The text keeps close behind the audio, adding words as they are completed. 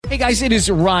Hey, guys, it is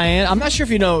Ryan. I'm not sure if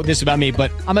you know this about me, but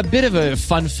I'm a bit of a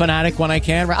fun fanatic when I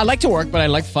can. I like to work, but I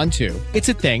like fun, too. It's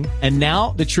a thing. And now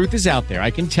the truth is out there.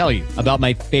 I can tell you about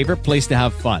my favorite place to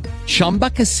have fun. Chumba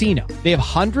Casino. They have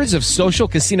hundreds of social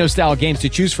casino-style games to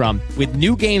choose from with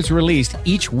new games released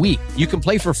each week. You can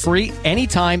play for free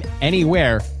anytime,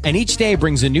 anywhere, and each day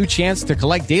brings a new chance to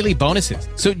collect daily bonuses.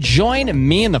 So join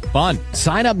me in the fun.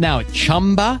 Sign up now at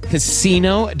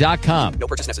ChumbaCasino.com. No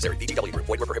purchase necessary. BOTW. Void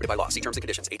where prohibited by law. See terms and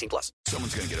conditions. 18+.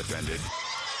 Someone's going to get offended.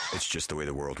 It's just the way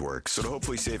the world works. So to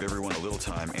hopefully save everyone a little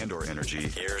time and or energy,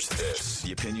 here's this.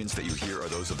 The opinions that you hear are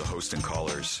those of the host and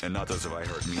callers, and not those of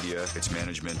iHeartMedia, its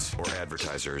management, or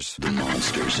advertisers. The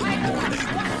Monsters in the Morning.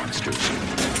 Monsters in the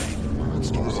Morning.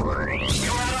 Monsters in the Morning.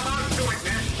 You are about to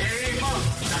witness a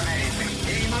most amazing,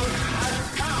 a most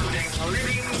astounding,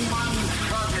 living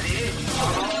monstrosity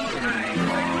of all time.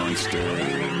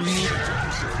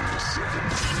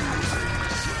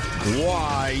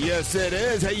 Why, yes it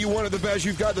is. Hey, you wanted the best,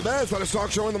 you've got the best. Let us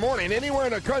talk show in the morning, anywhere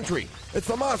in the country. It's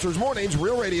the Monsters Mornings,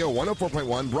 Real Radio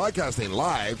 104.1, broadcasting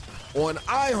live on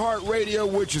iHeartRadio,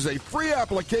 which is a free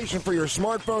application for your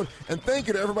smartphone. And thank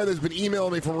you to everybody that's been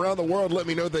emailing me from around the world. Let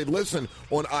me know they listen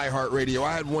on iHeartRadio.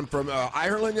 I had one from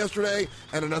Ireland yesterday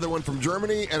and another one from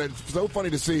Germany, and it's so funny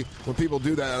to see when people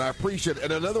do that, and I appreciate it.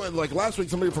 And another one, like last week,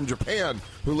 somebody from Japan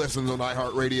who listens on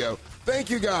iHeartRadio.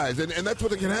 Thank you, guys. And that's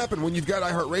what can happen. When you've got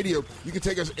iHeartRadio, you can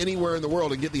take us anywhere in the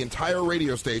world and get the entire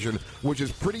radio station, which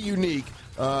is pretty unique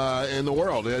in the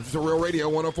world. It's a Real Radio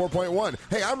 104.1.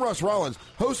 Hey, I'm Russ Rollins,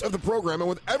 host of the program, and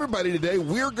with everybody today,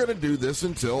 we're going to do this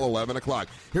until 11 o'clock.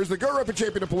 Here's the Go Rapid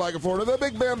Champion of Palaga, Florida, the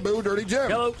Big Bamboo, Dirty Jim.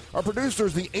 Hello. Our producer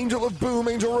is the Angel of Boom,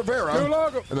 Angel Rivera.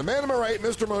 Hello. And the man on my right,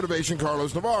 Mr. Motivation,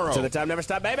 Carlos Navarro. So the time never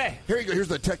stop, baby. Here you go. Here's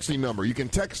the texting number. You can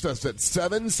text us at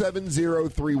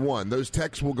 77031. Those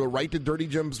texts will go right to Dirty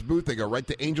Jim's booth. They go right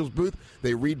to Angel's booth.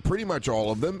 They read pretty much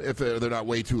all of them if they're not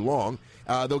way too long.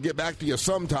 They'll get back to you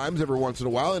sometimes, every once in a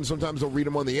while, and sometimes they'll read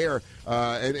them on the air.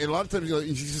 And a lot of times,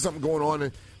 you see something going on,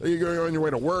 and you're going on your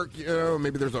way to work.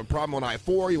 Maybe there's a problem on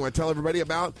I-4 you want to tell everybody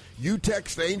about. You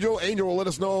text Angel. Angel will let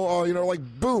us know, like,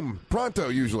 boom, pronto,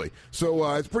 usually.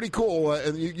 So it's pretty cool.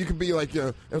 And you can be like,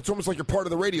 it's almost like you're part of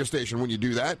the radio station when you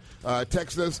do that.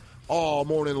 Text us all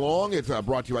morning long. It's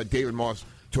brought to you by David Moss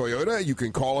Toyota. You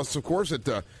can call us, of course, at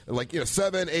 7,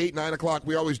 8, 9 o'clock.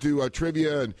 We always do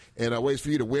trivia and ways for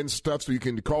you to win stuff, so you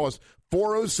can call us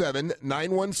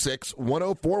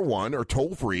 407-916-1041 or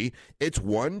toll free. It's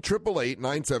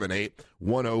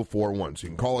 1-888-978-1041. So you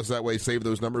can call us that way, save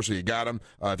those numbers so you got them.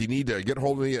 If you need to get a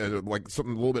hold of me, like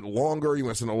something a little bit longer, you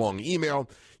want to send a long email,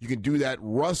 you can do that,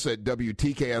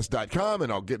 russ@wtks.com,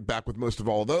 and I'll get back with most of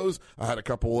all of those. I had a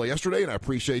couple yesterday, and I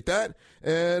appreciate that.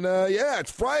 And,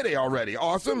 it's Friday already.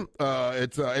 Awesome.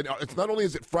 It's not only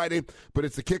is it Friday, but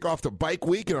it's the kickoff to Bike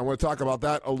Week, and I want to talk about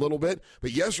that a little bit.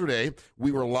 But yesterday,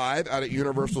 we were live out at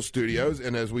Universal Studios,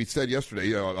 and as we said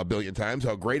yesterday, a billion times,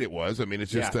 how great it was. I mean,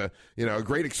 it's just a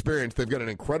great experience. They've got an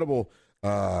incredible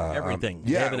everything.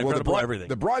 Everything.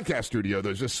 The broadcast studio,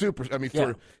 there's just super. I mean,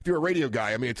 if you're a radio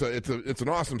guy, I mean, it's an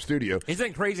awesome studio. Isn't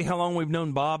it crazy how long we've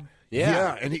known Bob?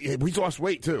 Yeah, and he's lost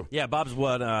weight, too. Yeah, Bob's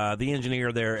the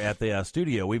engineer there at the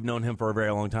studio. We've known him for a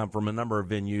very long time from a number of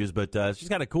venues, but it's just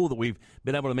kind of cool that we've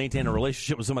been able to maintain a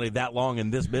relationship with somebody that long in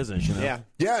this business, you know?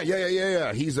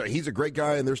 Yeah. He's a great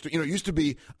guy, and it used to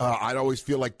be, I'd always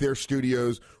feel like their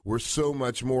studios were so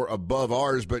much more above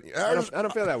ours, but ours, I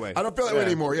don't feel that way. I don't feel that way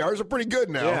anymore. Yeah, ours are pretty good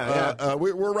now.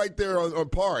 We're right there on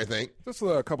par, I think. Just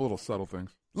a couple little subtle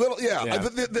things.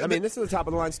 I mean, this is the top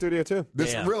of the line studio too.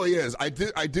 This really is. I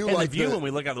do and like the view when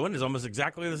we look out the window is almost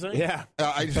exactly the same. Yeah,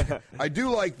 I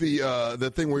do like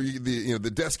the thing where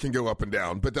the desk can go up and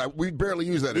down, but we barely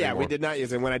use that anymore. Yeah, we did not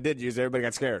use it. When I did use it, everybody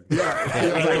got scared.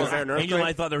 Angel and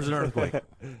I thought there was an earthquake.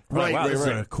 Wow, this is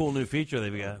a cool new feature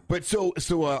they've got. But so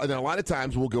and a lot of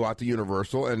times we'll go out to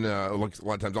Universal, and a lot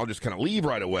of times I'll just kind of leave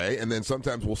right away, and then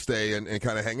sometimes we'll stay and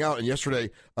kind of hang out. And yesterday,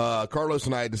 Carlos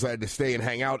and I decided to stay and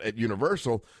hang out at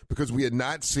Universal because we had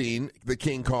not seen the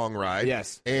King Kong ride.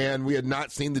 Yes. And we had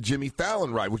not seen the Jimmy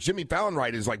Fallon ride, which Jimmy Fallon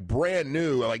ride is like brand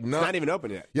new. It's not even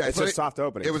open yet. Yeah, it's a soft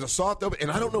opening. It was a soft opening,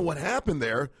 and I don't know what happened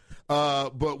there.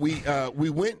 But we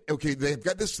went, okay, they've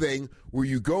got this thing where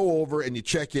you go over and you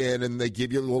check in and they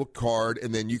give you a little card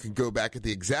and then you can go back at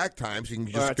the exact time. So you can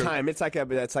just go. Time. It's like it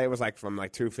was like from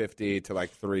like 2:50 to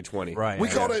like 3:20. Right. We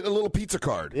called it a little pizza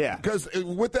card. Yeah. Because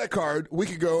with that card, we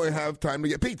could go and have time to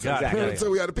get pizza. Exactly. So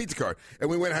we had a pizza card. And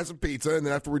we went and had some pizza. And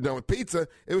then after we're done with pizza,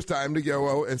 it was time to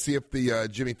go and see if the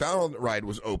Jimmy Fallon ride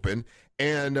was open.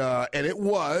 And it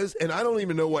was, and I don't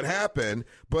even know what happened,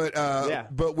 but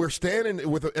we're standing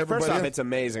with everybody. First off, it's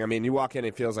amazing. I mean, you walk in,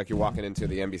 it feels like you're walking into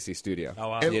the NBC studio. Oh,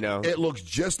 wow. It looks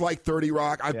just like 30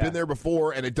 Rock. I've been there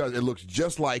before, and it looks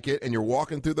just like it. And you're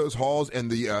walking through those halls,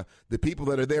 and the people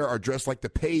that are there are dressed like the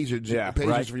pages for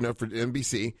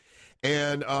NBC.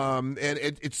 And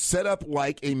it's set up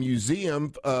like a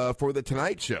museum for the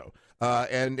Tonight Show.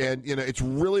 And it's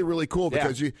really, really cool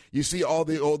because you see all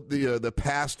the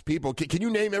past people. Can you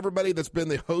name everybody that's been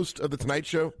the host of the Tonight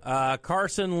Show?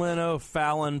 Carson, Leno,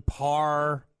 Fallon,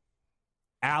 Parr,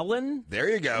 Allen. There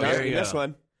you go. No, you missed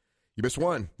one. You missed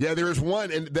one. Yeah, there is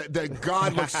one, and that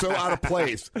God looks so out of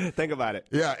place. Think about it.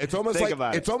 Yeah, it's almost like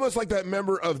that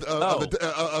member of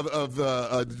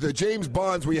the James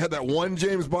Bonds where you had that one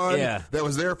James Bond that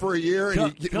was there for a year.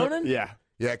 Conan? Yeah,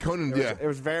 Conan. It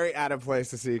was very out of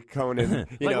place to see Conan.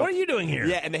 What are you doing here?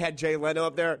 Yeah, and they had Jay Leno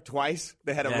up there twice.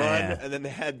 They had a run, and then they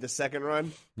had the second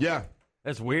run. Yeah,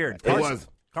 that's weird. It was.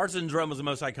 Carson's run was the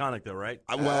most iconic, though, right?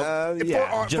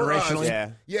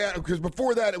 Generationally. Yeah, because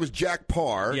before that it was Jack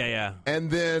Parr. Yeah.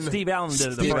 And then Steve Allen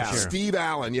did it the first year. Steve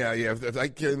Allen,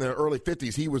 like in the early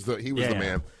 '50s, he was the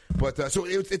man. But so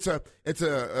it's a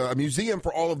museum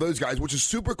for all of those guys, which is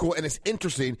super cool and it's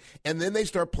interesting. And then they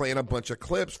start playing a bunch of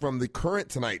clips from the current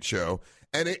Tonight Show,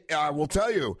 and I will tell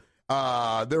you. There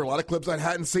are a lot of clips I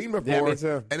hadn't seen before, yeah, me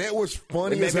too. And it was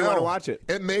funny as hell. It made me want to watch it.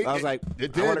 I was like, I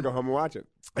want to go home and watch it.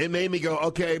 It made me go,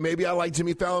 okay, maybe I like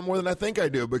Jimmy Fallon more than I think I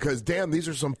do because, damn, these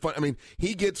are some fun. I mean,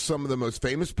 he gets some of the most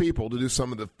famous people to do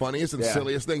some of the funniest and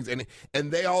silliest things, and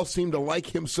they all seem to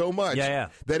like him so much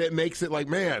that it makes it like,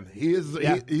 man,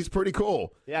 he's pretty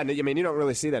cool. Yeah, I mean, you don't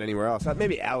really see that anywhere else.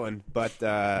 Maybe Ellen, but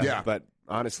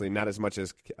honestly, not as much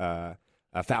as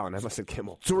Fallon. I must have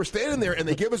Kimmel. So we're standing there, and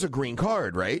they give us a green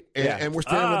card, right? And we're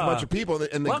standing with a bunch of people.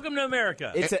 And welcome to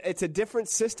America. It's a different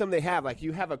system they have. Like,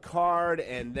 you have a card,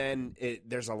 and then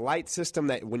there's a light system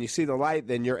that when you see the light,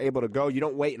 then you're able to go. You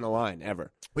don't wait in a line,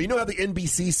 ever. Well, you know how the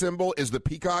NBC symbol is the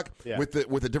peacock with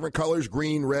the different colors,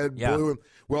 green, red, blue?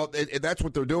 Well, that's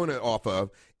what they're doing it off of.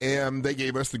 And they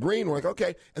gave us the green. We're like,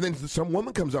 okay. And then some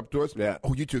woman comes up to us. Yeah.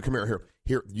 Oh, you two, come here.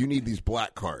 Here, you need these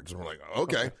black cards. And we're like,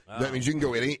 okay. That means you can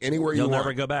go anywhere you want. You'll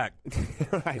never go back.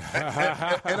 Right.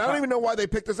 and I don't even know why they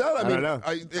picked us out. I don't know.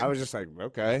 I was just like,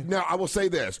 okay. Now, I will say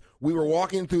this. We were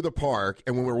walking through the park,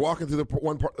 and when we were walking through the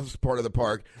one part of the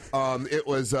park, it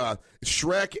was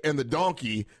Shrek and the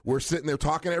donkey were sitting there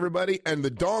talking to everybody, and the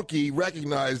donkey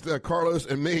recognized Carlos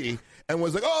and me and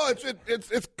was like, oh,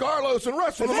 it's Carlos and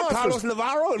Russ from the Monsters. Carlos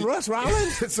Navarro and Russ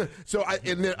Rollins?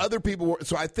 And then other people were,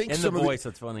 so I think in some the of voice,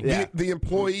 that's funny. The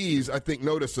employees, I think,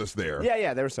 noticed us there.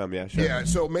 Yeah, there were some, sure. Yeah,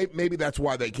 so maybe that's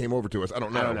why they came over to us. I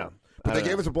don't know. But they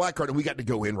gave us a black card, and we got to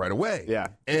go in right away. Yeah.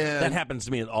 And that happens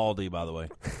to me at Aldi, by the way.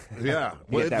 Yeah.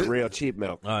 Get that real cheap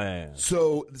milk. Oh, yeah.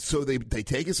 So they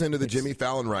take us into the Jimmy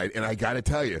Fallon ride, and I got to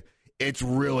tell you, it's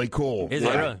really cool. Is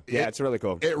it really? Yeah, it's really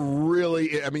cool. It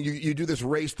really, I mean, you do this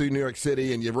race through New York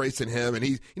City, and you're racing him,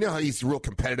 and how he's real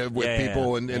competitive with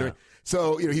people, and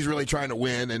so he's really trying to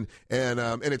win, and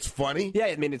it's funny. Yeah,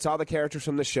 I mean, it's all the characters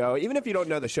from the show. Even if you don't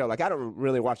know the show, like I don't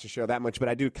really watch the show that much, but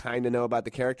I do kind of know about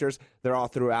the characters. They're all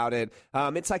throughout it.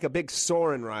 It's like a big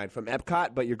soaring ride from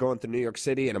Epcot, but you're going through New York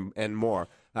City and more.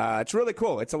 It's really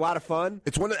cool. It's a lot of fun.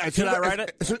 It's one. Should I ride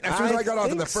it? As soon as I got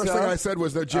off, and the first thing I said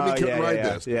was that Jimmy couldn't ride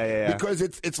this. Yeah. Because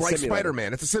it's like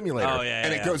Spider-Man. It's a simulator. Oh, yeah.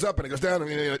 And it goes up and it goes down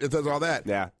and it does all that.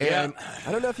 Yeah. And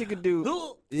I don't know if you could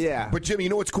do. Yeah. But Jimmy, you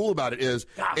know what's cool about it is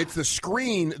it's the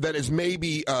screen that is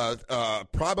maybe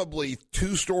probably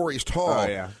 2 stories tall. Oh,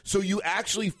 yeah. So you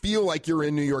actually feel like you're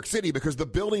in New York City because the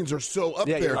buildings are so up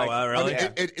there. Really? I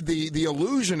mean, the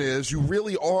illusion is you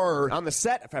really are on the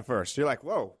set at first. You're like,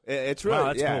 whoa. It's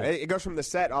really cool. It goes from the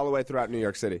set all the way throughout New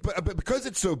York City. But because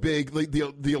it's so big, like,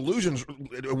 the illusions,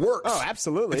 it works. Oh,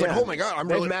 absolutely. It's like, oh my God,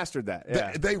 They've mastered that.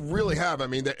 Yeah. They really have. I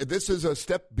mean, this is a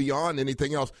step beyond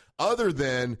anything else other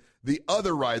than the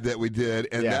other ride that we did,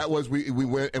 and that was we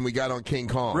went and we got on King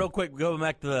Kong. Real quick, go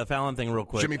back to the Fallon thing real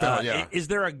quick. Jimmy Fallon, Is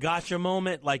there a gotcha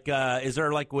moment? Like, is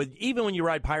there like even when you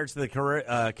ride Pirates of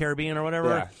the Caribbean or whatever?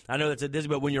 Yeah. I know that's a Disney,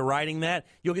 but when you're riding that,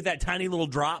 you'll get that tiny little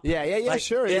drop. Yeah, like,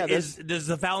 sure. Yeah. Does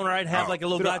the Fallon ride have like a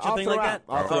little gotcha thing like that?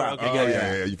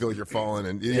 Yeah. You feel like you're falling,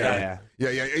 and yeah.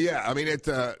 I mean, it's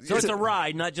so it's a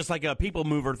ride, not just like a people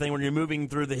mover thing when you're moving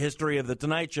through the history of the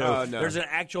Tonight Show. No. There's an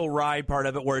actual ride part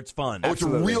of it where it's fun. Oh, it's a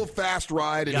real fast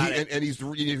ride, and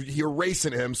you're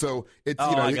racing him, so it's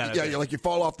like you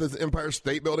fall off the Empire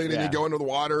State Building and you go into the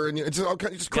water, and it's all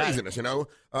kind of just craziness,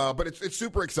 But it's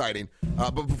super exciting.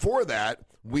 But before that,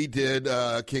 we did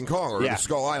King Kong or the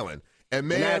Skull Island. And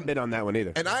man, I hadn't been on that one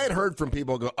either. And I had heard from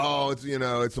people go, oh, it's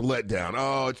it's a letdown.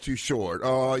 Oh, it's too short.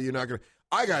 Oh, you're not gonna.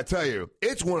 I gotta tell you,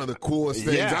 it's one of the coolest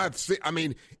things I've seen. I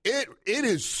mean, it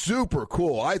is super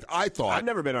cool. I thought I've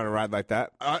never been on a ride like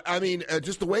that. I mean,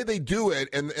 just the way they do it,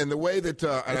 and the way that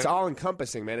it's all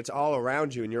encompancing, man. It's all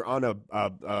around you, and you're on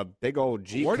a big old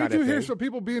Jeep. Where did you hear some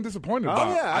people being disappointed about?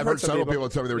 Oh yeah, I've heard several people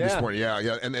tell me they were disappointed.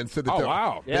 Yeah, and said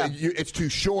that it's too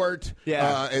short.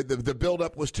 Yeah, the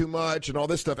buildup was too much, and all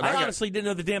this stuff. And I honestly didn't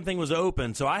know the damn thing was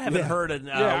open, so I haven't heard it.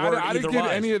 I didn't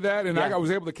get any of that, and I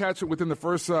was able to catch it within the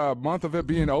first month of it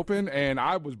being open, and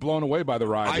I was blown away by the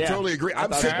ride. I totally agree.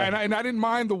 And I didn't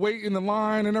mind the wait in the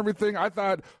line and everything. I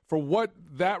thought for what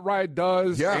that ride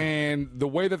does and the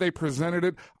way that they presented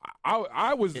it,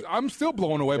 I'm still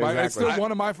blown away by it. It's still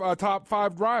one of my top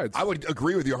 5 rides. I would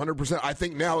agree with you 100%. I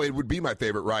think now it would be my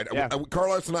favorite ride. Yeah.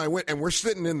 Carlos and I went, and we're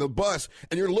sitting in the bus,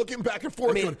 and you're looking back and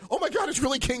forth, going, "Oh my God, it's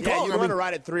really King Kong!" You want to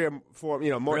ride it 3 or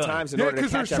 4, more times in order to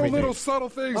catch because there's so little subtle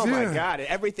things. Oh my God,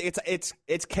 everything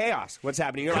it's chaos. What's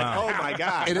happening? You're like, oh my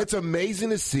God, and it's amazing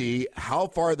to see how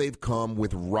far they've come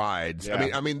with rides. Yeah.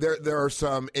 I mean, there are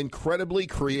some incredibly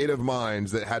creative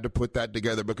minds that had to put that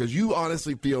together, because you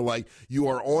honestly feel like you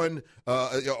are on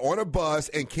a bus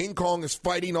and King Kong is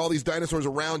fighting all these dinosaurs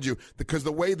around you, because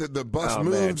the way that the bus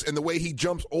moves and the way he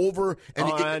jumps over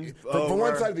and from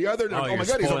one side to the other. Oh my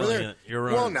God, he's over there. You're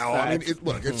right. Well, no, I mean,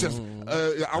 look, it's just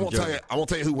I won't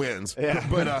tell you who wins. Yeah.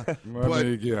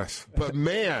 But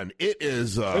man, it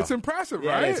is. It's impressive,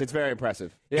 right? It is. It's very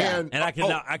impressive. Yeah, and I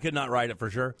could not ride it for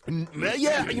sure.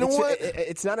 Yeah, you know what?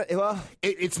 It's not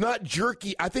it's not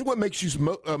jerky. I think what makes you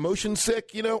motion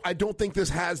sick. I don't think this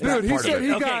has that part of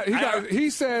it. He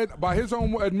said by his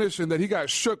own admission that he got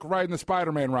shook riding the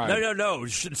Spider-Man ride. No.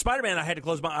 Spider-Man, I had to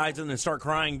close my eyes and then start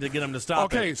crying to get him to stop.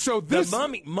 Okay, so this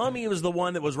the Mummy was the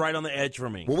one that was right on the edge for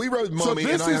me. Well, we rode Mummy,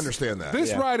 and I understand that.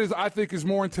 This ride I think is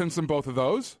more intense than both of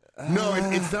those. No,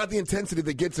 it's not the intensity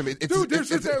that gets him. There's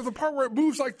the part where it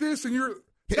moves like this, and you're.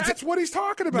 That's what he's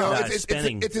talking about. No,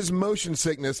 it's his motion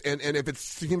sickness, and if it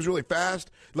seems really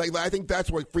fast, I think that's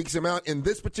what freaks him out. In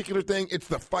this particular thing, it's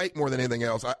the fight more than anything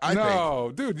else. I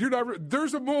think. Dude,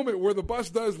 there's a moment where the bus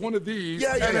does one of these,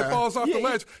 and it falls off the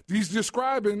ledge. He's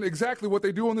describing exactly what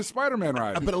they do on this Spider-Man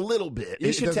ride. But a little bit.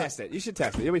 You should test it.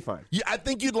 You'll be fine. Yeah, I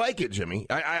think you'd like it, Jimmy.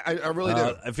 I really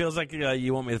do. It feels like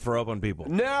you want me to throw up on people.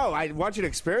 No, I want you to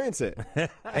experience it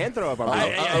and throw up on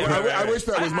people. I wish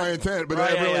that was my intent, but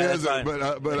that really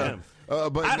isn't.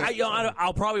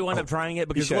 I'll probably wind up trying it,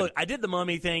 because look, I did the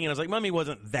Mummy thing, and I was like, Mummy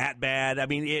wasn't that bad. I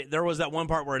mean, there was that one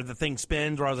part where the thing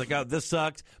spins where I was like, oh, this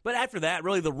sucks. But after that,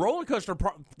 really, the roller coaster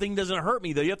thing doesn't hurt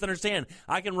me, though. You have to understand,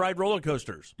 I can ride roller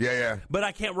coasters. Yeah. But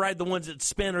I can't ride the ones that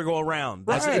spin or go around.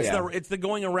 It's the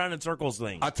going around in circles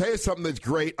thing. I'll tell you something that's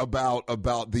great about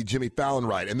the Jimmy Fallon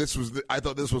ride, and I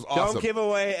thought this was awesome. Don't give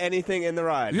away anything in the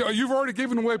ride. You've already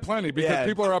given away plenty, because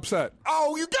people are upset.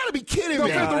 Oh, you got to be kidding me.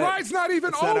 The ride's not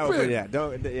even open.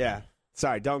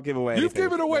 Sorry, don't give away anything. You've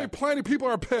given away plenty. People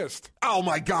are pissed. Oh,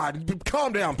 my God.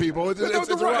 Calm down, people. It's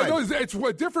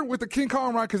different with the King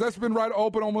Kong ride, because that's been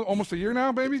open almost a year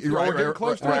now, baby. You're getting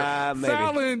close to it.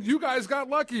 Fallon, you guys got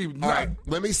lucky. All right,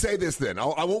 let me say this then.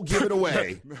 I won't give it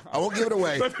away.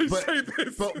 Let me say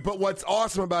this. But what's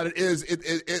awesome about it is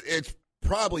it's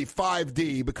probably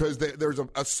 5D, because there's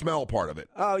a smell part of it.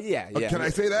 Oh, yeah. Can I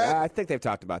say that? I think they've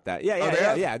talked about that. Yeah.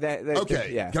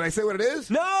 Okay. Can I say what it is?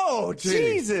 No,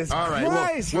 Jesus All right.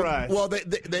 Christ, Russ. Well,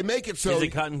 they make it so... Is it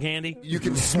cotton candy? You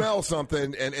can smell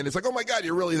something, and it's like, oh, my God,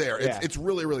 you're really there. It's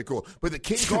really, really cool. But the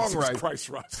King Kong ride... Jesus Christ,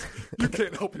 Russ. You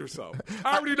can't help yourself.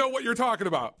 I already know what you're talking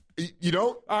about. You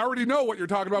don't? I already know what you're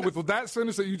talking about with that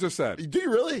sentence that you just said. Do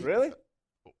you really? Really?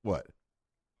 What?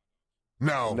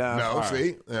 No.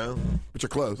 See, yeah, but you're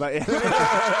close. But,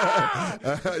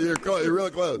 you're close. You're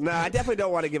really close. No, I definitely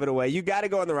don't want to give it away. You got to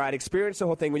go on the ride, experience the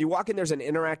whole thing. When you walk in, there's an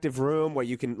interactive room where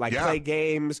you can play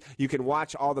games. You can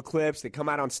watch all the clips. They come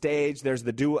out on stage. There's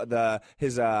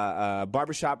his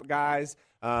barbershop guys.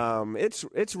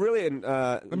 It's really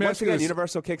once again,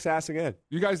 Universal kicks ass again.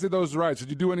 You guys did those rides. Did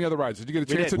you do any other rides? Did you get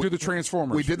a chance to do the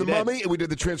Transformers? We did the Mummy, and we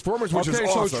did the Transformers, which is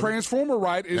awesome. So Transformer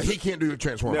ride is... He can't do the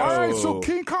Transformers. No. All right, so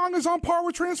King Kong is on par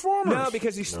with Transformers. No,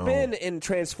 because you spin in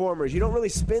Transformers. You don't really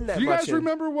spin that much. You guys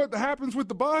remember what happens with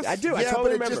the bus? I do. Yeah, I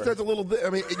totally remember. It just does a little bit.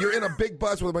 I mean, you're in a big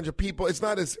bus with a bunch of people. It's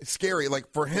not as scary.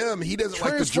 Like, for him, he doesn't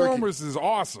like the jerky. Transformers is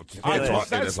awesome.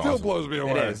 That still blows me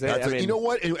away. You know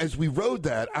what? As we rode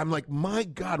that, I'm like, my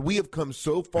God, we have come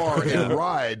so far in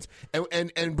rides,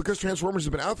 and because Transformers has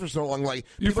been out for so long,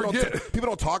 people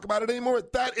don't talk about it anymore.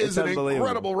 That is an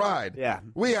incredible ride. Yeah,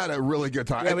 we had a really good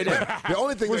time. Yeah, we did. The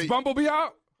only thing was Bumblebee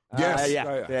out? Yes.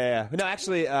 Yeah. No,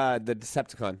 actually, the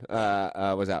Decepticon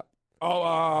was out.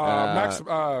 Max.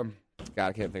 God,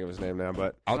 I can't think of his name now,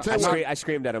 but I'll tell you what. I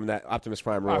screamed at him that Optimus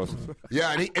Prime rules.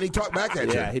 Yeah, and he talked back at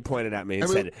you. Yeah, he pointed at me and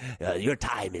said, "Your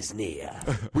time is near."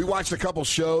 We watched a couple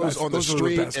shows on the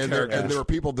street, and there were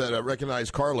people that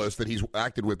recognized Carlos that he's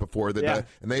acted with before.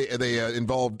 And they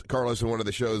involved Carlos in one of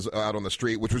the shows out on the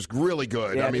street, which was really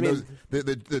good. Yeah, I mean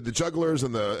the jugglers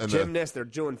and the gymnasts, they're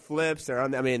doing flips. They're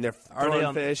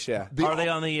throwing fish. Yeah, are they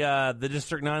on the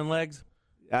District 9 legs?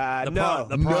 No,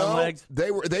 the prawn legs. They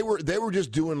were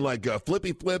just doing like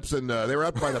flippy flips, and they were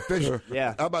out by the fish,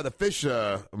 out by the fish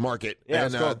market,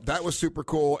 and cool. That was super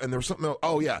cool. And there was something else.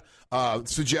 Oh yeah,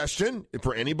 suggestion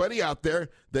for anybody out there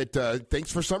that thinks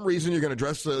for some reason you're going to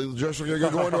dress like you're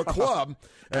going to go into a club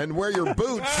and wear your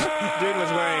boots. Dude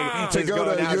was wearing to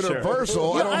go to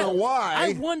Universal. Shirt. I don't know why.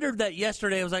 I wondered that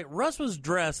yesterday. I was like, Russ was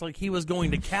dressed like he was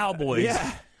going to Cowboys.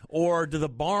 Yeah. Or to the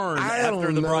barn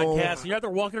after the broadcast. And you're out there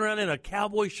walking around in a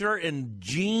cowboy shirt and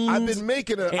jeans. I've been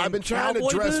trying to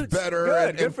dress boots.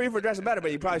 better. Good for you for dressing better,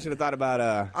 but you probably should have thought about.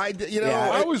 I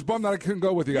was bummed that I couldn't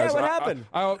go with you guys. Yeah, what happened?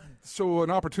 So an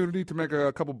opportunity to make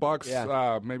a couple bucks,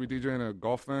 maybe DJing a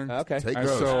golf thing. Okay, take and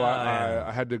those. So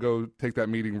I had to go take that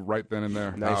meeting right then and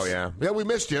there. Nice. Oh yeah, we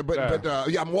missed you, but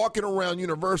I'm walking around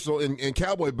Universal in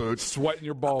cowboy boots, sweating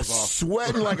your balls off,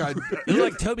 sweating like a. You're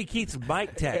like Toby Keith's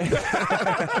mic tech,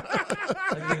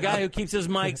 like the guy who keeps his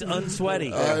mics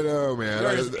unsweaty. I know,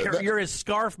 man. You're his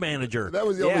scarf manager. That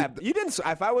was the only. You didn't.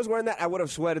 If I was wearing that, I would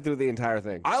have sweated through the entire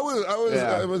thing. I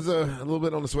was a little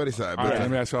bit on the sweaty side. All right, let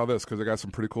me ask you all this because I got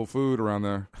some pretty cool food around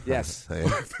there. Yes.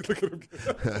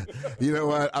 You know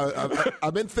what?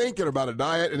 I've been thinking about a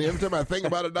diet, and every time I think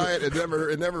about a diet, it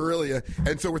never really.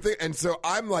 And so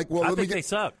I'm like, well, let me get. They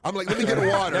suck. I'm like, let me get a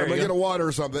water. I'm gonna get a water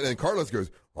or something. And Carlos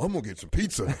goes, I'm gonna get some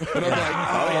pizza. And I'm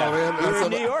like, man, we were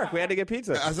in New York. We had to get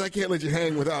pizza. I said, I can't let you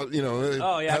hang without I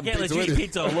can't let you eat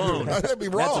pizza alone. That'd be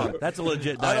wrong. That's a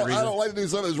legit diet reason. I don't like to do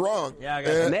something that's wrong. Yeah, I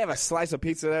got and they have a slice of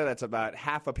pizza there that's about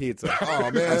half a pizza.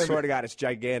 Oh man, I swear to God, it's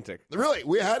gigantic. Really,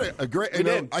 we had a great.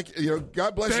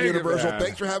 God bless you, Universal.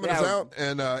 Thanks for having us out,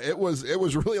 and it was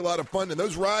really a lot of fun. And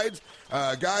those rides,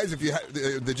 guys, if you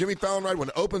the Jimmy Fallon ride when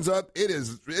it opens up, it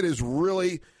is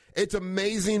really. It's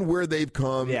amazing where they've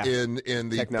come in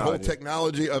the whole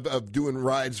technology of doing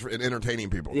rides and entertaining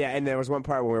people. Yeah, and there was one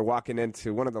part when we were walking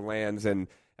into one of the lands, and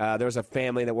there was a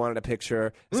family that wanted a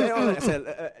picture. I said,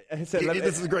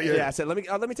 this is great. Yeah, I said, let me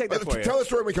take that for you. Tell the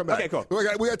story when we come back. Okay, cool. We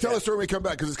got to tell the story when we come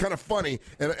back because it's kind of funny,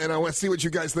 and I want to see what you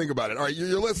guys think about it. All right,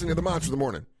 you're listening to The Monster of the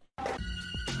Morning.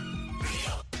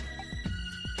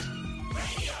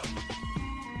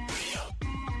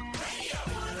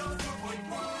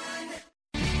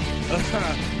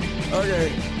 Okay.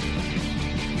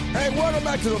 Hey, welcome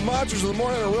back to the Monsters of the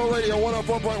Morning on Real Radio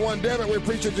 104.1. Damn it, we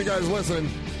appreciate you guys listening.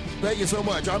 Thank you so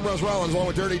much. I'm Russ Rollins, along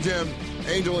with Dirty Jim,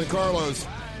 Angel, and Carlos.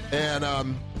 And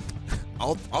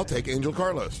I'll take Angel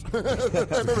Carlos.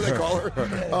 Remember they call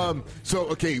her?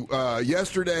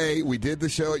 Yesterday we did the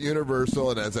show at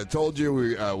Universal, and as I told you,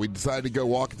 we decided to go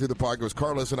walking through the park. It was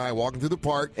Carlos and I walking through the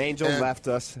park. Angel left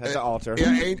us at the altar.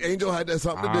 Yeah, Angel had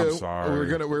something to do. Sorry.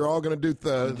 We were all going to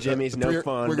do Jimmy's no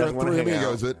fun. We're going to Three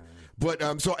Amigos it. But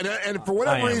and for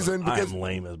whatever reason, because I'm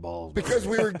lame as balls. Because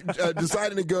we were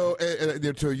deciding to go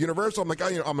to Universal, I'm like,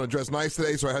 I'm going to dress nice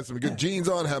today, so I had some good jeans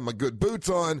on, had my good boots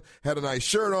on, had a nice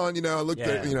shirt on. I looked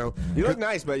at You look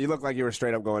nice, but you look like you were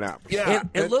straight up going out. Yeah,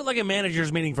 it looked like a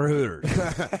manager's meeting for Hooters.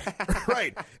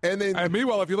 Right, and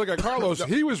meanwhile, if you look at Carlos,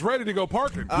 he was ready to go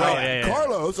parking.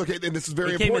 Carlos, okay, and this is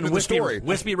very important in the story.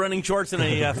 Wispy running shorts and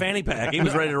a fanny pack. He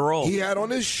was ready to roll. He had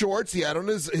on his shorts. He had on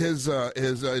his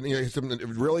some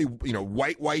really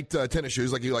white tennis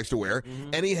shoes like he likes to wear,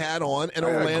 and he had on an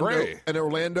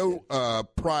Orlando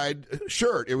Pride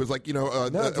shirt. It was like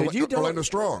Orlando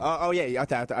Strong. I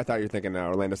thought you were thinking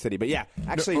Orlando City, but yeah,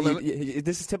 actually,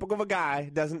 this is typical of a guy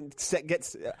doesn't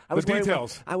get.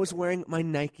 I was wearing my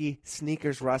Nike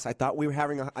sneakers, Russ. I thought we were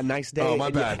having a nice day. Oh, my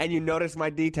bad. And you noticed my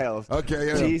details. Okay,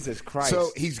 yeah. Jesus Christ. So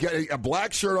he's got a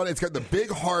black shirt on. It's got the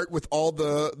big heart with all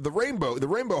the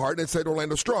rainbow heart, and it said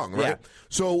Orlando Strong, right? Yeah.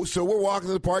 So we're walking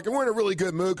to the park, and we're in a really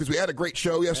good mood because we had a great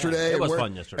show yesterday. Yeah, it was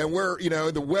fun yesterday. And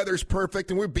we're, the weather's perfect,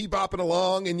 and we're bebopping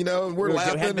along, and, and we're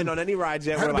laughing. Haven't been on any rides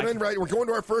yet. We're going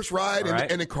to our first ride,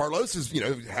 and then Carlos is,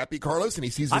 happy Carlos, and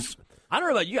he sees this. I don't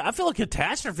know about you. I feel a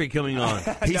catastrophe coming on.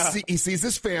 He sees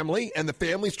his family, and the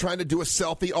family's trying to do a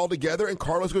selfie all together, and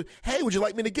Carlos goes, "Hey, would you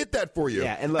like me to get that for you?"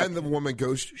 Yeah, and the woman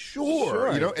goes, "Sure."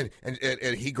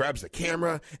 And he grabs the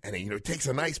camera, and he takes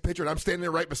a nice picture, and I'm standing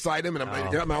there right beside him, and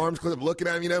I'm got my arms closed, looking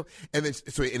at him, and then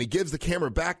he gives the camera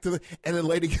back to and the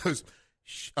lady goes,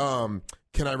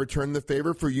 can I return the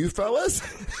favor for you fellas?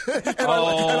 Yes.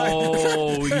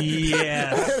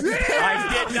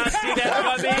 I did not see that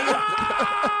coming.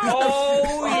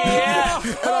 Oh, yes.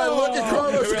 And I look at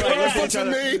Carlos, and Carlos looks at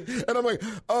me, and I'm like,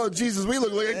 oh, Jesus, we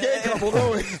look like a gay couple,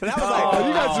 don't we? And I was like,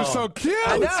 you guys are so cute.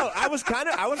 I know. I was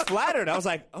flattered. I was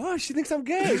like, oh, she thinks I'm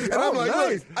gay. And I'm like,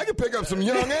 nice. Look, I can pick up some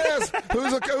young ass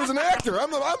who's an actor.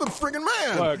 I'm a friggin'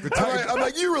 man. Look, I'm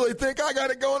like, you really think I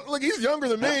got it going? Look, he's younger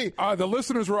than me. The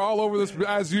listeners were all over this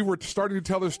as you were starting to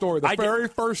tell this story. The very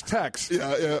first text.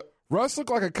 Yeah. Russ looked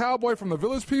like a cowboy from the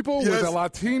Village People with a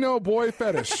Latino boy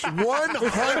fetish.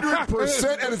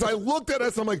 100%. And as I looked at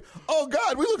us, I'm like, oh,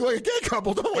 God, we look like a gay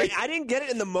couple, don't we? I didn't get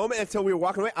it in the moment until we were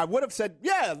walking away. I would have said,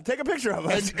 yeah, take a picture of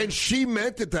us. And she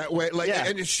meant it that way.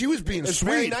 And she was being sweet.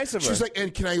 Very nice of her. She's like,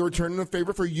 and can I return a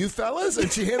favor for you fellas?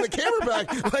 And she handed the camera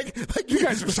back. Like you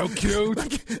guys are so cute.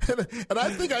 And I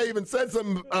think I even said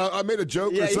something. I made a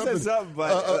joke or something. Yeah, you said something.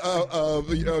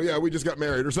 But, we just got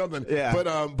married or something. Yeah.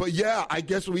 But yeah, I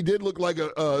guess we did look like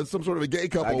some sort of a gay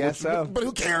couple. I guess so. But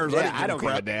who cares? Yeah, I don't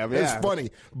give a damn. Yeah. It's funny.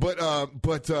 But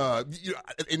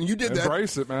you did that.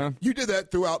 Embrace it, man. You did that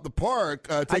throughout the park,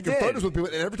 taking photos with people.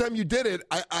 And every time you did it,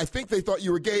 I think they thought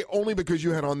you were gay only because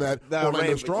you had on that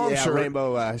Orlando Strong shirt.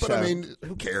 Rainbow but shirt. I mean,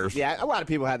 who cares? Yeah, a lot of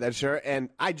people had that shirt. And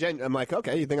I'm like,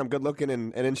 okay, you think I'm good looking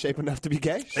and in shape enough to be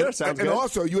gay? Sure, sounds good. And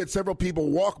also, you had several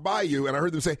people walk by you, and I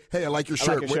heard them say, hey, I like your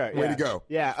shirt. Way to go.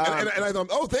 Yeah. And I thought,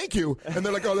 oh, thank you. And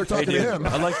they're like, oh, they're talking to him.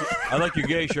 I like your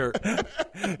gay shirt.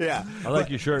 Yeah, I like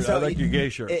your shirt. I like your gay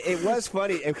shirt. It was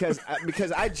funny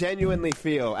because I genuinely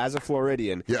feel, as a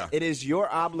Floridian, it is your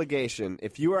obligation,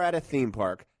 if you are at a theme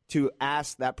park, to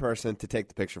ask that person to take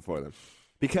the picture for them.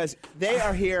 Because they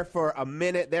are here for a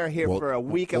minute, they're here for a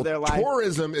week of their life.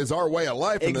 Tourism is our way of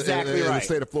life in the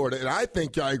state of Florida. And I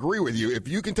think I agree with you. If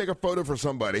you can take a photo for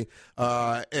somebody,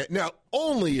 now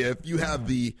only if you have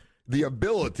the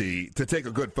ability to take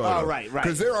a good photo. Oh, right.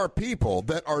 Because there are people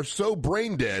that are so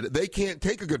brain dead, they can't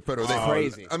take a good photo. They're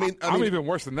crazy. I'm even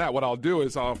worse than that. What I'll do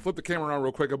is I'll flip the camera around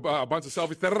real quick, a bunch of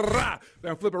selfies,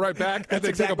 then flip it right back, and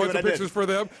then take a bunch of pictures for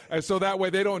them. And so that way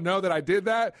they don't know that I did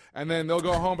that, and then they'll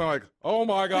go home and like, oh,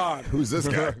 my God. Who's this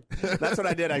guy? That's what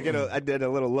I did. I did a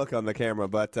little look on the camera.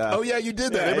 But oh, yeah, you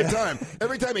did that every time.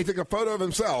 Every time he took a photo of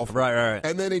himself. Right.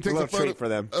 And then he took a photo. Treat for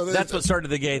them. That's what started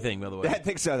the gay thing, by the way. I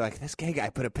think so. Like, this gay guy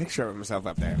put a picture of himself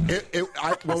up there.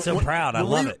 I'm so proud. I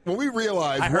love it. When we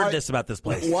realized, I heard this about this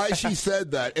place. Why she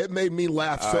said that, it made me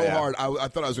laugh so hard. I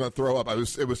thought I was going to throw up.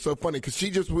 It was so funny because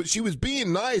she was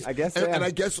being nice. I guess, and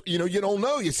I guess you don't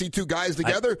know. You see two guys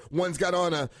together. One's got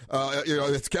on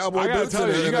it's cowboy boots.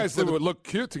 Tell you guys would look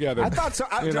cute together. I thought so.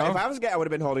 If I was gay, I would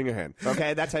have been holding your hand.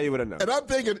 Okay, that's how you would have known. And I'm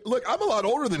thinking, look, I'm a lot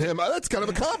older than him. That's kind of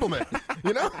a compliment,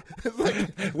 It's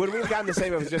like, would we have gotten the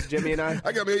same if it was just Jimmy and I?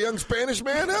 I got to be a young Spanish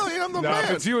man. Hell yeah, I'm the man.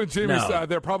 If it's you and Jimmy,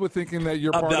 they're probably thinking that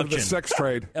you're part of the sex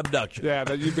trade. Abduction. Yeah,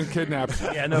 that you've been kidnapped.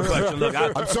 Yeah, no question. Look,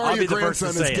 I'm sorry your grandson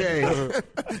is gay.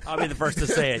 I'll be the first to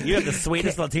say it. You have the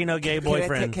sweetest Latino gay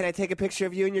boyfriend. Can I take a picture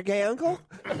of you and your gay uncle?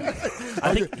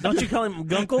 Don't you call him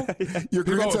Gunkle? Your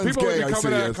grandson's people gay, would be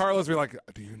coming at Carlos and be like,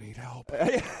 do you need help?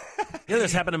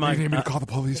 This happened to my... You need me to call the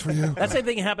police for you? That same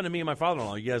thing happened to me and my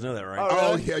father-in-law. You guys know that, right?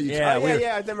 Oh,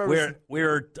 yeah. I remember.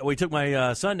 We took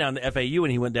my son down to FAU,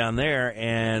 and he went down there,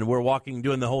 and we're walking,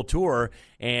 doing the whole tour,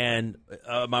 and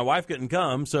my wife couldn't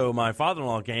come, so my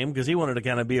father-in-law came because he wanted to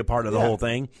kind of be a part of the whole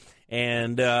thing.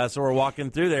 And so we're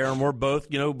walking through there, and we're both,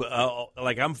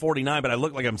 like I'm 49, but I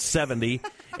look like I'm 70.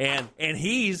 and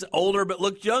he's older but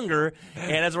looks younger.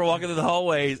 And as we're walking through the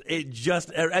hallways, it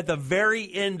just, at the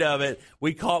very end of it,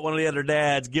 we caught one of the other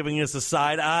dads giving us a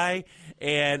side eye.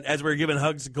 And as we were giving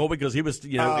hugs to Colby, because he was,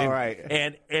 right.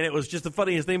 And it was just the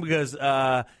funniest thing because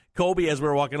Colby, as we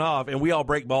were walking off, and we all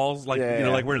break balls, like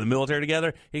like we're in the military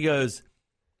together, he goes,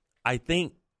 I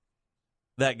think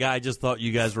that guy just thought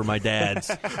you guys were my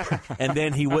dads. And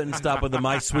then he wouldn't stop with the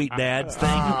my sweet dads thing.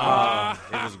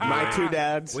 It was my two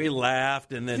dads. We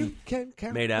laughed and then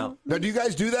made out. Now, do you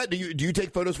guys do that? Do you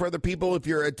take photos for other people if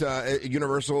you're at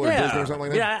Universal or Disney or something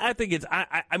like that? Yeah, I think it's,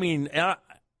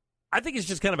 I think it's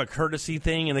just kind of a courtesy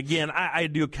thing. And again, I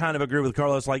do kind of agree with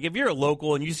Carlos. Like, if you're a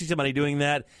local and you see somebody doing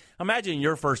that, imagine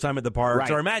your first time at the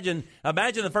parks, right. Or imagine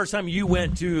the first time you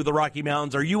went to the Rocky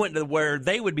Mountains, or you went to where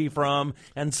they would be from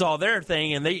and saw their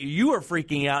thing, and you were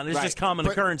freaking out, and it's just common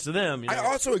occurrence to them. I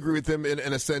also agree with them in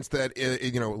a sense that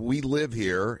we live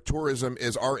here. Tourism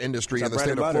is our industry in the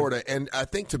state of Florida, and I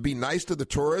think to be nice to the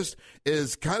tourist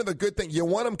is kind of a good thing. You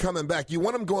want them coming back. You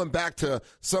want them going back to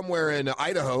somewhere in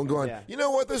Idaho and going, you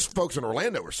know what, this is folks in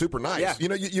Orlando are super nice. Yeah. You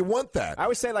know, you want that. I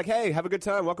always say, like, hey, have a good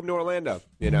time. Welcome to Orlando,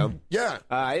 you know? Yeah.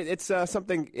 It's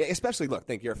something, especially, look,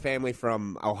 think you're a family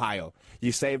from Ohio.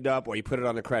 You saved up or you put it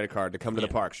on a credit card to come to the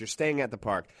parks. You're staying at the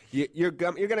park. You're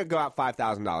going to go out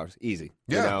 $5,000 easy.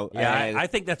 Yeah. You know? Yeah, I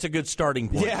think that's a good starting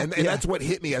point. Yeah, and that's what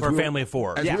hit me. For a family of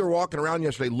four. As we were walking around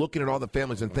yesterday looking at all the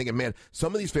families and thinking, man,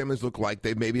 some of these families look like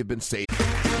they maybe have been saved.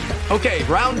 Okay,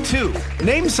 round two.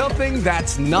 Name something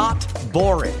that's not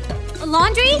boring. A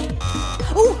laundry?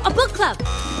 Ooh, a book club.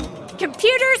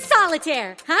 Computer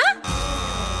solitaire, huh?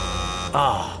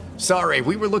 Ah, sorry,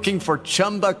 we were looking for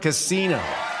Chumba Casino.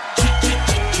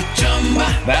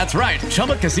 That's right,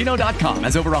 ChumbaCasino.com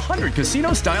has over 100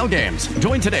 casino-style games.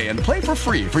 Join today and play for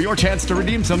free for your chance to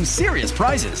redeem some serious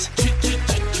prizes.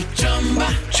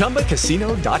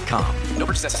 ChumbaCasino.com. No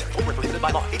purchase necessary. Void where prohibited by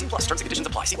law. 18+ terms and conditions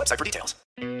apply. See website for details.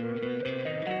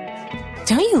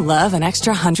 Don't you love an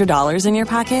extra $100 in your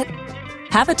pocket?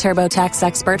 Have a TurboTax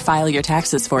expert file your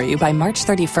taxes for you by March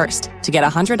 31st to get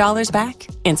 $100 back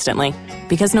instantly.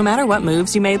 Because no matter what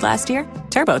moves you made last year,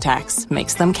 TurboTax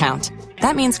makes them count.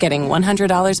 That means getting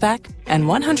 $100 back and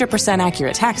 100%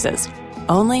 accurate taxes,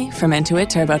 only from Intuit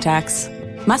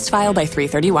TurboTax. Must file by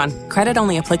 3/31. Credit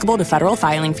only applicable to federal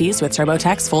filing fees with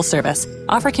TurboTax full service.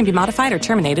 Offer can be modified or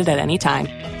terminated at any time.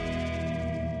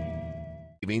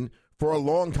 For a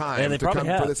long time they to come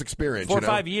for this experience. 4 or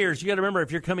 5 years. You got to remember,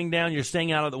 if you're coming down, you're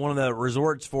staying out at one of the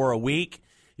resorts for a week.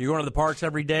 You're going to the parks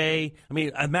every day. I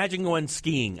mean, imagine going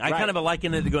skiing. I kind of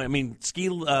liken it to going. I mean, ski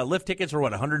lift tickets are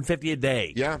what, $150 a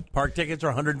day. Yeah. Park tickets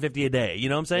are $150 a day. You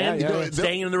know what I'm saying? Yeah.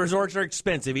 Staying in the resorts are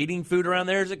expensive. Eating food around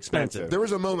there is expensive. There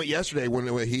was a moment yesterday when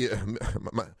he,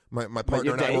 my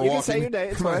partner and I were walking. You can say your day.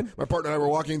 It's fine. My partner and I were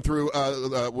walking through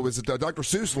what was it, Dr.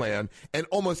 Seuss land, and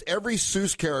almost every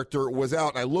Seuss character was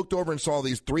out. And I looked over and saw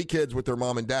these 3 kids with their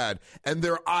mom and dad, and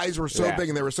their eyes were so big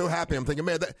and they were so happy. I'm thinking,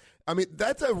 man,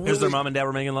 that's a really. Because their mom and dad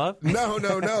were making love? No.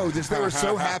 Just they were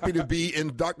so happy to be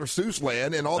in Dr. Seuss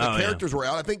land, and all the characters were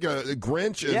out. I think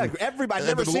Grinch. And, everybody. I've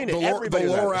never seen it. The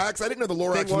Lorax. I didn't know the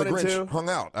Lorax and the Grinch hung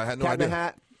out. I had no idea. idea. Cat in the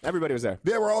Hat. Everybody was there.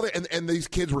 They were all there, and these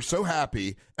kids were so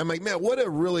happy. I'm like, man, what a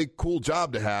really cool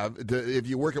job to have if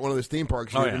you work at one of those theme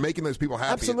parks. You're making those people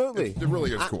happy. Absolutely. It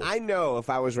really is cool. I know if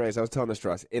I was raised, I was telling this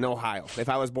to us, in Ohio, if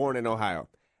I was born in Ohio,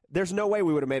 there's no way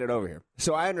we would have made it over here.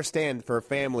 So I understand for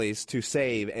families to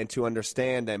save and to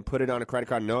understand and put it on a credit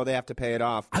card, know they have to pay it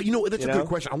off. That's a good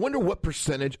question. I wonder what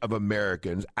percentage of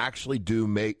Americans actually do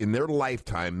make, in their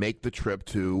lifetime, make the trip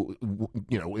to,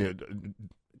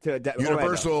 to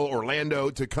Universal, Orlando,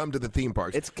 to come to the theme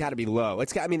parks. It's got to be low.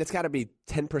 It's got to be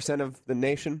 10% of the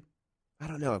nation. I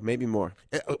don't know, maybe more.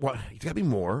 It's got to be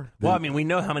more. Well, I mean, we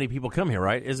know how many people come here,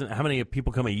 right? How many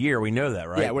people come a year? We know that,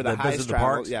 right? Yeah, we're the highest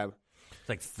travel. Yeah. It's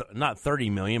like not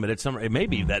 30 million, but it may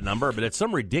be that number, but it's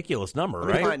some ridiculous number,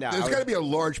 right? There's got to be a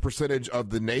large percentage of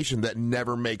the nation that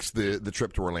never makes the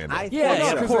trip to Orlando.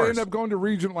 Because they end up going to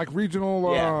regional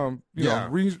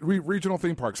regional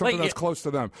theme parks, something that's close to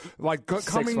them, like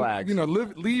coming,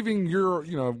 leaving your,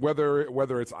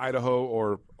 whether it's Idaho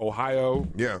or Ohio.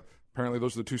 Yeah. Apparently,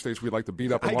 those are the 2 states we like to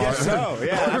beat up a lot. I guess so,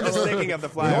 yeah. I'm just thinking of the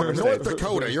flyover. North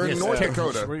Dakota. You're in North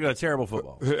Dakota. We're going to terrible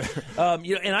football.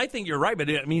 And I think you're right, but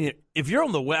I mean, if you're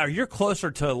on the west, or you're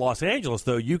closer to Los Angeles,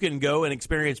 though, you can go and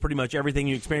experience pretty much everything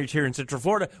you experience here in Central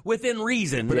Florida within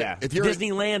reason. But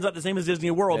Disneyland's not the same as Disney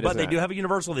World, but they do have a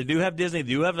Universal, they do have Disney, they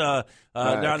do have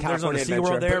there's on the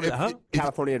SeaWorld there.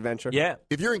 California Adventure. Yeah.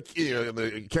 If you're in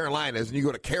the Carolinas and you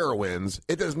go to Carowinds,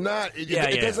 it does not.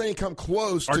 It doesn't even come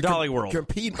close to Dolly World.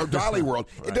 Compete or Dolly World.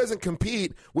 It doesn't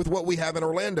compete with what we have in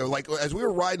Orlando. Like, as we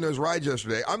were riding those rides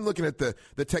yesterday, I'm looking at the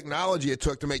technology it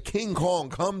took to make King Kong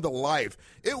come to life.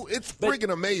 It's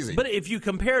freaking amazing. But if you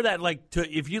compare that,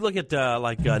 if you look at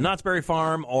Knott's Berry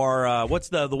Farm or what's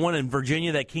the one in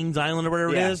Virginia, that Kings Island or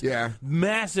whatever it is,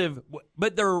 massive.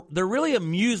 But they're really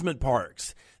amusement parks.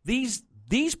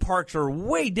 These parks are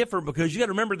way different because you got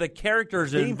to remember the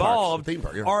characters involved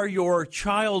are your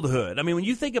childhood. I mean, when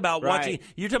you think about watching,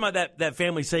 you're talking about that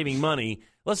family saving money.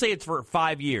 Let's say it's for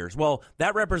 5 years. Well,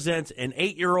 that represents an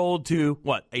 8-year-old to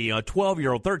what, a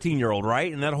 12-year-old, 13-year-old,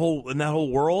 right? In that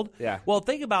whole world. Yeah. Well,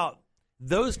 think about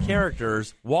those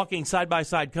characters walking side by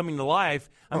side, coming to life.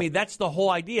 I mean, that's the whole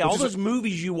idea. All those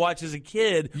movies you watch as a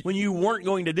kid when you weren't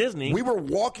going to Disney. We were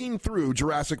walking through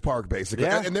Jurassic Park, basically,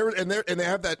 and they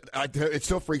have that. It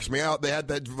still freaks me out. They had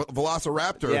that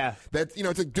Velociraptor. Yeah. That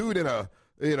it's a dude in a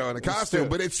costume,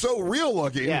 but it's so real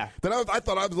looking that I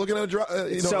thought I was looking at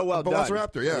so well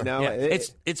Velociraptor.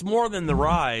 Done. It's more than the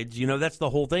rides. That's the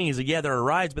whole thing. Is that there are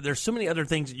rides, but there's so many other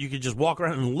things that you could just walk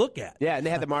around and look at. Yeah, and they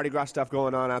had the Mardi Gras stuff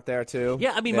going on out there too.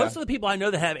 Yeah, I mean, most of the people I know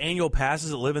that have annual passes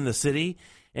that live in the city,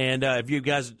 And if you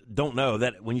guys don't know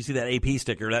that when you see that AP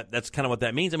sticker, that's kind of what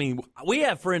that means. I mean, we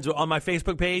have friends on my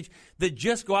Facebook page that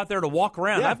just go out there to walk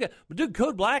around. Yeah. I've got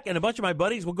Code Black and a bunch of my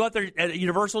buddies will go out there at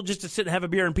Universal just to sit and have a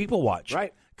beer and people watch.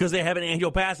 Right. Because they have an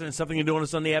annual pass and it's something you do on a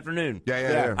Sunday afternoon.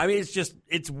 Yeah. I mean,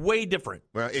 it's way different.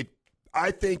 Well,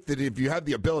 I think that if you have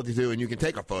the ability to and you can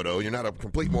take a photo, you're not a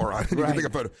complete moron, and you can take a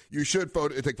photo, you should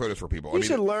take photos for people. You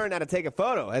should learn how to take a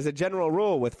photo. As a general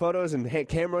rule, with photos and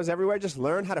cameras everywhere, just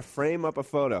learn how to frame up a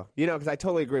photo. Because I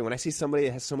totally agree. When I see somebody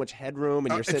that has so much headroom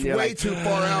and you're sitting there way too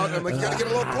far out, I'm like, you got to get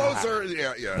a little closer.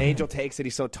 Yeah. Angel takes it.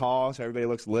 He's so tall, so everybody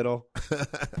looks little.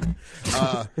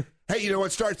 Hey, you know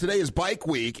what starts today is Bike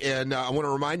Week, and I want to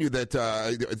remind you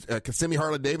that Kissimmee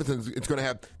Harley-Davidson, there's going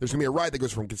to be a ride that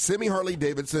goes from Kissimmee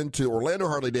Harley-Davidson to Orlando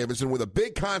Harley-Davidson with a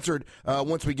big concert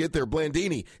once we get there.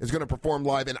 Blandini is going to perform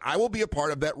live, and I will be a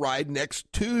part of that ride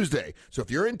next Tuesday. So if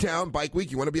you're in town, Bike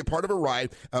Week, you want to be a part of a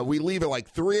ride, we leave at like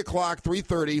 3 o'clock,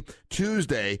 3:30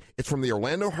 Tuesday. It's from the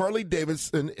Orlando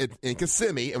Harley-Davidson in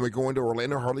Kissimmee, and we're going to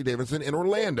Orlando Harley-Davidson in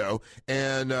Orlando,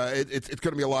 and it's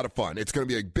going to be a lot of fun. It's going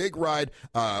to be a big ride.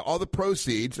 All the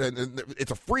proceeds, and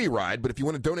it's a free ride, but if you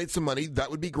want to donate some money,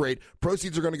 that would be great.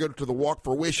 Proceeds are going to go to the Walk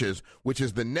for Wishes, which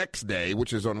is the next day,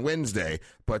 which is on Wednesday.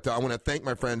 But I want to thank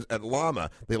my friends at LAMA,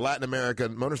 the Latin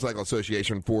American Motorcycle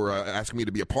Association, for asking me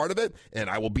to be a part of it, and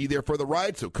I will be there for the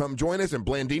ride, so come join us. And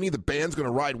Blandini, the band's going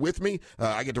to ride with me.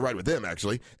 I get to ride with them,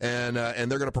 actually, and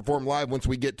they're going to perform live once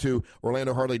we get to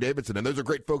Orlando Harley-Davidson, and those are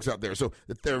great folks out there. So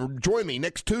join me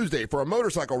next Tuesday for a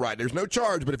motorcycle ride. There's no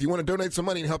charge, but if you want to donate some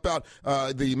money and help out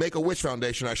the Make-A-Wish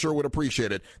Foundation, I sure would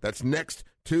appreciate it. That's next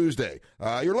Tuesday.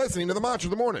 You're listening to the Monster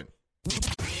of the Morning.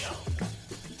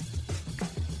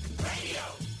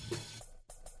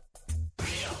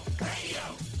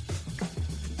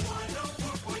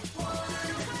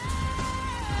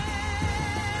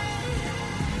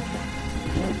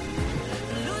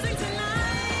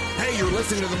 Hey, you're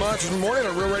listening to the Monster of the Morning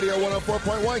on Real Radio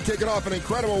 104.1, kicking off an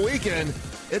incredible weekend.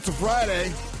 It's a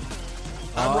Friday.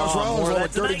 I'm Russ Rollins, along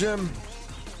with Dirty Jim.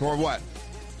 Or what?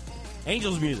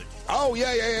 Angels music. Oh,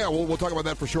 yeah. We'll talk about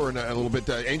that for sure in a little bit.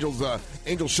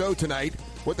 Angel's show tonight.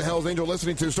 What the hell is Angel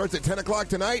listening to? Starts at 10 o'clock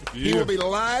tonight. Yeah. He will be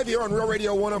live here on Real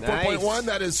Radio 104.1. Nice.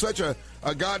 That is such a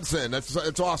godsend.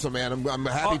 It's awesome, man. I'm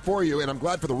happy for you, and I'm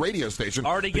glad for the radio station.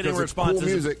 Already getting responses. Cool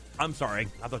music. I'm sorry.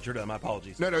 I thought you were done. My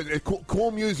apologies. No, it's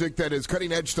cool music that is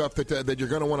cutting-edge stuff that you're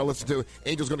going to want to listen to.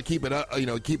 Angel's going to keep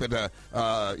it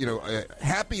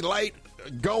happy, light,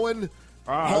 going,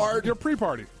 hard. Your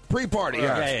pre-party. Pre-party,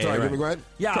 yeah. Sorry, right. Go ahead.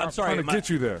 Yeah, I'm sorry. Trying to get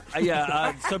you there.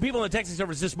 So people in the texting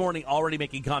service this morning already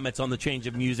making comments on the change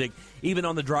of music, even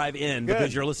on the drive in,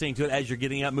 because you're listening to it as you're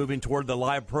getting up, moving toward the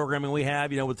live programming we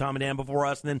have, with Tom and Dan before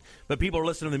us, but people are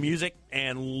listening to the music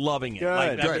and loving it.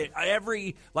 Good.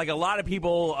 A lot of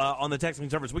people on the texting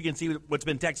service, we can see what's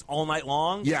been text all night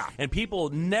long. Yeah. And people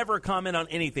never comment on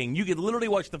anything. You could literally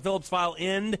watch the Phillips file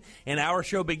end and our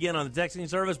show begin on the texting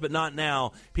service, but not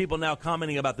now. People now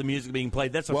commenting about the music being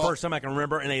played. That's the first time I can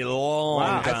remember in a long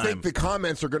time. I think the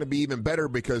comments are going to be even better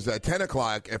because at 10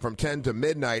 o'clock, from 10 to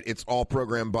midnight, it's all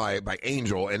programmed by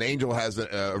Angel, and Angel has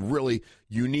a really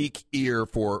unique ear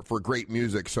for great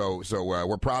music, so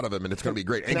we're proud of him, and it's going to be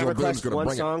great. Can Angel I request going to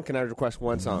bring song? Can I request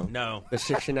one song? No. The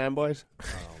 69 Boys? Oh,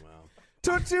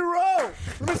 Tootsie Roll!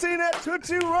 Let me see that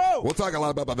Tootsie Roll! We'll talk a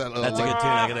lot about that. That's a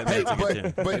good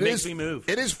tune. But it makes me move.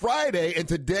 It is Friday, and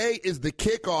today is the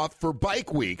kickoff for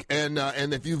Bike Week. And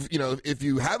if if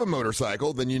you have a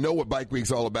motorcycle, then you know what Bike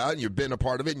Week's all about, and you've been a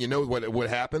part of it, and you know what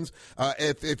happens.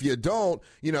 If you don't,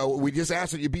 we just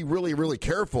ask that you be really, really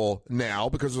careful now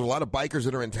because there's a lot of bikers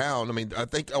that are in town. I mean, I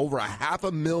think over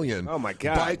 500,000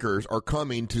 bikers are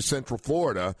coming to Central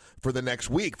Florida for the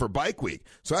next week for Bike Week.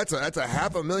 So that's a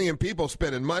 500,000 people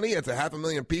spending money. It's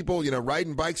 500,000 people,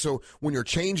 riding bikes. So when you're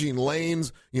changing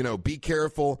lanes, be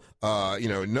careful.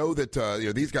 Know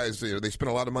that these guys, they spend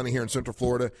a lot of money here in Central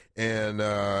Florida, and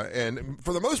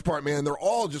for the most part, man, they're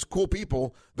all just cool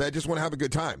people that just want to have a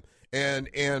good time. And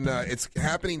it's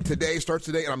happening today, starts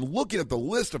today, and I'm looking at the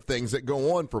list of things that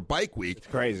go on for Bike Week. It's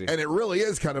crazy. And it really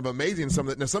is kind of amazing. Some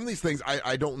of these things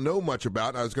I don't know much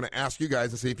about. I was going to ask you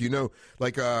guys to see if you know,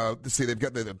 let's see, they've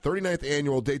got the 39th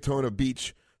annual Daytona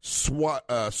Beach swap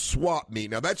meet.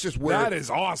 Now that's just where that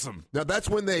is awesome. Now that's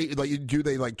when they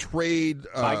trade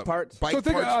bike parts. Think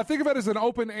of it as an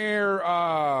open air.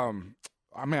 I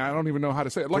don't even know how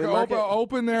to say it. Like an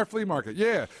open air flea market.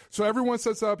 Yeah. So everyone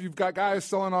sets up. You've got guys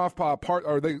selling off part,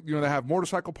 or they have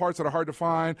motorcycle parts that are hard to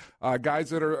find.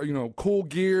 Guys that are cool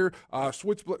gear,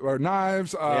 switch or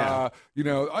knives. All Did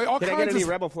kinds I get any of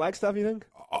Rebel Flag stuff? You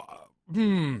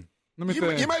think? Let me You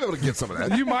think. might be able to get some of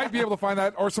that. You might be able to find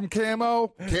that, or some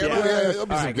camo. Leather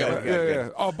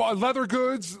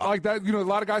goods like that. You know, a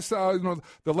lot of guys, the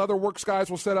leather works guys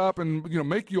will set up and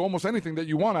make you almost anything that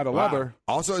you want out of leather.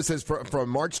 Also, it says from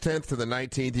March 10th to the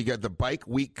 19th, you got the Bike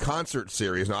Week concert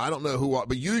series. Now, I don't know who,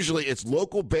 but usually it's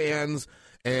local bands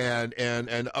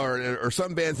or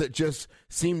some bands that just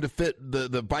seem to fit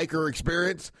the biker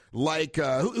experience. Like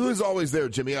who is always there,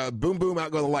 Jimmy? Boom Boom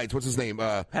Out Go the Lights. What's his name?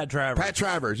 Pat Travers. Pat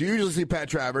Travers. You usually see Pat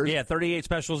Travers. Yeah, 38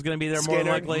 Special is going to be there more than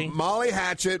likely. Molly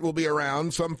Hatchet will be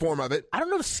around, some form of it. I don't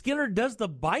know if Skinner does the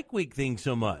Bike Week thing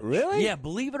so much. Really? Yeah,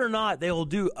 believe it or not, they'll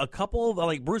do a couple,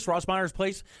 like Bruce Rossmeyer's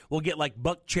place will get like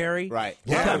Buck Cherry. Right.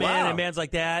 Will come in and bands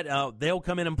like that. They'll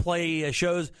come in and play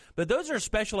shows. But those are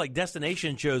special like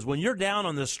destination shows. When you're down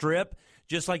on the Strip,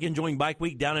 just like enjoying Bike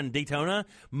Week down in Daytona,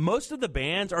 most of the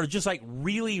bands are just like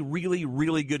really, really,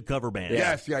 really good cover bands.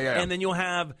 Yes, yeah. And then you'll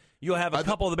have a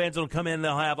couple of the bands that'll come in.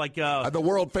 They'll have like the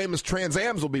world famous Trans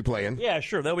Ams will be playing. Yeah,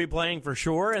 sure, they'll be playing for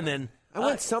sure. And then I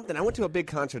went to a big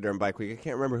concert during Bike Week. I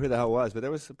can't remember who the hell it was, but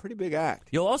there was a pretty big act.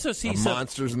 You'll also see some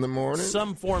Monsters in the Morning.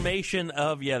 Some formation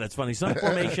of that's funny. Some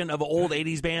formation of old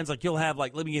 '80s bands. Like you'll have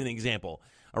let me give you an example.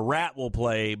 A Rat will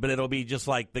play, but it'll be just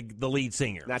like the lead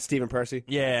singer. Not Stephen Percy?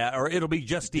 Yeah, or it'll be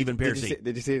just Stephen Percy.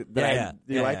 Did you see that?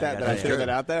 Do you like that? Did I throw that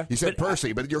out there? You said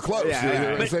Percy, but you're close. You're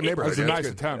in the same neighborhood. That's a nice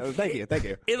attempt. Thank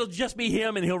you. It'll just be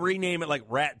him, and he'll rename it like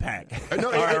Rat Pack.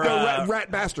 Rat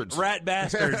Bastards. Rat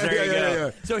Bastards. There you go.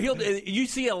 Yeah. So you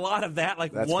see a lot of that.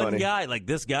 Like That's one funny. guy, like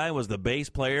this guy was the bass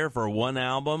player for one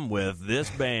album with this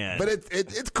band. But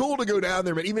it's cool to go down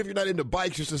there, but even if you're not into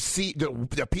bikes, just to see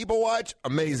the people watch,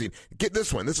 amazing. Get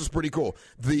this one. This is pretty cool.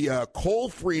 The Cole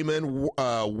Freeman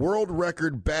World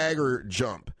Record Bagger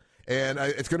Jump. And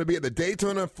it's going to be at the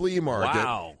Daytona Flea Market.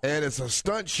 Wow. And it's a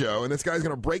stunt show, and this guy's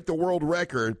going to break the world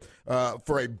record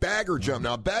for a bagger jump.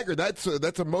 Now, a bagger, that's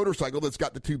a motorcycle that's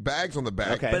got the two bags on the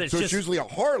back. Okay. But it's usually a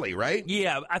Harley, right?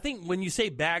 Yeah, I think when you say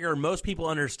bagger, most people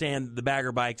understand the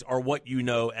bagger bikes are what you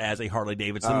know as a Harley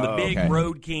Davidson. The big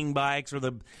Road King bikes or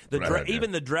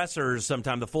even the dressers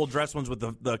sometimes, the full dress ones with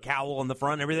the cowl on the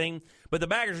front and everything. But the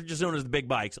baggers are just known as the big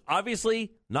bikes.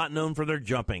 Obviously, not known for their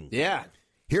jumping. Yeah.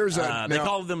 Here's they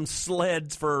call them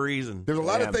sleds for a reason. There's a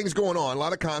lot of things going on, a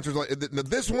lot of concerts. Like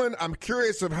this one, I'm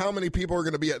curious of how many people are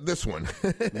going to be at this one.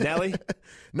 Nelly?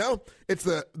 No, it's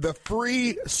the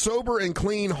free, sober, and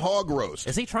clean hog roast.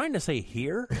 Is he trying to say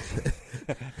here?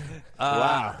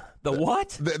 Wow. The what?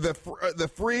 The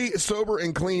free, sober,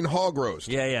 and clean hog roast.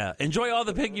 Yeah. Enjoy all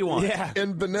the pig you want. Yeah.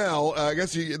 In Bunnell, I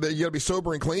guess you got to be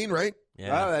sober and clean, right?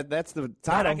 Yeah. Oh, that's the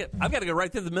title. I've got to go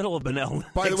right through the middle of Bunnell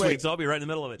By the next way, week, so I'll be right in the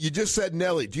middle of it. You just said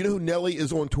Nelly. Do you know who Nelly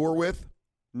is on tour with?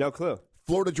 No clue.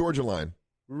 Florida Georgia Line.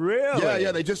 Really?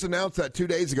 Yeah. They just announced that 2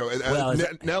 days ago. Well,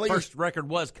 Nelly first record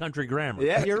was Country Grammar.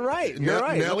 Yeah, you're right.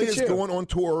 Nelly is going on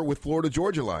tour with Florida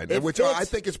Georgia Line, which I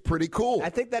think is pretty cool. I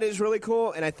think that is really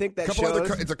cool, and I think that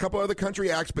it's a couple other country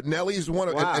acts, but Nelly's one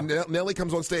of Wow. and Nelly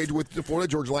comes on stage with the Florida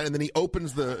Georgia Line, and then he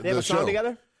opens the They have a show. song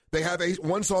together? They have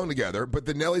one song together, but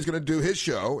then Nelly's going to do his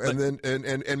show and then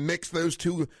and mix those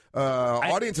two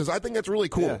audiences. I think that's really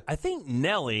cool. Yeah. I think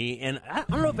Nelly, and I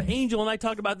don't know if Angel and I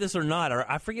talked about this or not, or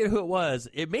I forget who it was.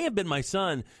 It may have been my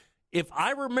son. If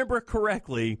I remember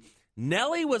correctly,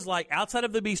 Nelly was like outside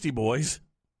of the Beastie Boys.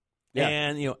 Yeah.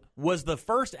 And, was the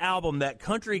first album that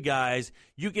country guys,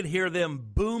 you could hear them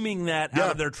booming that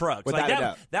out of their trucks. Without a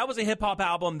doubt. That was a hip-hop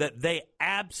album that they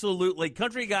absolutely,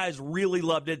 country guys really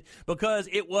loved it because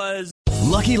it was...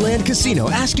 Lucky Land Casino,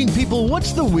 asking people,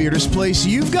 what's the weirdest place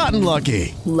you've gotten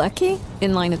lucky? Lucky?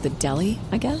 In line at the deli,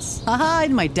 I guess? Aha,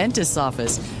 in my dentist's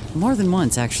office. More than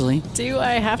once, actually. Do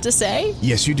I have to say?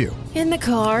 Yes, you do. In the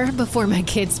car before my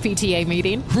kids' PTA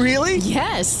meeting. Really?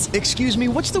 Yes. Excuse me,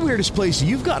 what's the weirdest place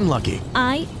you've gotten lucky?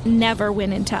 I never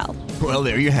win and tell. Well,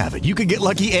 there you have it. You can get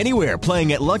lucky anywhere,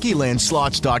 playing at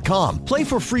LuckyLandSlots.com. Play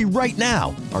for free right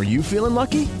now. Are you feeling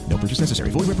lucky? No purchase necessary.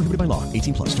 Void where prohibited by law.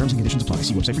 18+. Terms and conditions apply.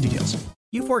 See website for details.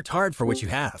 You've worked hard for what you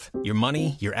have. Your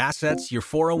money, your assets, your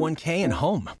 401k, and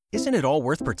home. Isn't it all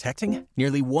worth protecting?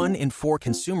 Nearly 1 in 4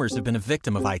 consumers have been a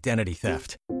victim of identity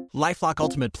theft. LifeLock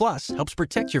Ultimate Plus helps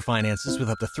protect your finances with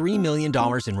up to $3 million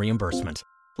in reimbursement.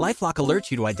 LifeLock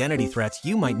alerts you to identity threats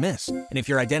you might miss. And if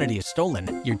your identity is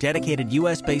stolen, your dedicated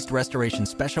U.S.-based restoration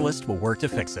specialist will work to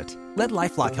fix it. Let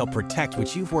LifeLock help protect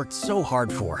what you've worked so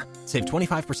hard for. Save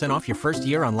 25% off your first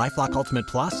year on LifeLock Ultimate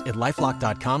Plus at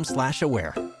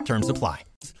LifeLock.com/aware. Terms apply.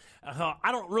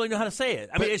 I don't really know how to say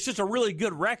it. I mean, it's just a really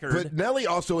good record. But Nelly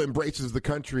also embraces the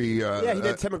country. Yeah, he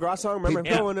did Tim McGraw song. Remember?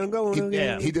 Going and going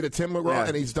again. He did a Tim McGraw,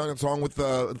 and he's done a song with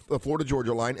the Florida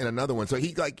Georgia line and another one. So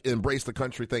he embraced the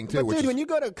country thing too. But dude, when you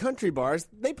go to country bars,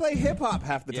 they play hip hop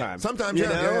half the time. Sometimes, you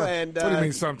know? And, what do you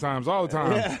mean sometimes? All the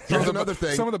time. Yeah. Here's another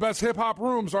thing. Some of the best hip hop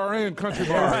rooms are in country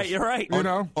bars. You're right. You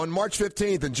know, on March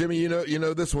 15th, and Jimmy, you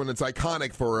know this one. It's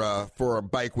iconic for a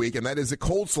bike week, and that is the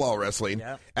Cold Slaw Wrestling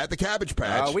at the Cabbage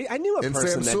Patch. I knew a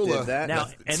person that did that. Now,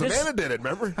 Savannah did it.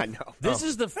 Remember? I know. This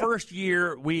is the first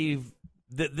year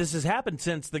this has happened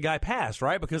since the guy passed,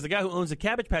 right? Because the guy who owns the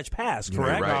Cabbage Patch passed,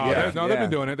 correct? Right. They've been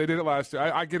doing it. They did it last year.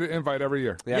 I get an invite every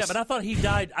year. Yes. Yeah, but I thought he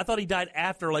died. I thought he died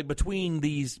after, between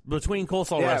Coleslaw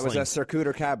Wrestling. Yeah, it was a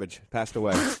Circuiter Cabbage passed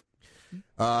away.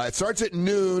 It starts at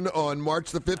noon on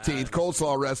March the 15th,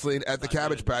 Coleslaw Wrestling at the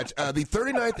Cabbage Patch. The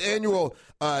 39th annual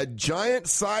Giant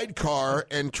Sidecar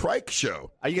and Trike Show.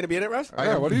 Are you going to be in it, Russ?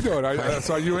 What are you doing?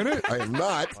 Are you in it? I am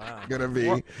not going to be.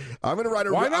 I'm going to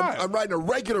ride Why not? I'm riding a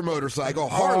regular motorcycle,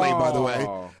 Harley, by the way,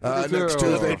 next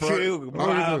Tuesday.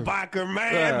 Biker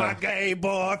man, my gay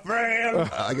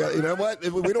boyfriend. You know what?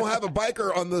 We don't have a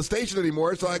biker on the station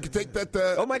anymore, so I can take that.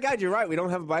 Oh my God, you're right. We don't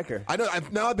have a biker. I know.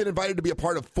 I've been invited to be a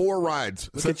part of 4 rides.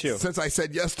 Since I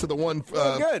said yes to the one.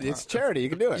 Good. It's charity. You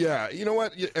can do it. Yeah. You know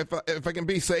what? If I can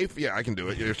be safe, I can do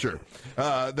it. Yeah, sure.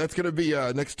 That's going to be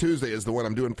next Tuesday is the one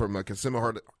I'm doing from Kissimmee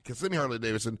Harley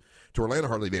Davidson to Orlando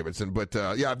Harley Davidson. But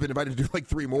I've been invited to do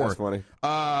 3 more. That's funny.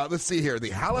 Let's see here. The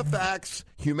Halifax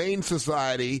Humane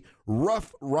Society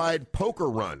Rough Ride Poker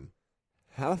Run.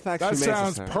 Halifax That Humane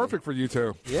sounds Society. perfect for you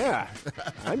two. Yeah.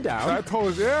 I'm down.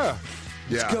 Yeah.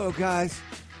 Let's go, guys.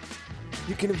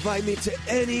 You can invite me to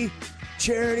any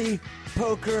charity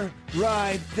poker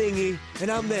ride thingy,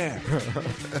 and I'm there.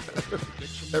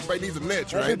 Everybody needs a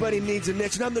niche, right? Everybody needs a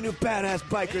niche, and I'm the new badass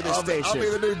biker of this station. I'll be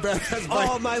the new badass biker.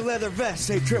 All my leather vests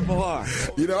say Triple R.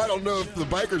 You know, I don't know if the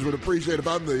bikers would appreciate if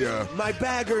I'm the... My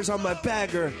baggers on my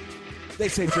bagger, they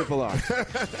say Triple R. I'm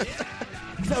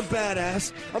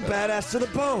badass. I'm badass to the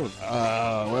bone.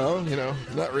 Well,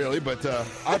 not really, but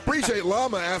I appreciate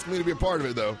Llama asking me to be a part of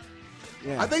it, though.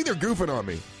 Yeah. I think they're goofing on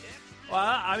me. Well,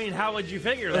 I mean, how would you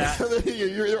figure that?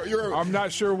 I'm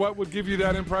not sure what would give you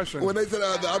that impression. When they said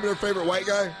I'm their favorite white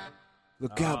guy.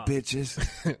 Look out, bitches.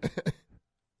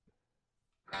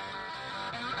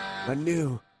 My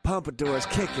new pompadour is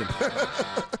kicking.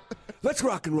 Let's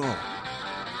rock and roll.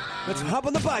 Let's hop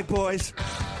on the bike, boys.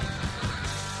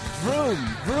 Vroom,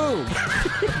 vroom.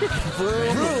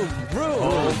 Vroom, vroom.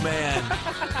 Oh,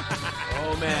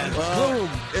 man. Well,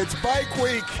 it's Bike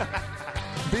Week.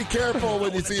 Be careful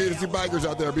when you see bikers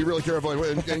out there. Be really careful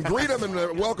and greet them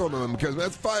and welcome them, because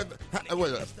that's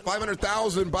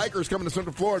 500,000 bikers coming to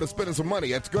Central Florida spending some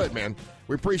money. That's good, man.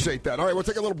 We appreciate that. All right, we'll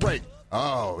take a little break.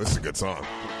 Oh, this is a good song.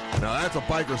 Now that's a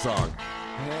biker song.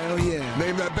 Hell yeah.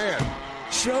 Name that band.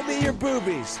 Show me your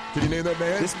boobies. Can you name that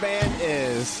band? This band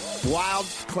is Wild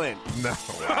Clint. No,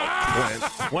 Wild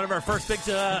Clint. One of our first big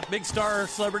star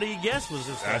celebrity guests was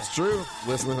this guy. That's true.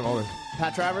 Listen to all this.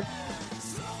 Pat Travers.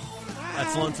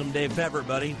 That's Lonesome Dave Pepper,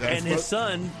 buddy. And his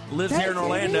son lives here in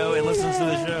Orlando and listens to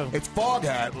the show. It's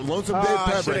Foghat, Lonesome Dave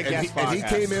Pepper. And he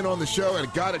came in on the show and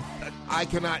got it. I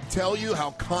cannot tell you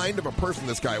how kind of a person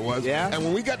this guy was. Yeah. And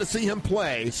when we got to see him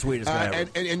play, sweetest guy ever.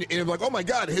 And like, oh my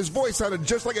God, his voice sounded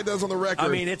just like it does on the record. I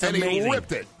mean, it's and amazing. He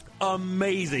ripped it.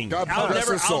 Amazing. God bless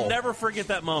his soul. I'll never forget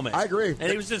that moment. I agree.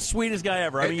 And he was the sweetest guy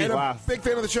ever. And a big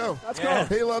fan of the show. That's cool.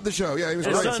 He loved the show. Yeah, he was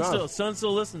His great. son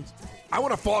still listens. I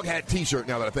want a Foghat T-shirt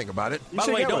now that I think about it. By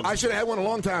the way, I should have had one a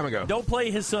long time ago. Don't play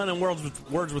his son in Words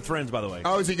with Friends, by the way.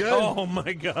 Oh, is he good? Oh,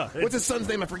 my God. What's his son's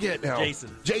name? I forget now.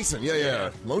 Jason,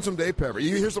 yeah. Lonesome Dave Pepper.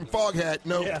 You hear some Foghat?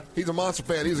 No, He's a monster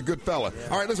fan. He's a good fella. Yeah.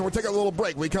 All right, listen, we'll take a little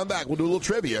break. When we come back, we'll do a little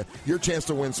trivia. Your chance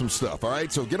to win some stuff, all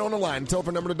right? So get on the line. The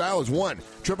telephone number to dial is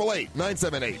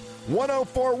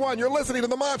 1-888-978-1041. You're listening to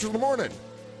the Monsters in the Morning.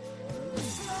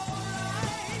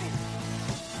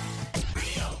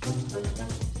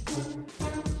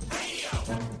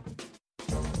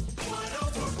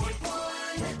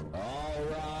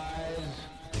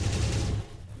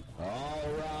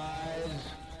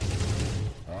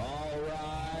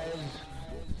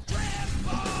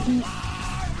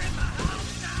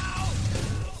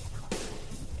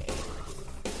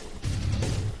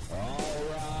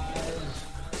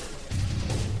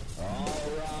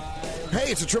 Hey,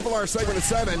 it's a Triple R segment of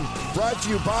 7, brought to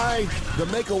you by the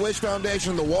Make-A-Wish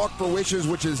Foundation, the Walk for Wishes,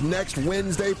 which is next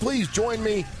Wednesday. Please join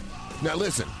me. Now,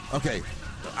 listen, okay,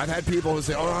 I've had people who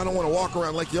say, "Oh, I don't want to walk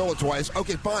around Lake Eola twice."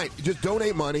 Okay, fine. Just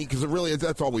donate money because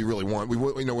that's all we really want. We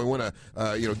want to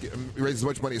raise as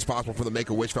much money as possible for the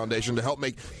Make-A-Wish Foundation to help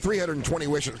make 320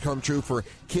 wishes come true for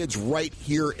kids right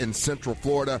here in Central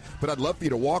Florida. But I'd love for you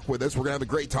to walk with us. We're gonna have a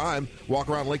great time. Walk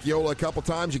around Lake Eola a couple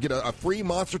times. You get a free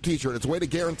Monster T-shirt. It's a way to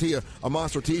guarantee a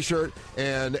Monster T-shirt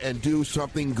and do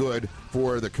something good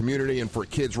for the community and for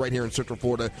kids right here in Central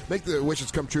Florida. Make the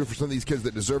wishes come true for some of these kids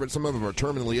that deserve it. Some of them are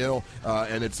terminally ill,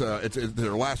 and it's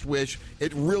their last wish.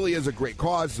 It really is a great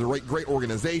cause. It's a great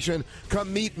organization.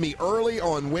 Come meet me early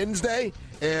on Wednesday,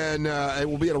 and it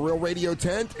will be at a Real Radio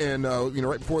tent. And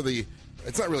right before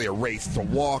it's not really a race; it's a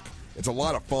walk. It's a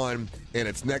lot of fun, and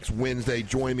it's next Wednesday.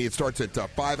 Join me. It starts at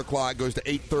 5 o'clock, goes to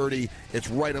 8:30. It's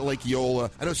right at Lake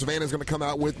Eola. I know Savannah's going to come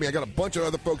out with me. I got a bunch of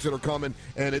other folks that are coming,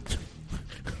 and it.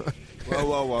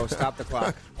 Whoa! Stop the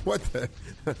clock. What the?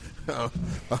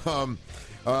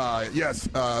 Yes.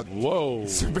 Whoa.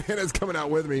 Savannah's coming out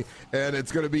with me, and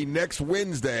it's going to be next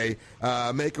Wednesday,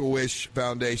 Make-A-Wish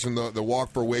Foundation, the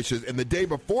Walk for Wishes. And the day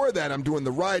before that, I'm doing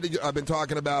the ride I've been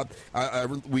talking about.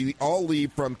 We all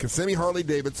leave from Kissimmee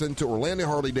Harley-Davidson to Orlando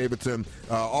Harley-Davidson.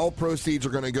 All proceeds are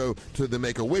going to go to the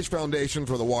Make-A-Wish Foundation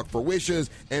for the Walk for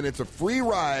Wishes, and it's a free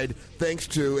ride thanks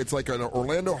to, it's like an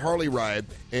Orlando Harley ride.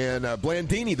 And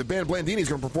Blandini, the band Blandini, is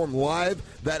going to perform live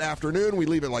that afternoon. We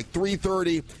leave at like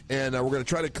 3:30, and we're going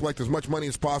to try to collect as much money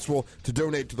as possible to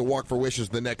donate to the Walk for Wishes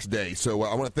the next day. So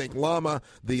I want to thank LAMA,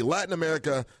 the Latin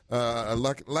American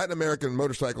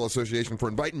Motorcycle Association, for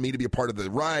inviting me to be a part of the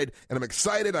ride. And I'm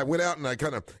excited. I went out and I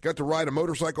kind of got to ride a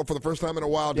motorcycle for the first time in a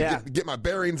while to get my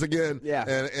bearings again. Yeah.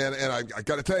 And I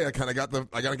got to tell you, I got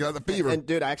the fever. And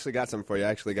dude, I actually got something for you. I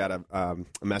actually got a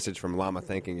message from Llama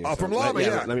thanking you. Oh, from Llama,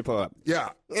 yeah. Let me pull it up. Yeah.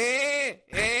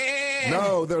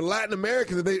 No, they're Latin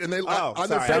Americans, I'm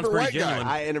their favorite white guy.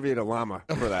 I interviewed a llama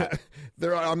for that.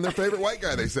 I'm their favorite white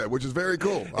guy, they said, which is very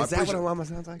cool. Is that what a llama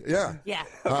sounds like? Yeah. Yeah.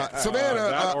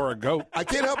 Savannah, or a goat. I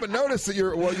can't help but notice that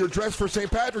you're dressed for St.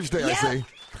 Patrick's Day, I see.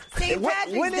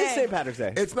 When is St. Patrick's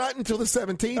Day? It's not until the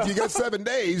 17th. You got 7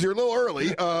 days. You're a little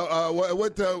early.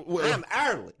 I'm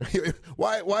early.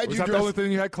 Why did Was you that the only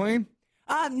thing you had clean?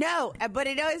 No, but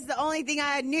it is the only thing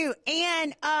I knew.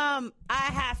 And I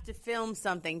have to film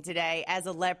something today as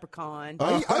a leprechaun.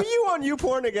 Are you on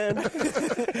YouPorn again?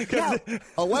 No.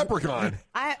 A leprechaun?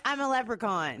 I'm a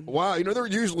leprechaun. Wow, they're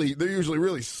usually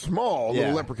really small,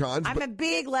 little leprechauns. I'm a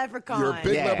big leprechaun. You're a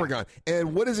big leprechaun.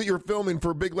 And what is it you're filming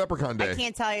for Big Leprechaun Day? I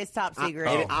can't tell you. It's top secret.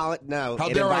 It involves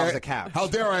a couch. How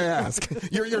dare I ask?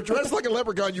 You're dressed like a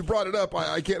leprechaun. You brought it up.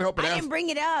 I can't help but ask. I didn't bring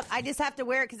it up. I just have to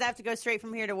wear it because I have to go straight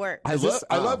from here to work.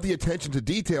 I love the attention to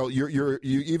detail. You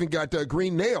even got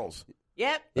green nails.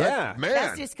 Yep. Yeah, man.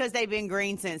 That's just because they've been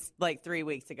green since like 3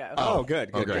 weeks ago. Oh, good.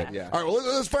 Yeah. All right. Well,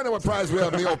 let's find out what prize we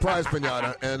have in the old prize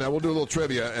pinata, and we'll do a little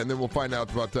trivia, and then we'll find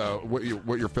out about what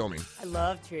you're filming. I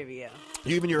love trivia.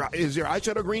 Is your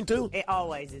eyeshadow green too? It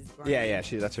always is green. Yeah.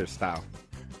 That's her style.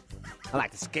 I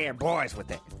like to scare boys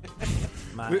with it.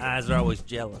 My eyes are always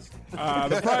jealous. The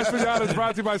Prize Pinata is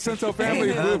brought to you by Cento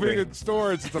Family Moving and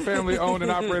Storage. It's a family-owned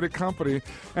and operated company.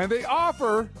 And they're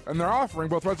offering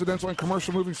both residential and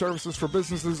commercial moving services for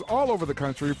businesses all over the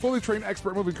country. Fully trained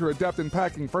expert moving crew, adept in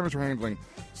packing, furniture handling,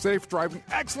 safe driving,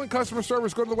 excellent customer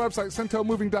service. Go to the website,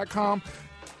 centomoving.com.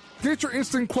 Get your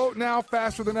instant quote now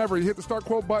faster than ever. You hit the start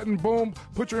quote button, boom,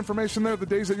 put your information there, the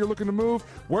days that you're looking to move,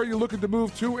 where you're looking to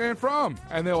move to and from,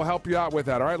 and they'll help you out with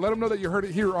that, all right? Let them know that you heard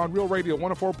it here on Real Radio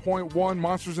 104.1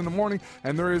 Monsters in the Morning,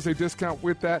 and there is a discount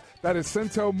with that. That is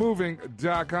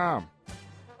centomoving.com.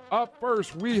 Up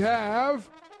first, we have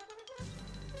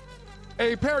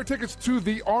a pair of tickets to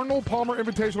the Arnold Palmer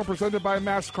Invitational presented by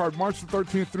MasterCard, March the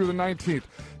 13th through the 19th.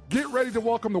 Get ready to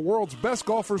welcome the world's best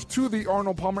golfers to the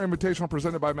Arnold Palmer Invitational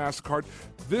presented by MasterCard.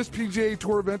 This PGA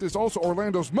Tour event is also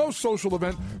Orlando's most social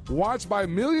event, watched by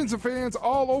millions of fans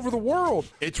all over the world.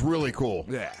 It's really cool.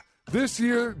 Yeah. This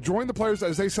year, join the players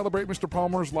as they celebrate Mr.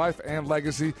 Palmer's life and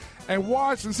legacy, and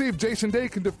watch and see if Jason Day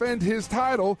can defend his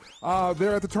title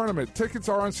there at the tournament. Tickets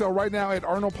are on sale right now at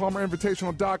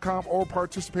ArnoldPalmerInvitational.com or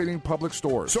participating public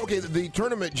stores. So, okay, the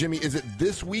tournament, Jimmy, is it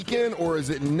this weekend or is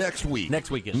it next week?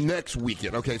 Next weekend. Next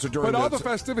weekend. Okay, so during But all the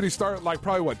festivities start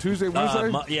probably Tuesday,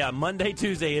 Wednesday? Monday,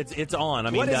 Tuesday. It's on. I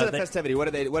mean, what is a festivity?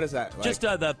 What is that? Like? Just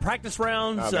the practice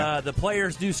rounds. Okay. The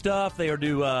players do stuff. They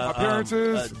do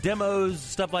appearances, demos,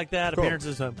 stuff like that. Cool.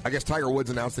 Appearances. I guess Tiger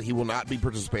Woods announced that he will not be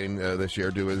participating this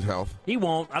year due to his health. He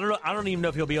won't. I don't know. I don't even know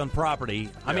if he'll be on property.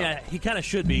 I mean, he kind of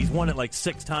should be. He's won it like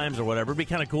 6 times or whatever. It'd be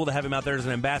kind of cool to have him out there as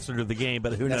an ambassador of the game,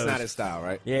 but who knows? That's not his style,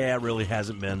 right? Yeah, it really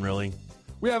hasn't been, really.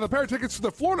 We have a pair of tickets to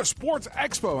the Florida Sports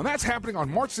Expo, and that's happening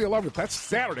on March the 11th. That's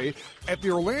Saturday at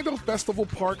the Orlando Festival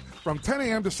Park from 10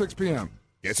 a.m. to 6 p.m.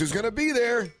 Guess who's going to be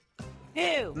there?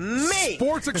 Who? Me!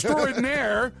 Sports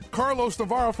extraordinaire, Carlos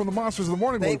Navarro from the Monsters of the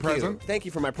Morning will be present. Thank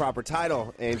you for my proper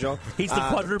title, Angel. He's the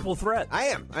quadruple threat. I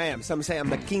am. Some say I'm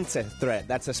the quince threat.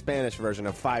 That's a Spanish version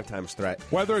of 5 times threat.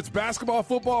 Whether it's basketball,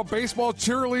 football, baseball,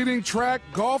 cheerleading, track,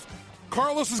 golf,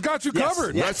 Carlos has got you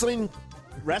covered. Yes.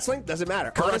 Wrestling? Doesn't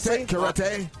matter. Honestly,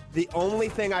 karate? The only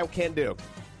thing I can do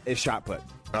is shot put.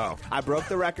 Oh. I broke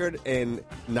the record in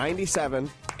 97,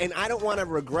 and I don't want to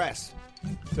regress.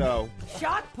 So,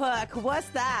 Shot puck. What's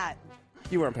that?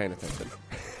 you weren't paying attention.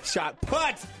 Shot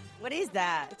put! What is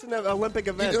that? It's an Olympic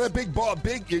event. You know that big ball,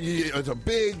 it's a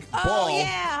big ball.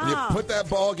 Yeah, and you put that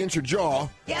ball against your jaw.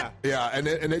 Yep. Yeah, and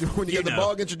then when you get the ball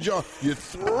against your jaw, you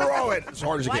throw it as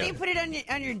hard as you Why can. do you put it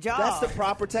on your jaw? That's the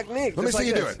proper technique. Let me see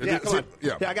you do it. Yeah, come on.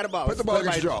 Yeah, I got a ball. Put the ball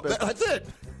against your jaw. That's it.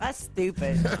 That's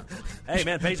stupid. Hey,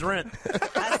 man, pays rent.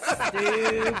 That's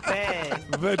stupid.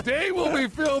 The day will be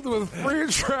filled with free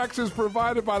attractions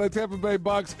provided by the Tampa Bay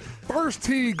Bucks. First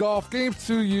tee golf games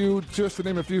to you, just to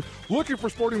name a few. Looking for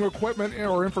sporting equipment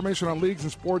or information on leagues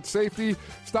and sports safety?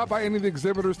 Stop by any of the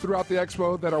exhibitors throughout the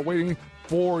expo that are waiting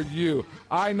for you.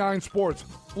 I-9 Sports,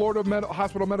 Florida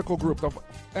Hospital Medical Group, the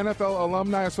NFL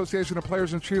Alumni Association of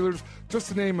Players and Cheerleaders, just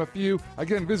to name a few.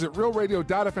 Again, visit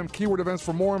realradio.fm keyword events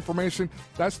for more information.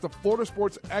 That's the Florida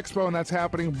Sports Expo, and that's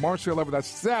happening March the 11th. That's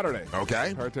Saturday.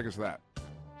 Okay. Pair of tickets to that.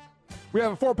 We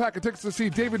have a 4-pack of tickets to see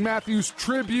David Matthews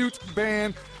Tribute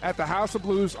Band at the House of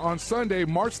Blues on Sunday,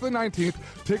 March the 19th.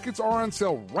 Tickets are on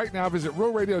sale right now. Visit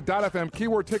realradio.fm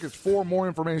keyword tickets for more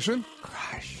information.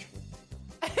 Gosh.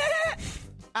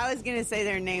 I was going to say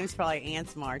their name's probably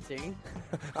Ants Marching.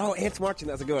 Oh, Ants Marching.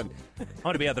 That's a good one. I'm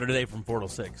going to be out there today from 4 till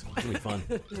 6. It's going to be fun.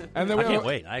 And then I can't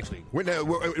wait, actually. Where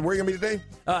are you going to be today?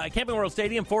 Camping World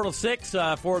Stadium, 4 till 6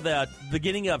 for the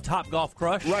beginning of Top Golf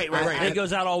Crush. Right. It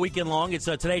goes out all weekend long. It's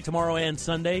today, tomorrow, and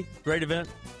Sunday. Great event.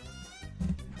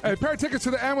 A pair of tickets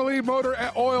to the Amalie Motor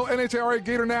Oil NHRA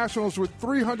Gator Nationals with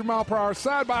 300-mile-per-hour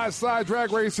side-by-side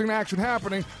drag racing action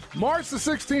happening March the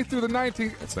 16th through the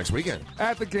 19th. That's next weekend.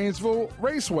 At the Gainesville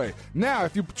Raceway. Now,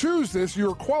 if you choose this,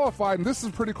 you're qualified, and this is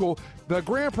pretty cool. The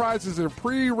grand prize is a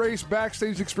pre-race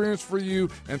backstage experience for you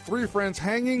and 3 friends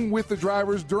hanging with the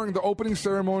drivers during the opening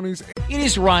ceremonies. It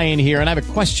is Ryan here, and I have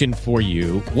a question for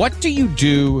you. What do you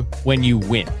do when you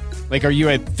win? Like, are you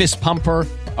a fist pumper,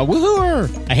 a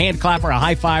woohooer, a hand clapper, a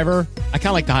high fiver? I kind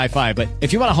of like the high five, but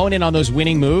if you want to hone in on those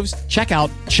winning moves, check out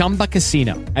Chumba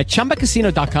Casino. At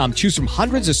ChumbaCasino.com, choose from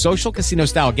hundreds of social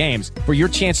casino-style games for your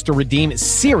chance to redeem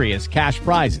serious cash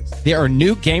prizes. There are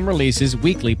new game releases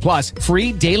weekly, plus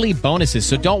free daily bonuses.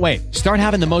 So don't wait. Start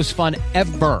having the most fun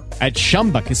ever at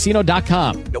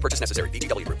ChumbaCasino.com. No purchase necessary.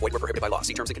 BOTW. Void where prohibited by law.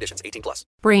 See terms and conditions. 18+.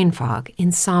 Brain fog,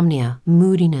 insomnia,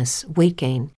 moodiness, weight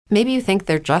gain. Maybe you think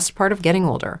they're just part of getting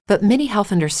older, but MIDI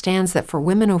Health understands that for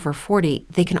women over 40,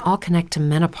 they can all connect to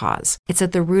menopause. It's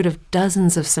at the root of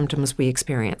dozens of symptoms we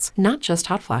experience, not just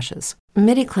hot flashes.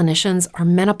 MIDI clinicians are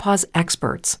menopause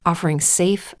experts, offering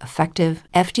safe, effective,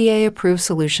 FDA-approved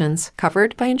solutions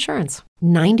covered by insurance.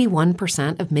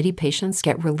 91% of MIDI patients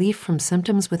get relief from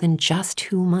symptoms within just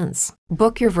 2 months.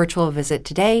 Book your virtual visit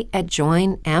today at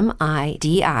joinmidi.com.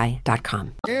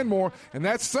 And more, and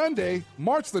that's Sunday,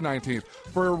 March the 19th.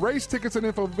 For race tickets and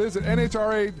info, visit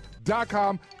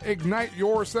NHRA.com. Ignite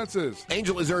your senses.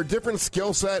 Angel, is there a different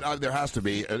skill set? There has to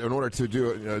be in order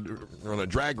to run a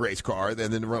drag race car and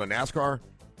then run a NASCAR.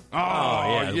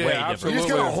 Oh, yeah, absolutely. You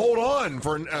just got to hold on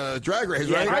for drag race,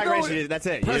 right? Drag race, that's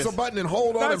it. Press a button and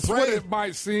hold on and That's pray. what it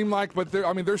might seem like, but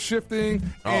they're shifting,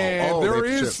 and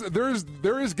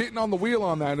there is getting on the wheel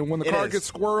on that. And when the car gets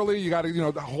squirrely, you got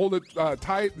to hold it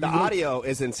tight. The audio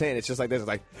is insane. It's just like this. It's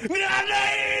like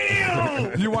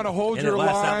you want to hold your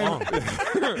line,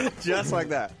 just like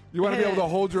that. You want to be able to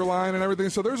hold your line and everything.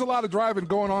 So there's a lot of driving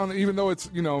going on, even though it's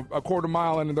a quarter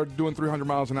mile and they're doing 300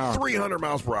 miles an hour. 300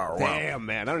 miles per hour. Wow. Damn,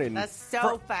 man, I don't even. That's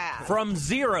so fast. From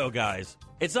zero, guys.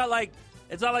 It's not like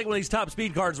one of these top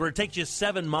speed cars where it takes you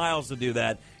 7 miles to do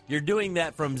that. You're doing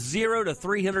that from 0 to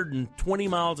 320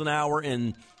 miles an hour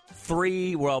in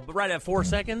right at 4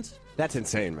 seconds. That's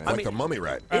insane, man. Like the mummy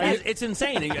ride. It's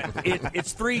insane.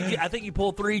 It's 3G. I think you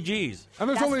pull 3 Gs. And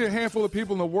there's only a handful of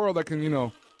people in the world that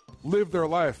can, live their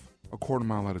life a quarter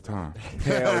mile at a time.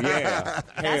 Hell yeah.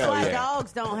 That's why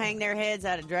dogs don't hang their heads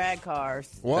out of drag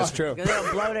cars. What? That's true. Because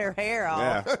they'll blow their hair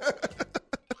off. Yeah.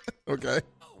 Okay.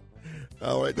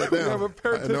 I'll write that down. We have a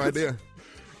pair of I had no tickets. idea.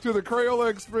 to the Crayola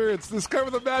Experience.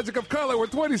 Discover the magic of color with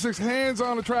 26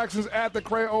 hands-on attractions at the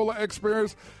Crayola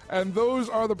Experience. And those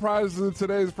are the prizes in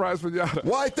today's prize pinata.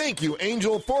 Why, thank you,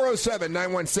 Angel.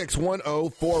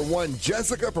 407-916-1041.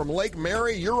 Jessica from Lake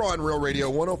Mary, you're on Real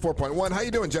Radio 104.1. How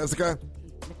you doing, Jessica?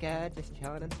 Good, just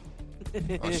chilling.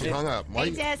 Oh, she hung up.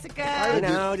 Hey, Jessica. I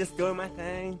know, just doing my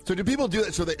thing. So do people do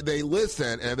that? So they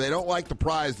listen, and if they don't like the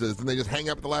prizes, then they just hang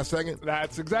up at the last second?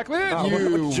 That's exactly it.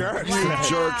 You jerks.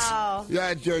 Jerks.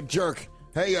 Yeah, jerk.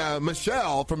 Hey,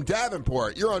 Michelle from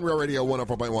Davenport, you're on Real Radio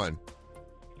 104.1.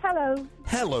 Hello.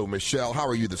 Hello, Michelle. How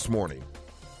are you this morning?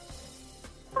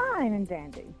 Fine and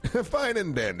dandy. Fine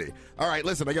and dandy. All right,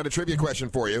 listen, I got a trivia question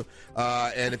for you.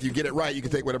 And if you get it right, you can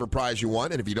take whatever prize you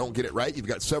want. And if you don't get it right, you've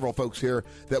got several folks here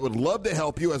that would love to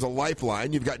help you as a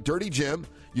lifeline. You've got Dirty Jim,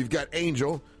 you've got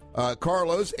Angel,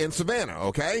 Carlos, and Savannah,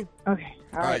 okay? Okay.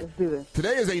 All right, let's do this.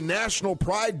 Today is a National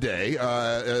Pride Day.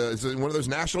 It's one of those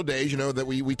national days, that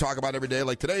we talk about every day.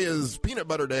 Like today is Peanut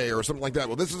Butter Day or something like that.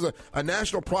 Well, this is a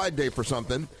National Pride Day for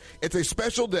something. It's a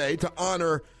special day to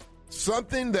honor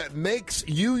something that makes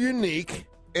you unique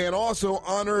and also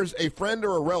honors a friend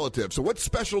or a relative. So what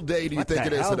special day do you think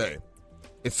it is today?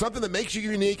 It's something that makes you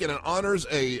unique and it honors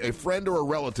a friend or a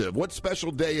relative. What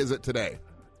special day is it today?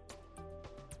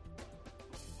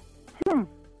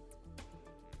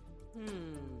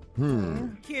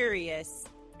 Curious.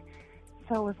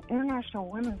 So it's International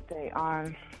Women's Day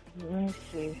on, let me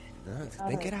see.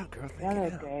 Think it out, girl. Think Other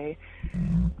it out. day.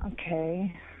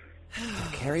 Okay.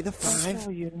 Carry the 5.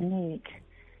 So unique.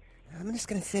 I'm just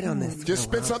going to sit on this. Just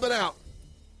spit something out.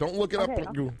 Don't look it up. Okay,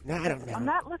 No, I don't know. I'm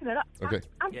not looking it up. Okay.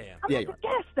 I'm at the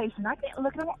gas station. I can't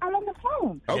look it up. I'm on the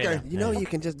phone. Okay. You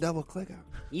can just double click out.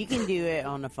 You can do it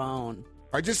on the phone.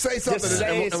 All right, just say something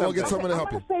and we'll get someone to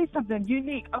help you. I'm going to say something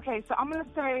unique. Okay, so I'm going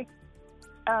to say,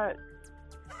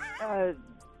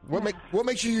 what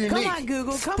makes you unique? Come on,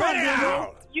 Google. Come Spit on, it Google.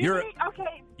 out. Unique,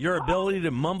 okay. Your ability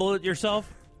to mumble it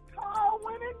yourself? Tall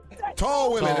women.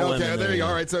 Tall women. Tall Okay, women, there you go.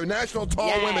 All right, so National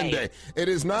Tall Women Day. It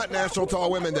is not National Tall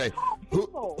Women Day.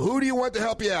 Who do you want to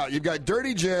help you out? You've got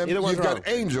Dirty Jim, you've got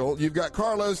Angel, you've got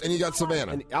Carlos, and you got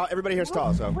Savannah. And everybody here's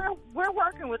tall, so. We're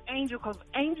working with Angel because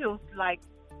Angel's like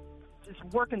just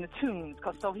working the tunes.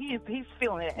 So he's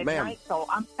feeling it at night. So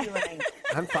I'm feeling Angel.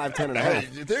 I'm 5'10" and a half.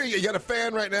 Hey, there you got a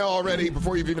fan right now already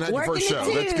before you've even had your first show.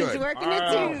 That's good. Working the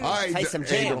tunes. All right, Play some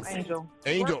jams. Angel.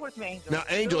 Work with me, Angel. Now,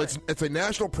 Angel, it's a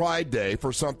National Pride Day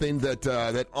for something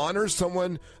that honors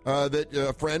someone, that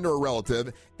a friend or a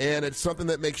relative, and it's something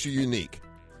that makes you unique.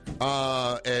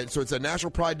 And so it's a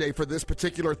National Pride Day for this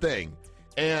particular thing.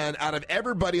 And out of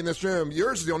everybody in this room,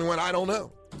 yours is the only one I don't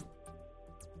know.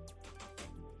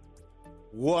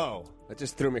 Whoa. That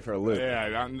just threw me for a loop.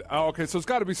 Yeah. Okay, so it's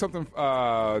got to be something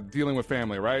dealing with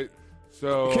family, right?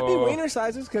 So It could be wiener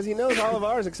sizes because he knows all of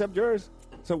ours except yours.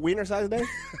 So wiener size day?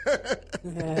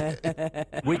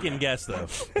 We can guess, though.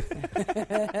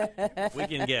 We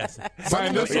can guess.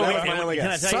 Something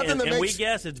that we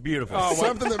guess it's beautiful.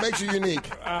 Something that makes you unique.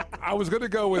 I was going to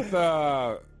go with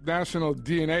National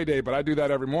DNA Day, but I do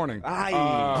that every morning. Man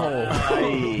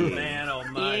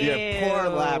almighty. Your poor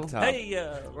laptop. Hey,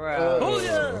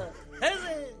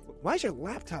 Why is your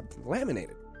laptop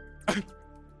laminated?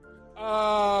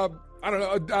 I don't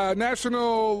know.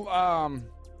 National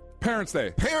Parents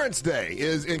Day. Parents Day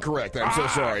is incorrect. I'm so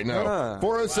sorry. No.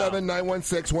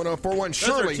 407-916-1041.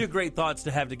 Shirley. Those are two great thoughts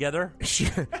to have together.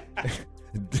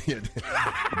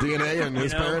 DNA and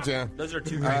his parents, yeah. Those are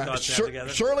two great thoughts to have together.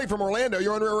 Shirley from Orlando,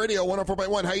 you're on Real Radio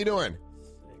 104.1. How you doing?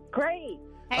 Great.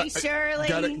 Hey, Shirley.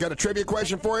 Got a trivia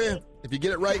question for you. If you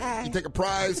get it right, you take a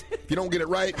prize. If you don't get it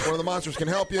right, one of the monsters can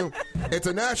help you. It's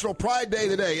a National Pride Day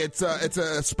today. It's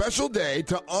a special day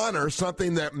to honor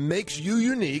something that makes you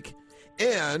unique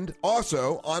and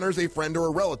also honors a friend or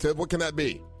a relative. What can that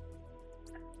be?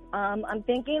 I'm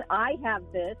thinking I have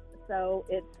this, so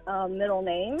it's middle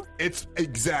name. It's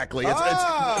exactly.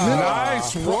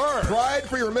 Nice work. Pride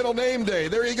for your middle name day.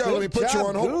 There you go. Good Let me put you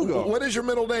on hold. Google. What is your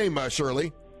middle name,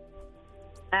 Shirley?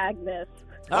 Agnes.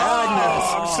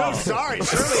 I'm so sorry.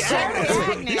 Shirley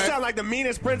Agnes. You sound like the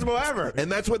meanest principal ever.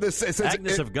 And that's what this is.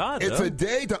 Agnes of God, It's though. a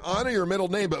day to honor your middle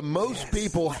name, but most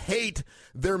people hate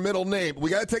their middle name. We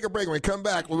got to take a break. When we come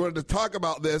back, we wanted to talk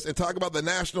about this and talk about the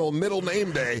National Middle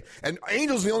Name Day. And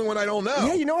Angel's the only one I don't know.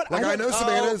 Yeah, you know what? Like I know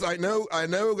Savannah's. I know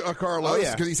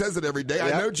Carlos because he says it every day.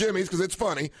 Yep. I know Jimmy's because it's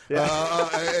funny.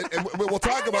 Yeah. And we'll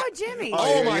talk about Jimmy.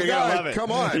 Oh my you're gonna love God! it.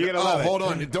 Come on! You're gonna love it. Hold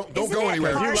on! Don't go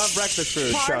anywhere. You love breakfast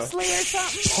food. Parsley or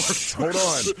something? Hold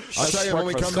on! I'll tell you when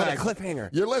we come back. Cliffhanger.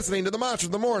 You're listening to the Monsters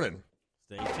of the Morning.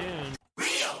 Stay tuned.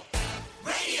 Real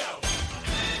Radio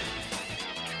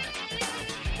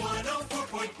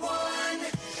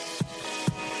 104.1.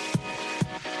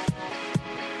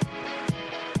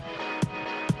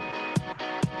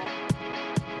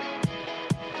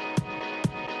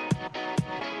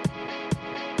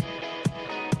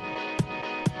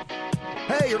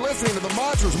 Hey, you're listening to the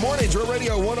Monsters Mornings, Real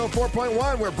Radio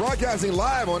 104.1. We're broadcasting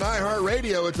live on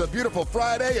iHeartRadio. It's a beautiful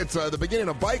Friday. It's the beginning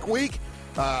of Bike Week.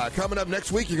 Coming up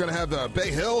next week, you're going to have the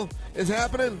Bay Hill is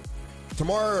happening.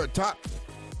 Tomorrow, Top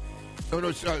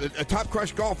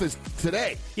Crush Golf is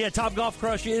today. Yeah, Top Golf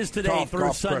Crush is today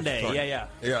through Sunday.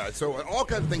 Yeah, so all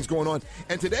kinds of things going on.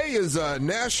 And today is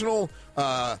National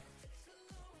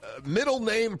Middle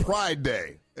Name Pride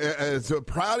Day. So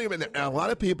proud of it. A lot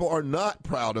of people are not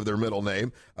proud of their middle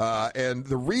name. And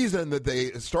the reason that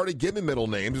they started giving middle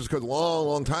names is because a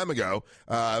long time ago,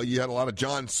 you had a lot of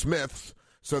John Smiths.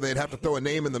 So they'd have to throw a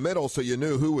name in the middle so you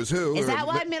knew who was who. Is that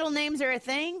why middle names are a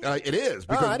thing? It is.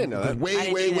 Because I didn't know that.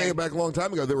 Way back a long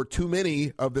time ago, there were too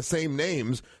many of the same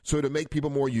names. So to make people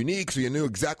more unique, so you knew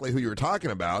exactly who you were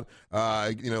talking about,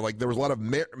 like there was a lot of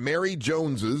Mary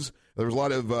Joneses. There was a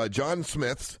lot of John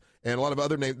Smiths and a lot of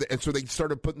other names. And so they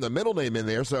started putting the middle name in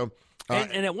there. So.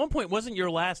 And at one point, wasn't your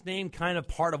last name kind of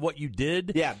part of what you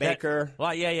did? Yeah, Baker.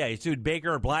 You sued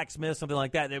Baker or Blacksmith, something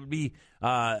like that. It would be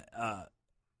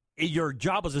your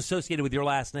job was associated with your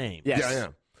last name. Yes. Yeah.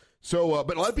 So,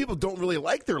 but a lot of people don't really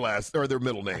like their last or their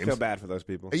middle names. I feel bad for those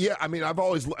people. Yeah, I mean, I've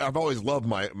always loved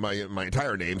my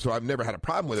entire name, so I've never had a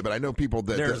problem with it. But I know people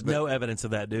that there's no evidence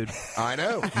of that, dude. I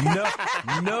know.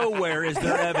 Nowhere is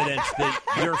there evidence that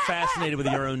you're fascinated with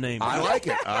your own name. I like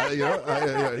it.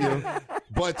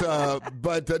 But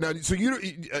now, so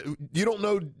you don't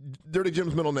know Dirty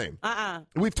Jim's middle name?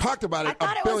 We've talked about it.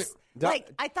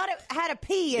 I thought it had a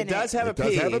P in it. It does have a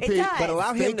P, but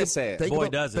allow him to say it.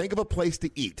 Think of a place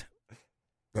to eat.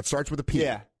 That starts with a P.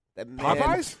 Yeah.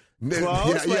 Popeyes?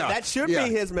 Close, but that should be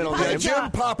his middle name.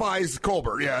 Jim Popeyes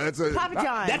Colbert. Yeah, that's a Papa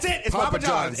John. That's it. It's Papa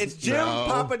John's. It's Jim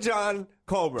Papa John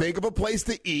Colbert. Think of a place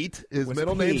to eat. His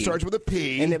middle name starts with a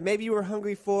P. And then maybe you were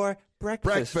hungry for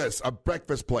breakfast. A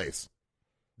breakfast place.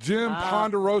 Jim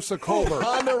Ponderosa Colbert.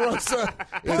 Ponderosa.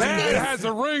 It has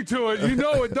a ring to it. You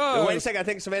know it does. Wait a second. I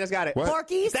think Savannah's got it. What?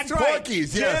 Porky's? That's right.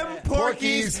 Porky's, yeah. Jim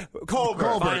Porky's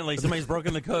Colbert. Finally, somebody's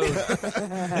broken the code.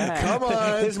 Come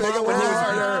on. His mom was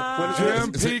harder.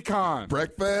 Jim Pecan.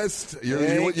 Breakfast. You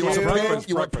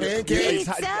want pancakes?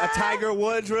 Tiger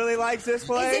Woods really likes this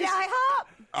place. Is it IHOP?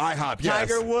 IHOP, yes.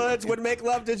 Tiger Woods would make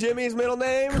love to Jimmy's middle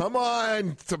name. Come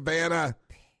on, Savannah.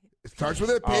 It starts with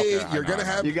a P. Okay, you're gonna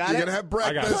have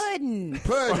breakfast. Puddin'.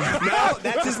 No,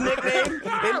 that's his nickname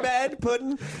in bed.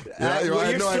 Puddin'. Yeah, I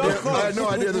had no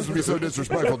idea this would be so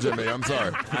disrespectful, Jimmy. I'm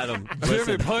sorry. Adam,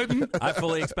 Jimmy Puddin'. I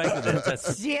fully expected it.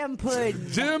 That's Jim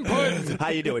Puddin'. Jim Puddin'. How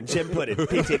you doing, Jim Puddin'?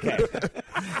 PTK.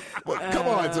 Well, come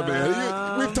on,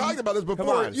 Savannah. We've talked about this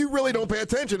before. You really don't pay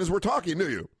attention as we're talking, do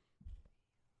you?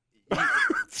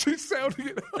 She's sounding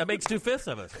it. That makes 2/5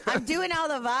 of us. I'm doing all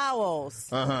the vowels.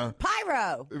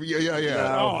 Pyro. Yeah.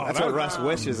 No, that's what Russ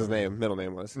wishes his middle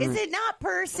name was. Is it not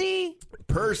Percy?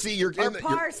 Percy, you're or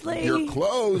Parsley. You're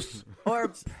close.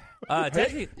 Or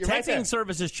texting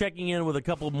service is checking in with a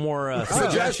couple more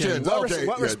suggestions.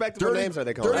 What respectable names are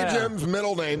they called? Dirty Jim's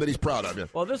middle name that he's proud of. Yeah.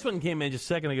 Well, this one came in just a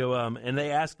second ago, and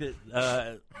they asked it.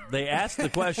 They asked the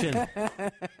question,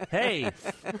 "Hey,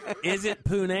 is it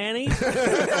Poonanny?"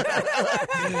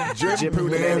 Jim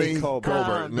Poonanny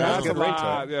Colbert. That's a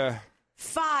lot. Yeah.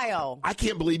 File. I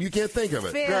can't believe you can't think of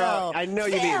it. Phil. Girl, I know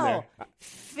you've eaten there.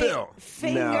 Phil.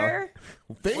 Finger.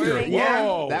 No. Finger. Yeah,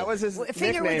 Whoa. that was his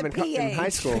nickname in high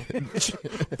school.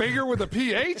 Finger with a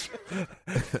PH?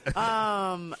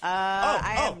 I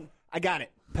got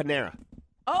it. Panera.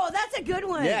 Oh, that's a good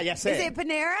one. Yeah, Is it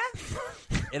Panera?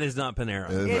 It is not Panera.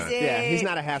 Is it? Yeah, he's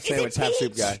not a half sandwich, half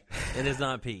soup guy. It is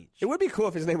not Peach. It would be cool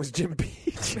if his name was Jim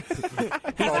Peach.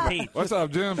 He's Peach. What's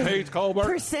up, Jim Page Colbert?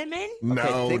 Persimmon?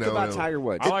 No, think about Tiger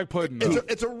Woods. I like pudding.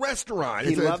 It's a restaurant.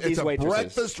 He loved it's these a waitresses.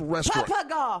 breakfast restaurant. Papa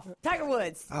Golf. Tiger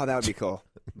Woods. Oh, that would be cool.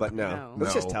 But no.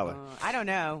 Let's just tell her. I don't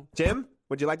know. Jim,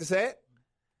 would you like to say it?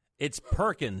 It's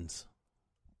Perkins.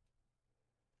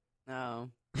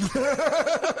 No.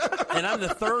 And I'm the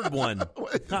third one.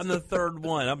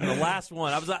 I'm the last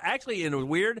one. I was actually, and it was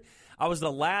weird, I was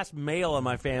the last male in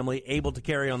my family able to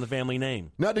carry on the family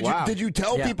name. Now, did you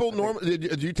tell people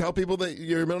did you tell people that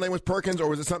your middle name was Perkins, or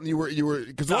was it something you were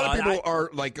because a lot of people are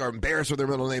embarrassed with their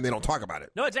middle name, they don't talk about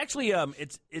it. No, it's actually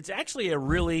it's actually a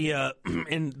really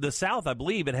in the South, I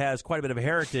believe it has quite a bit of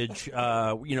heritage.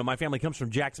 My family comes from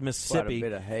Jackson, Mississippi. Quite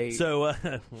a bit of hate. So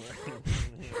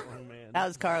that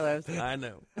was Carlos. I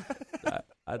know.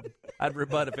 I'd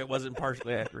rebut if it wasn't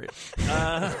partially accurate.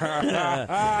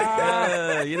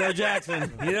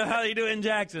 Jackson. You know how they do it in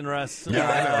Jackson, Russ.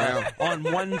 Yeah, I know. On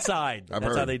one side.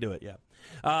 That's how they do it, yeah.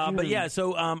 But yeah,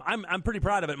 so I'm pretty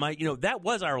proud of it, Mike. That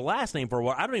was our last name for a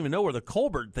while. I don't even know where the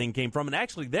Colbert thing came from, and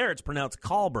actually there it's pronounced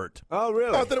Colbert. Oh,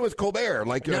 really? I thought it was Colbert.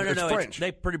 It's French.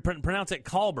 They pronounce it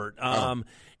Colbert. So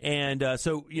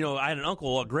I had an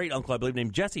uncle, a great uncle, I believe,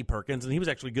 named Jesse Perkins, and he was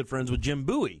actually good friends with Jim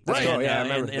Bowie. Right. And, I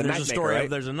remember. And there's a story of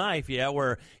there's a knife,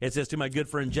 where it says to my good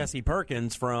friend Jesse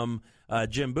Perkins from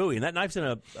Jim Bowie, and that knife's in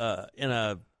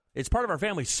a. It's part of our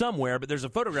family somewhere, but there's a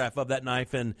photograph of that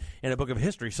knife in a book of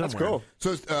history somewhere.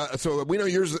 That's cool. So we know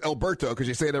yours is Alberto because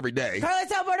you say it every day.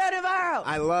 Carlos Alberto Navarro.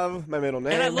 I love my middle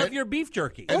name. And I love your beef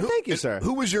jerky. Well, thank you, sir.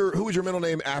 Who was your middle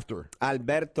name after?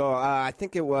 Alberto. I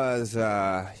think it was,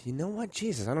 you know what?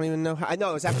 Jesus, I don't even know. I know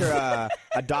it was after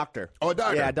a doctor. Oh, a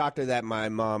doctor. Yeah, a doctor that my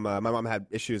mom had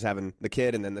issues having the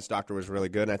kid, and then this doctor was really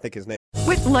good, and I think his name.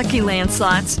 With Lucky Land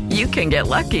Slots, you can get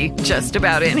lucky just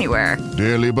about anywhere.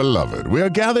 Dearly beloved, we are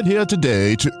gathered here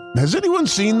today to... Has anyone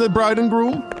seen the bride and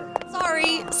groom?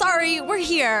 Sorry, we're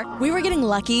here. We were getting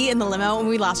lucky in the limo and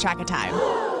we lost track of time.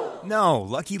 No,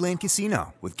 Lucky Land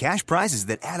Casino, with cash prizes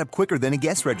that add up quicker than a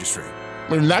guest registry.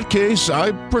 In that case,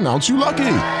 I pronounce you lucky.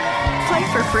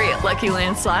 Play for free at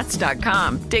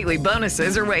LuckyLandSlots.com. Daily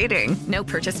bonuses are waiting. No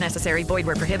purchase necessary. Void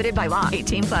where prohibited by law.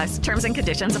 18+. Terms and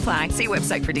conditions apply. See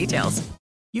website for details.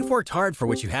 You've worked hard for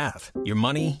what you have. Your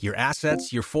money, your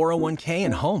assets, your 401k,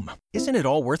 and home. Isn't it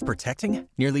all worth protecting?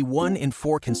 Nearly 1 in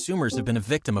 4 consumers have been a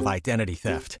victim of identity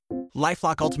theft.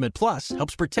 LifeLock Ultimate Plus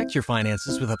helps protect your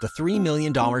finances with up to $3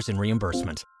 million in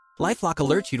reimbursement. LifeLock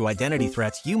alerts you to identity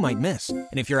threats you might miss. And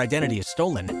if your identity is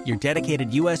stolen, your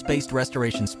dedicated U.S.-based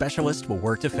restoration specialist will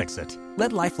work to fix it.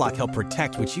 Let LifeLock help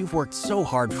protect what you've worked so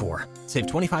hard for. Save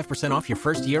 25% off your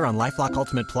first year on LifeLock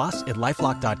Ultimate Plus at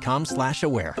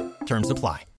LifeLock.com/aware. Terms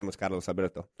apply. Carlos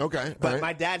Alberto. Okay. But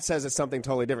my dad says it's something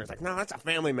totally different. It's like, no, that's a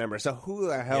family member. So who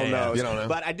the hell knows? You don't know.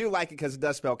 But I do like it because it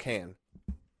does spell can.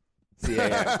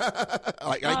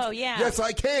 Yes,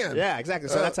 I can. Yeah, exactly.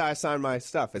 So that's how I sign my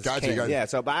stuff. It's Gotcha. Yeah,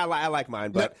 but I like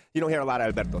mine, but you don't hear a lot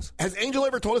of Albertos. Has Angel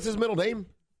ever told us his middle name?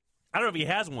 I don't know if he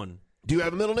has one. Do you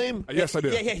have a middle name? Yes, I do.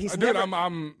 Yeah,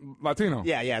 I'm Latino.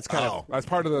 Yeah, it's kind of. That's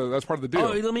part of the deal.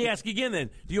 Oh, let me ask you again then.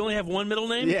 Do you only have one middle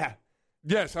name? Yeah.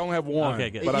 Yes, I only have one.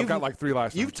 Okay, good. But I've got like 3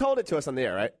 last names. You've told it to us on the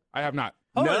air, right? I have not.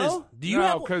 No? Do you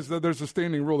have? Because there's a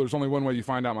standing rule. There's only one way you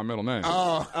find out my middle name.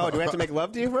 Oh, do we have to make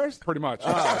love to you first? Pretty much.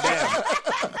 Oh, man.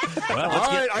 Well,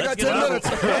 All right, I got 10 minutes.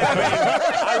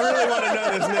 I really want to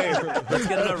know this name. Let's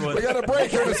get it over with. We got a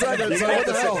break here in a second, so what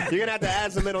the hell? You're going to have to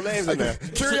add some middle names in there.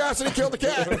 Curiosity killed the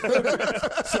cat.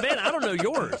 Savannah, I don't know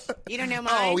yours. You don't know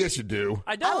mine? Oh, yes, you do.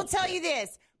 I don't. I will tell you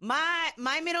this.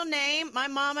 My middle name, my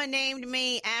mama named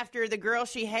me after the girl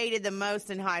she hated the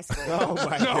most in high school. Oh,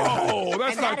 my God. No,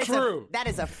 that's not true. That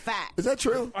is a fact. Is that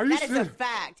true? Are you That is a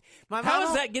fact. How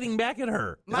is that getting back at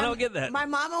her? I don't get that. My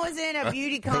mama was in a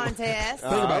beauty contest.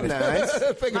 Think about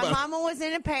it. My mama was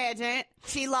in a pageant.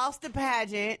 She lost the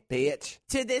pageant. Bitch.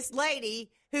 To this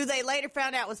lady who they later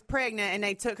found out was pregnant, and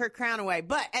they took her crown away.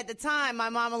 But at the time, my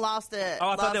mama lost a... Oh,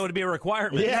 I thought that would be a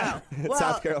requirement. Yeah. Well,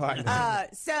 South Carolina.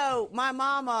 So my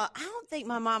mama, I don't think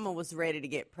my mama was ready to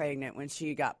get pregnant when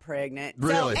she got pregnant.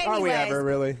 Really? So Are we ever,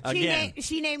 really?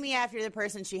 She named me after the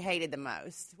person she hated the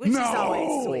most, which is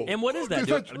always sweet. And what is that?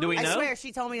 Do we know? I swear,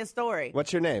 she told me a story.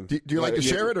 What's your name? Do you like to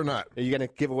share it or not? Are you going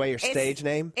to give away your stage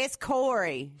name? It's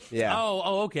Corey. Yeah.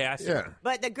 Oh, okay. I see. Yeah.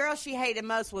 But the girl she hated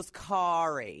most was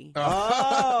Kari.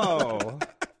 Oh.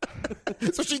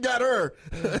 So she got her.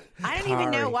 I don't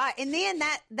even know why. And then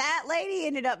that lady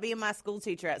ended up being my school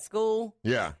teacher at school.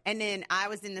 Yeah. And then I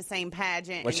was in the same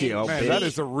pageant. Was she Man, that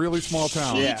is a really small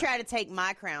town. She tried to take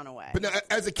my crown away. But now,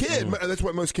 as a kid, that's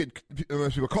what most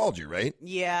people called you, right?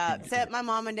 Yeah, except my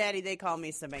mom and daddy, they call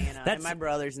me Savannah, and my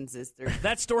brothers and sisters.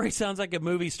 That story sounds like a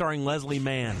movie starring Leslie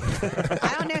Mann.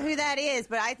 I don't know who that is,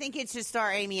 but I think it should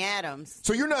star Amy Adams.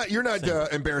 So you're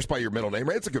not embarrassed by your middle name,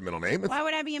 right? It's a good middle name. Why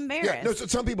would I be embarrassed? Yeah, no,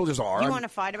 some people just are. You want to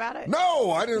fight about it?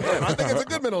 No, I didn't. I think it's a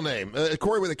good middle name.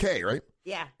 Corey with a K, right?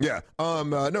 Yeah. Yeah.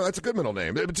 No, that's a good middle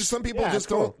name. But just some people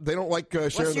don't. They don't like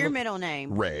sharing. What's your middle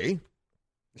name? Ray.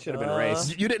 Should have been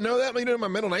Race. You didn't know that? You didn't know my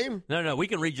middle name? No, we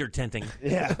can read your tenting.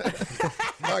 Yeah.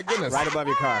 My goodness. Right above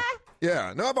your car.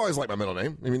 Yeah. No, I've always liked my middle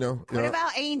name. What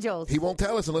about Angels? He won't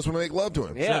tell us unless we make love to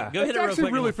him. Yeah. So go hit It's it real actually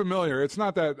quick. really familiar. It's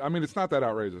not that. I mean, it's not that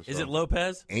outrageous. Is it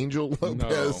Lopez? Angel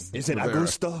Lopez. No. Is it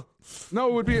Augusto? No,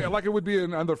 it would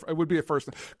be a first.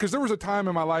 Because there was a time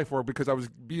in my life where, because I was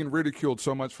being ridiculed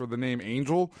so much for the name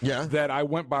Angel, that I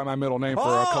went by my middle name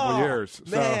for a couple of years.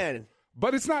 Man.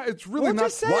 But it's not. It's really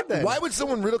not. Why would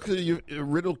someone ridicule you?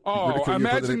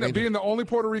 Imagine being the only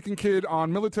Puerto Rican kid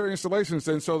on military installations.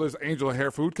 And so there's angel hair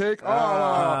food cake,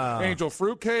 angel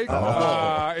fruit cake,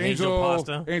 angel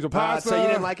pasta. So you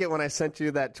didn't like it when I sent you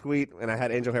that tweet and I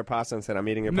had angel hair pasta and said I'm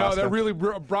eating your pasta? No, that really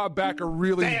brought back a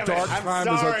really dark time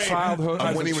as a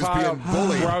childhood. When he was being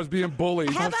bullied. Where I was being bullied.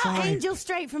 How about angel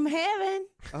straight from heaven?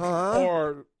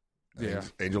 Or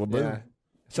angel of blue. Yeah.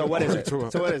 So what is it?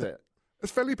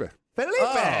 It's Felipe. Felipe.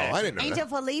 Oh, I didn't know Angel that.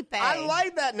 Felipe. I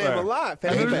like that name a lot.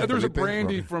 Felipe. There's a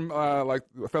brandy from like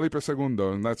Felipe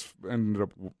Segundo, and that's ended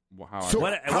up how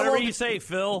whatever you say,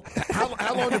 Phil.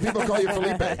 How long do people call you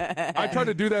Felipe? I tried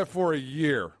to do that for a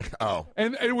year. Oh,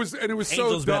 and it was Angel's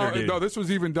so dumb. better, dude. No, this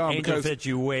was even dumb Angel because fits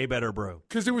you way better, bro.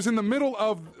 Because it was in the middle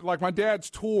of like my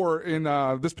dad's tour in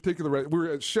this particular. We were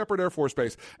at Shepherd Air Force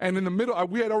Base, and in the middle,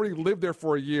 we had already lived there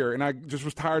for a year, and I just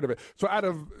was tired of it. So out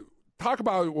of talk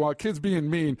about kids being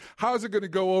mean. How is it going to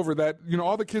go over that,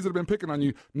 all the kids that have been picking on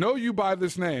you know you by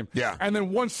this name. Yeah. And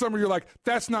then one summer you're like,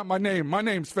 that's not my name. My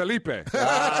name's Felipe. I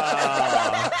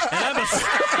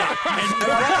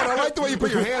like the way you put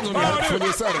your hands on your hips when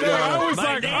you said it.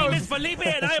 My name is Felipe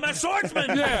and I'm a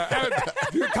swordsman. Yeah.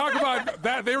 Talk about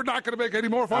that. They were not going to make any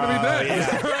more fun of me then.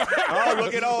 Yeah.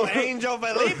 Look at old Angel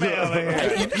Felipe over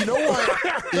here. You know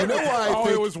why? I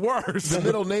think it was worse. The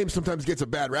middle name sometimes gets a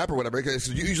bad rap or whatever, because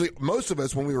usually most of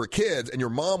us, when we were kids and your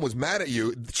mom was mad at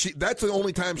you, that's the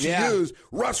only time she used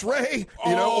Russ Ray,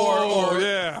 or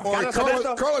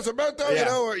Carlos Alberto,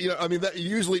 that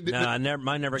usually. No,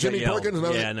 mine never Jimmy got Perkins.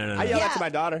 No. I yell that to my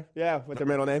daughter. Yeah, with their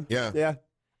middle name. Yeah.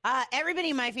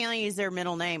 Everybody in my family uses their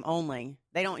middle name only.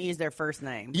 They don't use their first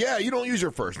name. Yeah, you don't use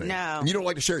your first name. No. And you don't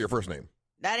like to share your first name.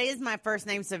 That is my first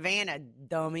name, Savannah,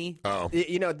 dummy. Oh.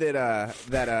 You know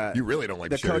that you really don't like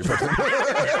the to share coach your first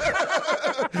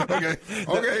name.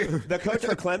 Okay. The coach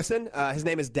for Clemson, his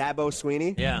name is Dabo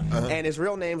Sweeney. Yeah. And his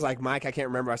real name's like Mike. I can't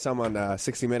remember. I saw him on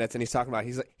 60 Minutes, and he's talking about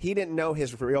he didn't know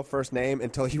his real first name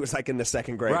until he was like in the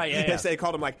second grade. Right. Yeah. They say they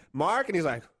called him like Mark, and he's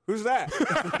like, who's that?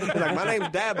 He's like, my name's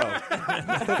Dabo.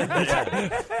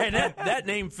 And that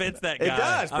name fits that guy. It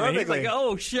does, perfectly. He's like,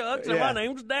 oh, shucks, and my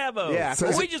name's Dabo. Yeah.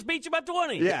 Well, we just beat you by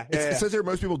 20. Yeah. It says here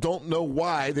most people don't know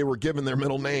why they were given their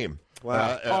middle name.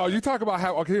 Wow. You talk about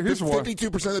how. Okay, here's one.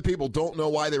 52% of the people don't know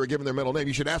why they were given their middle name.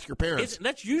 You should ask your parents.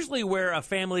 That's usually where a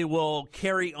family will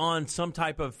carry on some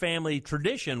type of family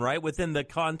tradition, right, within the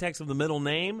context of the middle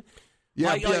name.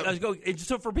 Yeah,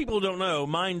 so for people who don't know,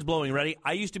 mind's blowing. Ready?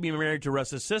 I used to be married to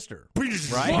Russ's sister. Right?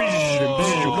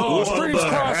 Streams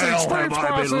crossing.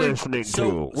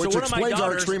 Which explains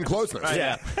our extreme closeness. Right,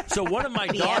 yeah. So one of my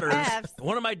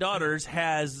daughters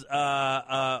has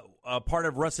a part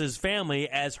of Russ's family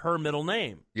as her middle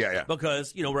name. Yeah.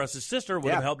 Because Russ's sister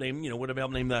would have helped name. Would have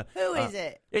helped name the. Who is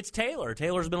it? It's Taylor.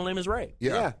 Taylor's middle name is Ray.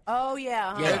 Yeah. Oh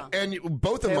yeah. And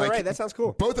both of Taylor my Ray, that sounds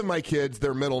cool. Both of my kids,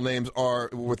 their middle names are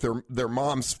with their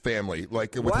mom's family.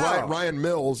 Like with Ryan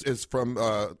Mills is from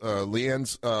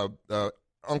Leanne's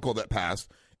uncle that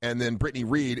passed. And then Brittany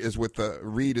Reed is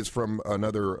from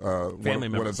another family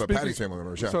member. One of Patty's family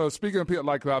members. Yeah. So speaking of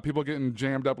people getting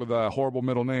jammed up with horrible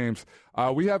middle names,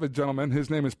 we have a gentleman. His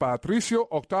name is Patricio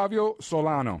Octavio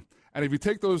Solano. And if you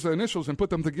take those initials and put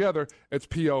them together, it's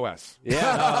POS.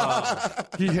 Yeah.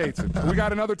 He hates it. We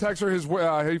got another texter.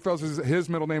 He feels his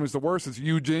middle name is the worst. It's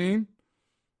Eugene.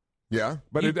 Yeah.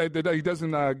 But he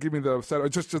doesn't give me the set.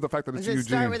 It's just the fact that it's Eugene. Does it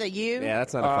start with a U? Yeah,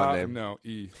 that's not a fun name. No,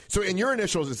 E. So in your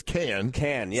initials is Can.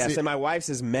 Can, yes. And my wife's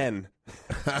is Men.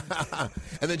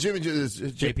 And then Jimmy is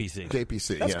JPC.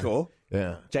 JPC. That's cool.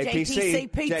 Yeah.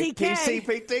 JPC, PTK. JPC,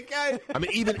 PTK. I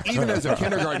mean, even as a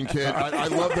kindergarten kid, I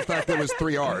love the fact that it was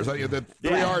 3 R's. The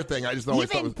 3R thing, I just always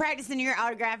thought You've been practicing your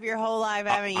autograph your whole life,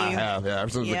 haven't you? I have, ever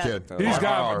since I was a kid. He's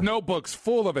got notebooks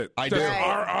full of it. I do.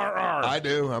 R. I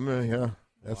do.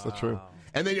 That's the truth.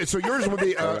 And then, so yours would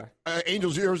be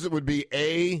Angels. Yours would be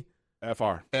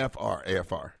AFR.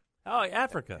 AFR. Oh,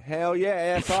 Africa. Hell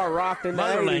yeah, AFR rocked in the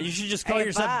Motherland. 80s. You should just call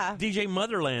yourself DJ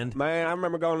Motherland. Man, I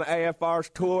remember going to AFR's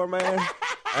tour, man.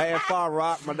 AFR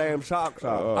rocked my damn socks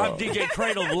off. I'm DJ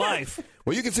Cradle of Life.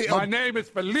 Well, you can see. My name is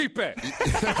Felipe. You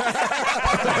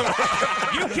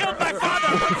killed my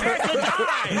father. Prepare to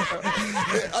die.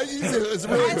 It's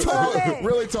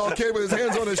really tall kid with his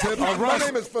hands on his hip. My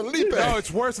name is Felipe. No, it's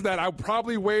worse than that. I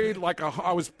probably weighed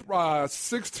I was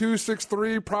 6'2",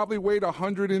 6'3", probably weighed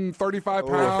 135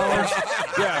 pounds.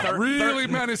 Yeah, really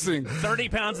menacing. 30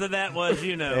 pounds of that was,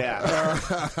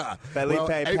 Yeah. Felipe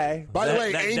Pay. By the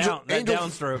way,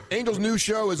 downstroke. Angel's new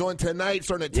show is on tonight,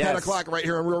 starting at 10 o'clock right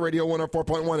here on Real Radio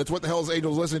 104.1. It's What the Hell is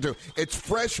Angel's listening to? It's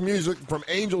fresh music from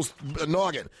Angel's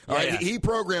noggin. All right, he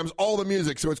programs all the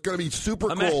music, so it's going to be super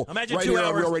cool. full Imagine right 2 here on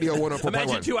hours. Real Radio 104.1.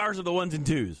 Imagine 2 hours of the ones and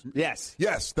twos. Yes.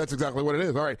 Yes, that's exactly what it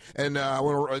is. All right. And I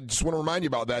just want to remind you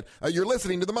about that. You're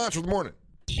listening to the Monster of the Morning.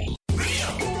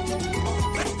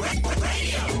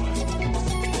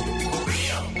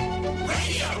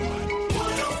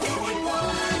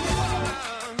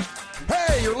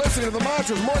 Hey, you're listening to the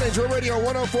Monsters Mornings, Real Radio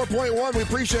 104.1. We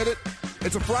appreciate it.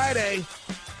 It's a Friday.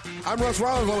 I'm Russ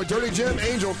Rollins along with Dirty Jim,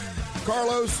 Angel,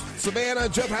 Carlos, Savannah,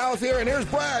 Jeff House here, and here's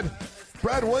Brad.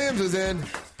 Brad Williams is in,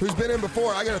 who's been in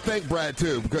before. I got to thank Brad,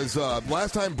 too, because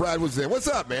last time Brad was in. What's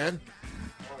up, man?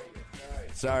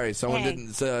 Sorry, someone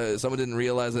didn't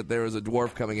realize that there was a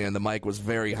dwarf coming in and the mic was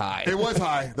very high. It was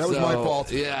high. That was my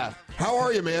fault. Yeah. How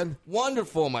are you, man?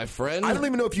 Wonderful, my friend. I don't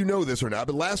even know if you know this or not,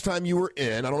 but last time you were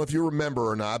in, I don't know if you remember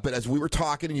or not, but as we were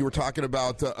talking, and you were talking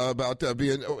about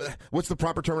being, what's the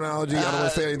proper terminology? I don't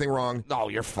want to say anything wrong. No,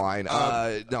 you're fine.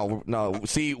 No.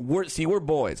 See, we're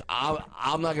boys.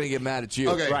 I'm not going to get mad at you.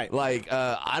 Okay. Right. Like,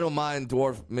 I don't mind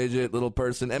dwarf, midget, little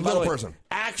person. And by Little the way, person.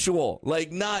 Actual.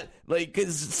 Like, not, like,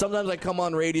 because sometimes I come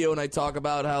on radio and I talk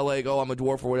about how, like, oh, I'm a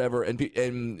dwarf or whatever,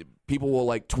 and people will,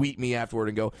 like, tweet me afterward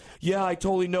and go, yeah, I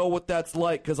totally know what that's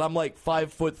like because I'm, like,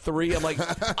 5'3". I'm like,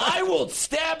 I will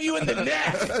stab you in the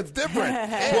neck. That's different.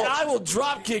 And I will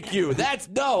drop kick you.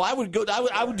 I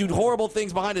would do horrible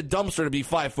things behind a dumpster to be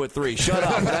 5'3". Shut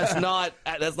up. That's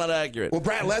not accurate. Well,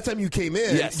 Brad, last time you came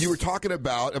in, Yes. you were talking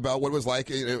about what it was like,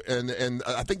 and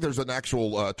I think there's an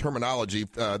actual terminology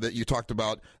that you talked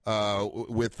about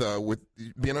with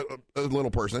being a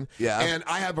little person. Yeah. And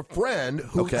I have a friend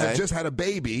who had just had a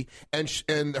baby, and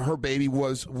her baby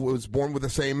was born with the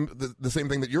same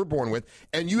thing that you're born with,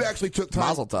 and you actually took time.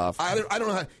 Mazel tov. I don't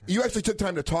know how you actually took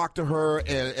time to talk to her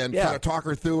and kind of talk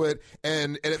her through it,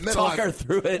 and it meant Talk a lot. her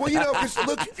through it. Well, you know, 'cause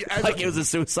look, like it was a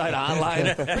suicide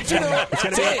hotline. But you know,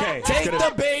 take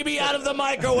the baby out of the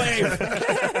microwave.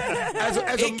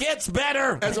 It gets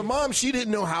better. As a mom, she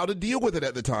didn't know how to deal with it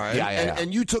at the time.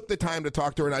 And you took the time to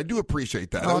talk to her, and I do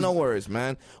appreciate that. Oh, no worries,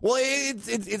 man. Well,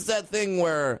 it's that thing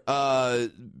where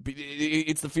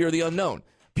it's the fear of the unknown.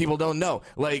 People don't know.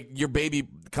 Like, your baby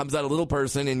comes out a little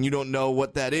person and you don't know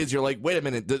what that is. You're like, wait a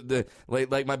minute,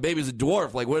 like my baby's a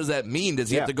dwarf. Like, what does that mean? Does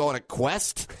he have to go on a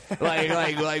quest? What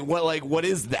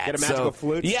is that? Get a magical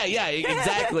flute? Yeah,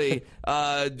 exactly.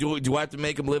 Do I have to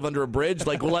make him live under a bridge?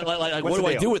 Like what do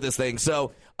I do with this thing?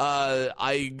 So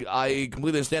I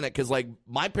completely understand it because, like,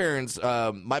 my parents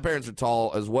are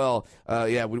tall as well.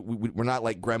 We're not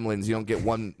like gremlins. You don't get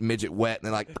one midget wet and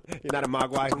then, like, you're not a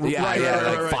mogwai.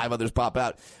 Right. Five others pop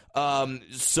out.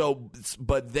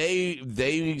 But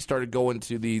they started going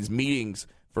to these meetings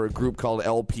for a group called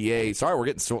LPA. Sorry, we're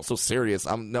getting so serious.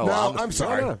 I'm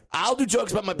sorry. No. I'll do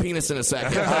jokes about my penis in a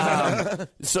second.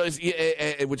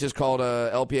 Which is called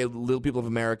LPA, Little People of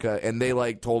America, and they,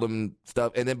 like, told him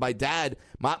stuff. And then my dad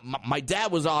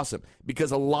was awesome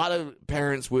because a lot of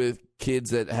parents with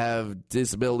kids that have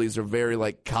disabilities are very,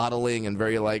 like, coddling and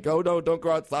very like, oh no, don't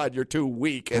go outside, you're too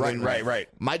weak. And right.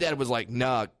 My dad was like,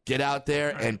 nah, get out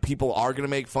there and people are gonna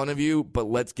make fun of you, but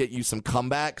let's get you some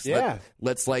comebacks. Yeah.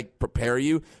 Let's like prepare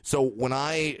you. So when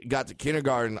I got to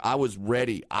kindergarten, I was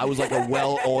ready. I was like a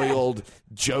well-oiled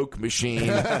joke machine.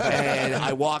 And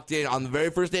I walked in on the very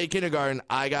first day of kindergarten.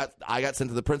 I got sent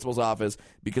to the principal's office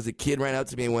because a kid ran up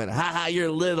to me and went, ha,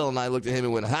 you're little. And I looked at him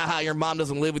and went, ha, your mom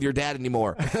doesn't live with your dad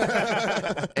anymore.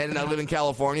 And I live in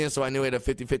California, so I knew I had a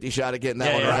 50-50 shot at getting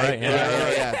that one right.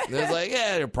 Yeah. And it was like,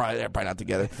 they're probably not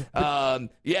together.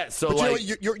 So but like,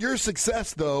 your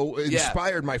success though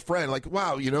inspired my friend. Like,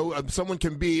 wow, someone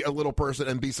can be a little person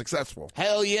and be successful.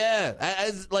 Hell yeah!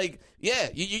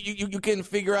 You can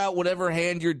figure out whatever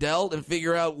hand you're dealt and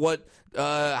figure out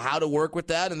how to work with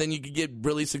that, and then you can get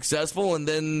really successful. And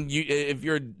then if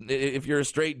you're a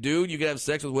straight dude, you can have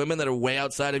sex with women that are way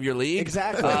outside of your league.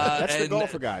 Exactly. That's the goal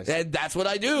for guys. And that's what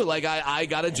I do. Like I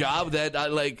got a job that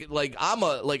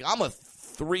I'm a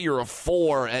 3 or a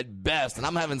 4 at best, and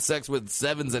I'm having sex with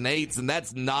 7s and 8s, and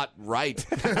that's not right.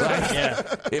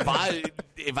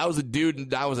 If I was a dude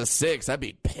and I was a 6, I'd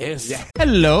be pissed. Yeah.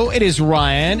 Hello, it is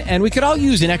Ryan, and we could all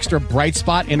use an extra bright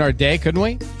spot in our day, couldn't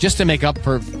we? Just to make up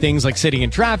for things like sitting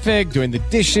in traffic, doing the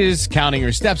dishes, counting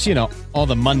your steps, all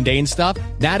the mundane stuff.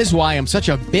 That is why I'm such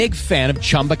a big fan of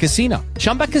Chumba Casino.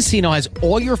 Chumba Casino has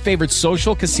all your favorite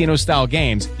social casino-style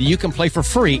games that you can play for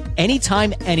free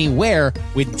anytime, anywhere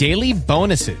with daily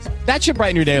bonuses. That should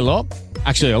brighten your day a little.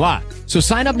 Actually, a lot. So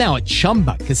sign up now at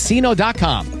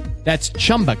ChumbaCasino.com. That's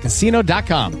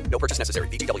ChumbaCasino.com. No purchase necessary.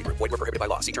 BOTW. Void where prohibited by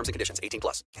law. See terms and conditions.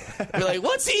 18+. You're like,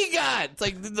 what's he got? It's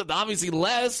like obviously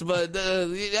less, but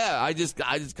yeah, I just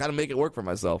kind of make it work for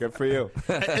myself. Good for you.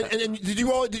 and did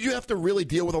you have to really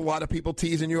deal with a lot of people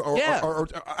teasing you? Or, yeah. Or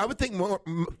I would think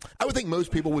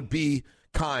most people would be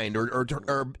kind or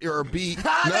be. No?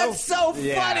 That's so funny.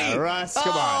 Yeah, Russ,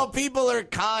 come on. People are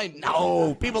kind.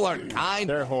 No, people are kind.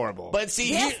 They're horrible. But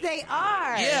see, yes, they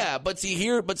are. Yeah, but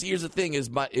here's the thing: is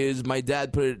my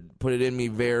dad put it in me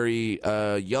very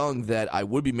young that I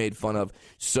would be made fun of.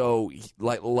 So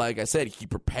like I said, he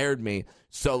prepared me.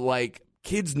 So like.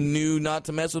 Kids knew not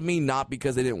to mess with me, not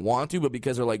because they didn't want to, but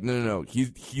because they're like, no,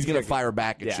 he's gonna fire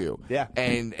back at you. Yeah.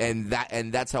 And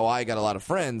that's how I got a lot of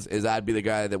friends. Is I'd be the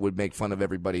guy that would make fun of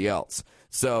everybody else.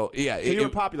 So yeah, so you were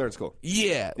popular in school.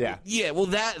 Yeah. Well,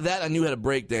 that I knew how to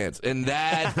break dance, and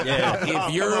that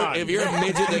if you're a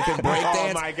midget that can break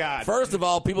dance, oh my God. First of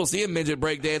all, people see a midget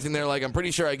break dancing, they're like, I'm pretty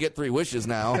sure I get 3 wishes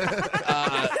now.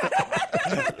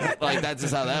 Like that's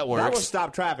just how that works. That will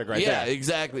stop traffic right there. Yeah,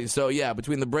 exactly. So yeah,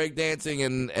 between the breakdancing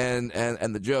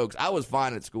and the jokes, I was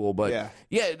fine at school. But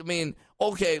yeah, I mean,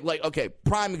 okay,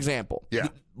 prime example. Yeah.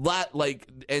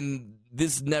 And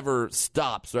this never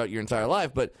stops throughout your entire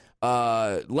life. But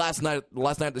last night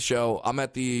at the show, I'm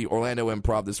at the Orlando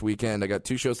Improv this weekend. I got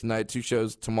 2 shows tonight, 2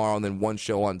 shows tomorrow, and then 1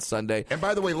 show on Sunday. And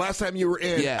by the way, last time you were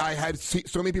in, I had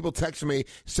so many people text me,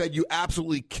 said you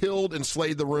absolutely killed and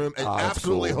slayed the room, and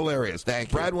absolutely hilarious.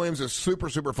 Thank you. Brad Williams is super,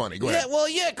 super funny. Go ahead. Yeah, well,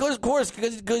 yeah, of course,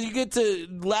 because you get to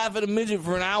laugh at a midget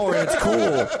for an hour, and it's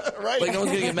cool. Right. Like, no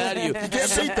one's going to get mad at you. You can't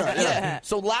beat that. Yeah.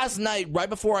 So last night, right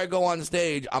before I go on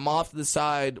stage, I'm off to the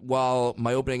side while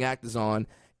my opening act is on.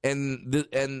 And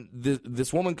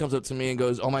this woman comes up to me and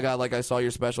goes, "Oh my God! Like I saw your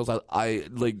specials. I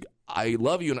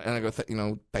love you." And I go, "Thank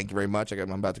you very much." I'm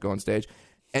about to go on stage,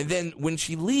 and then when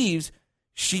she leaves,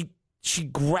 she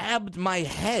grabbed my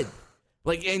head,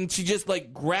 and she just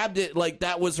grabbed it like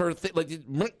that was her thing,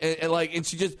 and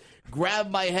she just grabbed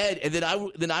my head, and then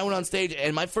I went on stage,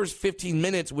 and my first 15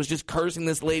 minutes was just cursing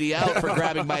this lady out for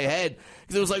grabbing my head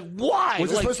because it was like, why?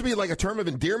 Was it supposed to be like a term of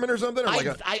endearment or something, or I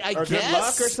or guess good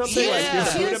luck or something? Yeah.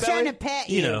 She was trying to pet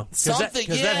you. You know, something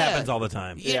because that happens all the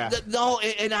time. Yeah. No,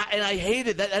 and I hate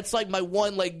it. That's like my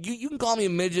one. Like you can call me a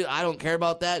midget. I don't care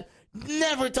about that.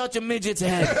 Never touch a midget's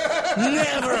head.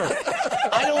 Never.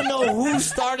 I don't know who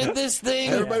started this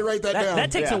thing. Everybody write that down.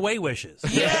 That takes away wishes.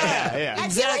 Yeah, I exactly.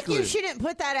 feel like you shouldn't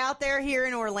put that out there here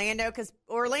in Orlando because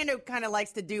Orlando kind of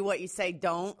likes to do what you say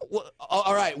don't. Well,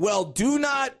 all right. Well, do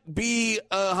not be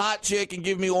a hot chick and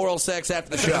give me oral sex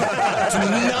after the show. Do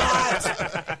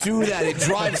not do that. It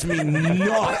drives me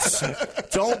nuts.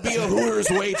 Don't be a Hooters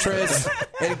waitress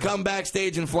and come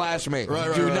backstage and flash me.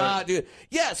 Do not do it.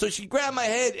 Yeah, so she grabbed my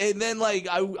head, and then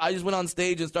I just went on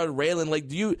stage and started railing.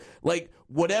 Do you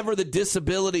whatever the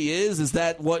disability is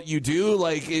that what you do?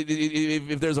 Like,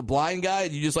 if there's a blind guy,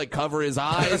 you just cover his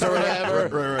eyes or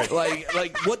whatever. Right.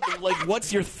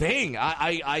 What's your thing?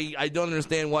 I don't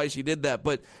understand why she did that.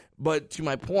 But to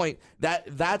my point,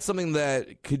 that's something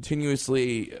that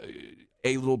continuously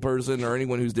a little person or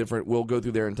anyone who's different will go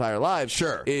through their entire lives.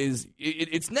 Sure,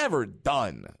 it's never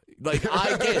done.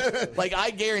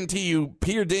 I guarantee you,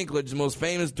 Peter Dinklage, the most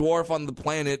famous dwarf on the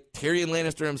planet, Tyrion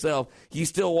Lannister himself, he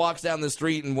still walks down the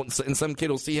street and some kid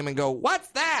will see him and go, "What's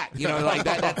that?"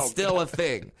 That's still a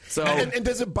thing. So, and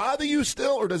does it bother you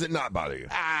still, or does it not bother you?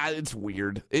 It's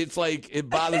weird. It's it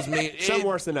bothers me. Some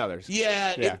worse than others.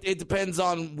 Yeah. It depends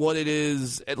on what it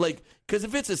is. Because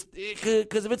if it's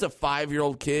a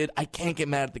 5-year-old kid, I can't get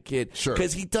mad at the kid. Sure.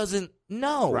 Because he doesn't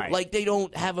know. Right. They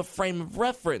don't have a frame of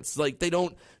reference. They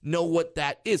don't know what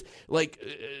that is.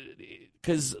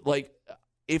 Because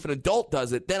if an adult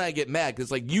does it, then I get mad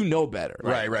because you know better.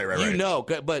 Right. You know,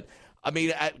 but I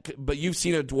mean, but you've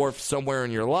seen a dwarf somewhere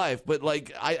in your life. But I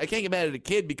can't get mad at a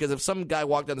kid because if some guy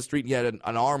walked down the street and he had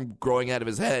an arm growing out of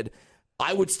his head,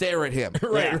 I would stare at him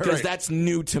because that's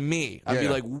new to me. I'd be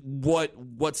like,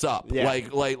 "What's up? Yeah. What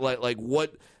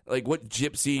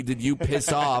gypsy did you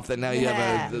piss off that now you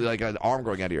have an arm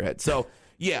growing out of your head?" So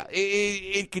yeah,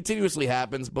 it continuously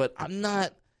happens, but I'm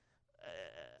not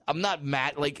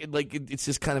mad. It's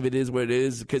just kind of it is what it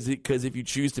is. Because if you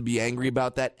choose to be angry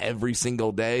about that every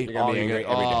single day, you're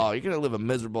gonna live a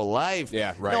miserable life.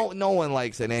 Yeah, right. No one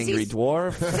likes an angry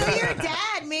dwarf. So your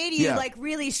dad made you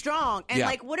really strong.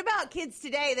 And what about kids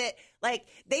today that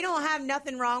they don't have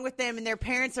nothing wrong with them, and their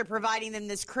parents are providing them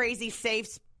this crazy safe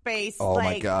space? Oh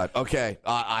my God. Okay,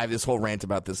 I have this whole rant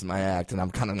about this in my act, and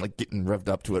I'm kind of getting revved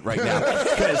up to it right now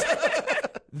because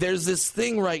there's this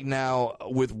thing right now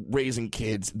with raising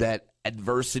kids that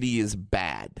adversity is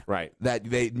bad. Right. That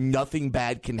nothing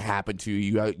bad can happen to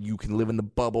you. You can live in the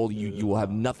bubble. You will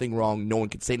have nothing wrong. No one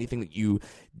can say anything that you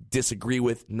disagree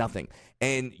with. Nothing.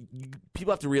 And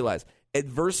people have to realize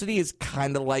adversity is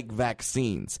kind of like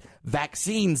vaccines.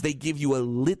 Vaccines, they give you a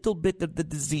little bit of the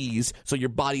disease so your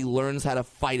body learns how to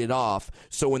fight it off.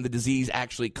 So when the disease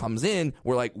actually comes in,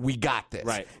 we're like, we got this.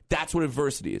 Right. That's what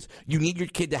adversity is. You need your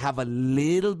kid to have a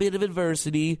little bit of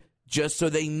adversity just so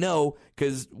they know,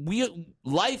 because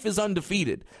life is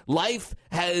undefeated. Life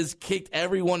has kicked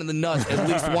everyone in the nuts at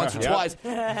least once or twice.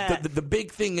 The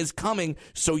big thing is coming,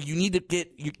 so you need to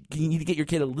get your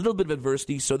kid a little bit of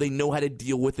adversity so they know how to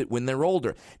deal with it when they're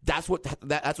older. That's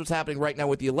what's happening right now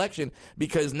with the election,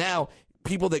 because now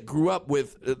people that grew up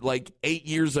with 8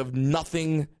 years of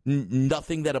nothing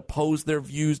that opposed their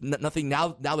views, nothing.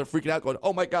 Now they're freaking out, going,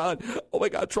 "Oh my God,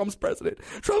 Trump's president!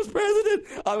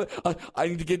 I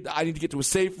need to get to a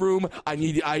safe room. I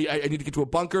need to get to a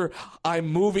bunker. I'm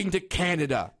moving to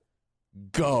Canada."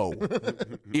 Go.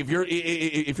 If you're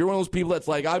one of those people that's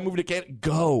like, I'm moving to Canada,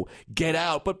 go. Get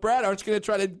out. But Brad, aren't you going to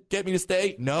try to get me to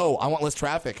stay? No, I want less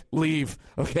traffic. Leave.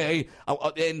 Okay?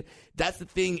 And that's the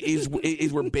thing is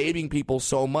we're babying people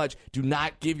so much. Do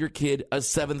not give your kid a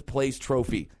 7th place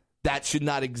trophy. That should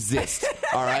not exist.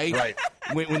 All right? Right.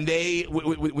 When they're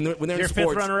Your in sports,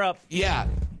 5th runner-up.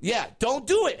 Yeah, don't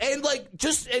do it. And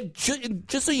just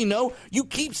so you know, you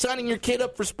keep signing your kid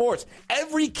up for sports.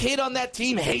 Every kid on that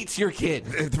team hates your kid.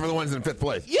 For the ones in 5th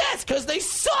place. Yes, because they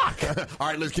suck. All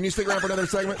right, Liz, can you stick around for another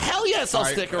segment? Hell yes, I'll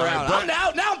stick around.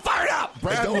 Now I'm fired up.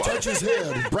 Brad, don't touch his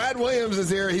head. Brad Williams is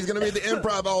here. He's going to be at the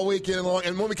Improv all weekend long.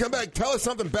 And when we come back, tell us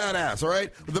something badass, all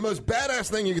right? The most badass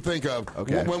thing you can think of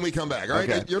when we come back, all right?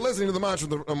 Okay. You're listening to the Monster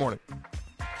of the Morning.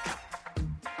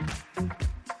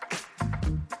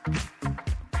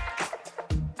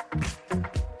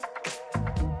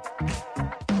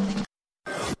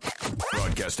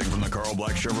 Broadcasting from the Carl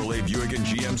Black Chevrolet Buick and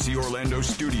GMC Orlando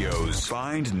studios.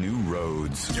 Find new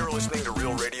roads. You're listening to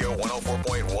Real Radio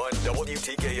 104.1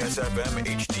 WTKS FM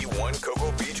HD1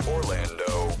 Cocoa Beach,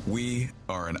 Orlando. We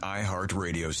are an iHeart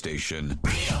radio station.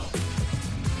 Real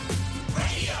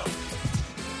Radio.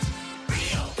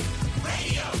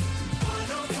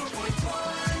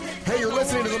 Hey, you're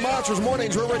listening to the Monsters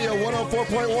Mornings, Real Radio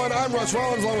 104.1. I'm Russ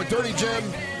Rollins, along with Dirty Jim,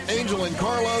 Angel, and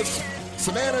Carlos.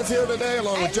 Savannah's here today,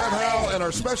 along with Jeff Howell, and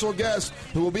our special guest,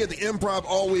 who will be at the Improv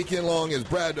all weekend long, is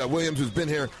Brad Williams, who's been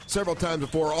here several times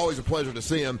before. Always a pleasure to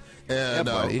see him. And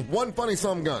one funny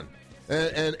some gun.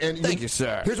 And thank you,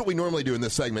 sir. Here's what we normally do in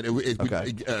this segment.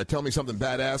 Tell me something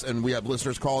badass, and we have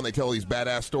listeners call, and they tell these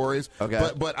badass stories. Okay.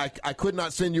 But I could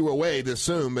not send you away this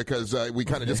soon because we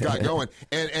kind of just got going.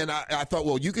 And I thought,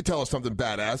 well, you could tell us something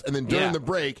badass. And then during the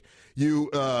break, you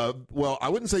I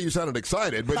wouldn't say you sounded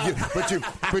excited, but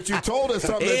you told us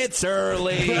something. It's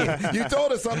early. You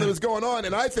told us something that was going on,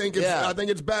 and I think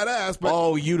it's badass.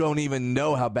 But you don't even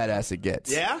know how badass it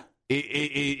gets. Yeah.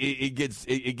 It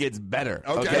gets better.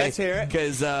 Okay, let's hear it.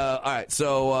 Because all right,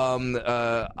 so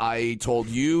I told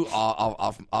you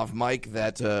off mic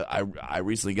that I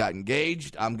recently got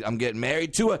engaged. I'm getting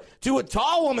married to a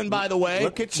tall woman, by the way.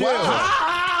 Look at you.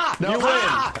 Wow.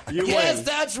 You win. Yes,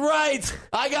 that's right.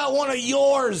 I got one of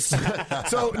yours.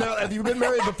 So now, have you been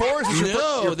married before? Is this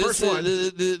your first one?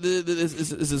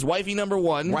 This is wifey number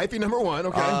one. Wifey number one.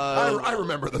 Okay, I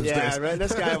remember those days. Yeah, right,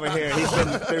 this guy over here, he's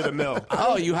been through the mill.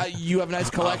 Oh, you have a nice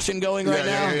collection going right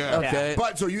now. Yeah. Okay,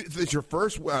 but so it's your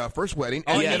first wedding.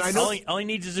 And I know, all he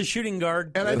needs is a shooting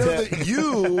guard. and I know that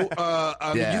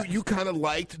you kind of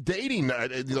liked dating. I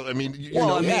did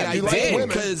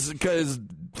because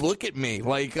look at me,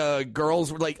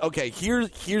 girls were like, okay,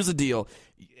 here's the deal.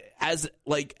 As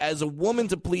a woman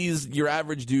to please your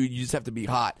average dude, you just have to be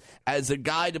hot. As a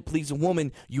guy to please a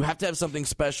woman, you have to have something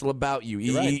special about you.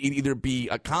 Either be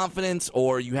a confidence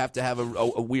or you have to have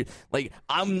a weird.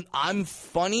 I'm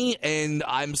funny and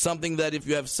I'm something that if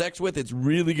you have sex with, it's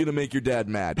really gonna make your dad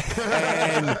mad.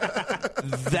 And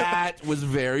that was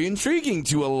very intriguing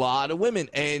to a lot of women.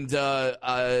 And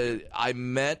I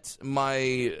met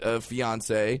my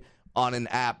fiance on an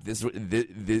app. This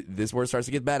where it starts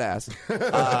to get badass.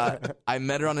 I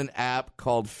met her on an app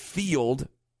called Field,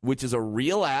 which is a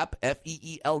real app,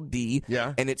 FEELD.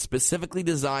 Yeah. And it's specifically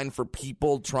designed for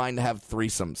people trying to have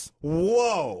threesomes.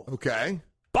 Whoa. Okay.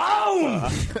 Boom!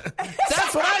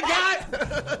 That's what I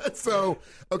got. So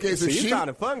you found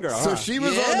a fun girl. So she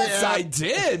was on the app. I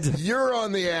did. You're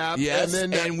on the app. Yes,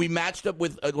 and we matched up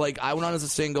with I went on as a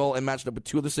single and matched up with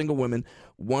two other single women.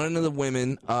 One of the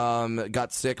women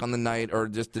got sick on the night or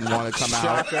just didn't want to come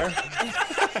out.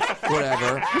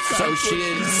 whatever. So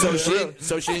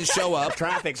she didn't show up.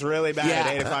 Traffic's really bad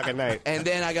at 8 o'clock at night. And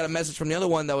then I got a message from the other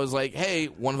one that was like, hey,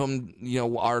 one of them,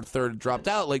 our third dropped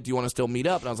out. Like, do you want to still meet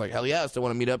up? And I was like, hell yeah, I still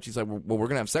want to meet up. She's like, well, we're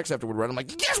going to have sex afterward, right? I'm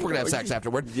like, yes, we're going to have sex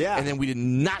afterward. Yeah. And then we did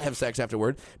not have sex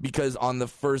afterward because on the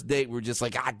first date, we were just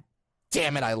like, God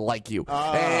damn it, I like you.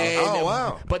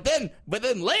 Wow. But then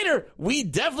later, we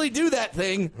definitely do that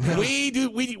thing. we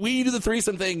do the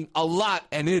threesome thing a lot,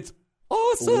 and it's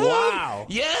awesome. Wow.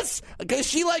 Yes, because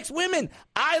she likes women.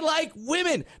 I like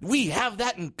women. We have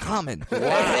that in common. Wow.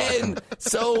 And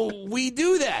so we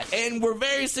do that. And we're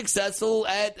very successful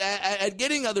at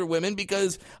getting other women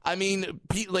because, I mean,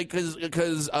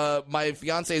 because my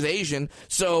fiance is Asian.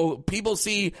 So people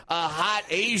see a hot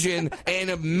Asian and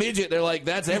a midget. They're like,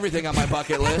 that's everything on my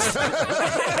bucket list.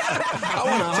 I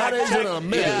want a hot Asian and a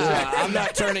midget. Yeah, I'm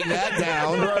not turning that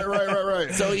down.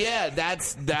 Right. So, yeah,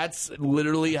 that's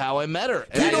literally how I met her.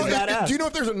 Do you know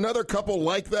if there's another couple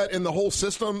like that in the whole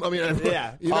system? I mean,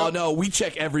 yeah. Oh no, we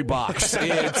check every box.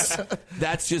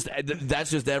 That's just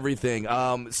everything.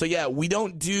 So yeah, we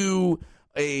don't do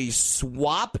a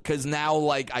swap because now,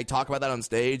 like, I talk about that on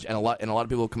stage, and a lot of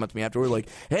people come up to me afterward like,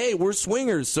 "Hey, we're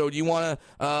swingers, so do you want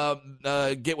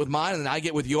to get with mine and then I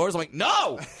get with yours?" I'm like,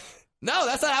 "No." No,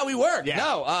 that's not how we work. Yeah.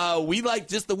 No, we like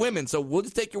just the women, so we'll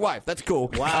just take your wife. That's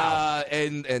cool. Wow.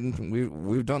 And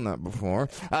we've done that before.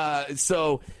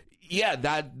 So yeah,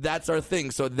 that's our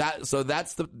thing. So that's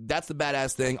the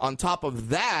badass thing. On top of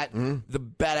that, the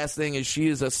badass thing is she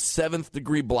is a 7th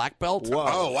degree black belt. Whoa.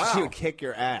 Oh, wow. She would kick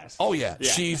your ass. Oh yeah.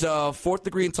 She's 4th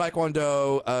degree in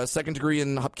Taekwondo, 2nd degree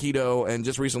in Hapkido, and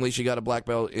just recently she got a black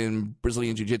belt in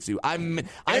Brazilian Jiu-Jitsu. And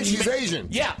she's Asian.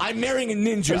 Yeah, I'm marrying a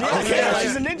ninja. Okay,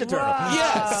 she's a ninja turtle.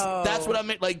 Yes, that's what I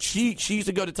meant. Like she used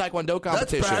to go to Taekwondo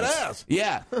competitions. That's badass.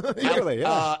 Yeah, Really,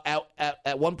 yeah.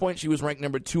 At one point, she was ranked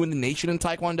number 2 in the nation in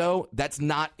Taekwondo. That's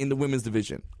not in the women's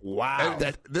division. Wow.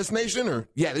 This nation or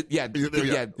this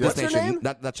What's her nation, name?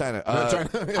 not China. China.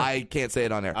 I can't say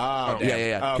it on there. Oh, damn.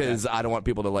 Yeah, because I don't want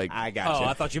people to like. I got you.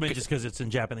 I thought you meant just because it's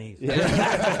in Japanese.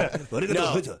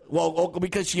 No, well,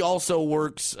 because she also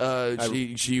works.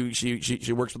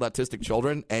 She works with autistic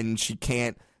children, and she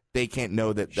can't. They can't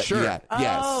know that. Sure.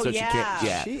 So she can't.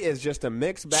 Yeah. She is just a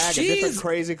mixed bag of different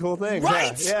crazy cool things.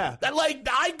 Right. Yeah. Like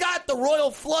I got the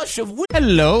royal flush of.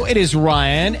 Hello, it is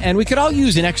Ryan, and we could all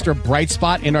use an extra bright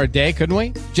spot in our day, couldn't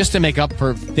we? Just to make up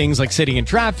for things like sitting in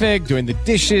traffic, doing the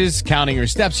dishes, counting your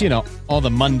steps, all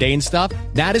the mundane stuff.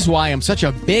 That is why I'm such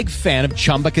a big fan of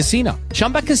Chumba Casino.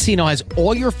 Chumba Casino has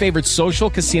all your favorite social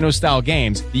casino-style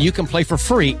games that you can play for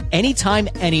free anytime,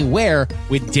 anywhere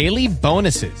with daily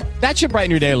bonuses. That should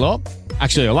brighten your day a little.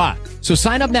 Actually, a lot. So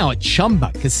sign up now at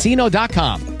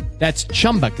ChumbaCasino.com. That's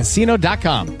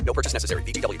ChumbaCasino.com. No purchase necessary.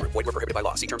 BOTW. Void where prohibited by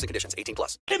law. See terms and conditions.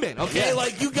 18+. Women, okay,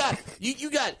 like you got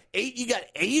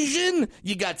Asian,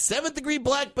 you got 7th degree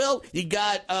black belt, you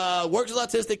got works with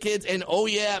autistic kids, and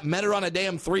met her on a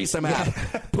damn threesome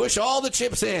app. Push all the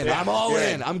chips in. I'm all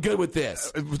in. I'm good with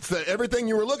this. It's everything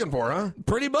you were looking for, huh?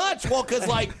 Pretty much. Well, because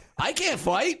I can't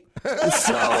fight,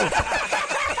 so.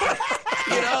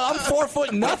 I'm 4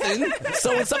 foot nothing.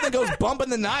 So when something goes bump in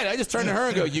the night, I just turn to her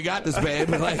and go, "You got this, babe."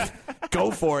 Like,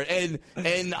 go for it.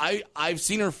 And I've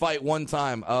seen her fight one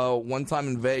time. One time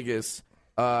in Vegas.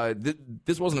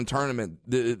 This wasn't a tournament.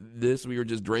 We were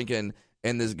just drinking,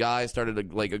 and this guy started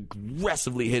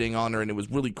aggressively hitting on her, and it was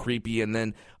really creepy. And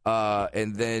then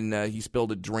he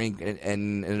spilled a drink and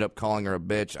ended up calling her a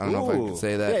bitch. I don't know if I can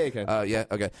say that. Yeah, you can. Yeah.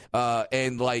 Okay.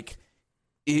 And like.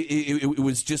 It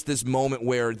was just this moment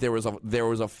where there was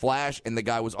a flash and the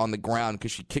guy was on the ground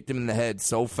because she kicked him in the head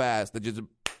so fast that just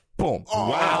boom. Oh,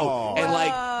 wow. And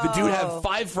like the dude had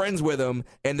 5 friends with him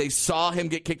and they saw him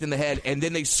get kicked in the head and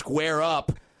then they square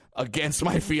up against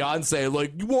my fiance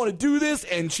like, "You want to do this?"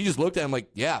 And she just looked at him like,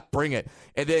 "Yeah, bring it."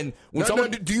 And then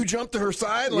when do you jump to her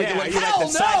side? Hell no!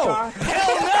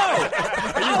 Hell no!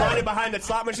 Are you running behind the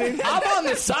slot machine? I'm on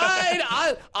the side.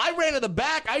 I ran to the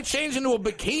back. I changed into a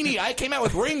bikini. I came out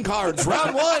with ring cards.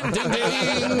 Round 1, ding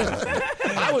ding.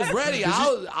 I was ready.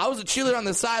 I was a cheerleader on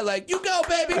the side, like, "You go,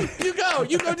 baby. You go.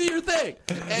 You go do your thing."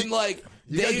 And like.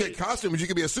 You guys get costumes. You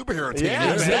could be a superhero team.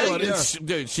 Yeah, exactly.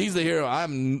 Dude, she's the hero.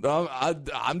 I'm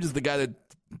just the guy that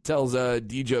tells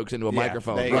D jokes into a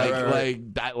microphone.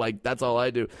 That's all I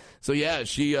do. So yeah,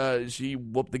 she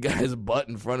whooped the guy's butt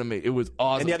in front of me. It was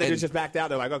awesome. And the other dudes just backed out.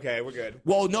 They're like, "Okay, we're good."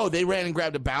 Well, no, they ran and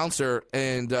grabbed a bouncer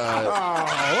and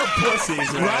what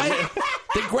pussies, man. Right?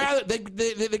 They grab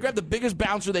the biggest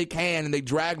bouncer they can and they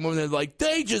drag him over and they're like,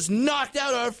 "They just knocked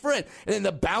out our friend." And then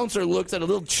the bouncer looks at a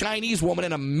little Chinese woman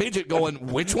and a midget going,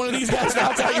 "Which one of these guys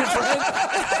knocked out your friend?"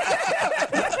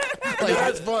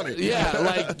 That's funny. funny. Yeah,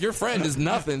 like your friend is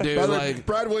nothing, dude. By the way, Like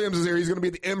Brad Williams is here. He's going to be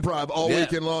at the Improv all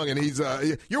weekend long, and he's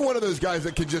you're one of those guys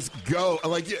that can just go.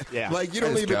 Like you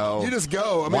don't even go. you just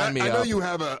go. I Wind mean, me I know up. you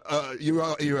have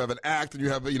you have an act and you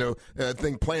have a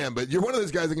thing planned, but you're one of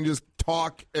those guys that can just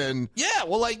talk and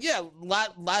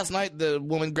last night the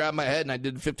woman grabbed my head and I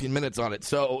did 15 minutes on it.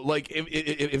 So like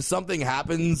if something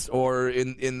happens or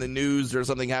in the news or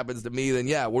something happens to me, then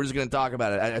we're just going to talk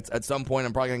about it. At some point,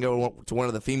 I'm probably going to go to one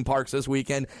of the theme parks this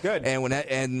weekend. Good. And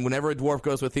whenever a dwarf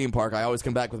goes to a theme park, I always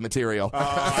come back with material.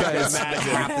 Because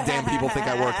half the damn people think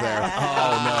I work there.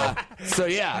 Oh no. So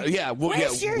we'll get.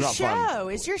 Where's your show?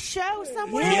 Fun. Is your show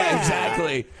somewhere? Yeah,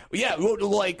 exactly. Yeah,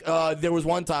 like there was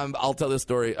one time. I'll tell this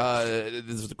story.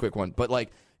 This is a quick one, but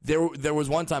like there was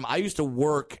one time I used to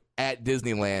work at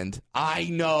Disneyland. I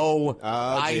know.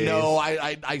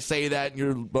 I say that, and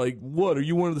you're like, "What? Are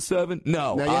you one of the 7?"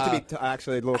 No. No, you have to be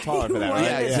actually a little taller for that. Right?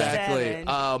 Yeah, exactly.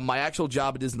 My actual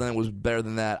job at Disneyland was better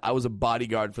than that. I was a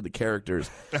bodyguard for the characters.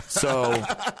 So,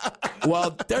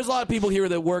 well, there's a lot of people here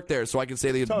that work there, so I can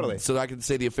say So I can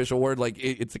say the official word. Like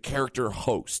it's a character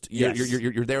host.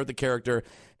 You're there with the character,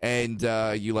 and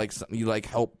you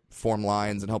help form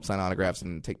lines and help sign autographs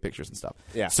and take pictures and stuff.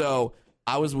 Yeah. So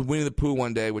I was with Winnie the Pooh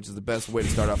one day, which is the best way to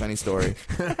start off any story.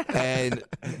 And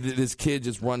this kid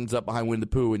just runs up behind Winnie the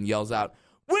Pooh and yells out,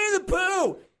 "Winnie the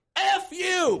Pooh! F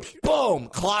you!" Boom!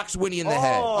 Clocks Winnie in the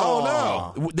head.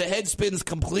 Oh, no. The head spins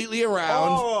completely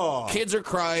around. Kids are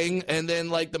crying. And then,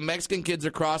 like, the Mexican kids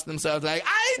are crossing themselves like,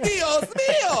 "Ay, Dios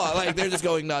mío!" Like, they're just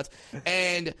going nuts.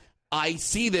 And I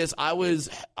see this. I was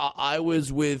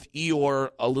with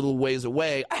Eeyore a little ways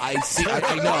away. I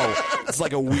know it's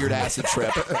like a weird acid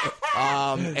trip.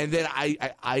 And then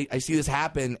I see this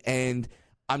happen, and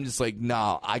I'm just like,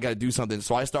 nah, I got to do something.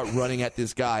 So I start running at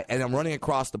this guy, and I'm running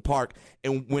across the park.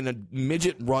 And when a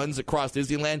midget runs across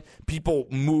Disneyland, people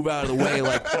move out of the way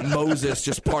like Moses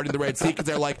just parting the Red Sea because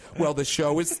they're like, well, the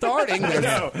show is starting.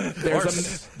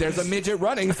 There's a midget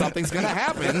running. Something's going to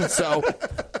happen. So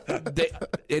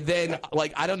then,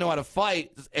 like, I don't know how to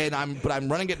fight, but I'm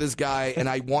running at this guy, and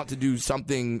I want to do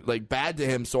something, like, bad to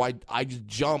him. So I just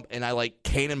jump, and I, like,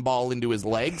 cannonball into his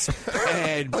legs.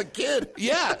 And a kid.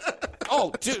 Yeah.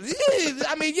 Oh, dude.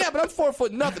 I mean, yeah, but I'm 4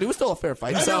 foot nothing. It was still a fair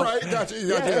fight. You're right. Gotcha.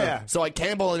 Yeah. So I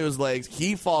cannonball into his legs.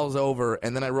 He falls over,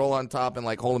 and then I roll on top and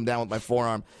like hold him down with my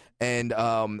forearm. And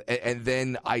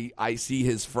then I see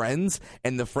his friends,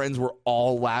 and the friends were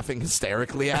all laughing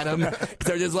hysterically at him.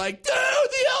 They're just like, "Dude,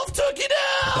 the elf took you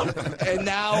down!" And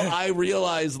now I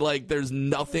realize, like, there's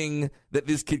nothing that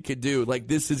this kid could do. Like,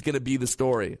 this is going to be the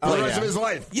story. The rest of his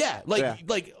life. Yeah.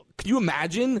 Like, can you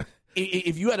imagine?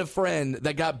 If you had a friend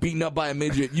that got beaten up by a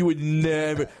midget, you would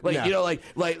never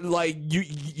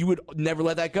you would never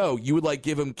let that go. You would like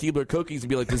give him Keebler cookies and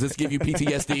be like, "Does this give you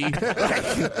PTSD?"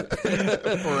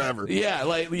 Forever. Yeah,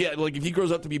 like if he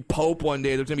grows up to be Pope one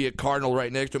day, there's gonna be a cardinal right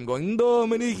next to him going,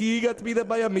 "Dominic, he got to be that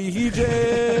by a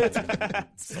midget."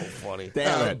 So funny.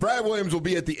 Brad Williams will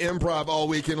be at the Improv all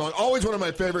weekend long. Always one of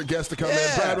my favorite guests to come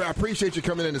in. Brad, I appreciate you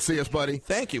coming in to see us, buddy.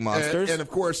 Thank you, monsters. And of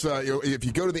course, if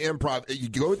you go to the Improv, you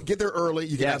go get there early.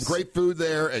 You can have great food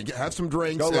there and have some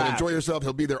drinks and enjoy yourself.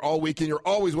 He'll be there all weekend. You're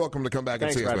always welcome to come back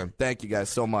and see us, man. Thank you guys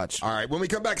so much. All right, when we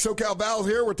come back, SoCal Val's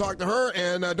here. We're talking to her,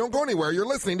 and don't go anywhere. You're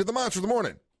listening to the Monster of the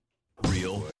Morning.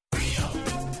 Real.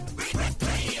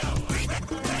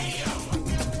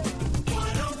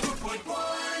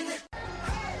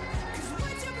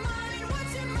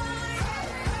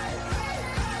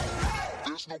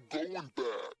 There's no going back.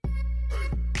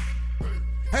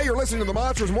 Hey, you're listening to the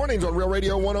Monsters Mornings on Real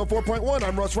Radio 104.1.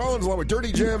 I'm Russ Rollins along with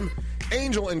Dirty Jim,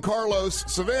 Angel and Carlos,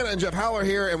 Savannah and Jeff Howler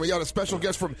here, and we got a special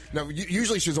guest from. Now,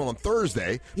 usually she's on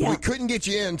Thursday. Yeah. We couldn't get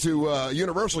you into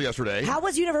Universal yesterday. How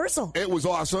was Universal? It was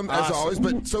awesome, as always.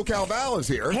 But SoCal Val is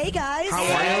here. Hey guys. How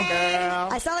are you, girl?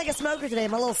 I sound like a smoker today.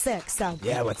 I'm a little sick. So.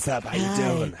 Yeah, what's up? How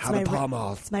you doing? How the palm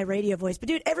off? It's my radio voice. But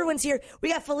dude, everyone's here.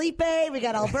 We got Felipe. We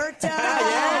got Alberto.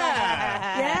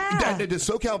 Yeah. Does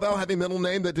SoCal Val have a middle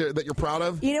name that you're proud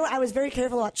of? You know, I was very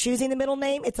careful about choosing the middle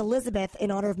name. It's Elizabeth in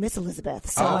honor of Miss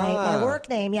Elizabeth. So my work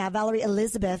name, Valerie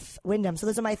Elizabeth Wyndham. So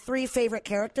those are my 3 favorite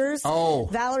characters. Oh.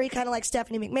 Valerie, kind of like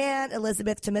Stephanie McMahon,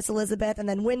 Elizabeth to Miss Elizabeth, and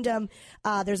then Wyndham,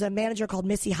 there's a manager called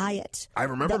Missy Hyatt. I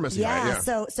remember Missy Hyatt,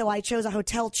 yeah. So I chose a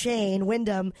hotel chain,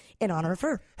 Wyndham, in honor of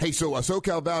her. Hey, so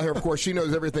SoCal Val here, of course, she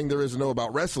knows everything there is to know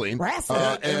about wrestling.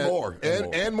 And more.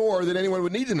 And more than anyone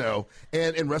would need to know.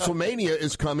 And WrestleMania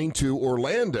is coming to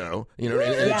Orlando, and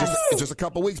it's just a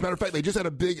couple weeks. Matter of fact, they just had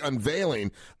a big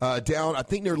unveiling down, I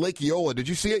think, near Lake Eola. Did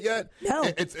you see it yet? No.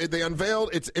 They unveiled.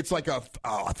 It's like I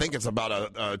think it's about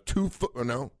a 2 foot.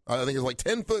 No, I think it's like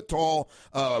 10 foot tall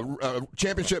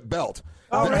championship belt.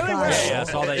 Oh, really? Yeah, I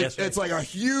saw that yesterday. It's like a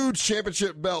huge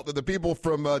championship belt that the people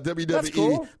from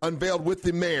WWE unveiled with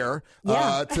the mayor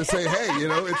to say, hey,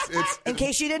 it's. In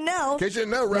case you didn't know.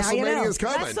 WrestleMania is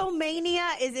coming.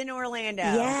 WrestleMania is in Orlando.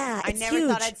 Yeah, I never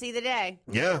thought I'd see the day.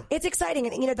 Yeah. It's exciting.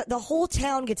 And, the whole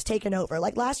town gets taken over.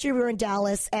 Like last year we were in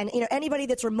Dallas, and, anybody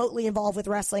that's remotely involved with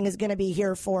wrestling is going to be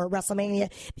here for WrestleMania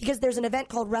because there's an event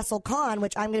called WrestleCon,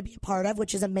 which I'm going to be a part of,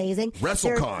 which is amazing.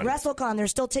 WrestleCon.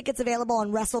 There's still tickets available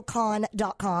on WrestleCon.com.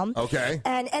 Okay.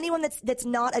 And anyone that's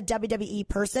not a WWE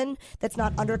person, that's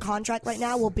not under contract right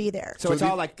now, will be there. So it's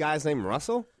all like guys named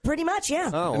Russell? Pretty much, yeah.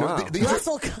 Oh, wow.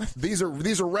 These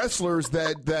are wrestlers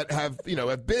that have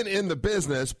been in the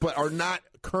business but are not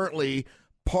currently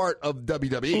part of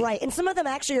WWE. Right, and some of them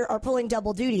actually are pulling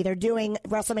double duty. They're doing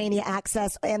WrestleMania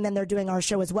Access, and then they're doing our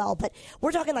show as well. But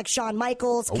we're talking like Shawn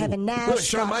Michaels, Kevin Nash.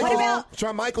 Shawn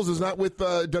Michaels is not with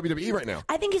WWE right now.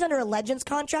 I think he's under a Legends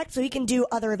contract, so he can do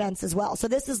other events as well. So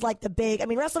this is like the big,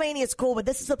 WrestleMania is cool, but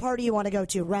this is the party you want to go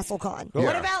to, WrestleCon. Yeah.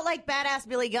 What about like Badass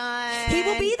Billy Gunn? He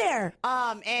will be there.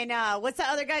 And what's that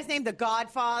other guy's name? The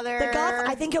Godfather.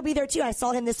 I think he'll be there too. I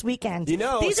saw him this weekend. These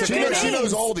are good names. She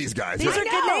knows all these guys. These are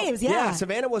good names, yeah.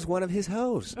 Savannah was one of his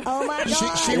hoes. Oh my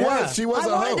God. She was a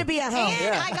hoe. I wanted to be a hoe.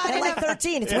 And I got at like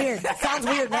 13. It's weird. It sounds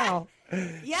weird now.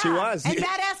 Yeah, she was. And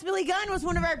Badass Billy Gunn was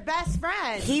one of our best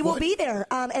friends. He will be there.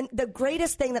 And the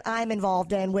greatest thing that I'm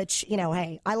involved in, which,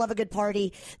 hey, I love a good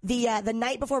party. The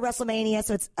night before WrestleMania,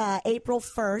 so it's April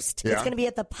 1st. Yeah. It's going to be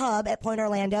at the pub at Point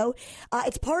Orlando.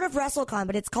 It's part of WrestleCon,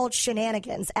 but it's called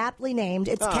Shenanigans, aptly named.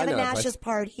 It's Kevin Nash's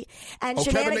party. And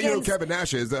Shenanigans. Kevin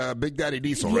Nash is Big Daddy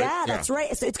Diesel, right? Yeah, that's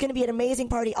right. So it's going to be an amazing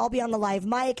party. I'll be on the live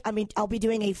mic. I'll be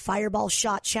doing a fireball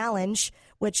shot challenge,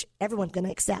 which everyone's going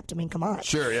to accept. Come on.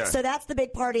 Sure, yeah. So that's the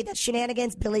big party. That's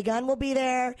Shenanigans. Billy Gunn will be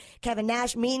there. Kevin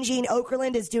Nash. Mean Gene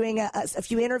Okerlund is doing a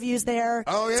few interviews there.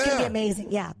 Oh, yeah. It's going to be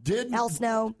amazing. Yeah. Al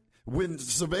Snow. When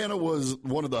Savannah was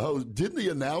one of the hosts, didn't the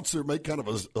announcer make kind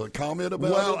of a comment about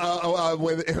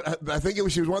it? I think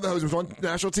she was one of the hosts. It was on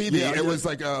national TV. Yeah, it was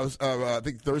like, I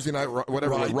think Thursday night,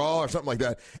 whatever, like Raw or something like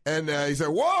that. And he said,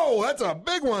 "Whoa, that's a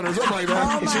big one," or something like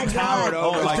that. Oh, my she towered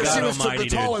over. Oh, my God. She was Almighty,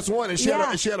 the tallest one, and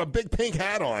she had a big pink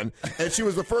hat on, and she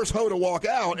was the first hoe to walk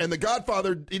out. And the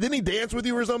Godfather, didn't he dance with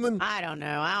you or something? I don't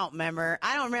know. I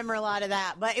don't remember a lot of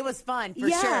that, but it was fun for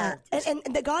Yeah. sure.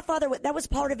 And the Godfather, that was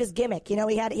part of his gimmick. He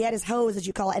had his hose, as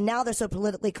you call it, and now they're so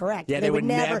politically correct. Yeah, they would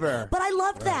never. But I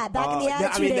loved that back in the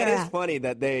Attitude Era. That is funny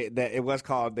that it was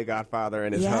called the Godfather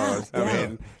and his hose.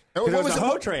 Yeah. What was a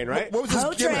hoe train, right? What was his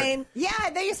Hoe gimmick? Train. Yeah,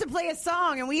 they used to play a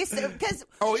song, and we used to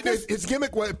his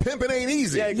gimmick was "Pimpin' Ain't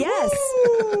Easy." Yeah, yes,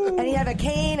 and he had a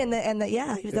cane and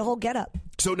the whole getup.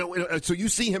 So so you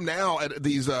see him now at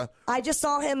these. I just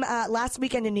saw him last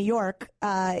weekend in New York.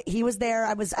 He was there.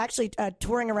 I was actually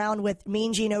touring around with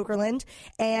Mean Gene Okerlund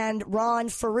and Ron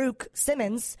Farouk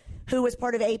Simmons, who was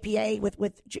part of APA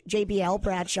with JBL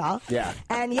Bradshaw. Yeah.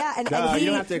 And he, you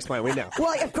don't have to explain. We know.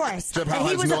 Well, of course. Jeff Howe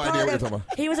has no idea what you're talking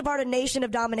about. He was a part of Nation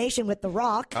of Domination with The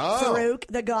Rock, Farouk,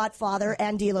 The Godfather,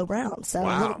 and D'Lo Brown. So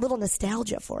a little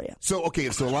nostalgia for you. So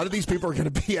a lot of these people are going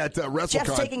to be at WrestleCon.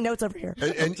 Jeff's taking notes over here.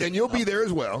 And you'll be there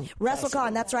as well.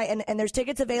 WrestleCon, that's right. And there's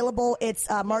tickets available. It's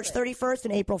March 31st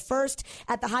and April 1st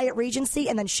at the Hyatt Regency.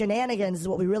 And then Shenanigans is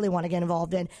what we really want to get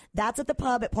involved in. That's at the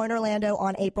pub at Point Orlando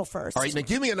on April 1st. All right, now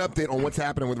give me an update on what's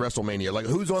happening with WrestleMania. Like,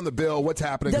 who's on the bill? What's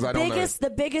happening? Because I don't know. The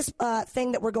biggest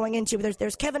thing that we're going into,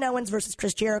 there's Kevin Owens versus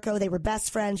Chris Jericho. They were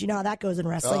best friends. You know how that goes in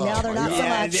wrestling. Now they're not so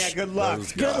much. Yeah, good luck.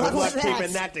 Good luck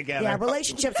keeping that together. Yeah,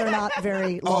 relationships are not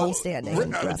very long-standing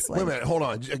in wrestling. Wait a minute, hold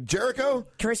on. Jericho?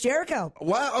 Chris Jericho.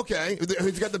 Wow, okay.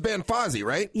 He's got the band Fozzy,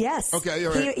 right? Yes. Okay,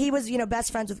 all right. He was,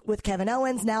 best friends with Kevin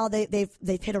Owens. Now they've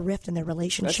hit a rift in their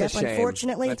relationship. That's a shame.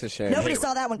 Unfortunately, That's a shame. Nobody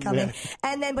saw that one coming.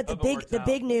 Yeah. But the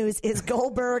big news is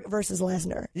Goldberg versus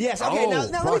Lesnar. Yes. Okay. Now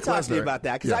let me talk to you about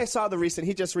that because I saw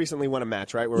he just recently won a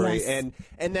match, right?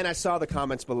 And then I saw the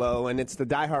comments below, and it's the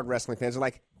diehard wrestling fans are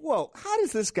like, "Whoa, how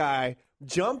does this guy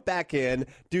jump back in,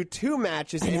 do 2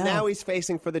 matches, and now he's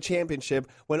facing for the championship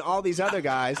when all these other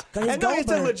guys and no,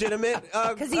 it's a legitimate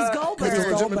because he's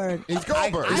Goldberg. He's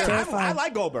Goldberg. I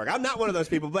like Goldberg. I'm not one of those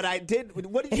people, but I did.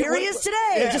 What did you? Here he is today.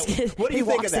 Yeah, what do you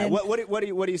think of that? What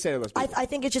do you say to those people? I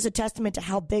think it's just a testament to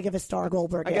how big of a star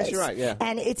Goldberg is. I guess you're right. Yeah.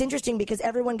 And it's interesting because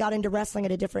everyone got into wrestling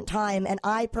at a different time, and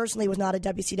I personally was not a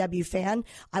WCW fan.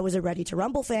 I was a Ready to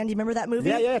Rumble fan. Do you remember that movie?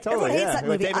 Yeah, totally. Everyone hates that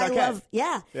movie. David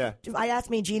Arquette. I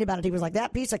asked Mean Gene about it. He was like, like,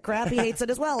 that piece of crap, he hates it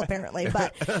as well, apparently.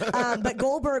 But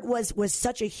Goldberg was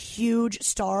such a huge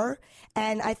star,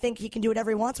 and I think he can do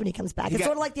whatever he wants when he comes back. It's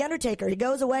sort of like The Undertaker. He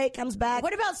goes away, comes back.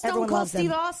 What about Stone Cold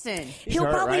Steve Austin? He'll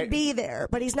probably be there,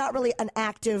 but he's not really an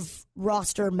active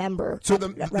roster member. So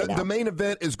the main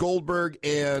event is Goldberg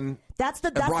and That's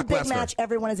the Brock big Lesnar. match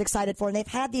everyone is excited for. And they've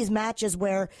had these matches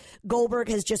where Goldberg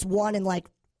has just won in like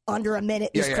under a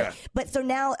minute. But so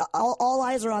now all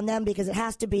eyes are on them because it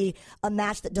has to be a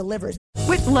match that delivers.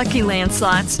 With Lucky Land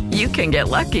Slots, you can get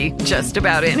lucky just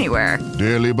about anywhere.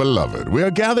 Dearly beloved, we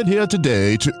are gathered here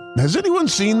today to... Has anyone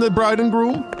seen the bride and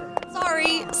groom?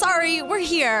 Sorry, we're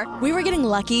here. We were getting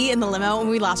lucky in the limo and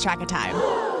we lost track of time.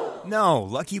 No,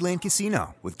 Lucky Land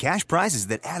Casino, with cash prizes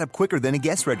that add up quicker than a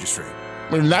guest registry.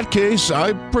 In that case,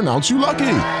 I pronounce you lucky.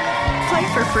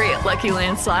 Play for free at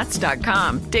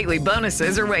LuckyLandSlots.com. Daily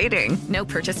bonuses are waiting. No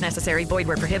purchase necessary. Void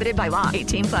where prohibited by law.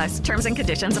 18+. Terms and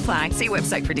conditions apply. See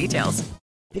website for details.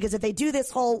 Because if they do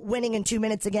this whole winning in 2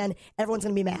 minutes again, everyone's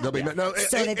going to be mad. They'll be mad. No,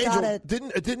 so they've got to...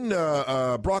 Didn't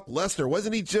Brock Lesnar,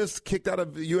 wasn't he just kicked out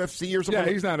of the UFC or something?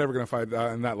 Yeah, he's not ever going to fight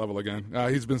in that level again.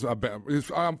 He's been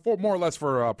more or less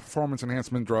for performance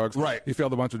enhancement drugs. Right. He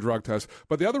failed a bunch of drug tests.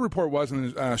 But the other report was,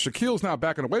 and Shaquille's now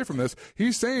backing away from this,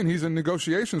 he's saying he's in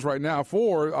negotiations right now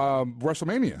for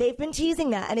WrestleMania. They've been teasing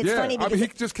that, and it's funny because... he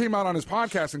just came out on his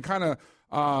podcast and kind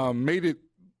of made it...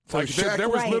 Like Shaq, there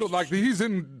was little like he's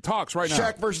in talks right now.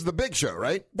 Shaq versus the Big Show,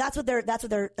 right? That's what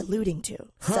they're alluding to.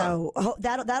 So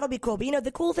that'll be cool. But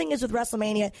the cool thing is with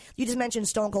WrestleMania, you just mentioned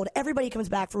Stone Cold. Everybody comes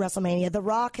back for WrestleMania. The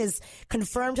Rock has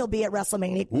confirmed he'll be at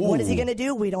WrestleMania. Ooh. What is he going to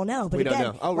do? We don't know. But we don't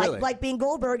know. Oh, really? Like being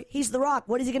Goldberg, he's The Rock.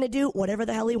 What is he going to do? Whatever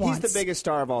the hell he wants. He's the biggest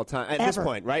star of all time at this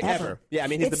point, right? Ever. Yeah, I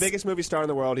mean, he's the biggest movie star in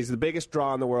the world. He's the biggest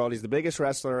draw in the world. He's the biggest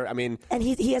wrestler. I mean, and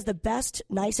he has the best,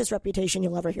 nicest reputation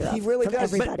you'll ever hear of. He really from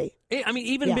does. Everybody. But, I mean,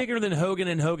 even bigger than Hogan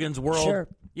and Hogan's world. Sure.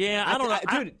 Yeah, I don't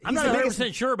know. I'm not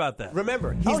 100% sure about that.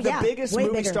 Remember, he's the biggest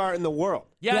movie star in the world.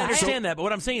 Yeah, I understand that. But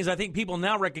what I'm saying is I think people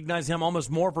now recognize him almost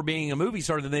more for being a movie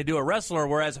star than they do a wrestler,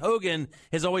 whereas Hogan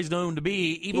is always known to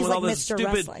be, even with all this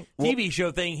stupid TV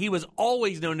show thing, he was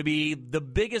always known to be the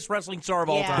biggest wrestling star of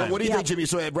all time. But what do you think, Jimmy?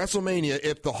 So at WrestleMania,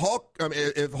 if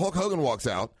Hulk Hogan walks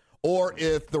out, or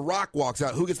if The Rock walks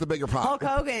out, who gets the bigger pop? Hulk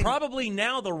Hogan. Probably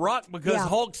now The Rock, because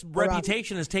Hulk's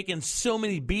reputation has taken so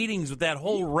many beatings with that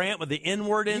whole rant with the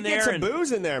N-word in there. Get some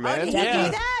booze in there, man. Oh, did he do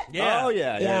that? Yeah. Oh,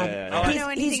 yeah. I don't know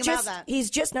anything about that.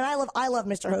 He's just, and I love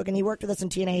Mr. Hogan. He worked with us in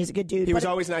TNA. He's a good dude. He was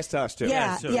always nice to us, too.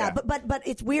 Yeah. But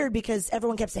it's weird because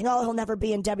everyone kept saying, oh, he'll never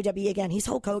be in WWE again. He's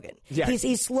Hulk Hogan. Yeah.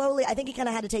 He's slowly, I think he kind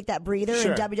of had to take that breather,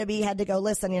 and WWE had to go,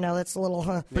 listen, it's a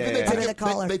little,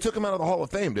 They took him out of the Hall of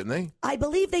Fame, didn't they? I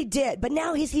believe they did, but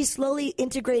now he's slowly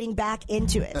integrating back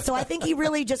into it. So I think he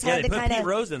really just had to kind of... Pete Pete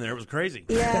Rose in there. It was crazy.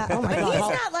 Yeah. Oh, my but God.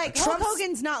 he's not like... Hulk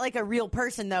Hogan's not like a real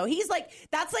person, though. He's like...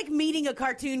 That's like meeting a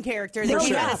cartoon character that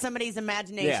came out of somebody's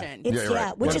imagination.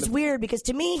 Which is weird because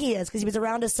to me he is, because he was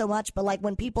around us so much, but like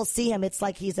when people see him, it's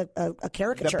like he's a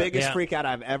caricature. The biggest freak out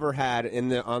I've ever had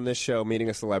on this show meeting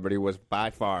a celebrity was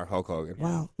by far Hulk Hogan.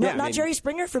 Wow. Not Jerry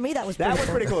Springer? For me, that was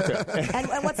pretty cool, too. and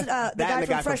what's the guy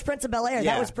from Fresh Prince of Bel-Air?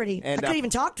 That was pretty... I couldn't even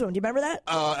talk to him. Do you remember that?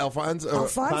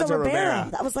 Alfonso Rivera.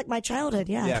 That was like my childhood,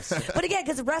 Yes. But again,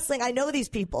 because of wrestling, I know these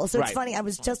people. So it's funny. I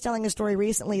was just telling a story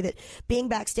recently that being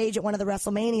backstage at one of the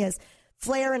WrestleManias,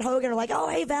 Flair and Hogan are like, oh,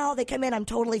 hey, Val, they come in, I'm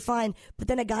totally fine. But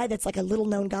then a guy that's like a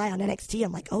little-known guy on NXT,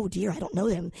 I'm like, oh, dear, I don't know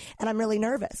him. And I'm really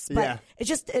nervous. But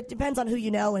it depends on who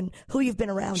you know and who you've been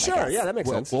around. Sure, yeah, that makes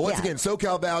sense. Well, once again,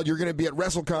 SoCal Val, you're going to be at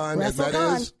WrestleCon.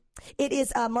 That is... It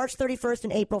is March 31st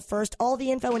and April 1st. All the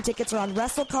info and tickets are on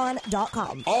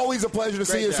WrestleCon.com. Always a pleasure to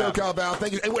see you, SoCal Val.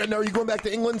 Thank you. And are you going back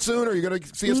to England soon, or are you going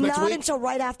to see us next week? Not until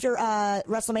right after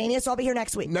WrestleMania, so I'll be here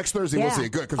next week. Next Thursday, we'll see you.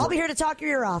 Good. I'll be here to talk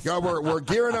your ear off. Yeah, we're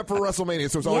gearing up for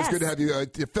WrestleMania, so it's always good to have you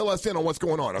to fill us in on what's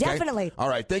going on, okay? Definitely. All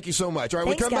right, thank you so much. All right,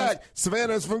 Thanks, we come back.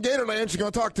 Savannah's from Gatorland. She's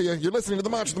going to talk to you. You're listening to The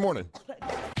Monster in the Morning.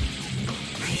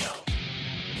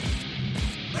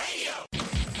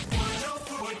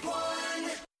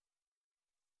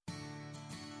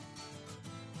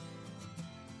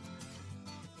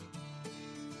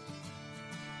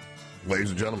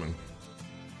 Ladies and gentlemen,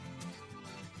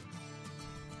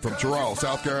 from Terrell,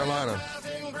 South Carolina,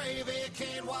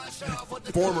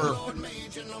 former...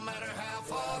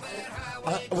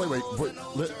 Wait.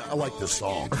 I like this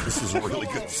song. This is a really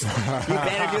good song. You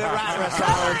better do it right, Russ.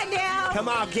 Come on now. Come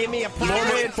on, give me a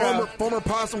intro. Former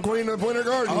possum queen of Winter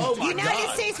Garden. Oh, my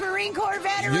United States Marine Corps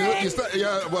veteran.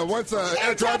 Once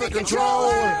air traffic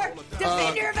controller.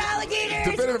 Defender of alligators.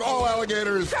 Defender of all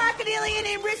alligators. Crocodilian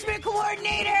enrichment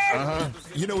coordinator.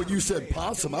 You know, when you said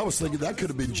possum, I was thinking that could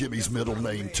have been Jimmy's middle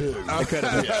name, too. It could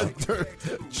have been.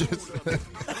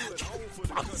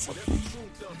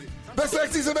 The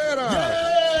sexy Savannah.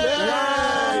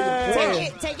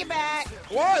 Yay! Take it back.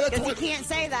 Why? Because you can't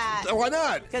say that. Why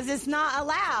not? Because it's not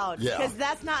allowed. Because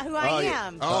that's not who I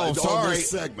am. Oh, sorry. On this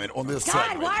segment.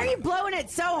 God, why are you blowing it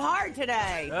so hard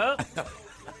today?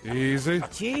 Easy.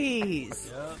 Jeez.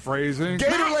 Phrasing.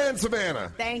 Gatorland,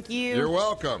 Savannah. Thank you. You're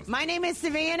welcome. My name is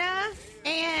Savannah,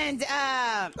 and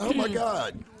oh my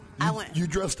God. You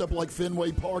dressed up like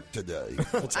Fenway Park today.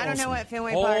 That's I don't know awesome. what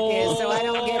Fenway Park is, so I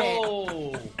don't get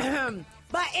it.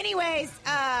 But anyways,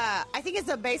 I think it's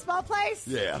a baseball place.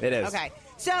 Yeah, it is. Okay,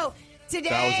 so today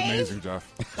that was amazing,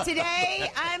 Jeff. Today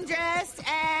I'm dressed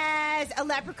as a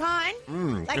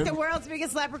leprechaun, like the world's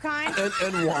biggest leprechaun.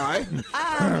 And why?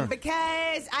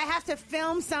 Because I have to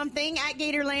film something at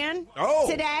Gatorland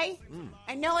today,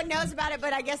 and no one knows about it,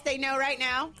 but I guess they know right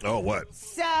now. Oh, what?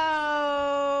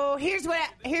 So here's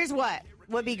what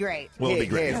would be great.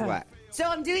 Here's what. So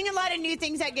I'm doing a lot of new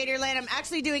things at Gatorland. I'm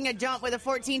actually doing a jump with a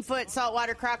 14-foot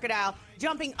saltwater crocodile,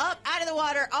 jumping up out of the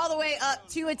water all the way up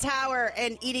to a tower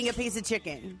and eating a piece of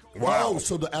chicken. Wow,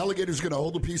 so the alligator's going to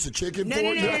hold a piece of chicken for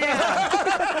you? No,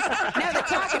 the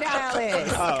crocodile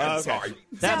is. Oh, okay.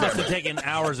 That must have taken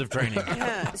hours of training.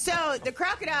 So the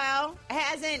crocodile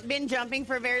hasn't been jumping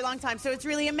for a very long time, so it's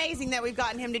really amazing that we've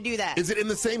gotten him to do that. Is it in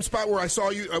the same spot where I saw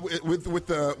you with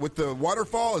the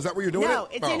waterfall? Is that where you're doing it? No,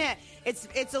 it's in a.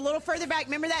 It's a little further back.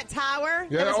 Remember that tower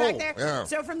that was back there? Yeah.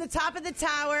 So from the top of the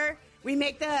tower, we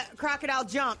make the crocodile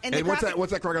jump. And what's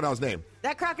that crocodile's name?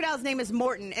 That crocodile's name is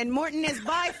Morton, and Morton is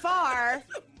by far.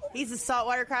 He's a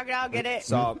saltwater crocodile. Get it?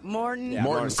 Salt. Morton. Yeah,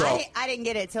 Morton Salt. I didn't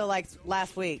get it till like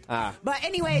last week. But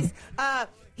anyways,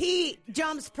 he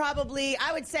jumps probably,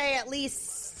 I would say, at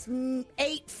least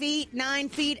 8 feet, 9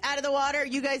 feet out of the water.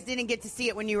 You guys didn't get to see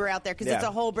it when you were out there because it's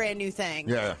a whole brand new thing.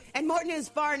 Yeah. And Morton is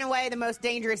far and away the most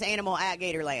dangerous animal at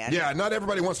Gatorland. Yeah, not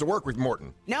everybody wants to work with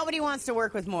Morton. Nobody wants to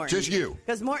work with Morton. Just you.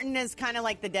 Because Morton is kind of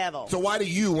like the devil. So why do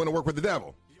you want to work with the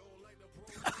devil?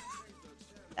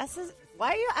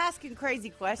 Why are you asking crazy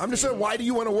questions? I'm just saying, why do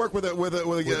you want to work with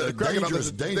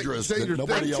a dangerous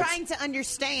I'm trying to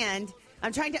understand.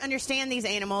 I'm trying to understand these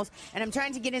animals, and I'm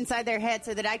trying to get inside their head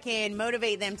so that I can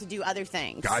motivate them to do other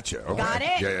things. Gotcha. Okay. Got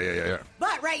it? Yeah.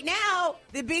 But right now,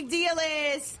 the big deal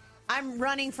is I'm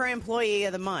running for Employee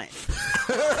of the Month.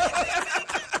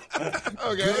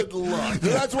 Okay. Good luck. So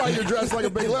that's why you're dressed like a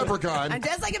big leprechaun. I'm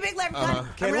dressed like a big leprechaun.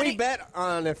 Can we bet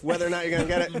on whether or not you're going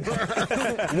to get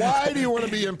it? Why do you want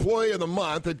to be Employee of the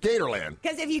Month at Gatorland?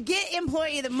 Because if you get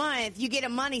Employee of the Month, you get a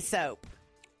money soap.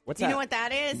 What's do you that? know what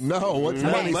that is? No, what's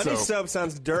money soap? Money soap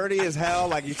sounds dirty as hell.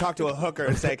 Like you talk to a hooker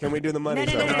and say, "Can we do the money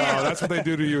soap?" No. That's what they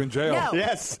do to you in jail. No.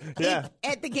 Yes. Yeah.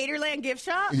 At the Gatorland gift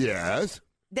shop? Yes.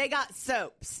 They got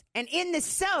soaps. And in the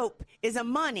soap is a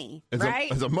money,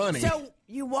 right? Is a money. So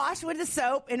you wash with the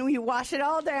soap and we wash it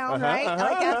all down, right?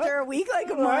 Like after a week, like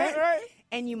a month. Right.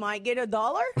 And you might get $1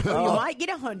 or you might get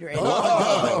 100.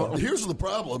 Oh. Here's the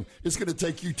problem. It's going to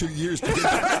take you 2 years to get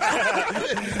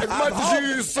as much as you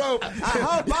use soap. A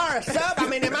whole bar of soap? I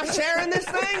mean, am I sharing this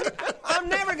thing? I'm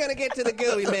never going to get to the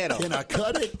gooey middle. Can I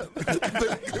cut it?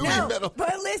 The gooey middle.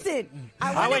 But listen.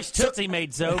 I wish Tootsie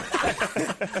made soap.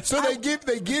 So they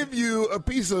give you a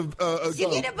piece of... you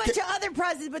get a bunch of other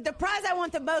prizes, but the prize I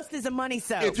want the most is a money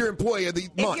soap. If you're Employee of the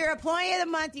Month. If you're Employee of the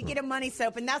Month, you get a money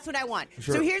soap, and that's what I want.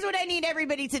 Sure. So here's what I need everybody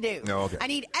to do. Oh, okay. I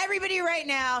need everybody right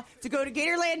now to go to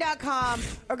Gatorland.com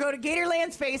or go to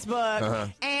Gatorland's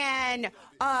Facebook and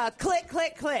click,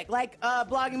 like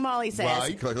Blogging Molly says.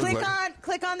 Right,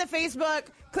 click on the Facebook,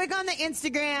 click on the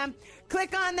Instagram,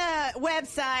 click on the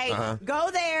website, go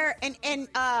there, and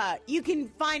you can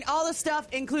find all the stuff,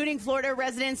 including Florida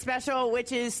Resident Special,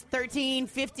 which is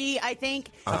 $13.50, I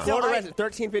think. Florida Resident,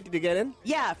 $13.50 to get in?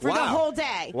 Yeah, for the whole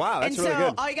day. Wow, that's and really so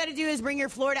good. all you got to do is bring your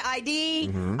Florida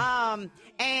ID,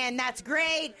 and that's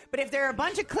great. But if there are a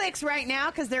bunch of clicks right now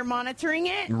because they're monitoring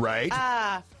it, right?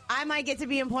 I might get to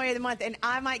be Employee of the Month, and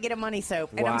I might get a money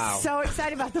soap. And Wow. I'm so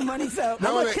excited about the money soap.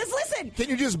 Because listen, can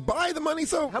you just buy the money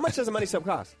soap? How much does a money soap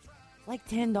cost? like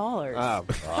 $10. Oh.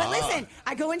 But listen,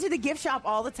 I go into the gift shop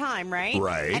all the time, right?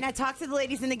 Right. And I talk to the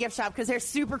ladies in the gift shop because they're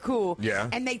super cool. Yeah.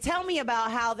 And they tell me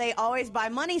about how they always buy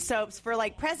money soaps for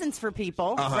like presents for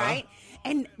people, right?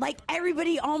 and like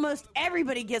almost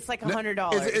everybody gets like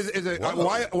 $100. Is it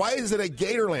why is it a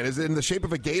Gatorland? Is it in the shape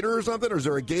of a gator or something, or is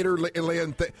there a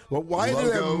Gatorland thing? Well, why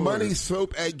is there money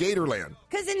soap at Gatorland?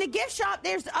 Because in the gift shop,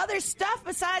 there's other stuff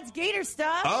besides Gator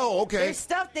stuff. Oh, okay. There's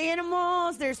stuffed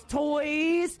animals. There's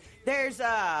toys. There's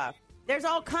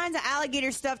all kinds of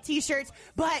alligator stuff, T-shirts,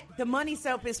 but the money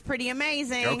soap is pretty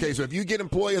amazing. Okay, so if you get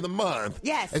Employee of the Month,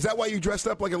 yes. Is that why you dressed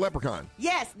up like a leprechaun?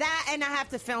 Yes, that, and I have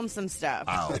to film some stuff.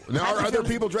 Oh. Now, are there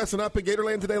people dressing up at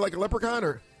Gatorland today like a leprechaun,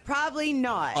 or? Probably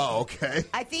not. Oh, okay.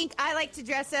 I think I like to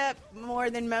dress up more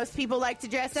than most people like to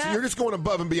dress up. So you're just going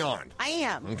above and beyond. I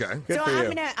am. Okay. Good so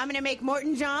I'm gonna make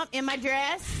Morton jump in my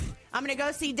dress. I'm going to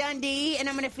go see Dundee, and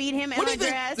I'm going to feed him in my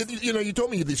dress. You told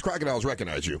me these crocodiles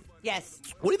recognize you. Yes.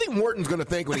 What do you think Morton's going to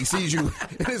think when he sees you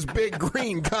in his big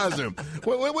green costume?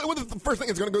 What is the first thing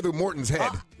that's going to go through Morton's head?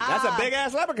 That's a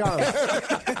big-ass leprechaun.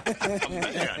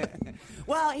 Man.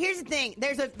 Well, here's the thing.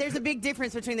 There's a big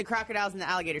difference between the crocodiles and the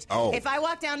alligators. Oh. If I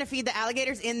walk down to feed the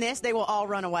alligators in this, they will all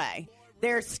run away.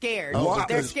 They're scared. Oh,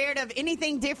 they're scared of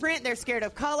anything different. They're scared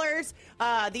of colors.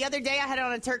 The other day I had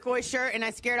on a turquoise shirt, and I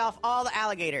scared off all the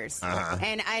alligators. Uh-huh.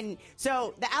 And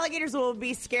so the alligators will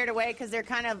be scared away because they're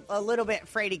kind of a little bit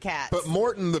fraidy cats. But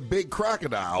Morton, the big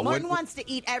crocodile. Morton wants to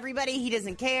eat everybody. He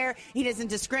doesn't care. He doesn't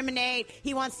discriminate.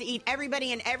 He wants to eat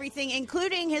everybody and everything,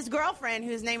 including his girlfriend,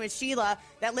 whose name is Sheila,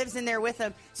 that lives in there with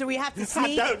him. So we have to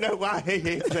sneak. I don't know why he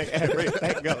eats me every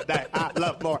single day. I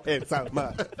love Morton so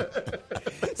much.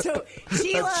 So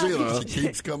Sheila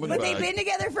keeps coming back. But they've been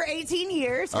together for 18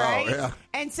 years, right? Oh, yeah.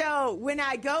 And so when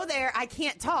I go there, I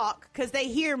can't talk because they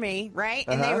hear me, right?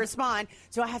 And they respond.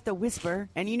 So I have to whisper.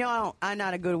 And I'm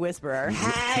not a good whisperer.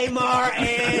 Hey,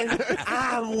 Martin,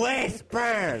 I'm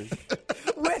whispering.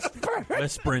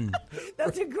 Whispering.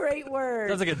 That's a great word.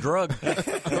 Sounds like a drug.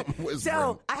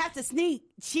 So I have to sneak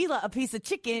Sheila a piece of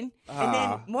chicken, and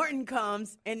then Morton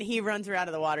comes, and he runs her out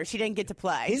of the water. She didn't get to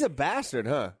play. He's a bastard,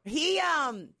 huh?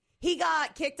 He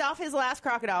got kicked off his last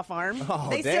crocodile farm. Oh,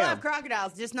 they still damn. have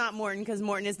crocodiles, just not Morton, because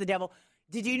Morton is the devil.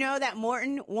 Did you know that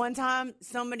Morton, one time,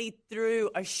 somebody threw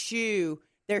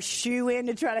their shoe in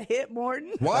to try to hit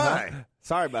Morton? Why?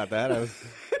 Sorry about that. I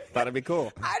thought it'd be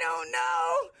cool. I don't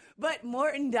know. But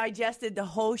Morton digested the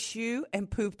whole shoe and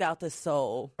pooped out the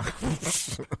sole.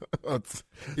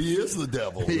 He is the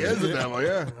devil. He is the devil,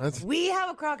 yeah. We have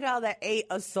a crocodile that ate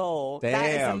a sole. Damn, that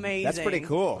is amazing. that's pretty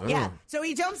cool. Yeah. So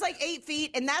he jumps like 8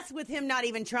 feet, and that's with him not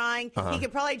even trying. He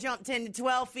could probably jump 10 to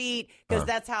 12 feet because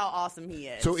that's how awesome he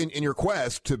is. So in your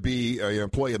quest to be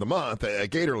Employee of the Month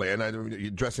at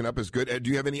Gatorland, dressing up is good.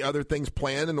 Do you have any other things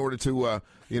planned in order to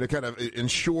kind of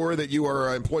ensure that you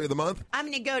are Employee of the Month? I'm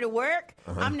going to go to work.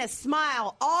 I'm going to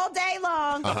smile all day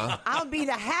long. I'll be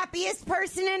the happiest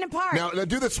person in the park. Now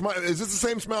do the smile. Is this the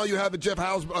same smile you have at Jeff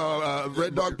Howe's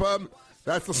Red Dog Pub?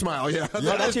 That's the smile, yeah.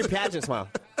 No, that's your pageant smile.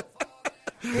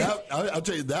 I'll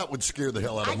tell you, that would scare the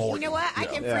hell out of Morton. You know what? I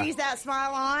can freeze that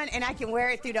smile on, and I can wear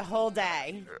it through the whole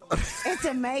day. It's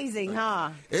amazing,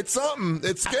 huh? It's something.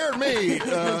 It scared me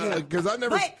because I've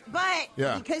never. But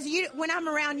because when I'm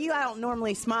around you, I don't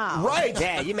normally smile. Right?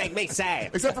 Yeah, you make me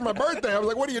sad. Except for my birthday, I was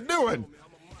like, "What are you doing?"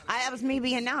 That was me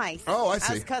being nice. Oh, I see.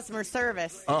 That was customer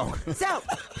service. Oh. So,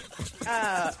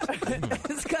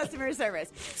 it's customer service.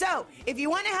 So, if you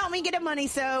want to help me get a money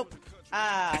soap,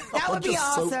 that would be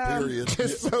awesome. Soap, period.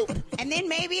 Just soap. And then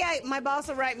maybe my boss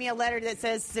will write me a letter that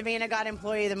says Savannah got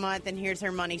Employee of the Month, and here's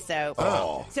her money soap.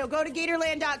 Oh. So go to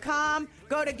Gatorland.com,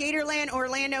 go to Gatorland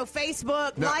Orlando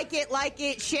Facebook, like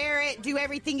it, share it, do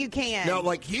everything you can. Now,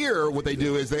 like here, what they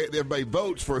do is everybody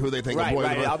votes for who they think Right, employee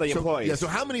of the month. all the employees. Yeah, so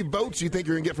how many votes do you think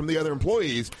you're going to get from the other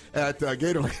employees at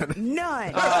Gatorland?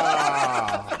 None.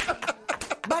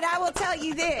 But I will tell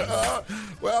you this.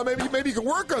 Well, maybe you can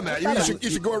work on that. You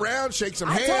should go around, shake some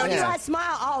hands. I told you I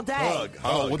smile all day. Hug.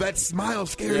 Oh, well, that smile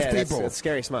scares people. That's a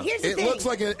scary smile. Here's the It thing. looks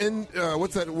like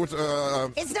what's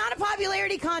that? It's not a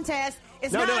popularity contest.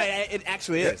 It's No, not. it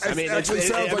actually is. It actually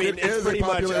sounds like it it's is a pretty much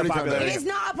popularity a popularity. It is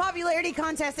not a popularity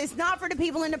contest. It's not for the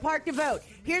people in the park to vote.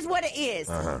 Here's what it is.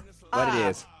 What it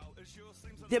is.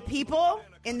 The people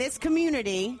in this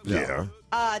community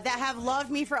that have loved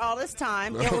me for all this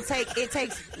time, it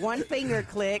takes one finger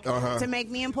click to make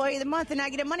me Employee of the Month, and I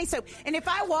get a money soap. And if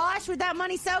I wash with that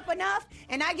money soap enough,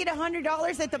 and I get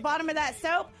 $100 at the bottom of that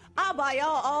soap, I'll buy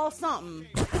y'all all something.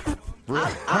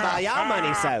 I'll buy y'all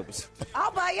money soaps.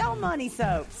 I'll buy y'all money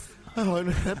soaps. Oh,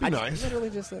 that'd be nice. I literally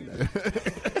just said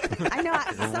that. I know.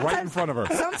 Right in front of her.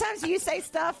 Sometimes you say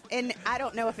stuff, and I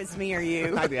don't know if it's me or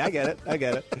you. I get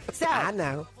it. So, I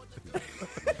know.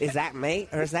 Is that me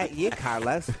or is that you,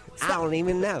 Carlos? I don't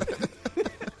even know.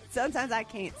 Sometimes I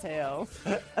can't tell.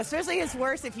 Especially it's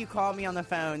worse if you call me on the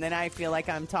phone. Then I feel like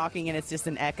I'm talking and it's just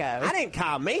an echo. I didn't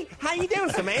call me. How you doing,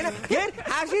 Savannah? Good?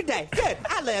 How's your day? Good.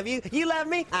 I love you. You love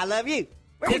me? I love you.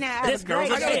 We're going to have This a girl's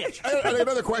great a bitch. I got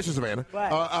another question, Savannah.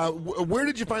 What? Where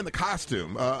did you find the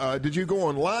costume? Did you go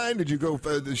online? Did you go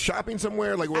shopping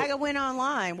somewhere? I went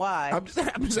online. Why? I'm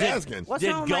just asking. What's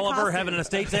Did wrong with my Gulliver costume? have an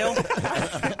estate sale?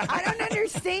 I don't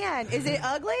understand. Is it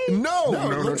ugly? No,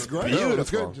 it looks great. Beautiful. That's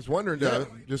Good. Just wondering.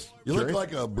 Just You look curious.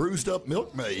 like a bruised up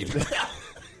milkmaid.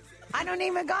 I don't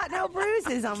even got no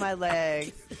bruises on my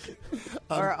legs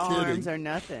or kidding. arms or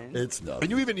nothing. It's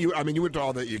nothing. And you went to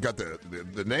all the. You got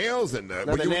the nails and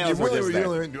the you nails were really just there.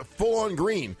 really full on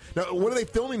green. Now, what are they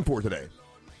filming for today?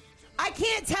 I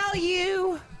can't tell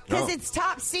you because Oh. it's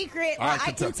top secret. I I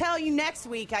can can tell you next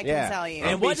week. I Yeah. can tell you.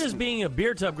 And what does being a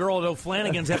beer tub girl at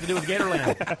O'Flanagan's have to do with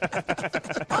Gatorland?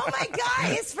 Oh my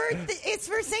God! It's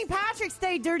for St. Patrick's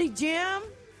Day, Dirty Jim.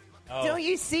 Oh. Don't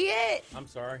you see it? I'm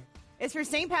sorry. It's for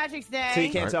St. Patrick's Day. So you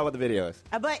can't tell what the video is.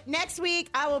 But next week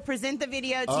I will present the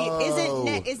video to Oh.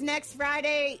 you. Is next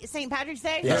Friday St. Patrick's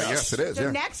Day? Yes, it is. So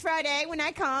Yeah. next Friday when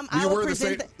I come, Will I you will wear the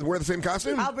same present.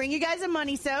 costume? I'll bring you guys a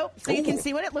money soap so you can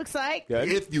see what it looks like. Good.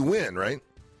 If you win, right?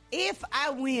 If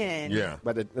I win. Yeah.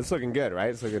 But it's looking good,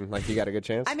 right? It's looking like you got a good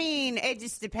chance. I mean, it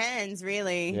just depends,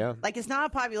 really. Yeah. Like, it's not a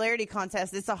popularity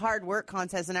contest. It's a hard work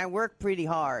contest, and I work pretty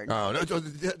hard. Oh, no. So,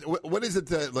 what is it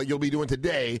that like, you'll be doing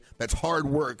today that's hard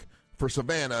work for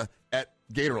Savannah at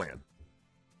Gatorland?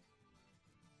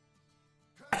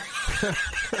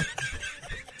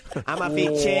 I'm going to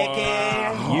feed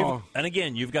chicken. And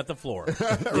again, you've got the floor.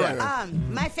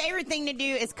 My favorite thing to do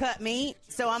is cut meat,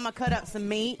 so I'm going to cut up some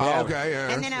meat. Oh, okay,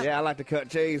 yeah. And then Yeah, I like to cut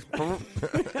cheese. I'm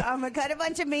going to cut a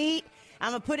bunch of meat.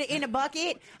 I'm going to put it in a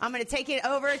bucket. I'm going to take it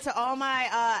over to all my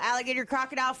alligator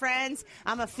crocodile friends.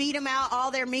 I'm going to feed them out all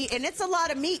their meat. And it's a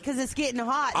lot of meat because it's getting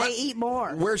hot. They eat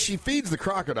more. Where she feeds the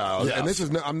crocodiles, Yes. and this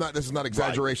is not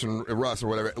exaggeration, Russ, or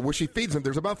whatever. Where she feeds them,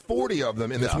 there's about 40 of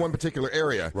them in this one particular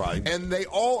area. Right. And they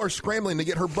all are scrambling to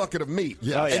get her bucket of meat.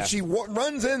 Yeah. Oh, And yeah. she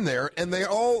runs in there, and they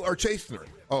all are chasing her.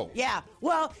 Oh. Yeah.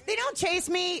 Well, they don't chase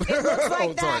me. It looks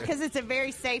like that sorry. because it's a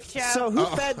very safe show. So who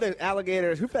fed the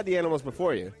alligators? Who fed the animals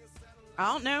before you? I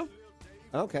don't know.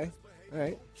 Okay. All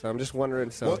right. So I'm just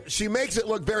wondering. So Well, she makes it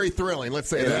look very thrilling. Let's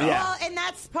say that. Yeah. Well, and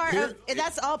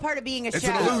that's all part of being a It's show.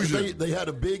 an illusion. They had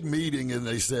a big meeting and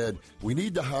they said, we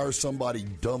need to hire somebody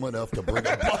dumb enough to bring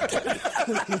a bucket.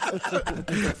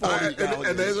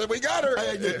 And they said, we got her.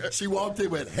 And she walked in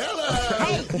and went, hello.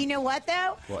 Hey, you know what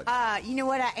though? What? You know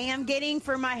what I am getting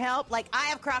for my help? Like I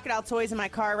have crocodile toys in my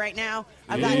car right now.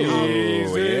 I've got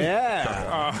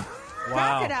yeah.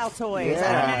 crocodile toys.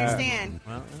 I don't understand.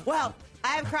 Well, I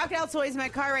have crocodile toys in my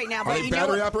car right now. Are But they you know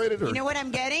battery what? operated, or- You know what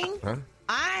I'm getting? Huh?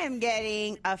 I am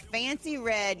getting a fancy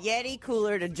red Yeti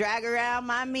cooler to drag around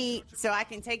my meat so I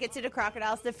can take it to the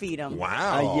crocodiles to feed them.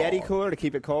 Wow. A Yeti cooler to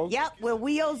keep it cold? Yep, with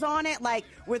wheels on it,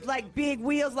 with big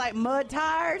wheels like mud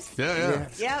tires. Yeah.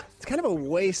 Yep. It's kind of a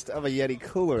waste of a Yeti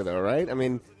cooler, though, right? I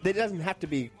mean, it doesn't have to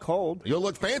be cold. You'll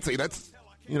look fancy. That's,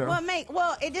 you know.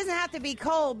 Well, it doesn't have to be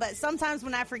cold, but sometimes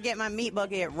when I forget my meat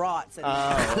bucket, it rots.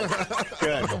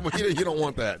 Good. You don't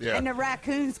want that, yeah. And the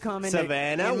raccoons come in.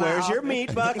 Savannah, where's your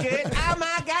meat bucket? Oh,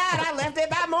 my God, I left it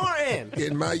by Morton.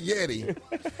 In my Yeti.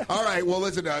 All right, well,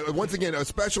 listen, once again, a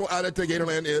special out at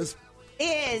Gatorland is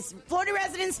Florida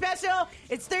Resident Special.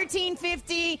 It's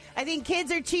 $13.50. I think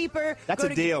kids are cheaper. That's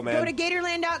a deal, man. Go to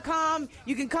Gatorland.com.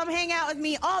 You can come hang out with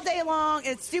me all day long.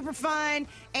 It's super fun.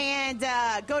 And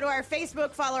go to our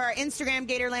Facebook, follow our Instagram,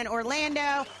 Gatorland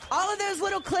Orlando. All of those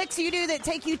little clicks you do that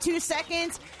take you 2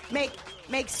 seconds make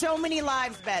so many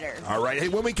lives better. All right. Hey,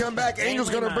 when we come back,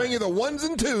 Angel's going to bring you the ones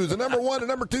and twos, the number one and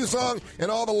number two song in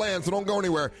all the land, so don't go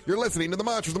anywhere. You're listening to the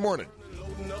Monsters of the Morning.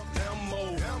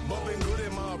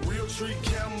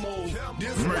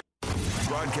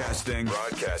 Broadcasting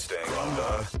from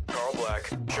the Carl Black,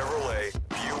 Chevrolet,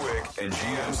 Buick, and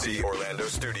GMC Orlando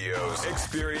studios.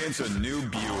 Experience a new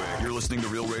Buick. You're listening to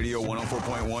Real Radio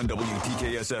 104.1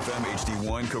 WTKS FM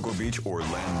HD1 Cocoa Beach,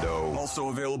 Orlando. Also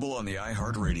available on the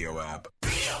iHeartRadio app.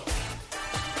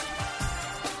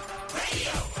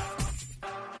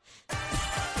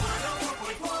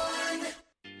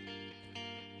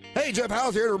 Hey, Jeff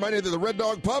House here to remind you that the Red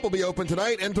Dog Pub will be open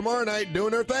tonight and tomorrow night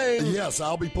doing their thing. Yes,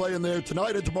 I'll be playing there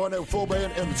tonight and tomorrow night, full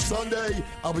band. And Sunday,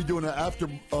 I'll be doing an after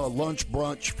lunch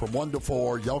brunch from 1 to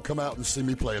 4. Y'all come out and see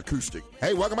me play acoustic.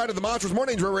 Hey, welcome back to the Monsters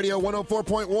Mornings Radio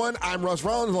 104.1. I'm Russ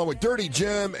Rollins along with Dirty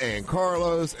Jim and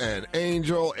Carlos and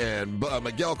Angel and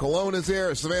Miguel Colon is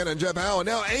here, Savannah and Jeff Howe. And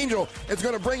now Angel is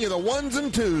going to bring you the ones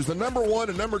and twos, the number one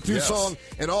and number two song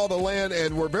in all the land.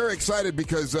 And we're very excited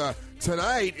because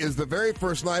tonight is the very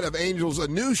first night of Angel's a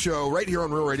new show right here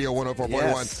on Real Radio 104.1.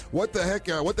 Yes. What the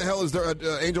hell is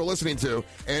Angel listening to?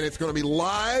 And it's going to be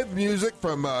live music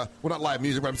from, well, not live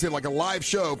music, but I'm saying like a live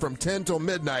show from 10 till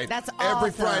midnight. That's every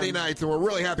awesome. Friday night. So we're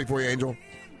really happy for you, Angel.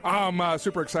 I'm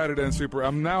super excited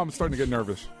and now I'm starting to get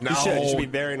nervous. You should be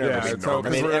very nervous. Yeah, so, I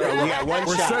mean, we got one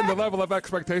we're shot. setting the level of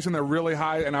expectation that really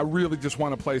high, and I really just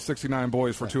want to play 69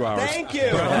 Boys for 2 hours. Thank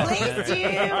you. Please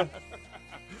do.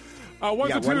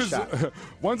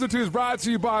 Ones and twos brought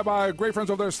to you by my great friends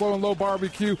over there at Slow and Low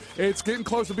Barbecue. It's getting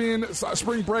close to being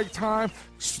spring break time.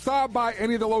 Stop by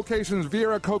any of the locations,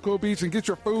 Vieira, Cocoa Beach, and get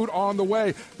your food on the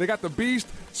way. They got the Beast,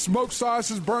 smoked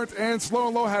sauces, burnt, and Slow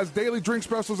and Low has daily drink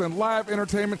specials and live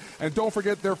entertainment. And don't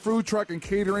forget their food truck and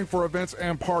catering for events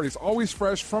and parties. Always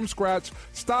fresh from scratch.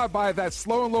 Stop by that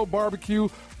Slow and Low Barbecue,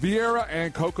 Vieira,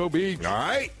 and Cocoa Beach. All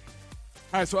right.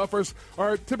 All right, so up first,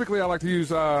 typically I like to use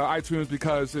iTunes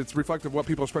because it's reflective of what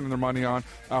people are spending their money on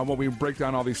when we break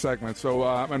down all these segments. So,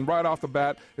 and right off the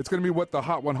bat, it's going to be what the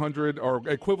Hot 100 or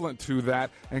equivalent to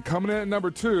that. And coming in at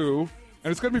number 2, and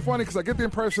it's going to be funny because I get the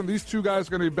impression these two guys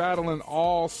are going to be battling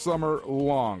all summer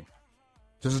long.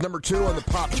 This is number 2 on the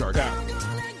pop chart.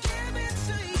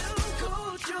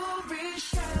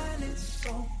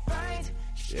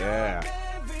 Yeah.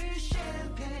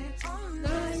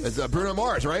 It's Bruno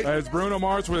Mars, right? It's Bruno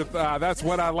Mars with That's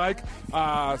What I Like.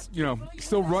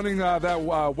 Still running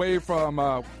that wave from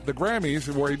the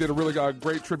Grammys where he did a really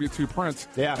great tribute to Prince.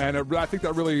 Yeah. And I think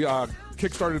that really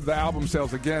kickstarted the album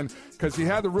sales again because he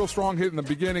had the real strong hit in the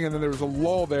beginning and then there was a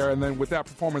lull there. And then with that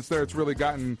performance there, it's really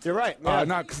gotten... You're right.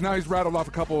 Yeah. Because now he's rattled off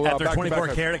a couple... After back-to-back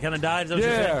 24 Karat kind of died, is that what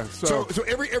you're yeah. saying? So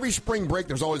every spring break,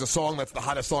 there's always a song that's the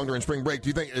hottest song during spring break. Do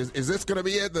you think, is this going to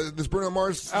be it, this Bruno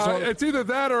Mars song? It's either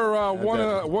that or one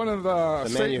of the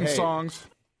Satan songs.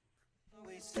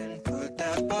 He's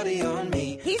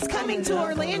coming to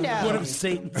Orlando. What if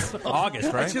Satan?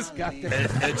 August, right? I just got there.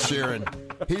 Ed Sheeran.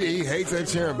 He hates Ed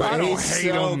Sheeran, but I don't He's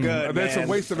hate so him. good, That's man. a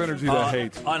waste of energy to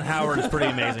hate. On Howard is pretty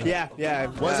amazing. Yeah.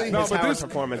 Was he? His No, but Howard this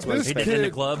performance was... He did kid, in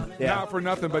the club. Yeah. Not for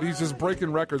nothing, but he's just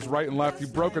breaking records right and left. He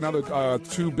broke another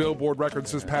 2 Billboard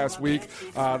records this past week.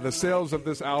 The sales of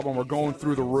this album are going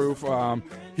through the roof.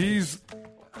 He's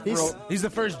He's the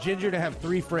first ginger to have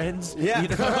 3 friends. Yeah. You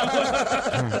know?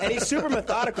 And he's super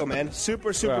methodical, man.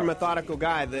 Super methodical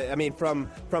guy. From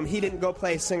he didn't go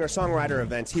play singer-songwriter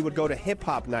events. He would go to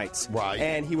hip-hop nights. Right.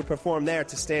 And he would perform there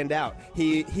to stand out.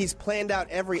 He's planned out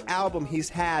every album he's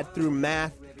had through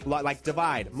math, like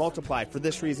divide, multiply, for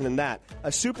this reason and that.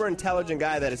 A super intelligent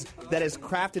guy that has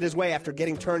crafted his way after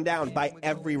getting turned down by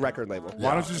every record label.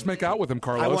 Why don't you just make out with him,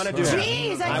 Carlos? I want to do it.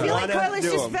 Jeez, I feel like Carlos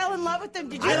just fell in love with him.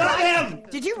 Did you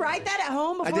Did you write that at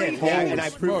home before I did, you came? and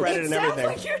I proofread it and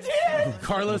everything. Sounds like you did.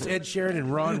 Carlos, Ed Sheeran,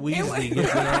 and Ron Weasley. It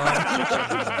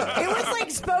was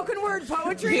like spoken word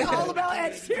poetry all about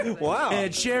Ed Sheeran. Wow.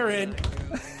 Ed Sheeran,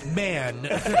 man.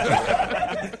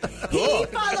 He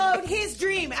followed his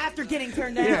dream after getting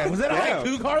turned down. Yeah, was that a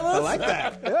haiku, Carlos? I like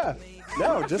that. Yeah.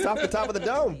 No, just off the top of the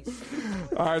dome.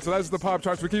 All right, so that's the pop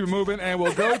charts. We keep it moving, and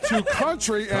we'll go to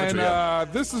country. And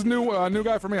this is new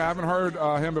guy for me. I haven't heard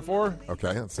him before.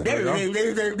 Okay, let's see.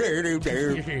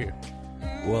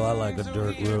 Well, I like a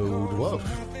dirt road. Whoa.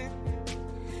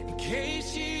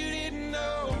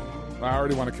 I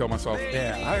already want to kill myself.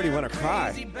 Yeah, I already want to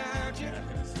cry.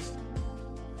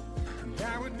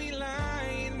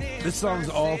 This song's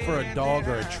all for a dog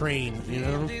or a train, you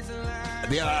know?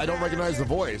 Yeah, I don't recognize the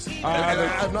voice.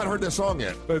 I've not heard this song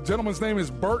yet. The gentleman's name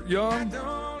is Burt Young.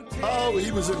 Oh,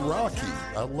 he was in Rocky.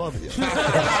 I love him.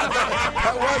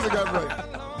 That was a good one.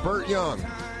 Burt Young.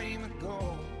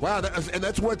 Wow,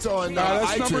 that's what's on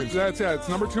iTunes. It's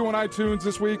number 2 on iTunes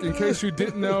this week, in case you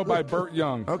didn't know, by Burt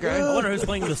Young. Okay. I wonder who's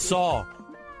playing the saw.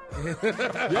 Yeah,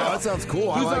 that sounds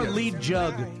cool. Who's I like our it. lead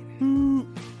jug?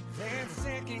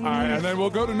 All right, and then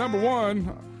we'll go to number 1.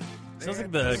 Sounds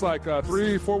like It's like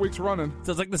 3-4 weeks running.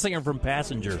 Sounds like the singer from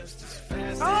Passenger.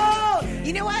 Oh,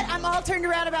 you know what? I'm all turned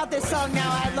around about this song now.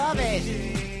 I love it.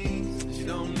 She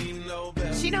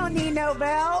don't need no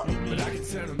belt.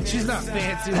 She's not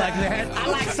fancy like that. I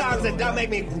like songs that don't make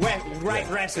me write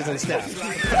dresses and stuff.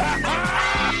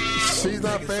 She's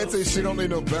not fancy. She don't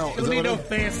need no belt. She don't need no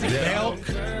fancy belt.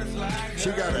 She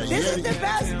got a This is the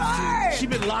best part. She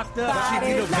been locked up. She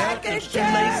need no Body's belt. like a and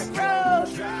shoelace. dirt road.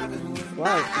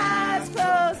 My eyes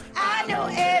closed. I know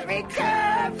every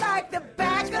curve like the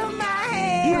back of my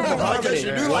hand. I guess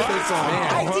you do like this song.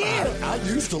 I do. I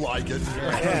used to like it.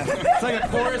 It's like a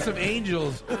chorus of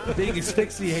angels being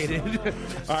asphyxiated.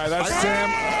 All right, that's Sam.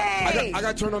 I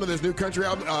got turned on to this new country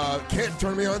album. Kent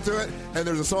turned me onto it, and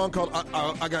there's a song called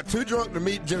I Got Too Drunk to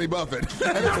Meet Jimmy Buffett.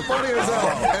 And it's funny as hell.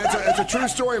 And it's a true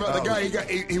story about the guy.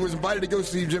 He was invited to go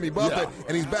see Jimmy Buffett,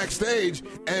 and he's backstage,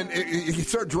 and he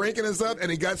started drinking and stuff, and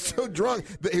he got so drunk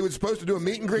that he was supposed to do a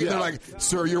meet and greet, and they're like,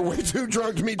 sir, you're way too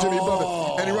drunk to meet Jimmy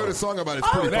Buffett. And he wrote a song about it. It's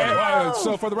pretty funny.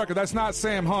 So for the record, that's not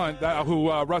Sam Hunt,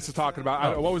 who Russ is talking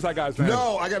about. What was that guy's name?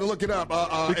 No, I got to look it up.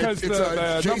 Because it's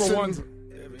the Jason, number one...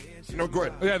 No, go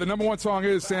ahead. Yeah, the number one song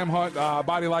is Sam Hunt,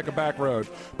 Body Like a Back Road.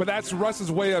 But that's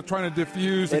Russ's way of trying to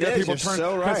diffuse and get people turned,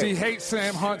 because he hates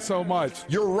Sam Hunt so much.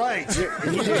 You're right.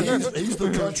 He's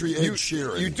the country Ed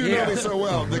Sheeran. You do know me so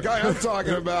well. The guy I'm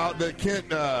talking about that Kent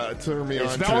turned me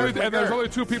on to. And there's only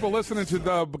two people listening to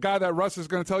the guy that Russ is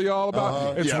going to tell you all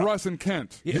about. It's Russ and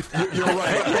Kent. You're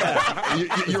right.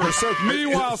 You're so.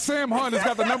 Meanwhile, Sam Hunt has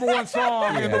got the number one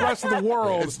song in the rest of the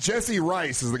world. It's Jesse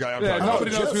Rice is the guy I'm talking about.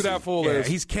 Nobody knows who that fool is.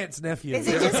 He's Kent's nephew. Is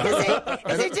it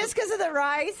just because of the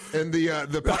rice? And the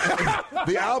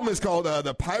album is called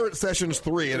The Pirate Sessions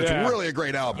 3, and it's really a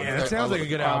great album. Yeah, that sounds like a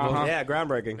good album. Yeah,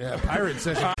 groundbreaking. Yeah, Pirate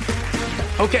Session.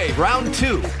 Okay, round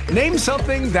two. Name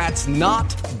something that's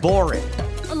not boring.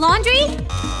 A laundry?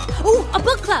 Ooh, a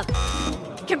book club.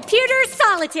 Computer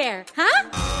solitaire, huh?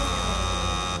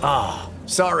 Ah,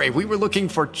 sorry, we were looking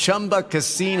for Chumba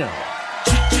Casino.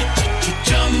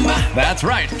 That's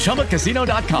right.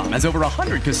 ChumbaCasino.com has over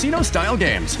 100 casino-style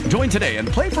games. Join today and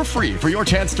play for free for your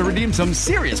chance to redeem some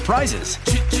serious prizes.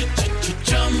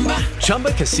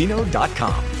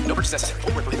 ChumbaCasino.com. No purchase necessary.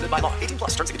 Void where prohibited by law. 18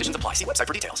 plus. Terms and conditions apply. See website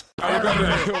for details.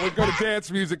 We'll go to dance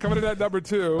music. Coming in at number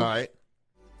 2. All right.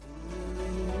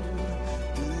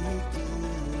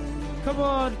 Come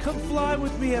on, come fly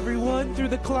with me, everyone, through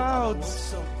the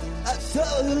clouds.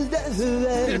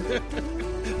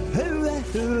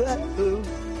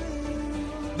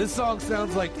 This song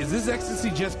sounds like, is this ecstasy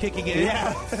just kicking in?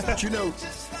 Yeah. But you know,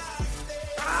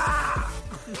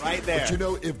 right there. But you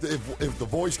know, if the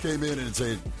voice came in and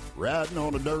said, riding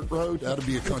on a dirt road, that'd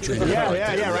be a country hit.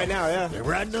 Right now. They're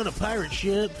riding on a pirate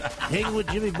ship, hanging with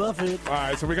Jimmy Buffett. All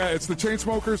right, so it's the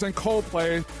Chainsmokers and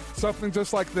Coldplay, something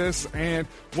just like this. And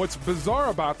what's bizarre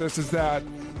about this is that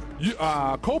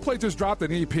Coldplay just dropped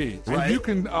an EP, and you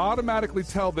can automatically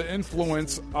tell the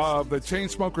influence of the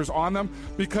Chainsmokers on them,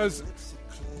 because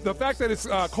the fact that it's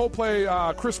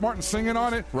Coldplay, Chris Martin singing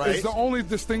on it is the only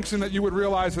distinction that you would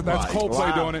realize that's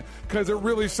Coldplay doing it, because it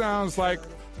really sounds like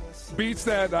beats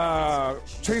that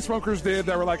Chainsmokers did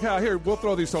that were like, here, we'll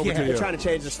throw these over to you. They're trying to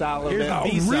change the style a little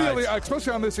bit. Really,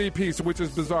 especially on this EP, which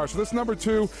is bizarre. So this number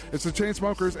 2, it's the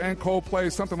Chainsmokers and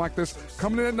Coldplay, something like this.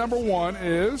 Coming in at number 1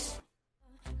 is...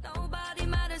 Nobody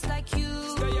matters like you.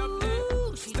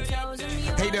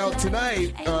 Hey, now,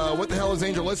 tonight, what the hell is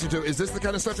Angel listening to? Is this the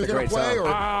kind of stuff you're going to play? Or?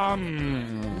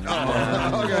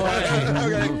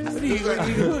 Okay.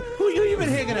 Who you been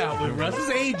hanging out with, Russ? This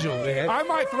is Angel, man. I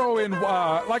might throw in,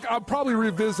 I'll probably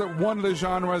revisit one of the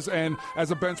genres and, as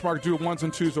a benchmark, do 1s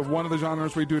and 2s of one of the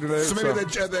genres we do today. So maybe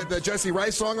the Jesse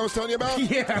Rice song I was telling you about?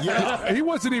 Yeah. He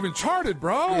wasn't even charted,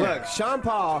 bro. Look, Sean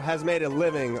Paul has made a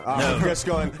living off just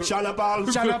going, Sean Paul.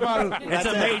 It's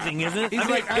amazing, isn't it?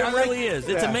 It really is.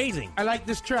 It's amazing. I like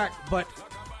this track, but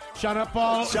Shut Up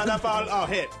All.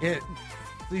 Hit.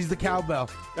 He's the cowbell.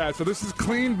 Yeah, so this is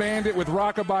Clean Bandit with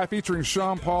Rockabye featuring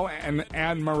Sean Paul and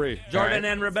Anne Marie. Jordan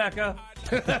and Rebecca.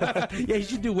 Yeah, you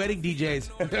should do wedding DJs.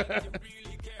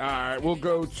 All right, let's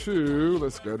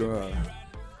go to...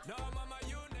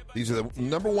 These are the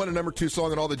number 1 and number 2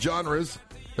 song in all the genres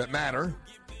that matter.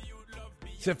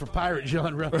 Except for pirate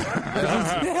genre.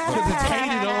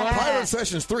 Pirate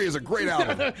Sessions 3 is a great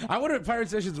album. I wonder if Pirate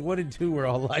Sessions 1 and 2 were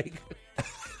all like...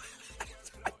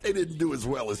 They didn't do as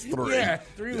well as 3. Yeah,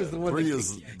 3 was the one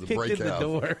that kicked in the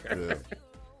door. Yeah.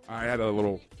 I had a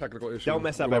little technical issue. Don't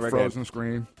mess up ever frozen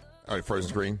screen. All right, frozen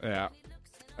screen.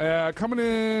 Yeah. Coming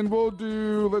in, we'll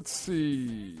do, let's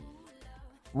see...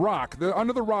 Rock,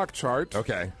 under the rock chart.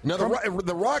 Okay. Now,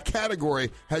 the rock category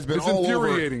has been it's all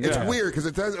infuriating, over. Yeah. It's weird because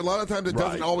a lot of times it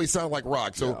doesn't always sound like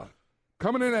rock. So,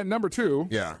 coming in at number 2.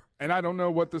 Yeah. And I don't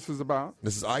know what this is about.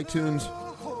 This is iTunes.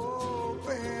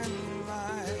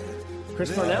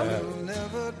 Chris Cornell?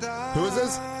 Who is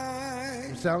this?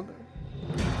 Sound.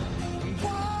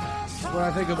 What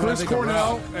I think of Chris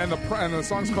Cornell, and the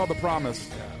song's called The Promise.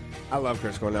 I love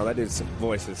Chris Cornell. That dude's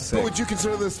voice is sick. But would you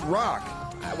consider this rock?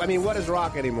 I mean, what is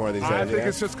rock anymore these days? I think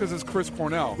it's just because it's Chris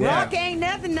Cornell. Rock ain't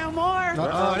nothing no more. It ain't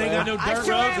got no dirt I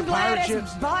sure roads am and glad pirate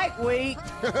it's ships. bike week.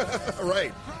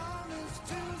 Right.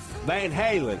 Van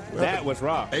Halen. That was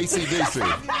rock.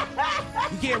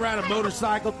 AC/DC. You can't ride a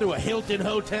motorcycle through a Hilton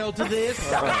hotel to this.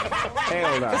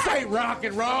 Hell no. This ain't rock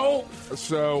and roll.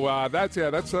 So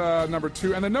that's number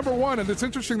 2. And then number 1, and it's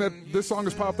interesting that this song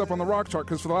has popped up on the rock chart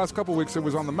because for the last couple of weeks it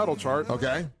was on the metal chart.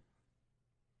 Okay.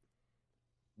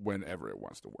 Whenever it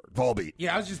wants to work. Volbeat.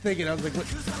 Yeah, I was just thinking, I was like, what?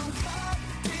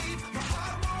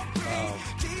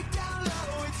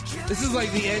 This is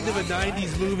like the end of a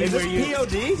 90s movie Is where this you...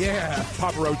 POD? Yeah.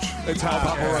 Papa Roach. It's how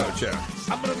Papa Roach, yeah.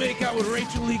 I'm going to make out with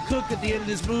Rachel Lee Cook at the end of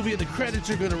this movie, and the credits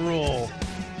are going to roll.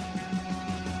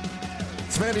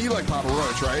 Savannah, you like Papa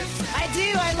Roach, right? I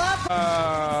do. I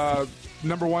love.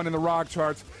 Number 1 in the rock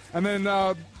charts. And then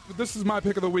this is my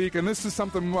pick of the week, and this is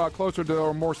something closer to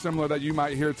or more similar that you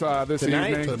might hear this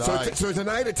evening. So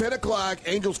tonight at 10 o'clock,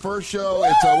 Angel's first show.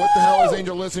 It's What the Hell is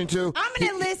Angel Listening To? I'm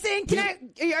going to listen.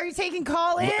 Are you taking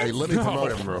call-ins? Hey, let me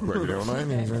promote him real quick, you don't mind?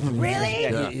 Really?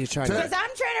 Yeah. Because I'm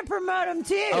trying to promote him,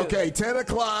 too. Okay, 10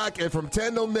 o'clock, and from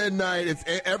 10 till midnight, it's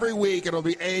every week. It'll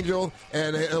be Angel,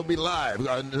 and it'll be live.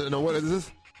 What is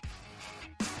this?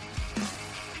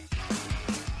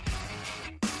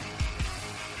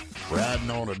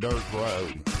 Riding on a dirt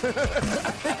road.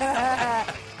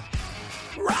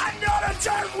 Riding on a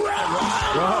dirt road!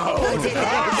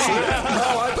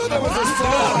 I thought that was a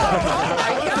song. I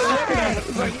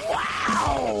was like,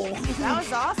 wow! That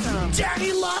was awesome.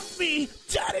 Daddy loved me!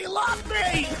 Daddy loved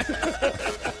me!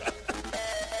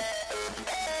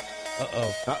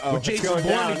 Uh-oh. We're Jason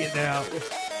Bourning it now.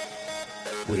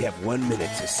 We have 1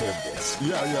 minute to serve this.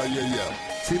 Yeah.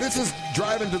 See, this is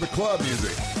driving to the club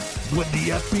music. When the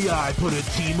FBI put a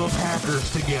team of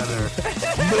hackers together,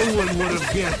 no one would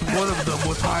have guessed one of them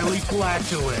was highly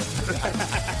flatulent.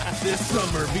 This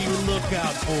summer, be on the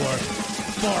lookout for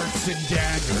farts and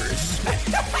daggers.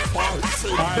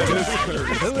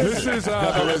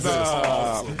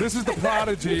 This is the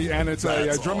Prodigy, and it's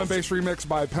a drum and bass remix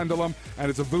by Pendulum, and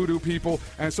it's a Voodoo People.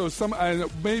 And so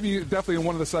maybe definitely in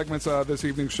one of the segments of this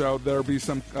evening's show, there'll be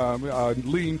some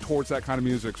lean towards that kind of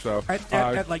music. So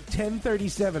at like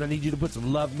 10:37, I need you to put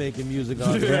some love-making music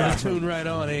on. Yeah. Tune right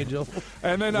on, Angel.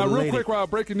 And then real quick,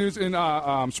 breaking news in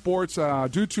sports.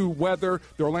 Due to weather,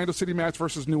 the Orlando City match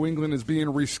versus New England is being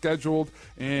rescheduled,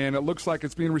 and it looks like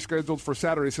it's being rescheduled for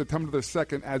Saturday, September the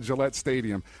 2nd at Gillette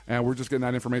Stadium. And we're just getting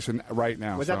that information right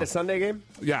now. Was that the Sunday game?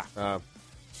 Yeah.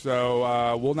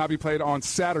 So will not be played on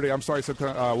Saturday. I'm sorry,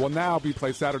 will now be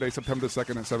played Saturday, September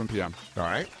 2nd at 7 p.m. All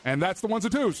right. And that's the ones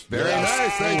and twos. Very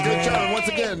nice. Thank you. Good job. And once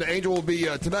again, Angel will be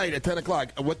tonight at 10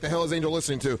 o'clock. What the Hell is Angel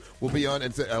Listening To? Will be on.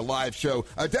 It's a live show.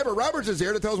 Deborah Roberts is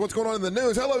here to tell us what's going on in the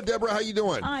news. Hello, Deborah. How you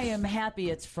doing? I am happy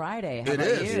it's Friday. How it about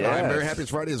is. you? I'm very happy it's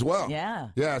Friday as well. Yeah.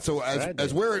 Yeah. So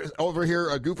as we're over here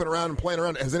goofing around and playing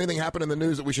around, has anything happened in the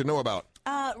news that we should know about?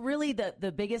 Really,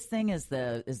 the biggest thing is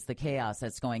the chaos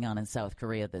that's going on in South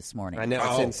Korea this morning. I know.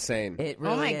 It's insane. It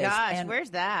really Oh my is. gosh, And- where's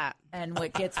that? And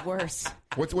what gets worse?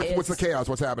 What's the chaos?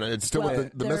 What's happening? It's still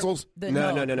with the missiles?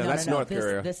 No. That's North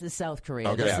Korea. This is South Korea.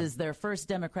 Okay. This is their first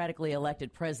democratically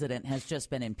elected president has just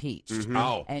been impeached. Mm-hmm.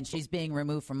 Oh. And she's being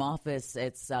removed from office.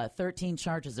 It's 13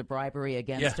 charges of bribery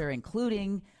against her,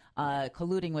 including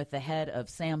colluding with the head of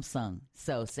Samsung.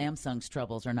 So Samsung's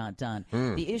troubles are not done.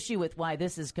 The issue with why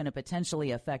this is going to potentially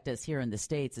affect us here in the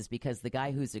States is because the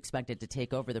guy who's expected to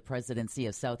take over the presidency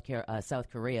of South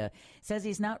Korea says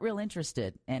he's not real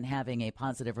interested in having a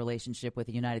positive relationship with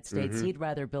the United States. He'd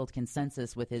rather build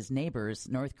consensus with his neighbors,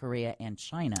 North Korea and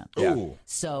China. Ooh.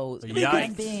 So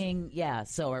Yikes.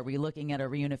 so are we looking at a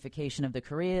reunification of the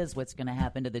Koreas? What's going to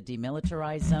happen to the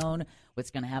demilitarized zone?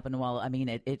 What's going to happen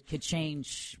it could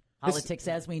change politics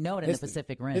as we know it in the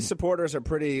Pacific Rim. His supporters are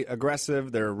pretty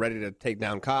aggressive. They're ready to take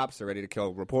down cops. They're ready to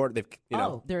kill reporters.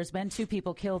 There's been 2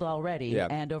 people killed already,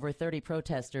 and over 30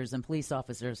 protesters and police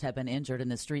officers have been injured in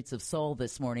the streets of Seoul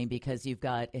this morning because you've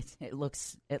got it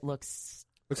looks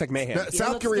like mayhem.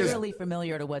 South Korea is really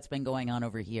familiar to what's been going on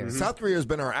over here. South Korea has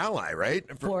been our ally, right?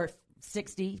 For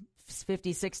 50,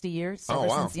 60 years, ever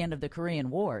since the end of the Korean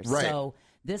War. Right. So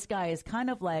this guy is kind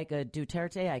of like a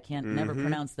Duterte. I can't never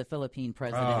pronounce the Philippine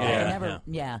president. He's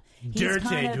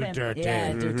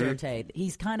Duterte.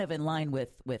 He's kind of in line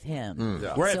with him.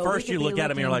 Where at first you look at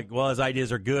him and you're like, well, his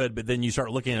ideas are good, but then you start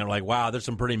looking at him like, wow, there's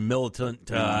some pretty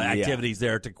militant activities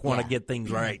there to want to get things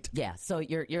right. Yeah, so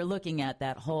you're looking at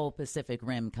that whole Pacific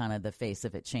Rim, kind of the face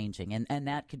of it changing, and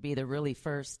that could be the really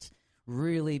first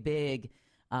really big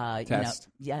test.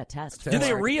 Test. Do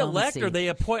they re-elect or they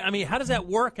appoint? I mean, how does that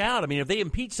work out? I mean, if they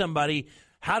impeach somebody,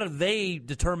 how do they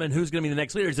determine who's going to be the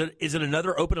next leader? Is it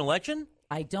another open election?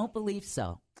 I don't believe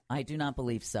so. I do not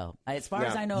believe so. As far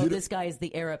as I know, this guy is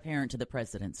the heir apparent to the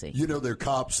presidency. You know, they're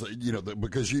cops,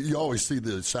 because you always see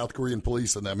the South Korean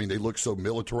police, and I mean, they look so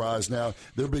militarized now.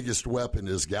 Their biggest weapon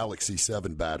is Galaxy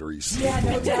 7 batteries. Yeah,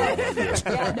 no doubt.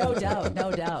 Yeah, no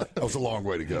doubt. That was a long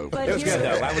way to go. But it was good,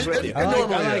 though. I was with you. I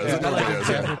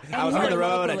was on the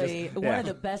road. One of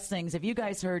the best things, have you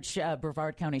guys heard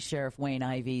Brevard County Sheriff Wayne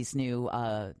Ivy's new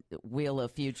Wheel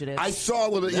of Fugitives? I saw a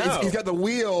little bit. No. He's got the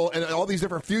wheel and all these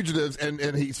different fugitives, and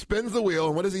he spins the wheel.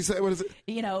 And what does he say? What is it?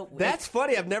 You know, that's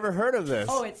funny. I've never heard of this.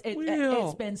 Oh, it's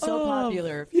been so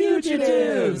popular.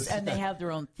 Fugitives, and they have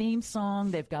their own theme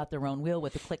song. They've got their own wheel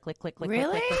with the click, click, click, click.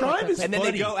 Really? Click, click, click, click, and then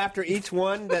they go after each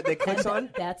one that they click on.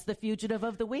 That's the fugitive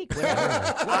of the week.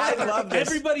 I love this.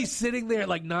 Everybody's sitting there at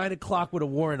like 9 o'clock with a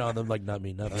warrant on them. Like, not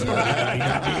me.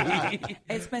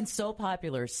 It's been so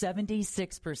popular.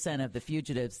 76% of the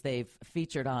fugitives they've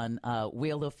featured on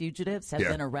Wheel of Fugitives have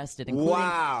been arrested.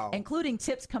 Including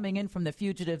tips coming in from the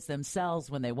fugitives themselves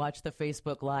when they watch the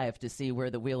Facebook Live to see where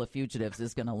the Wheel of Fugitives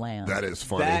is going to land. That is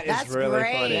funny. That's really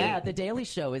great. funny. Yeah, The Daily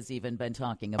Show has even been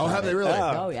talking about it. Oh, have they really?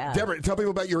 Oh, yeah. Deborah, tell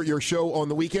people about your show on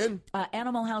the weekend.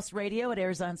 Animal House Radio. It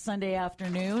airs on Sunday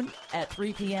afternoon at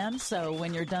 3 p.m. So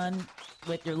when you're done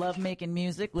with your love-making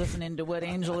music, listening to what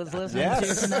Angel is listening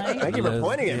to tonight. Thank you for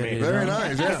pointing at me. Very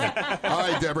nice, yeah. All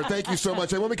right, Deborah, thank you so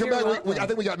much. And when we come back, I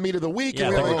think we got Meat of the Week, and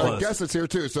we have a guest that's here,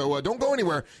 too. So don't go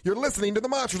anywhere. You're listening to the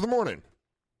Monsters of the Morning.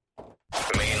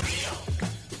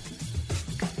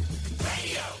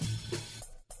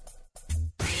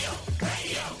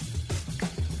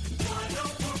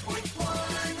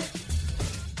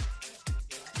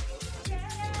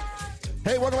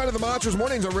 Hey, welcome back to the Monsters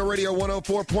Mornings on Real Radio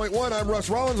 104.1. I'm Russ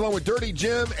Rollins, along with Dirty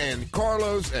Jim and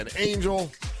Carlos and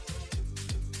Angel.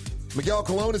 Miguel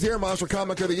Colon is here, Monster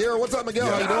Comic of the Year. What's up, Miguel?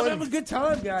 How you doing? I'm having a good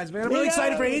time, guys, man. I'm really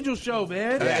excited for Angel's show,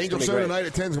 man. Angel's show tonight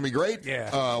at 10 is going to be great. Yeah.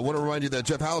 I want to remind you that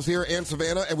Jeff Howell's here and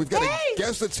Savannah, and we've got a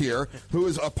guest that's here who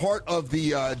is a part of the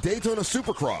Daytona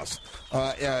Supercross.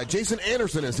 Jason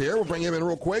Anderson is here. We'll bring him in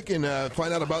real quick and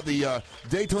find out about the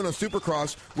Daytona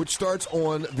Supercross, which starts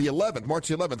on the 11th, March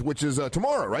the 11th, which is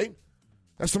tomorrow, right?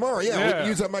 That's tomorrow, yeah. We'll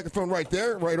use that microphone right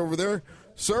there, right over there.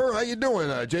 Sir, how you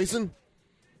doing, Jason?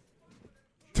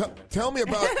 Tell me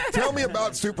about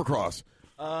Supercross.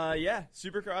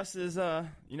 Supercross is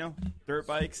dirt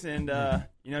bikes and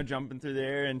jumping through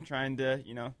there and trying to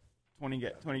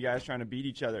 20 guys trying to beat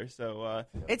each other. So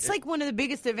it's like one of the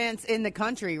biggest events in the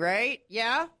country, right?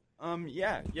 Yeah.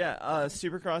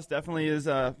 Supercross definitely is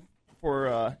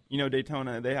for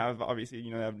Daytona. They have obviously they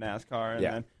have NASCAR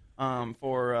and then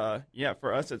for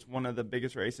us it's one of the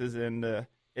biggest races and.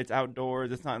 It's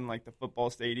outdoors. It's not in like the football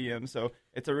stadium, so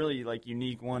it's a really like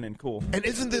unique one and cool. And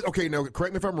isn't this okay? No,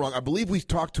 correct me if I'm wrong. I believe we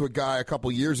talked to a guy a couple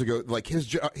years ago. Like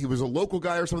he was a local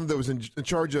guy or something that was in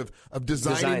charge of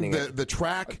designing the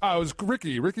track. It was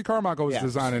Ricky. Ricky Carmichael was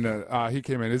designing it. He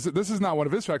came in. This is not one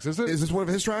of his tracks, is it? Is this one of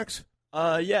his tracks?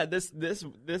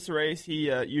 This race he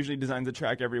usually designs a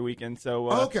track every weekend. So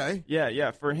okay,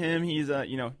 for him he's a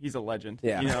legend.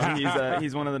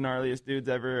 He's one of the gnarliest dudes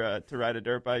ever to ride a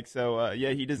dirt bike. So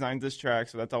he designs this track,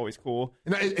 so that's always cool.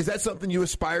 Now, is that something you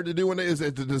aspire to do? Is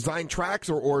it to design tracks,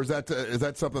 or is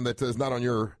that something that is not on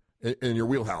your in your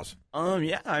wheelhouse?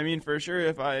 I mean for sure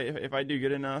if I do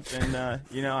good enough and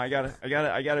I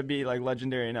gotta be like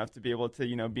legendary enough to be able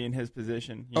to be in his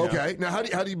position. Okay. Now how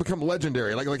do you become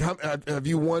legendary? Like how, have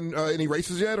you won any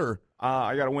races yet or?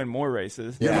 I gotta win more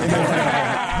races. Yeah.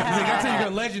 That's how you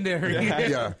go legendary.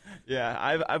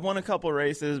 Yeah. I've won a couple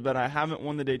races, but I haven't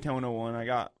won the Daytona one. I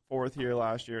got 4th here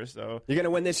last year, so you're going to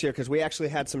win this year because we actually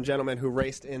had some gentlemen who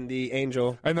raced in the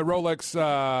Angel and the Rolex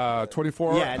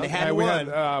 24. Yeah, and they had one.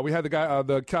 We had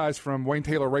the guys from Wayne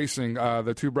Taylor Racing,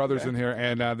 the two brothers in here,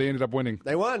 and they ended up winning.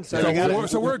 They won,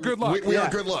 so we're good luck. We are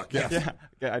good luck. Yeah.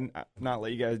 Not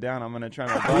let you guys down. I'm going to try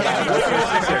my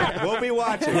best. We'll be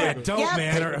watching.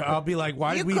 Man, or I'll be like,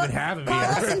 why did we even have him here?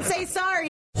 Call us and say sorry.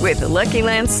 With the Lucky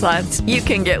Land Slots, you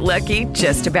can get lucky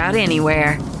just about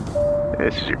anywhere.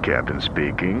 This is your captain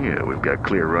speaking. We've got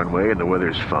clear runway and the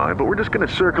weather's fine, but we're just going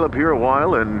to circle up here a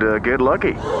while and get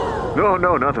lucky.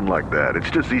 No, nothing like that. It's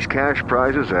just these cash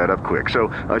prizes add up quick. So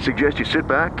I suggest you sit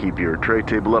back, keep your tray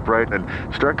table upright, and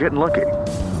start getting lucky.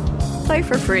 Play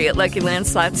for free at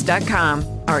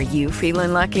LuckyLandSlots.com. Are you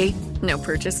feeling lucky? No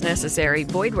purchase necessary.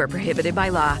 Void where prohibited by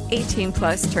law.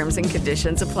 18+ terms and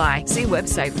conditions apply. See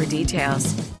website for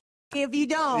details. If you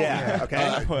don't. Yeah,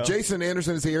 okay. Jason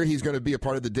Anderson is here. He's going to be a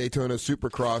part of the Daytona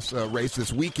Supercross race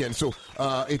this weekend. So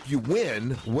if you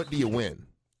win, what do you win?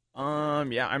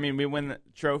 Yeah, I mean, we win the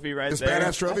trophy right this there.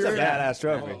 Badass trophy. That's a right? badass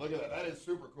trophy. Oh, look at that. That is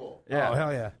super cool. Yeah. Oh,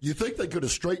 hell yeah. You think they could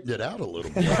have straightened it out a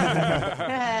little bit?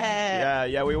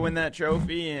 Yeah, we win that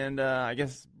trophy, and I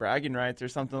guess bragging rights or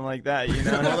something like that. You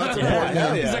know, Well, that's important.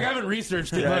 Yeah. He's like, I haven't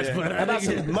researched too much, but How about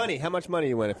some money? How much money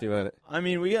you win if you win it? I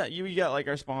mean, we got like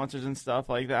our sponsors and stuff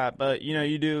like that, but you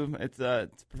know, it's a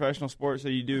professional sport, so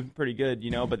you do pretty good,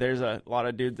 you know. But there's a lot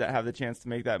of dudes that have the chance to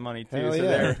make that money too, Hell so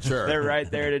yeah. they're right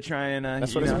there to try and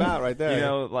that's what it's about, right there. You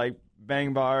know, like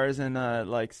bang bars and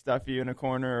like stuff you in a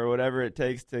corner or whatever it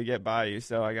takes to get by you.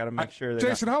 So I got to make sure that.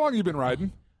 Jason, how long have you been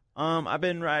riding? I've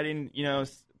been riding, you know,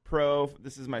 pro.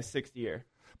 This is my 6th year.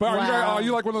 But are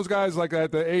you like one of those guys like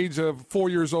at the age of 4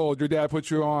 years old, your dad put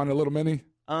you on a little mini?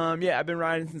 Yeah, I've been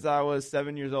riding since I was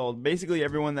 7 years old. Basically,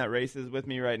 everyone that races with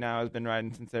me right now has been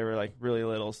riding since they were like really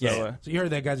little. So, so you heard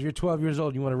that, guys. If you're 12 years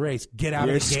old and you want to race, get out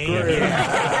You're of the game. screwed.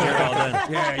 You're all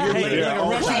done. Yeah, you're like a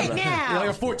Russian. now. You're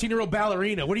like a 14-year-old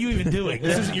ballerina. What are you even doing?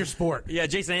 This isn't your sport. Yeah,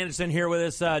 Jason Anderson here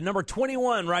with us, number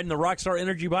 21, riding the Rockstar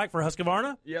Energy bike for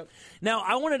Husqvarna. Yep. Now,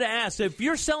 I wanted to ask, if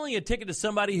you're selling a ticket to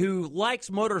somebody who likes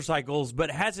motorcycles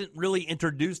but hasn't really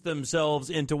introduced themselves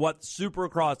into what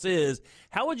Supercross is,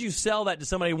 how would you sell that to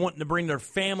somebody wanting to bring their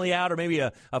family out, or maybe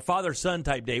a father-son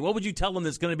type day? What would you tell them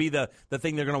that's going to be the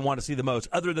thing they're going to want to see the most,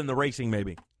 other than the racing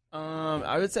maybe?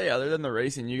 I would say other than the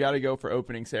racing, you got to go for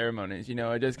opening ceremonies. You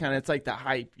know, it's like the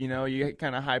hype. You know, you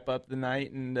kind of hype up the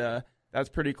night, and that's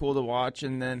pretty cool to watch.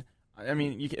 And then, I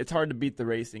mean, it's hard to beat the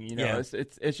racing. You know, Yeah.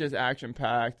 it's just action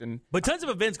packed, and But tons of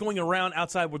events going around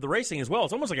outside with the racing as well.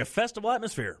 It's almost like a festival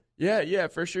atmosphere. yeah,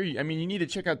 for sure. I mean, you need to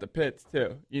check out the pits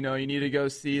too. You know, you need to go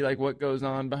see like what goes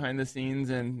on behind the scenes,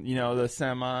 and you know the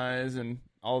semis and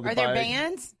all the. Are there bikes.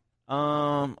 bands?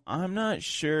 I'm not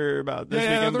sure about this.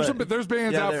 Yeah, weekend, there's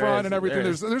bands out front and everything.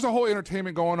 There's a whole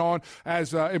entertainment going on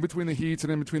as in between the heats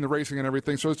and in between the racing and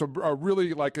everything. So it's a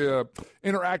really like a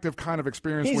interactive kind of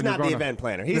experience. He's when not you're the event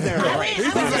planner. He's there to race.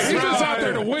 He's just out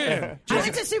there to win. I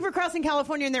went to Supercross in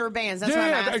California and there were bands. That's what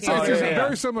I'm asking. It's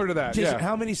very similar to that. Jason, Yeah.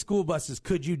 how many school buses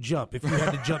could you jump if you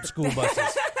had to jump school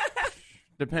buses?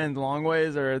 Depends long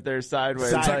ways or if they're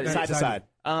sideways. Side to side.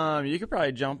 You could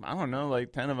probably jump. I don't know,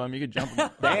 like 10 of them. You could jump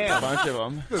a bunch of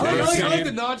them. I like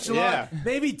the nonchalant. Yeah.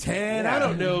 Maybe 10. I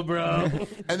don't know, bro.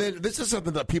 And then this is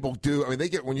something that people do. I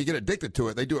mean, when you get addicted to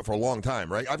it, they do it for a long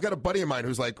time, right? I've got a buddy of mine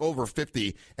who's like over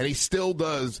 50, and he still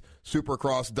does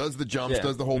Supercross, does the jumps,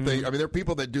 does the whole thing. I mean, there are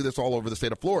people that do this all over the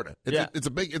state of Florida. It's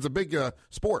a big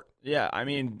sport. Yeah, I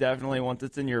mean, definitely once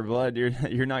it's in your blood,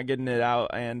 you're not getting it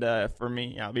out. And for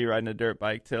me, I'll be riding a dirt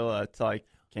bike till I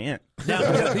can't.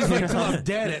 Now, he's like, I'm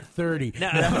dead at 30.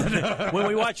 Now, when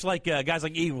we watch like guys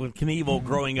like Knievel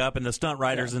growing up and the stunt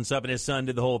riders and stuff, and his son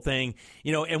did the whole thing,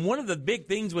 you know, and one of the big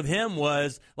things with him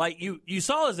was like you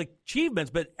saw his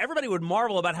achievements, but everybody would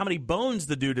marvel about how many bones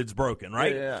the dude had broken,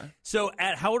 right? Yeah. So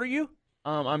how old are you?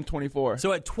 I'm 24.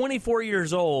 So at 24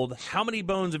 years old, how many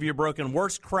bones have you broken?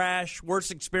 Worst crash,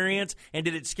 worst experience, and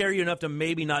did it scare you enough to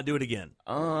maybe not do it again?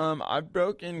 I've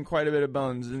broken quite a bit of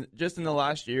bones. Just in the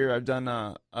last year, I've done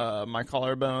my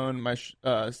collarbone, my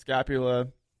scapula.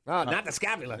 Oh, not the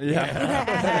scapula.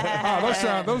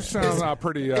 Yeah. Those sound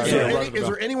pretty. Is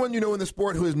there anyone you know in the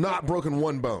sport who has not broken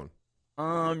one bone?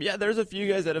 Yeah, there's a few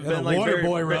guys that have been like water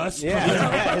boy, Russ.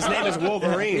 Yeah, his name is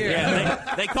Wolverine.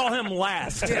 Yeah, they call him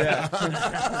last. Yeah.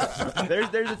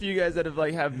 There's a few guys that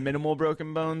have minimal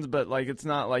broken bones, but like it's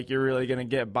not like you're really gonna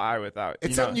get by without.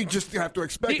 It's something you just have to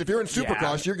expect. If you're in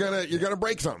Supercross, you're gonna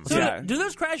break something. So do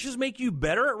those crashes make you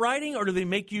better at riding, or do they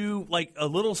make you like a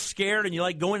little scared and you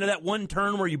like go into that one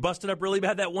turn where you busted up really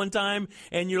bad that one time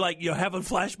and you're like having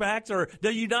flashbacks, or do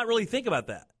you not really think about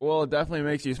that? Well, it definitely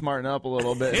makes you smarten up a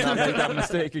little bit, not make that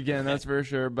mistake again. That's for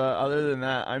sure. But other than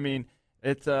that, I mean,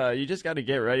 it's you just got to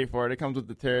get ready for it. It comes with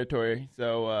the territory,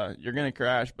 so you're gonna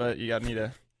crash, but you got to need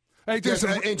a. Hey,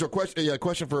 Jason, Angel,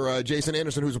 question for Jason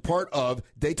Anderson, who's a part of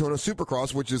Daytona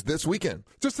Supercross, which is this weekend.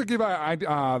 Just to give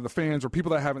the fans or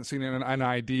people that haven't seen an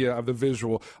idea of the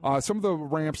visual, some of the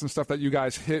ramps and stuff that you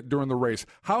guys hit during the race,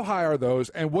 how high are those,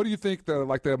 and what do you think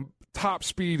the top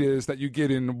speed is that you get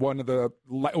in one of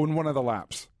the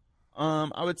laps?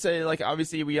 I would say,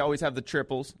 obviously we always have the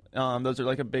triples. Those are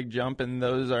like a big jump, and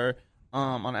those are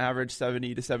on average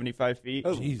 70 to 75 feet.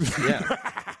 Oh, jeez. Yeah.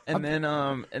 And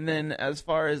then as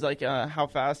far as how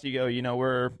fast you go,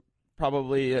 we're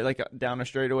probably down a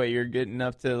straightaway. You're getting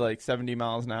up to 70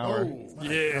 miles an hour. Oh,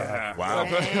 yeah! Wow.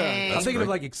 I'm thinking of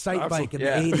Excite Bike in the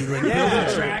 80s when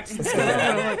building tracks.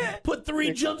 Put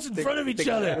 3 jumps in front of each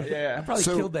other. Yeah. I probably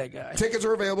killed that guy. Tickets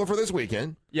are available for this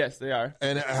weekend. Yes, they are.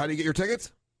 And how do you get your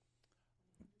tickets?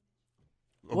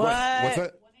 What? What's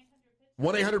that?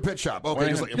 1-800-PIT SHOP. Okay,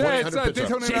 just like yeah, it's 1-800-PIT SHOP.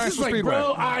 Daytona International like, Speedway.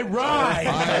 bro, I ride.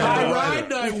 I ride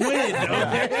and I win.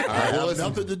 Okay? Well,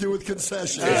 nothing to do with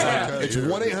concessions. It's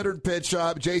 1-800-PIT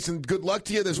SHOP. Jason, good luck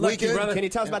to you this weekend. Can you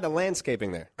tell us about the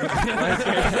landscaping there?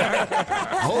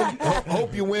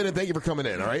 Hope you win, and thank you for coming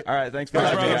in, all right? All right, thanks for All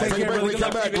right, having me. take a Guys. break. When we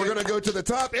come back, we're going to go to the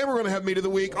top, and we're going to have Meat of the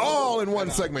Week all in one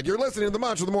segment. You're listening to the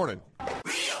Mantra of the Morning.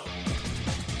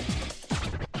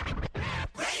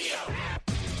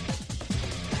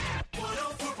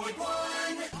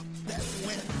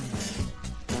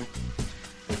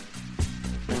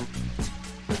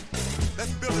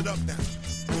 Let's build it up now.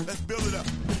 Let's build it up.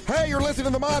 Hey, you're listening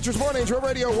to the Monsters Mornings, Real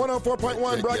Radio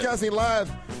 104.1, broadcasting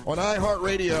live on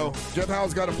iHeartRadio. Jeff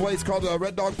Howe's got a place called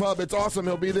Red Dog Pub. It's awesome.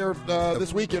 He'll be there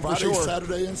this weekend Friday, for sure.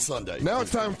 Saturday, and Sunday. Now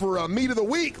it's time for Meat of the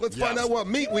Week. Let's find out what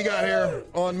meat we got here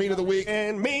on Meat of the Week.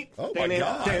 And meat. Oh, my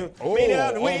God. Meat of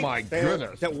the Oh, week. my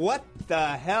goodness. What the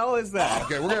hell is that?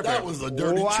 Okay, we're gonna That was a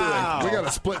dirty trick. We got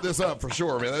to split this up for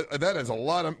sure, man. That is a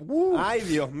lot of. Woo. Ay,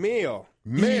 Dios mío.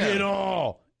 Man. Eat it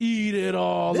all. Eat it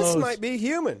all. This might be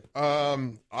human. I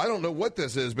don't know what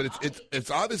this is, but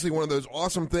it's obviously one of those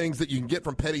awesome things that you can get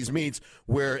from Petty's Meats,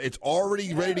 where it's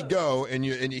already ready to go, and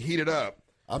you heat it up.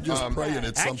 I'm just praying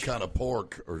it's some kind of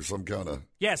pork or some kind of.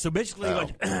 Yeah. So basically,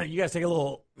 you guys take a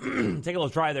little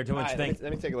try there. Tell me what you think.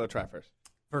 Let me take a little try first.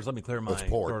 First, let me clear my It's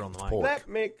pork. throat on the It's mic. pork. Let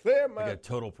me clear Like my. a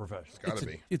total professional. It's got to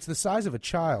be. It's the size of a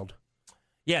child.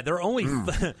 Yeah, they're only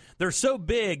they're so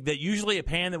big that usually a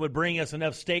pan that would bring us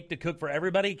enough steak to cook for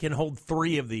everybody can hold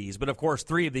 3 of these. But of course,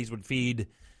 3 of these would feed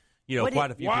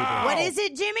quite a few people. What is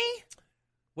it, Jimmy?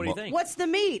 What do you think? What's the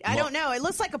meat? I don't know. It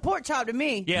looks like a pork chop to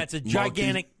me. Yeah, it's a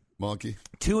gigantic monkey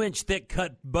 2-inch thick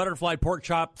cut butterfly pork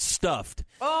chop stuffed.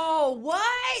 Oh,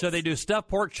 what? So they do stuffed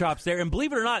pork chops there, and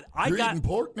believe it or not, You're eating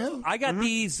pork now? I got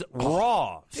these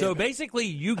raw. So basically,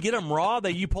 you get them raw.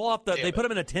 You pull off they put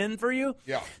them in a tin for you.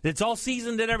 Yeah, it's all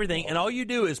seasoned and everything, and all you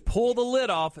do is pull the lid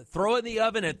off, throw it in the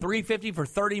oven at 350 for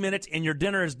 30 minutes, and your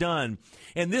dinner is done.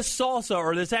 And this salsa,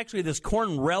 or this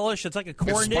corn relish, it's like a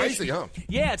corn dish. It's spicy, huh?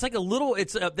 Yeah, it's like a little.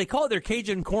 It's they call it their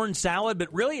Cajun corn salad,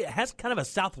 but really it has kind of a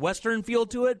southwestern feel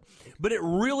to it. But it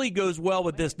really goes well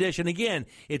with this dish. And again,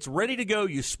 it's ready to go.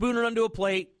 You spoon it onto a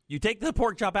plate. You take the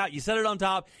pork chop out. You set it on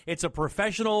top. It's a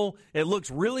professional. It looks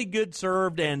really good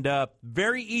served and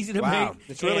very easy to make.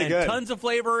 It's really and good. Tons of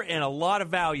flavor and a lot of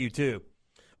value too.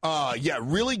 Yeah,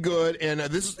 really good. And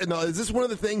is this one of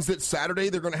the things that Saturday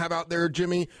they're going to have out there,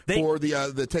 Jimmy, for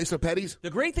the Taste of Petty's? The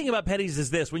great thing about Petty's is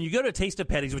this: when you go to Taste of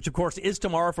Petty's, which of course is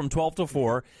tomorrow from 12 to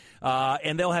 4,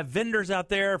 and they'll have vendors out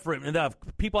there and they'll have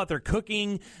people out there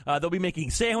cooking. They'll be making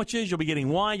sandwiches. You'll be getting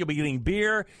wine. You'll be getting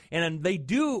beer. And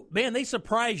they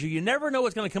surprise you. You never know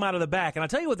what's going to come out of the back. And I'll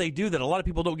tell you what they do that a lot of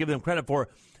people don't give them credit for.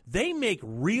 They make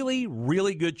really,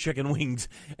 really good chicken wings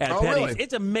at Petty's. Really?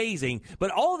 It's amazing.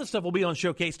 But all of the stuff will be on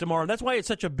Showcase tomorrow. That's why it's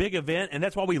such a big event, and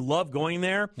that's why we love going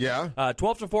there. Yeah.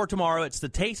 12 to 4 tomorrow. It's the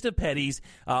Taste of Petty's.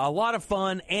 A lot of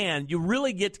fun, and you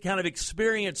really get to kind of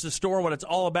experience the store, what it's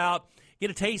all about.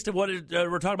 Get a taste of what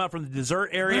we're talking about from the dessert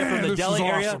area, from the deli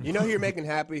area. You know who you're making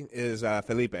happy is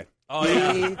Felipe. Oh,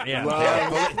 yeah.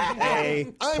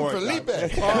 I'm Felipe.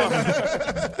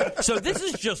 So this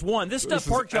is just one. This stuffed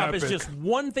pork chop is just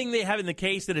one thing they have in the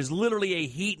case that is literally a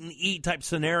heat and eat type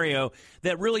scenario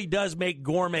that really does make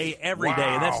gourmet every day.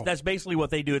 And that's basically what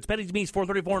they do. It's Petty's Meats,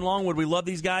 434 in Longwood. We love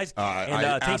these guys.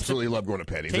 I absolutely love going to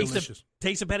Petty's.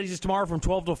 Taste of Petty's is tomorrow from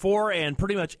 12 to 4, and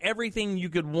pretty much everything you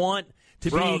could want to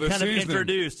be kind of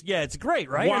introduced. Yeah, it's great,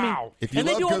 right? Wow. I mean, and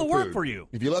they do all the work for you.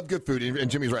 If you love good food,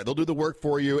 and Jimmy's right, they'll do the work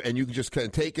for you, and you can just kind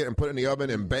of take it and put it in the oven,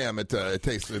 and bam, it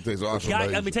tastes awesome.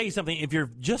 Let me tell you something. If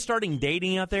you're just starting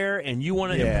dating out there and you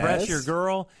want to impress your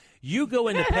girl, you go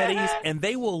into Petty's, and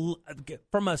they will,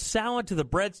 from a salad to the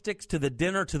breadsticks to the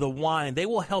dinner to the wine, they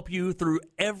will help you through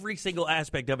every single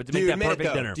aspect of it to make that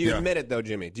perfect dinner. Do you admit it, though,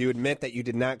 Jimmy? Do you admit that you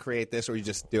did not create this, or you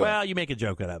just do it? Well, you make a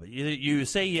joke out of it. You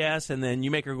say yes, and then you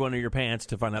make her go into your pants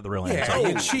to find out the real answer.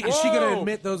 Is she going to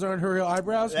admit those aren't her real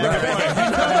eyebrows? Good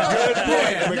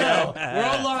point. No, we're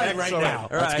all lying right now.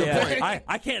 That's a good point.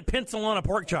 I can't pencil on a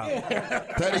pork chop.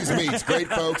 Petty's Meats, great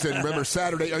folks. And remember,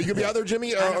 Saturday, are you going to be out there,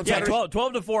 Jimmy? On Saturday?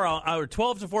 12 to 4.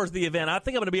 12 to 4 is the event. I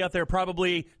think I'm going to be out there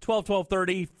probably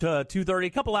 12:30 to 2:30. A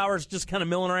couple hours just kind of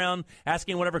milling around,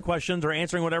 asking whatever questions or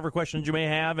answering whatever questions you may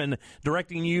have and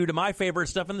directing you to my favorite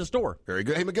stuff in the store. Very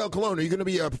good. Hey, Miguel Colon, are you going to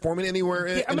be performing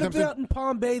anywhere? I'm going to be out in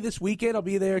Palm Bay this weekend. I'll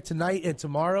be there tonight and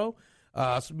tomorrow.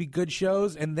 So it'll be good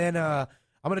shows. And then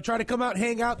I'm going to try to come out and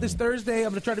hang out this Thursday.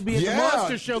 I'm going to try to be at the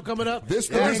Monster Show coming up. This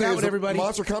Thursday is the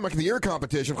Monster Comic of the Year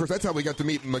competition. Of course, that's how we got to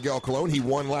meet Miguel Colon. He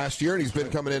won last year, and he's been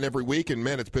coming in every week. And,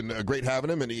 man, it's been great having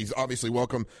him. And he's obviously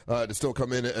welcome to still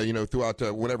come in, throughout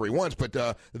whenever he wants. But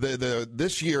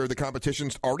this year, the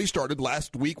competition's already started.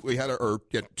 Last week, we had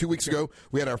 2 weeks ago,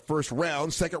 we had our first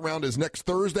round. Second round is next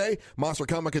Thursday. Monster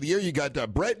Comic of the Year. You got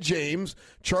Brett James,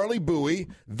 Charlie Bowie,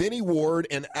 Vinnie Ward,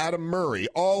 and Adam Murray.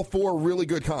 All 4 really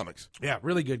good comics. Yeah,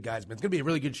 really good guys, man. It's going to be a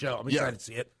really good show. I'm excited to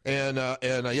see it. And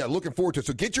looking forward to it.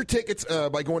 So get your tickets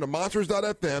by going to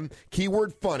monsters.fm,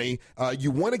 keyword funny.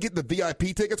 You want to get the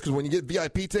VIP tickets because when you get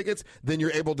VIP tickets, then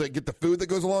you're able to get the food that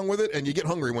goes along with it, and you get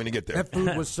hungry when you get there. That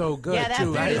food was so good, yeah, that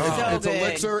too. food is so it's good.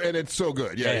 elixir, and it's so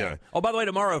good. Yeah. Oh, by the way,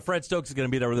 tomorrow, Fred Stokes is going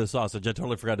to be there with his sausage. I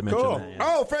totally forgot to mention that. Yeah.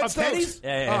 Oh, Fred Stokes.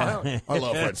 Yeah. I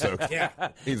love Fred Stokes. Yeah.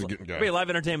 He's a good guy. It'll be live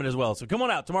entertainment as well. So come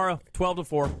on out tomorrow, 12 to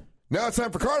 4. Now it's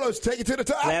time for Carlos to take you to the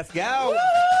top. Let's go.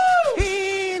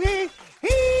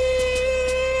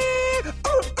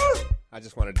 I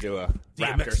just wanted to do a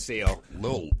raptor seal.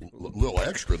 Little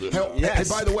extra this time. And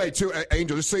by the way, too,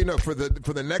 Angel, just so you know, for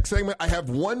the next segment, I have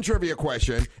one trivia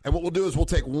question, and what we'll do is we'll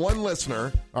take one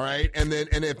listener, all right, and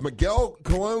if Miguel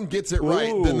Colon gets it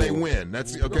right, then they win.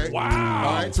 That's okay. Wow.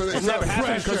 All right, so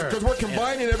that's because we're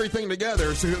combining everything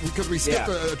together because we skipped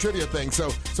a trivia thing. So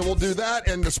we'll do that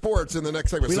and the sports in the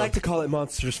next segment. We like to call it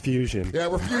Monsters Fusion. Yeah,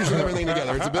 we're fusing everything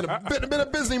together. It's been a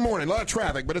busy morning, a lot of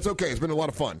traffic, but it's okay. It's been a lot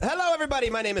of fun. Hello, everybody.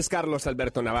 My name is Carlos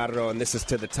Alberto Navarro, and this is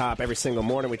To the Top. Every single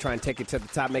morning, we try and take you to the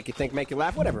top, make you think, make you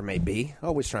laugh, whatever it may be.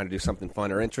 Always trying to do something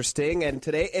fun or interesting. And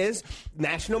today is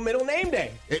National Middle Name Day.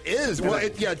 It is. Well,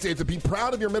 it's to be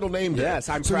proud of your middle name day. Yes,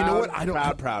 I'm so proud. You know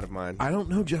what? Proud of mine. I don't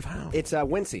know Jeff Howe. It's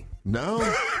Wincy. No,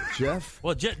 Jeff.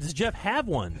 Well, does Jeff have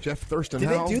one? Jeff Thurston Did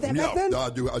Howe. they do that back then? I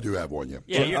do have one, yeah.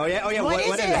 Yeah. Oh, yeah. What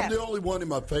is it? I'm the only one in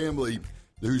my family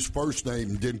whose first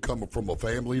name didn't come from a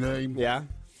family name. Yeah.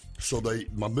 So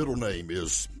my middle name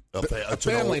is a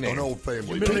family name. An old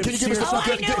family Can name. you give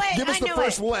us, give us the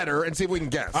first letter and see if we can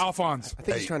guess? Alphonse. I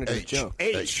think he's trying to do a joke.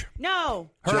 H.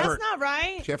 No, Herbert. that's not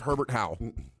right. Jeff Herbert Howe.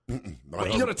 What, are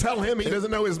you going to tell him he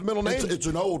doesn't know his middle name? It's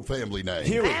an old family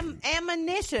name.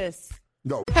 Ammonitious.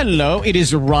 No. Hello, it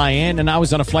is Ryan, and I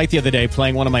was on a flight the other day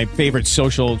playing one of my favorite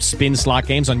social spin slot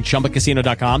games on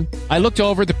ChumbaCasino.com. I looked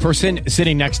over at the person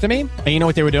sitting next to me, and you know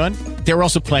what they were doing? They were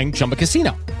also playing Chumba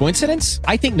Casino. Coincidence?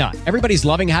 I think not. Everybody's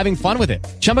loving having fun with it.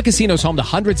 Chumba Casino is home to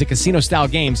hundreds of casino-style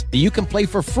games that you can play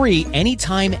for free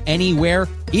anytime, anywhere,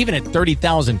 even at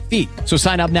 30,000 feet. So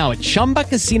sign up now at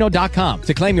ChumbaCasino.com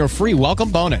to claim your free welcome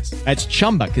bonus. That's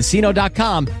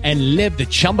ChumbaCasino.com and live the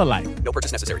Chumba life. No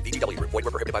purchase necessary. VGW. Void where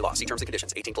prohibited by law. See terms and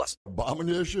conditions. 18+.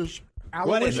 Abominatious?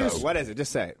 What is it?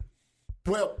 Just say it.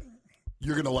 Well,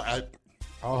 you're going to laugh.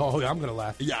 Oh, I'm going to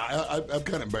laugh. Yeah, I'm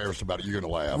kind of embarrassed about it. You're going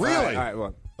to laugh. Really? All right,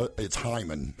 well. It's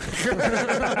Hyman.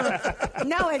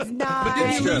 No, it's not. But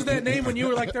didn't you lose that name when you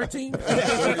were like 13?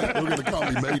 They're going to call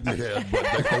me Maidenhead, but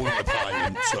they call it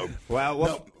Hyman. So, well,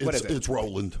 what is it? It's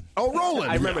Roland. Oh,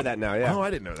 Roland. I remember that now, yeah. Oh,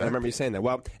 I didn't know that. I remember you saying that.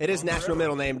 Well, it is National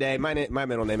Middle Name Day. My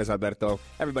middle name is Alberto.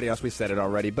 Everybody else, we said it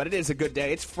already. But it is a good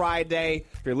day. It's Friday.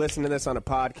 If you're listening to this on a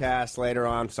podcast later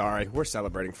on, sorry, we're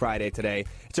celebrating Friday today.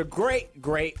 It's a great,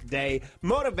 great day.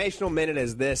 Motivational minute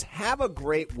is this. Have a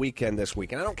great weekend this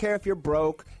weekend. I don't care if you're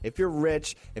broke, if you're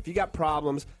rich, if you got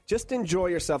problems, just enjoy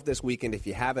yourself this weekend. If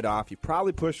you have it off, you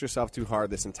probably pushed yourself too hard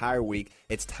this entire week.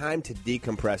 It's time to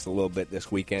decompress a little bit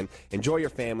this weekend. Enjoy your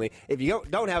family. If you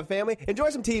don't have a family, enjoy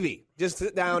some TV. Just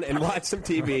sit down and watch some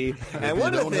TV. And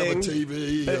one of the things,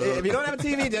 if you don't have a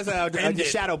TV,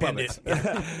 just shadow puppets.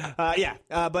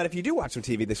 But if you do watch some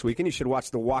TV this weekend, you should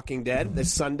watch The Walking Dead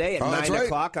this Sunday at 9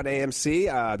 o'clock on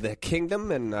AMC. The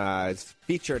Kingdom, and it's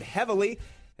featured heavily.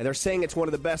 And they're saying it's one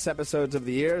of the best episodes of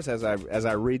the years as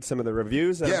I read some of the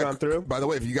reviews that have gone through. By the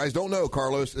way, if you guys don't know,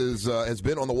 Carlos has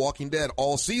been on The Walking Dead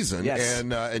all season. Yes.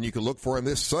 And you can look for him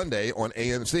this Sunday on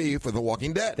AMC for The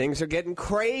Walking Dead. Things are getting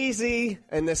crazy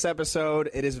in this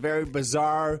episode. It is very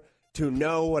bizarre to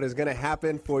know what is going to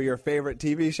happen for your favorite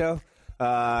TV show.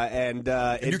 And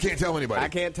you can't tell anybody. I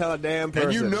can't tell a damn person.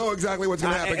 And you know exactly what's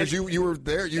going to happen because you were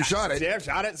there. You shot it. Yeah,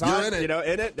 shot it. You're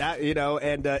in it.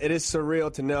 And it is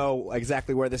surreal to know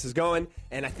exactly where this is going.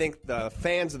 And I think the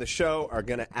fans of the show are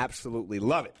going to absolutely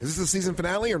love it. Is this the season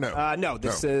finale or no? No,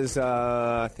 this is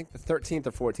I think the 13th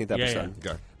or 14th episode.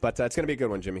 Okay. But it's going to be a good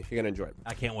one, Jimmy. You're going to enjoy it.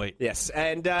 I can't wait. Yes.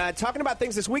 And talking about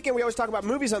things this weekend, we always talk about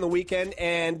movies on the weekend.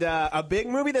 And a big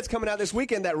movie that's coming out this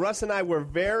weekend that Russ and I were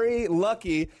very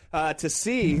lucky to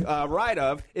see a ride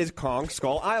of is Kong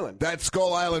Skull Island. That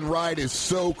Skull Island ride is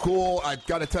so cool. I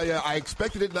got to tell you, I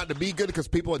expected it not to be good because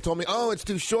people had told me, oh, it's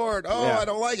too short. Oh, I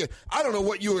don't like it. I don't know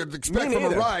what you would expect from a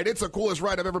ride. It's the coolest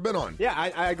ride I've ever been on. Yeah,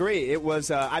 I agree. It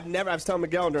was, I was telling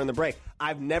Miguel during the break,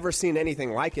 I've never seen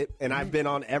anything like it, and I've been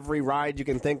on every ride you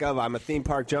can think of. I'm a theme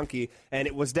park junkie, and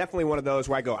it was definitely one of those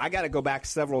where I got to go back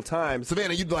several times.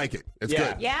 Savannah, you'd like it. It's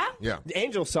good. Yeah? Yeah.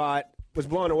 Angel saw it, was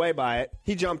blown away by it.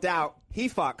 He jumped out. He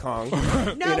fought Kong. No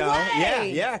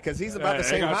way! Yeah, because he's about the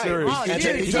same height. Oh, and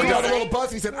then he jumped out a little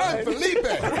bus. He said, I'm Felipe.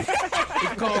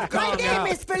 My name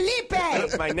is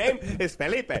Felipe. My name is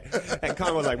Felipe. And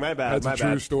Kong was like, my bad, That's a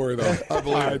true story, though.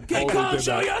 I Hey, Kong,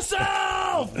 show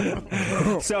yourself!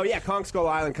 So, Kong Skull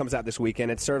Island comes out this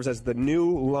weekend. It serves as the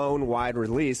new lone wide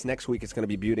release. Next week, it's going to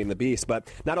be Beauty and the Beast. But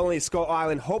not only is Skull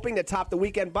Island hoping to top the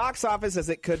weekend box office, as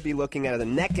it could be looking at a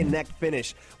neck-and-neck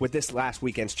finish with this last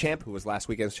weekend's champ. Who was last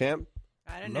weekend's champ?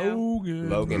 I don't know.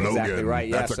 Logan, exactly right.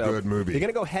 Yeah, That's a good movie. You're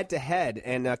going to go head-to-head,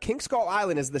 and King Skull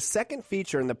Island is the second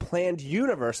feature in the planned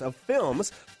universe of films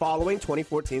following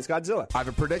 2014's Godzilla. I have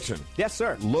a prediction. Yes,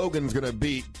 sir. Logan's going to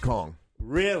beat Kong.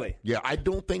 Really? Yeah, I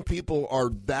don't think people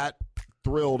are that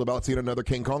thrilled about seeing another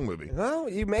King Kong movie. Well,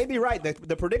 you may be right.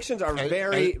 The predictions are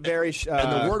very. And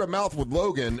the word of mouth with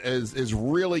Logan is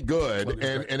really good,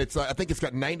 and it's I think it's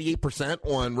got 98%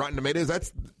 on Rotten Tomatoes.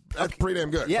 That's pretty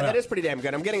damn good. Yeah, that is pretty damn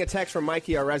good. I'm getting a text from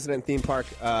Mikey, our resident theme park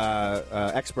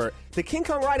expert. The King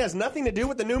Kong ride has nothing to do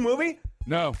with the new movie?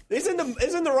 No. Isn't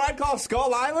the ride called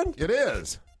Skull Island? It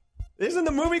is. Isn't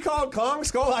the movie called Kong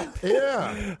Skull Island?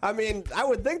 Yeah. I mean, I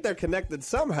would think they're connected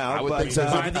somehow. I would think so.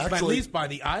 At least by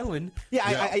the island. Yeah,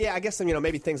 I guess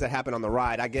maybe things that happen on the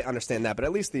ride. I understand that, but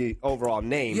at least the overall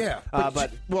name. Yeah. I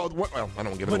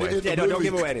don't give it away. Don't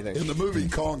give away anything. In the movie,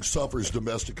 Kong suffers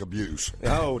domestic abuse.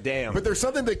 Oh, damn. But there's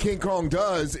something that King Kong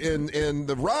does in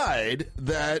the ride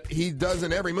that he does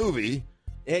in every movie.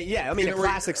 Yeah, I mean, a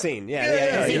classic scene. He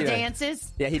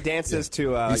dances? Yeah, he dances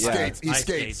to... he skates. He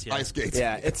skates. Ice skates.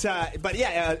 Yeah, it's...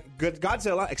 good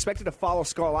Godzilla, expected to follow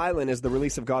Skull Island, is the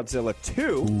release of Godzilla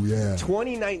 2,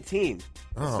 2019.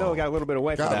 Still got a little bit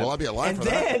away from that. Well, I'll be alive for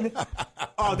that.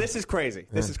 Oh, this is crazy.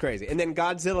 This is crazy. And then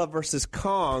Godzilla versus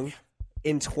Kong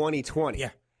in 2020. Yeah,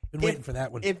 been waiting for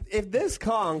that one. If this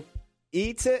Kong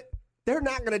eats it, they're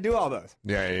not going to do all those.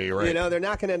 Yeah, you're right. They're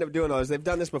not going to end up doing those. They've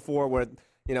done this before where...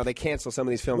 they cancel some of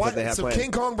these films that they have planned. So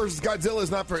King Kong versus Godzilla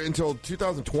is not until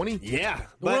 2020? Yeah.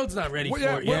 The world's not ready for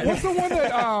it yet. What's the one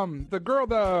that the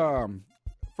girl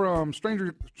from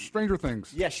Stranger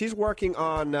Things? Yeah, she's working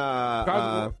on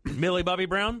Millie Bobby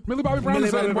Brown? Millie Bobby Brown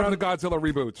is in one of the Godzilla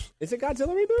reboots. Is it Godzilla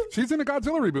reboot? She's in the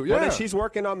Godzilla reboot, yeah. Well, then she's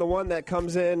working on the one that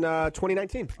comes in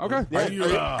 2019. Okay.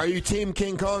 Yeah. Are you Team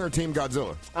King Kong or Team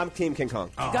Godzilla? I'm Team King Kong.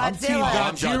 Godzilla.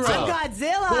 I'm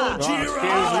Godzilla. Excuse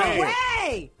me.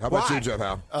 Way. How about you, Jeff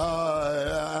Howe?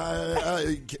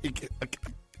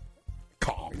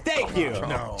 Kong. Thank you.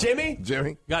 No. Jimmy?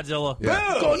 Godzilla.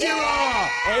 Yeah. Godzilla.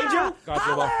 Angel?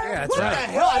 Godzilla. Yeah, that's What right.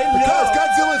 the hell? I didn't know.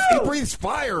 Because he breathes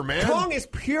fire, man. Kong is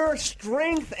pure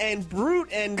strength and brute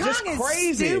and just Kong is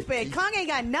crazy. stupid. Kong ain't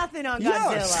got nothing on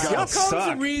Yes. Godzilla. Y'all Kong's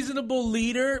suck. a reasonable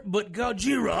leader, but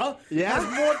Godzilla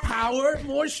has more power,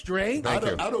 more strength. I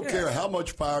don't care how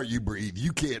much fire you breathe.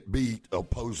 You can't beat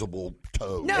opposable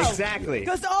toes. No, Exactly.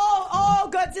 Because all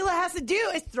Godzilla has to do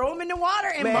is throw him in the water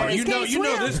and monkeys You know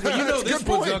can't swim. this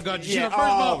puts on Godzilla. Yeah, First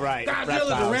of all, right. Godzilla's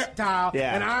Reptiles. a reptile,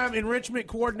 Yeah. and I'm enrichment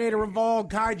coordinator of all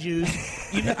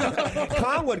kaijus. You know?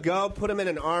 Kong would go, put him in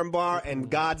an armbar, and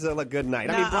Godzilla good night.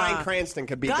 I mean, Bryan Cranston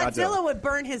could beat Godzilla. Would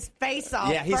burn his face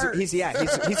off. Yeah,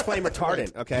 he's flame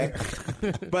retardant. Okay,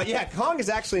 but yeah, Kong is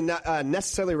actually not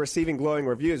necessarily receiving glowing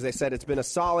reviews. They said it's been a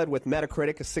solid with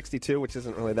Metacritic of 62, which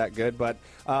isn't really that good. But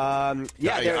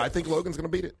I think Logan's going to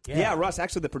beat it. Yeah, Russ.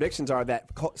 Actually, the predictions are that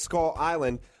Skull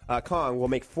Island. Kong will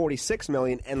make $46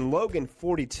 million and Logan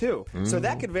 $42. So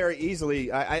that could very easily.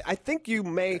 I think you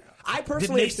may. I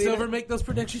personally did Nate Silver make those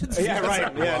predictions? Yeah,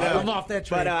 right. Yeah, no. I'm off that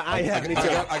train. But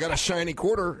I got a shiny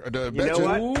quarter to bet you. You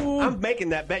know what? I'm making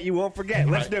that bet you won't forget.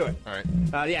 Let's do it. All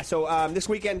right. So this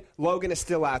weekend, Logan is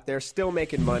still out there, still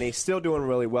making money, still doing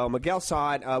really well. Miguel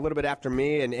saw it a little bit after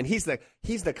me, and he's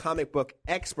the comic book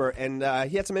expert, and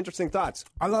he had some interesting thoughts.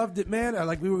 I loved it, man.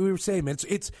 Like we were saying, man,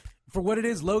 it's for what it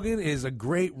is. Logan is a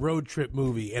great road trip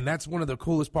movie, and that's one of the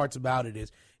coolest parts about it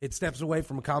is it steps away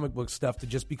from comic book stuff to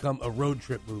just become a road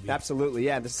trip movie. Absolutely,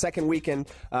 yeah. The second weekend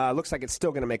looks like it's still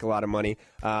going to make a lot of money.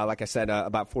 Like I said,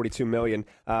 about $42 million.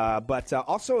 But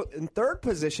also in third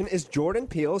position is Jordan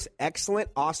Peele's excellent,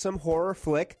 awesome horror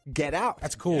flick, Get Out.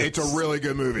 That's cool. It's a really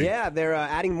good movie. Yeah, they're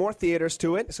adding more theaters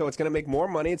to it, so it's going to make more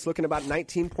money. It's looking about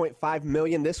 $19.5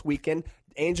 million this weekend.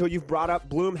 Angel, you've brought up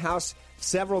Blumhouse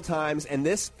several times, and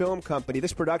this film company,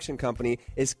 this production company,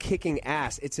 is kicking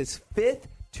ass. It's its fifth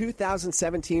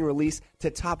 2017 release to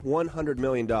top $100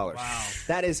 million. Wow.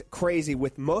 That is crazy.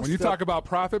 With most when you talk about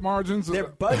profit margins, their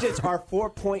budgets are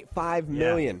 $4.5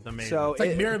 million. So it's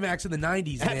like Miramax in the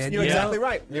 90s, man. You're exactly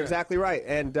right. You're exactly right.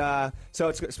 And so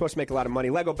it's supposed to make a lot of money.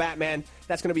 Lego Batman,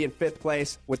 that's going to be in fifth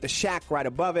place with The Shack right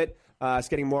above it. It's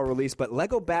getting more release, but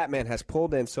Lego Batman has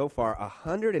pulled in so far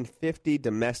 150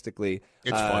 domestically.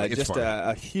 It's funny. It's just funny.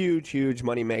 A huge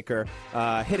money maker.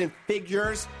 Hidden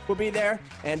Figures will be there,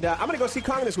 and I'm going to go see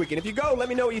Kong this weekend. If you go, let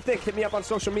me know what you think. Hit me up on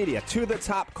social media. To the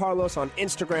Top Carlos on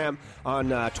Instagram,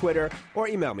 on Twitter, or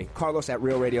email me,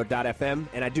 carlos@realradio.fm.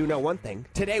 And I do know one thing: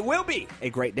 today will be a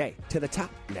great day. To the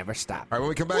top, never stop. All right, when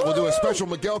we come back, we'll do a special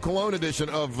Miguel Colon edition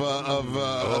of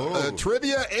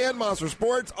trivia and Monster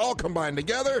Sports all combined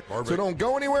together. So don't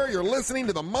go anywhere. You're listening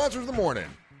to the Monsters of the Morning.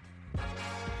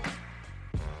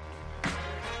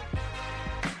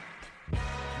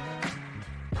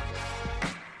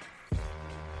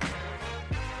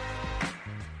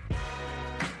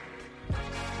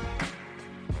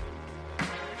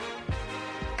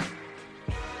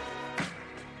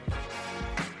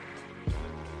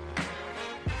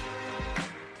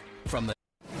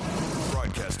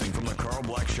 Broadcasting from the Carl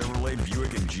Black Chevrolet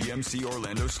Buick and GMC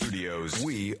Orlando studios,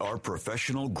 we are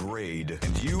professional grade,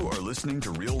 and you are listening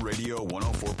to Real Radio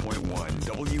 104.1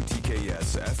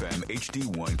 WTKS FM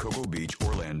HD1 Cocoa Beach,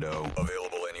 Orlando.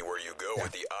 Available anywhere you go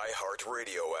with the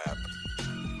iHeartRadio app.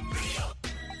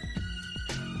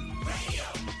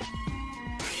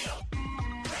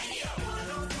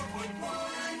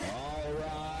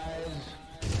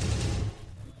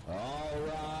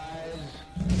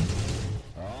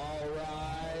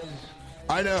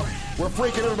 I know. We're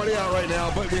freaking everybody out right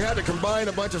now, but we had to combine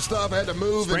a bunch of stuff. I had to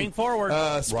move. Spring forward.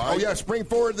 Oh, yeah, spring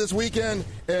forward this weekend,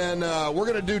 and we're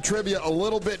going to do trivia a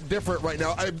little bit different right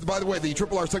now. By the way, the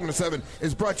Triple R Segment of 7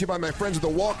 is brought to you by my friends at the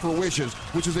Walk for Wishes,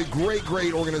 which is a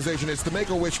great organization. It's the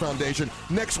Make-A-Wish Foundation.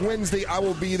 Next Wednesday, I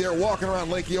will be there walking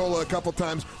around Lake Eola a couple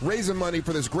times, raising money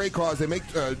for this great cause. They make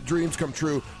dreams come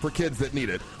true for kids that need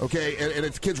it, okay? And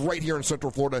it's kids right here in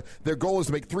Central Florida. Their goal is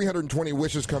to make 320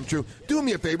 wishes come true. Do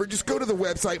me a favor. Just go to the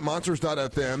website,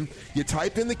 monsters.fm. You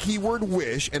type in the keyword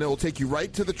wish, and it will take you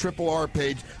right to the Triple R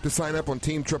page to sign up on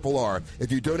Team Triple R.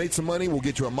 If you donate some money, we'll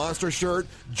get you a Monster shirt.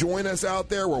 Join us out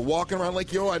there. We're walking around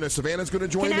Lake Eola. I know Savannah's going to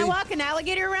join me. Can I walk an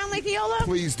alligator around Lake Eola?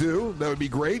 Please do. That would be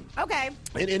great. Okay.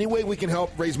 And any way we can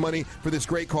help raise money for this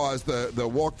great cause, the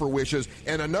Walk for Wishes.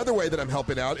 And another way that I'm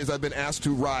helping out is I've been asked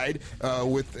to ride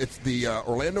it's the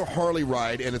Orlando Harley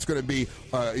ride, and it's going to be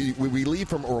we leave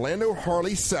from Orlando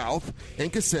Harley South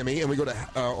in Kissimmee, and we go to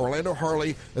Orlando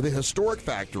Harley, the historic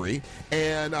factory,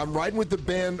 and I'm riding with the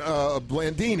band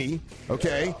Blandini.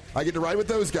 Okay, I get to ride with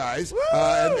those guys,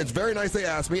 and it's very nice. They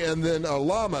asked me, and then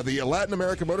LAMA, the Latin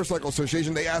American Motorcycle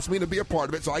Association, they asked me to be a part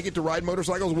of it, so I get to ride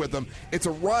motorcycles with them. It's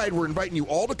a ride. We're inviting you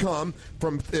all to come.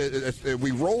 From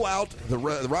we roll out the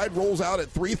ride rolls out at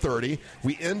 3:30.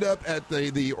 We end up at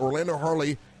the Orlando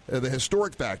Harley. The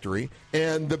historic factory,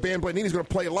 and the band Blandini is going to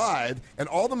play live, and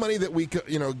all the money that we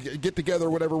get together or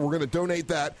whatever, we're going to donate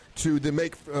that to the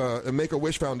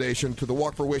Make-A-Wish Foundation, to the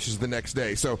Walk for Wishes the next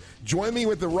day. So join me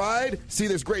with the ride, see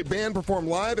this great band perform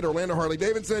live at Orlando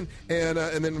Harley-Davidson, and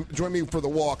then join me for the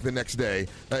walk the next day.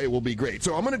 It will be great.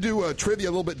 So I'm going to do trivia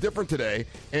a little bit different today,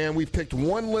 and we've picked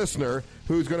one listener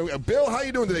who's going to Bill, how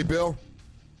you doing today, Bill?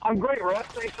 I'm great, Russ.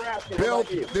 Thanks for asking. Bill,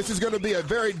 this is going to be a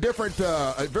very different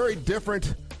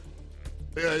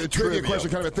trivia question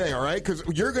kind of a thing, all right? Because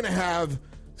you're going to have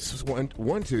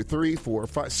 1, 2, 3, 4,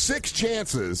 5, 6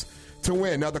 chances to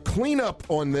win. Now, the cleanup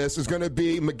on this is going to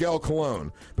be Miguel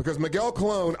Colon, because Miguel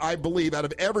Colon, I believe, out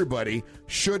of everybody,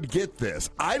 should get this.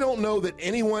 I don't know that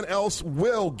anyone else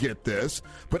will get this,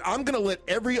 but I'm going to let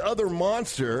every other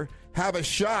monster have a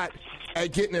shot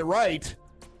at getting it right,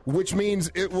 which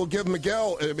means it will give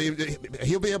Miguel,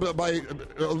 he'll be able to, by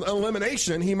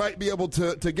elimination, he might be able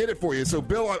to get it for you. So,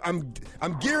 Bill, I'm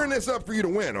gearing this up for you to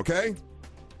win, okay?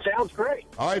 Sounds great.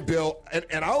 All right, Bill,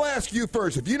 and I'll ask you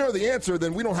first. If you know the answer,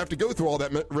 then we don't have to go through all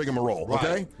that rigmarole,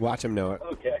 okay? Watch him know it.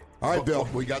 Okay. All right, Bill.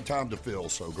 We got time to fill,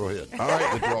 so go ahead. All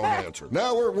right. With your own answer.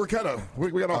 No, we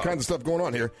got all kinds of stuff going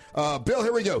on here. Bill,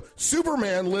 here we go.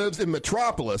 Superman lives in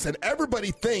Metropolis, and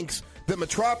everybody thinks that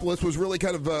Metropolis was really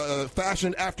kind of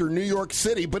fashioned after New York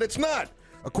City, but it's not.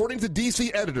 According to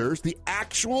DC editors, the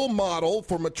actual model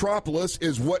for Metropolis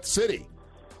is what city?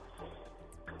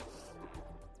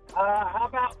 How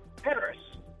about Paris?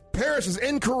 Paris is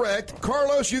incorrect.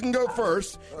 Carlos, you can go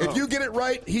first. If you get it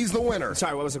right, he's the winner.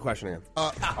 Sorry, what was the question again?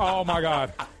 Oh, my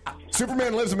God.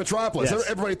 Superman lives in Metropolis. Yes.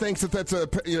 Everybody thinks that's a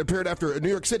period after New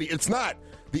York City. It's not.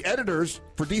 The editors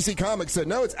for DC Comics said,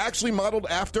 no, it's actually modeled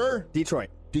after... Detroit.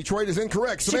 Detroit is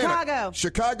incorrect. Savannah.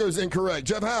 Chicago's incorrect.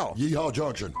 Jeff Howe. Yeehaw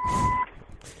Junction.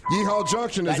 Yeehaw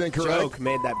Junction is That incorrect. joke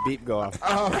made that beep go off.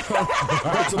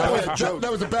 That's a bad joke. That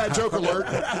was a bad joke alert.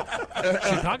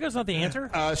 Chicago's not the answer?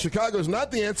 Chicago's not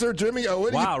the answer. Jimmy,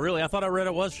 wow, really? I thought I read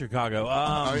it was Chicago.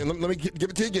 let me give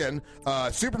it to you again.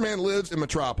 Superman lives in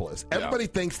Metropolis. Everybody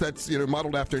thinks that's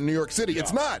modeled after New York City.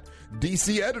 It's not.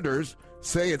 DC editors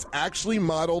say it's actually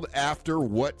modeled after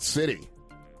what city?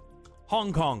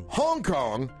 Hong Kong. Hong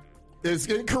Kong is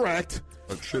incorrect.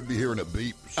 I should be hearing a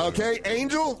beep. So. Okay,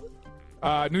 Angel?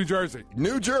 New Jersey.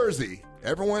 New Jersey.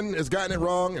 Everyone has gotten it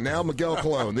wrong, and now Miguel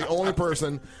Colon, the only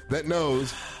person that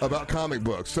knows about comic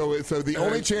books. So the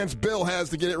only chance Bill has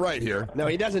to get it right here. No,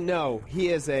 he doesn't know. He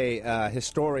is a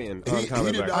historian on comic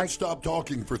He did books. not stop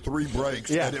talking for 3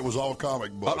 breaks, and it was all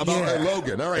comic books. About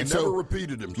Logan. All right, he never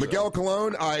repeated himself. Miguel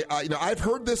Colon, I've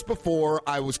heard this before.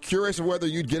 I was curious of whether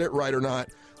you'd get it right or not.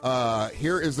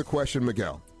 Here is the question,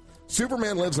 Miguel.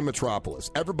 Superman lives in Metropolis.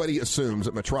 Everybody assumes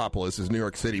that Metropolis is New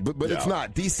York City, but it's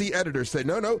not. DC editors say,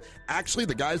 no. Actually,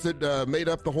 the guys that made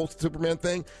up the whole Superman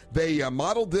thing, they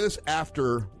modeled this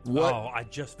after what I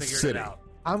just figured city? it out.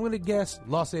 I'm going to guess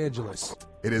Los Angeles.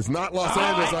 It is not Los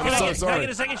Angeles. I'm so sorry. Can I get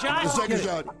a second shot? The second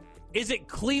shot. Is it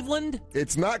Cleveland?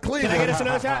 It's not Cleveland. Can I get us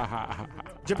another shot?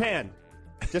 Japan.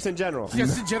 Just in general.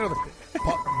 Just in general.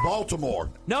 Baltimore.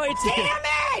 No, it's... Damn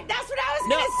it! That's what I was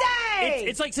going to say!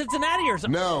 It's like Cincinnati or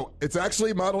something. No, it's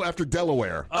actually modeled after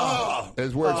Delaware.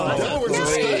 Is where it's Delaware's a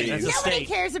state. That's a Nobody state.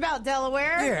 cares about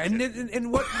Delaware. Yeah,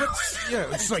 and what's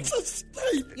it's like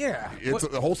yeah, It's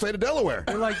the whole state of Delaware.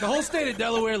 they're like the whole state of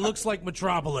Delaware looks like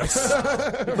Metropolis.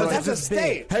 But that's a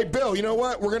state. Hey, Bill, you know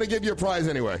what? We're going to give you a prize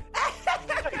anyway.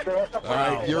 All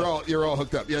right, you're all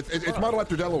hooked up. Yeah, it's modeled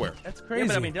after Delaware. That's crazy. Yeah,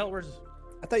 but I mean, Delaware's...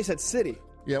 I thought you said city.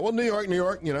 Yeah, well, New York,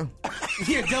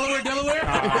 Yeah, Delaware.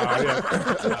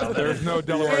 There's no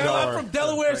Delaware. Yeah, I'm from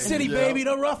Delaware City, baby,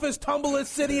 the roughest,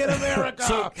 tumblest city in America.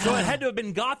 So it had to have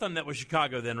been Gotham that was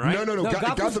Chicago then, right? No.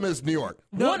 Gotham is New York.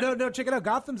 No. Check it out.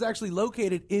 Gotham's actually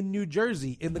located in New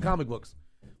Jersey in the comic books.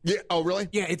 Yeah. Oh, really?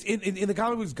 Yeah, it's in the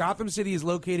comic books. Gotham City is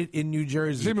located in New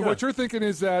Jersey. Jimmy, what you're thinking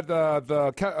is that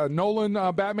the Nolan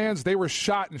Batmans, they were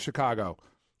shot in Chicago.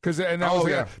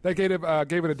 That gave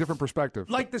it a different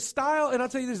perspective. Like the style, and I'll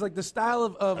tell you this, like the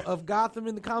style of Gotham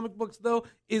in the comic books, though,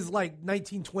 is like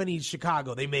 1920s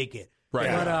Chicago. They make it. Right.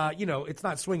 But, it's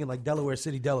not swinging like Delaware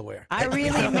City, Delaware. I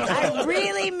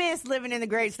really miss living in the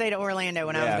great state of Orlando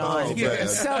when I was gone. Yeah.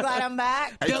 So glad I'm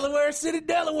back. Delaware City,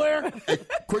 Delaware.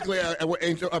 Quickly,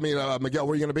 Miguel,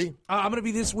 where are you going to be? I'm going to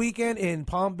be this weekend in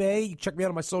Palm Bay. You check me out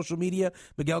on my social media,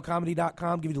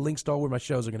 MiguelComedy.com. Give you the links to all where my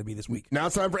shows are going to be this week. Now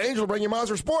it's time for Angel to bring you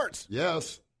Monster Sports.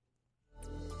 Yes.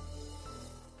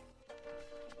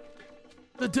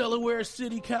 The Delaware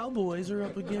City Cowboys are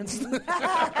up against...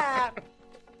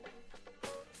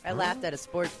 I laughed at a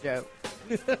sports joke.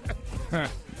 All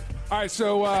right,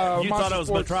 so you thought it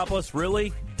was Metropolis?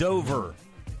 Really? Dover.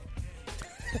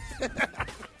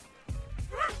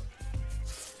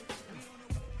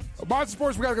 Monster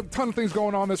Sports, we got a ton of things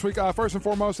going on this week. First and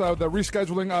foremost, the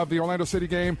rescheduling of the Orlando City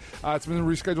game. It's been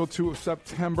rescheduled to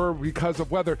September because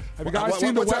of weather. Have you guys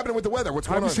seen what's happening with the weather? What's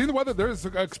going on? Have you seen the weather? There's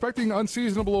expecting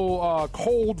unseasonable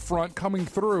cold front coming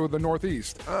through the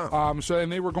Northeast.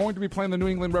 And they were going to be playing the New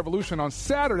England Revolution on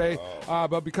Saturday,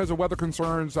 but because of weather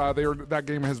concerns, that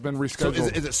game has been rescheduled. So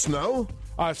is it snow?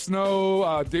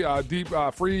 Snow, deep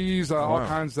freeze, all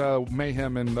kinds of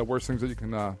mayhem and the worst things that you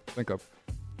can think of.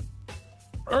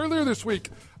 Earlier this week,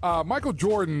 Michael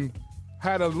Jordan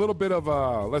had a little bit of a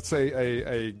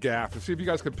gaffe. To see if you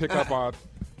guys could pick up on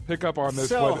this.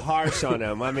 So harsh on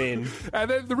him. I mean, and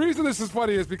then the reason this is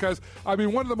funny is because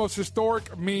one of the most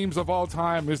historic memes of all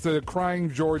time is the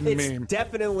crying Jordan meme.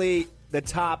 Definitely the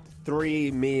top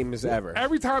 3 memes ever.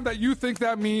 Every time that you think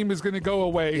that meme is going to go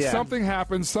away, something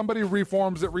happens, somebody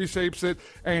reforms it, reshapes it,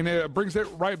 and it brings it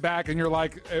right back, and you're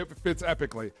like, it fits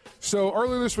epically. So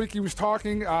earlier this week, he was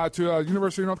talking to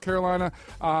University of North Carolina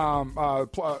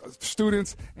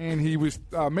students, and he was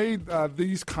made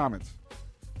these comments.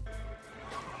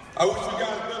 I wish you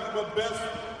guys better the best.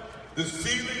 The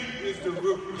ceiling is the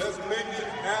roof. Let's make it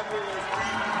happen as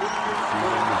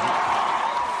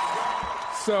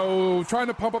we So, trying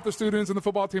to pump up the students and the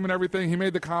football team and everything, he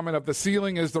made the comment of the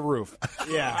ceiling is the roof.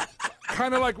 Yeah.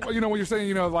 Kind of like, when you're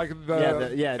saying, like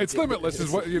it's limitless is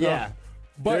what, Yeah.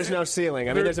 But there's no ceiling.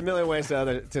 I mean, there's a million ways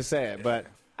to say it, but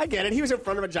I get it. He was in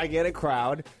front of a gigantic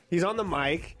crowd. He's on the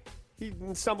mic. He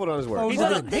stumbled on his words.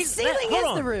 The ceiling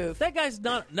is the roof. That guy's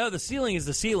not. No, the ceiling is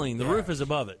the ceiling. The roof is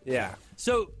above it. Yeah.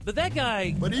 So, but that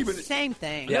guy. But even same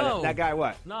thing. Yeah, No, that guy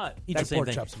what? Not Eat the your same pork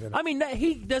thing. chops, man. I mean,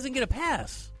 he doesn't get a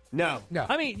pass. No.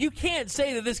 I mean, you can't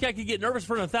say that this guy could get nervous in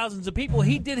front of thousands of people.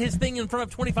 He did his thing in front of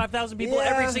 25,000 people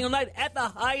every single night at the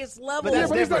highest level.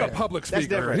 But he's not a public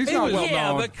speaker. He's not well known.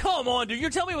 Yeah, but come on, dude. You're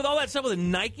telling me with all that stuff with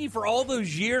Nike for all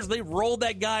those years, they rolled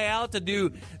that guy out to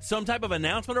do some type of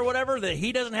announcement or whatever, that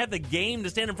he doesn't have the game to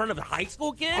stand in front of high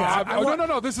school kids?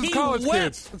 No. This is college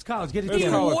kids. It's college. Get it He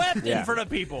together. wept in front of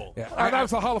people. Yeah. That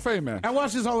was a Hall of Fame man. I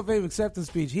watched his Hall of Fame acceptance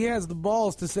speech. He has the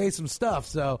balls to say some stuff.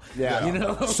 So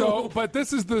But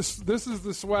this is the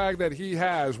swag that he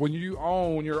has when you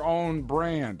own your own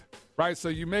brand, right? So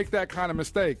you make that kind of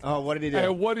mistake. Oh, what did he do?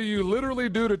 And what do you literally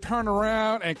do to turn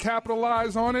around and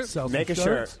capitalize on it? Make a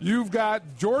shirt. You've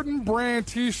got Jordan brand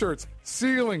T-shirts,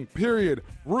 ceiling, period,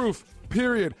 roof,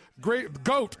 period,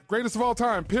 GOAT, greatest of all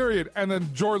time, period, and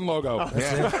then Jordan logo.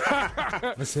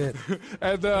 That's it.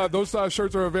 And those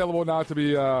shirts are available now to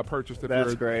be purchased.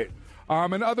 That's great.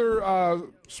 And other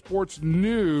sports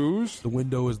news. The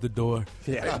window is the door.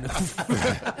 Yeah.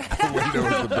 The window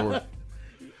is the door.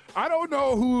 I don't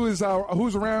know who's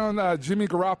around Jimmy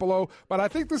Garoppolo, but I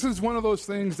think this is one of those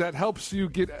things that helps you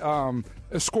get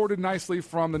escorted nicely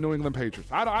from the New England Patriots.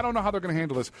 I don't know how they're going to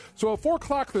handle this. So at 4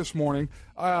 o'clock this morning,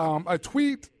 a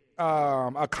tweet,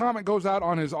 a comment goes out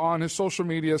on his social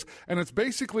medias, and it's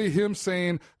basically him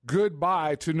saying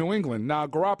goodbye to New England. Now,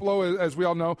 Garoppolo, as we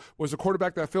all know, was a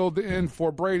quarterback that filled in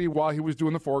for Brady while he was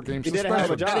doing the 4-game suspension. He did a hell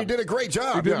of a job. And he did a great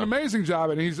job. He did an amazing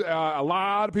job, and he's a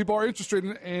lot of people are interested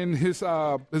in his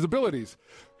abilities.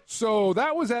 So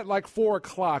that was at like 4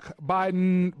 o'clock. By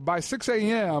 6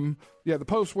 a.m., the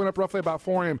post went up roughly about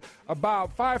 4 a.m.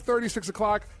 About 5:30, 6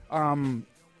 o'clock,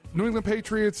 New England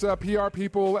Patriots PR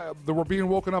people that were being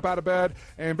woken up out of bed,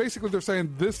 and basically they're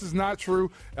saying this is not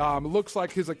true. It looks like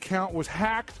his account was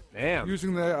hacked. Damn.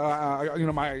 Using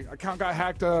the my account got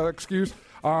hacked excuse,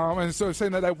 and so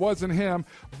saying that wasn't him.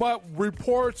 But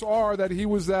reports are that he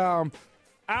was out,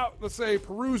 let's say,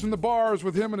 perusing the bars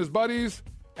with him and his buddies,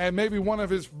 and maybe one of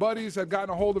his buddies had gotten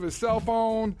a hold of his cell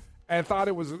phone and thought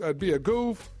it was be a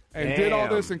goof. And did all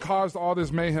this and caused all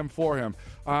this mayhem for him.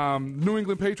 New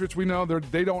England Patriots, we know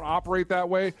they don't operate that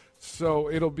way, so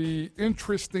it'll be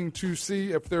interesting to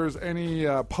see if there's any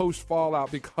post fallout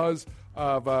because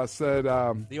of said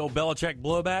the old Belichick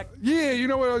blowback. Yeah, you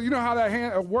know how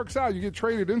that works out. You get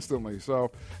traded instantly.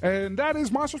 So, and that is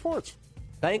Monster Sports.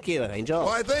 Thank you, Angel.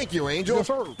 Well, thank you, Angel. Yes,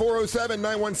 sir.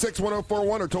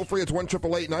 407-916-1041 or toll free. It's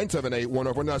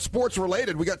 1-888-978-1041. Now, sports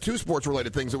related, we got 2 sports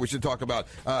related things that we should talk about.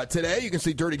 Today, you can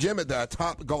see Dirty Jim at the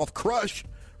Top Golf Crush.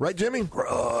 Right, Jimmy?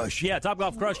 Crush. Yeah, Top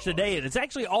Golf Crush today. And it's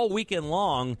actually all weekend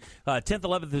long, 10th,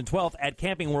 11th, and 12th at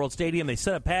Camping World Stadium. They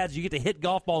set up pads. You get to hit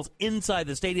golf balls inside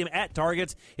the stadium at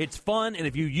targets. It's fun. And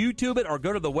if you YouTube it or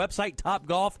go to the website,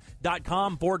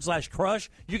 topgolf.com/crush,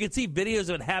 you can see videos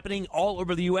of it happening all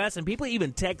over the U.S. And people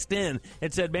even text in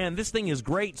and said, man, this thing is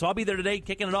great. So I'll be there today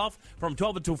kicking it off from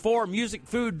 12 until 4. Music,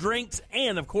 food, drinks,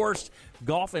 and, of course,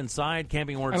 golf inside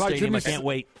Camping World Stadium. I can't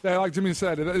wait. Yeah, like Jimmy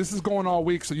said, this is going all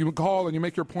week, so you can call and you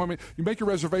make your appointment. You make your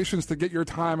reservations to get your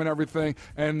time and everything,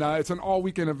 and it's an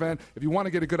all-weekend event. If you want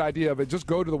to get a good idea of it, just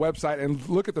go to the website and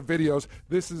look at the videos.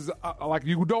 This is like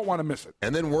you don't want to miss it.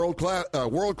 And then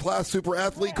world-class super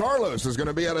athlete Carlos is going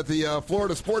to be out at the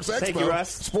Florida Sports Expo. Thank you, Russ.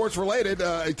 Sports-related,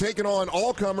 taking on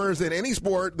all comers in any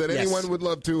sport that anyone would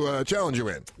love to challenge you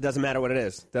in. Doesn't matter what it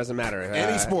is. Doesn't matter.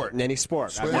 Any sport. Any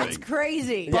sport. That's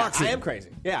crazy. Yeah, I am crazy.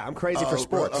 Yeah, I'm crazy for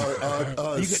sports.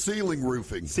 Ceiling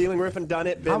roofing. Ceiling roofing, done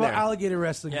it, been How about there. alligator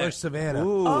wrestling versus Savannah?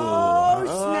 Ooh. Oh,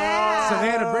 snap.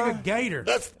 Savannah, bring a gator.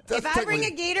 If I bring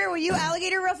a gator, will you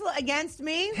alligator ruffle against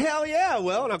me? Hell yeah,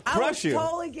 Will, and I'll crush you. I will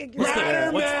totally kick your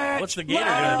What's the gator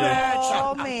going to do?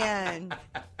 Oh, man.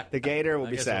 The gator will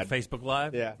be guess sad. on Facebook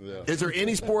Live? Yeah. Is there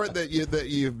any sport that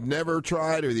you've never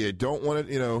tried or that you don't want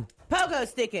to, Pogo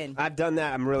sticking. I've done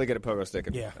that. I'm really good at pogo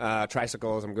sticking. Yeah.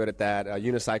 Tricycles, I'm good at that.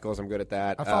 Unicycles, I'm good at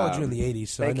that. I followed you in the 80s,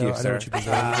 so thank I know you, sir. what you can do.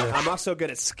 Yeah. I'm also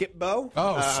good at skip bow.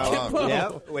 Skip bow. Yeah,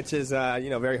 which is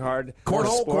very hard.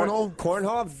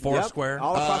 Cornhole. Foursquare.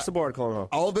 All across the board, cornhole.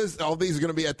 All of these are going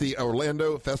to be at the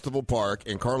Orlando Festival Park,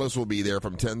 and Carlos will be there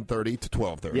from 10:30 to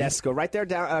 12:30. Yes, go right there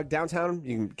downtown.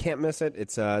 You can't miss it.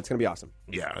 It's going to be awesome.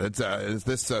 Yeah, it's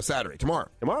this Saturday. Tomorrow.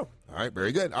 Tomorrow. All right,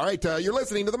 very good. All right, you're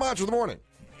listening to the Monster of the Morning.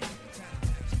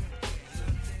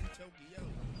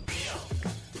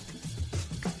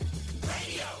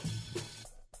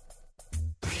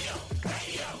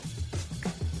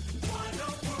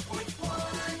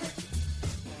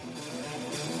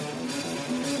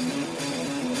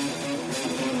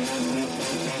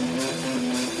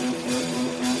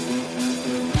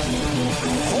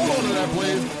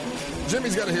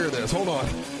 Jimmy's got to hear this. Hold on.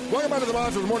 Welcome back to the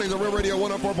Monster of the Mornings on Real Radio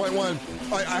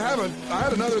 104.1. I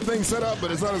had another thing set up,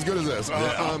 but it's not as good as this.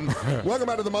 Welcome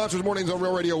back to the Monster of the Mornings on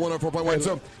Real Radio 104.1.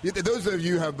 So, those of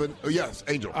you have been... yes,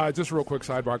 Angel. Just a real quick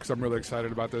sidebar, because I'm really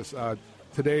excited about this.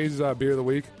 Today's Beer of the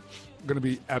Week going to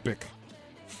be epic.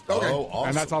 Okay. Oh, awesome.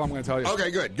 And that's all I'm going to tell you. Okay,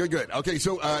 good. Okay,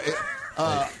 so...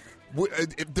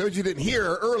 those you didn't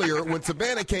hear earlier, when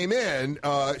Savannah came in,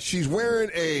 she's wearing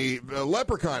a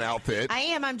leprechaun outfit. I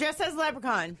am. I'm dressed as a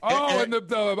leprechaun. Oh, and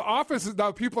the office,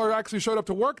 now people are actually showed up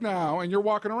to work now, and you're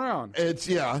walking around. And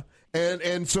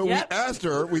so we asked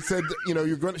her, we said,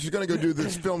 she's going to go do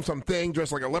this, film something,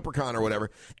 dressed like a leprechaun or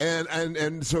whatever.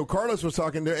 And so Carlos was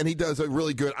talking to her, and he does a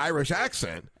really good Irish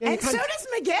accent. And so does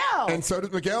Miguel.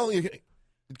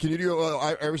 Can you do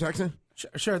an Irish accent?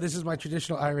 Sure, this is my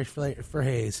traditional Irish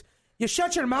phrase. You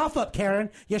shut your mouth up, Karen.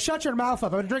 You shut your mouth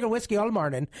up. I've been drinking whiskey all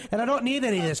morning, and I don't need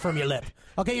any of this from your lip.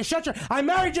 Okay, I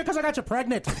married you because I got you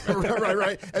pregnant.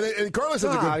 right. And Carlos has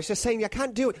a good... I was just saying you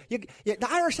can't do it. The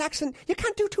Irish accent, you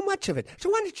can't do too much of it. So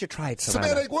why don't you try it,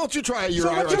 Savannah? Why don't you try your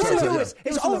Irish accent?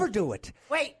 Is overdo it.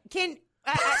 Wait, can...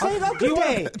 do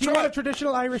you want a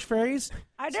traditional Irish phrase?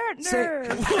 I don't know.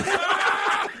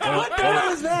 What the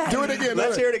hell is that? Do it again.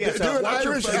 Let's hear it again. Do an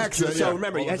Irish accent. So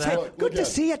remember, good to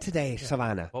see you today,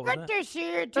 Savannah. Good to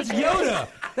see you today.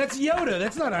 That's Yoda.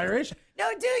 That's not Irish.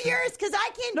 No, do yours, because I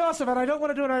can... No, Savannah, I don't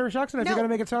want to do an Irish accent if you're going to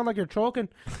make it sound like you're choking.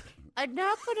 I'm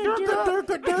not going to do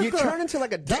it. You turn into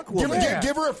like a duck woman.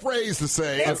 Give her a phrase to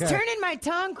say. It's turning my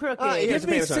tongue crooked. Here's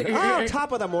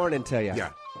top of the morning to you. Yeah.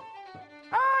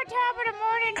 Oh, top of the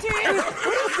morning to you.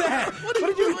 What is that? What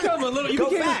did you become? Go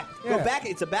back. Go back.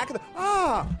 It's the back of the...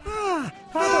 top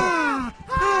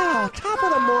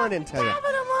of the morning to you. Top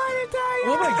of the morning to you.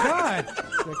 Oh, my God.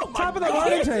 Top of the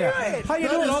morning to you. How you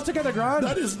doing? All together, Grant?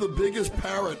 That is the biggest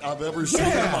parrot I've ever seen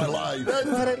in my life.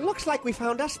 But it looks like we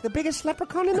found us the biggest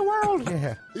leprechaun in the world.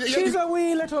 Yeah. She's a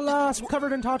wee little lass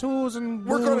covered in tattoos and...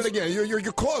 Work on it again. You're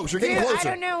close. You're getting closer.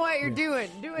 I don't know what you're doing.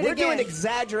 Do it We're again. doing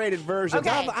exaggerated versions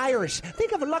of Irish.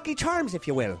 Think of Lucky Charms, if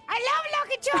you will. I love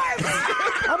Lucky Charms.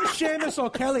 I'm Seamus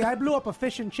O'Kelly. I blew up a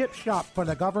fish and chip shop for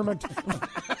the government.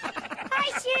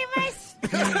 Hi, Seamus.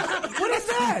 What is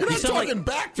that? You're not talking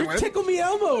back to him. Tickle Me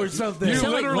Elmo or something. You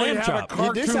literally like have a cartoon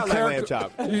You do sound like Lamb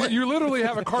character. You literally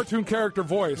have a cartoon character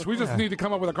voice. We just need to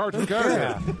come up with a cartoon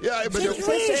character. Yeah, but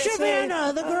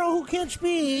Savannah, the girl who can't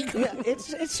speak. Yeah,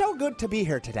 it's so good to be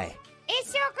here today. It's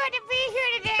so good to be here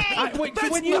today. Wait,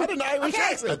 That's not an Irish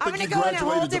accent. I'm going to go in a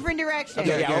whole different direction.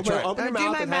 Okay, Open your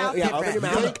mouth. Do my mouth Open your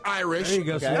mouth. Think Irish. There you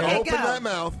go, Savannah. Okay, Open go. that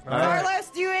mouth. Carlos,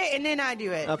 do it, and then I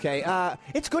do it. Okay,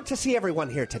 it's good to see everyone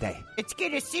here today. It's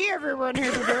good to see everyone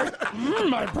here today.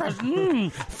 My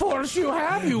present. Force you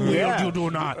have, you will, you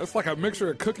do not. It's like a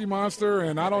mixture of Cookie Monster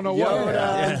and I don't know what.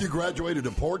 I think you graduated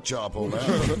to pork chop on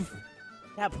that.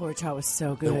 That pork chop was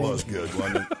so good. It was good,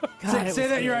 wasn't it? God, Say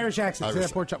that in your Irish accent. Say Irish.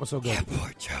 that pork chop was so good.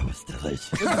 Pork chop was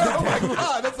delicious. Oh, my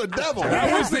God. That's the devil.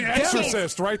 That was the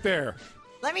Exorcist right there.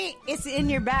 It's in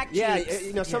your back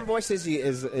cheeks. Yeah, some voices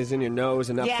is in your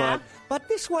nose and up front. But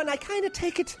this one, I kind of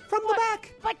take it from the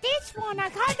back. But this one, I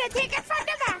kind of take it from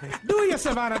the back. Do you,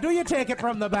 Savannah? Do you take it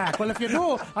from the back? Well, if you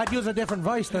do, I'd use a different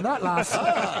voice than that last.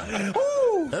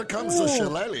 Ooh. Here comes the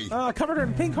shillelagh. Covered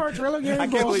in pink hearts, really. I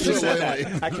can't believe you said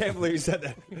that. I can't believe you said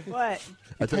that. What?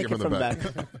 I take it from the back.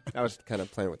 I was kind of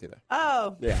playing with you there.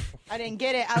 Oh. Yeah. I didn't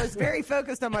get it. I was very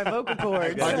focused on my vocal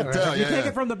cords. I can tell, If you take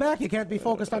it from the back, you can't be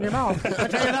focused on your mouth. I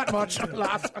tell you that much.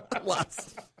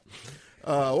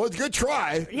 Well, it's a good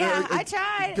try. Yeah, I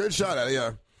tried. Good shot at it,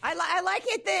 yeah. I like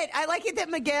it that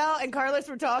Miguel and Carlos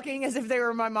were talking as if they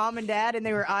were my mom and dad, and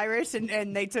they were Irish,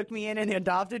 and they took me in and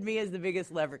adopted me as the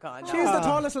biggest leprechaun. She's the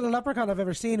tallest little leprechaun I've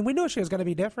ever seen. We knew she was going to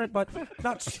be different, but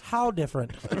not how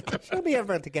different. She'll be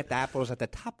able to get the apples at the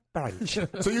top branch.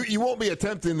 So you won't be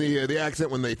attempting the accent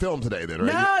when they film today, then,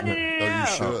 right? No. You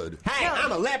should. Hey,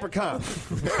 I'm a leprechaun.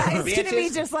 It's going to be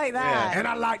just like that. Yeah. And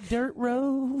I like dirt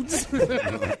roads.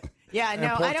 Yeah,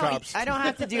 no, I don't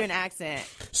have to do an accent.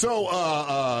 So,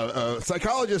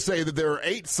 psychologists say that there are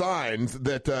 8 signs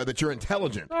that you're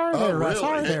intelligent. Are there, Russ?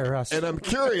 Are there, Russ? And I'm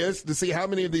curious to see how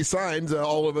many of these signs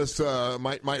all of us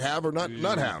might have or not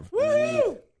have.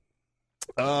 Woo!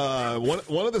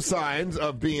 One of the signs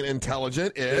of being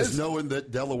intelligent is knowing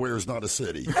that Delaware is not a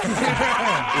city.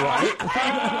 Right?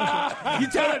 You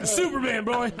tell that to Superman,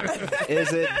 boy.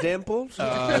 Is it dimples?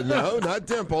 No, not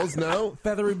dimples. No.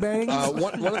 Feathery bangs.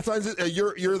 One of the signs is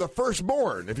you're the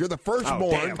firstborn. If you're the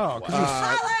firstborn,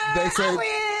 they say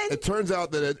it turns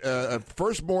out that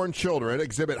firstborn children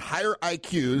exhibit higher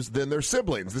IQs than their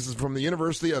siblings. This is from the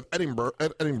University of Edinburgh.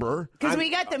 Because we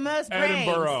got the most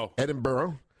brains.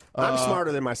 Edinburgh. I'm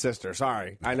smarter than my sister.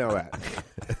 Sorry. I know that.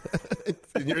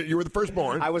 You were the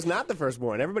firstborn? I was not the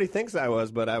firstborn. Everybody thinks I was,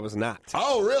 but I was not.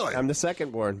 Oh, really? I'm the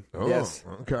secondborn. Oh, yes.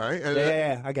 Okay. And,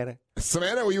 yeah, I get it.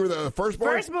 Savannah, you were the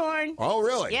firstborn? Firstborn. Oh,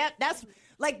 really? Yep, that's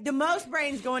like the most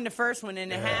brains go in the first one,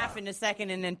 and a half in the second,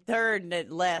 and then third, and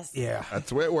less. Yeah. That's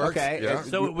the way it works. Okay. Yeah.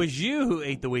 So it was you who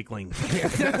ate the weakling.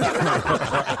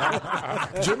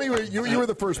 Jimmy, you were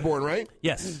the firstborn, right?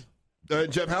 Yes.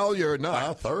 Jeff Howell, you're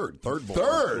not. Third born.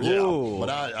 Third? Yeah. Ooh. But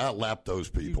I lapped those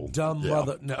people. Dumb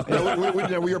mother. No.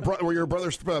 Were your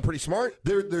brothers pretty smart?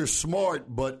 They're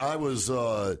smart, but I was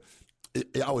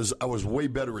way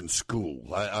better in school.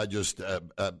 I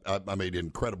made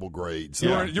incredible grades.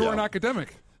 You were an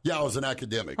academic. Yeah, I was an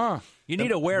academic. Huh. You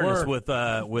need awareness with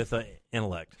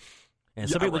intellect. And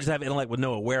some people just have intellect with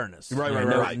no awareness.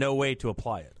 Right. No way to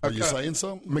apply it. Are you saying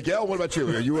something? Miguel, what about you?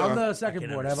 Are you I'm the second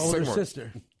born. I have an older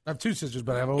sister. I have 2 sisters,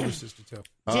 but I have an older sister, too.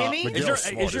 Jimmy? Miguel's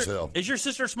smart as hell. Is your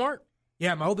sister smart?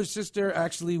 Yeah, my older sister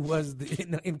actually was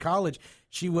in college.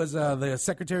 She was the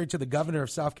secretary to the governor of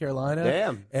South Carolina.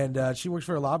 Damn. And she works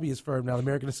for a lobbyist firm now, the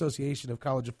American Association of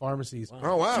College of Pharmacies. Wow.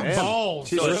 Oh, wow. Balls.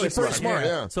 She's really pretty smart,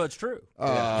 yeah. So it's true.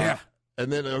 Yeah.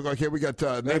 And then, okay, we got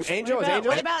next. Angel.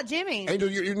 What about Jimmy? Angel,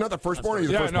 you're not the firstborn? Or you're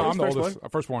the Yeah, firstborn? no, I'm the oldest.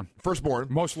 Firstborn. Firstborn.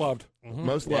 Most loved.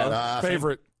 Most loved.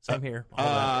 Favorite. Same here.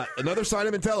 Another sign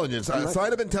of intelligence.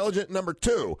 Sign of intelligence number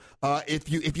 2.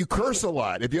 If you curse a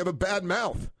lot, if you have a bad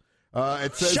mouth.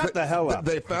 It says Shut the hell up.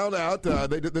 They found out.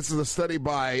 This is a study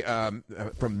by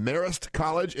from Marist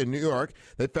College in New York.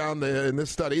 They found in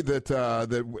this study that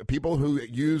the people who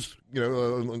use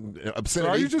obscenity. So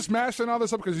are you just mashing all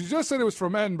this up because you just said it was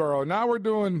from Edinburgh? Now we're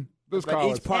doing this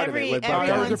college. Each part of it. With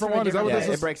every different one. Is that what this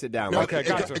is? It breaks it down. No, Okay,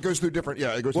 gotcha. It goes through different.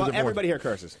 Yeah, it goes through different. Everybody here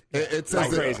curses. It says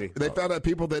that crazy. They found out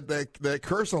people that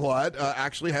curse a lot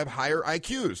actually have higher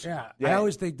IQs. Yeah. I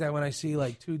always think that when I see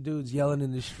like 2 dudes yelling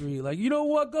in the street, like, you know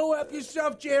what, go F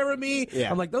yourself, Jeremy.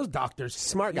 Yeah. I'm like, those doctors.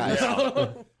 Smart guys.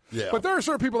 Yeah. But there are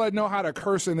certain people that know how to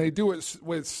curse, and they do it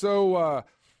with so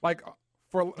like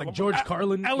George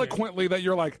Carlin eloquently that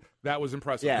you're like, that was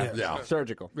impressive. Yeah.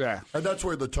 Surgical. Yeah. And that's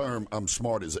where the term "I'm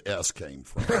smart as S" came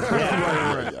from.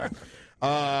 Right.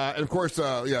 And of course,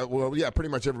 pretty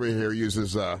much everybody here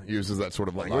uses that sort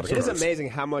of language. It is amazing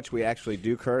how much we actually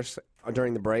do curse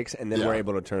during the breaks, and then we're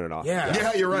able to turn it off.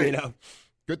 Yeah, you're right.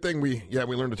 Good thing we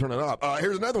learned to turn it off.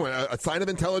 Here's another one. A sign of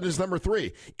intelligence number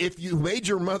 3. If you made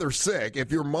your mother sick, if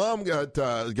your mom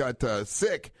got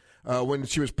sick when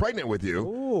she was pregnant with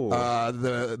you,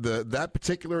 that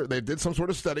particular, they did some sort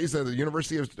of studies at the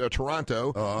University of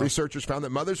Toronto. Researchers found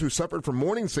that mothers who suffered from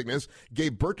morning sickness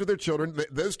gave birth to their children.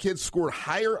 Those kids scored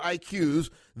higher IQs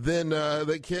than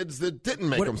the kids that didn't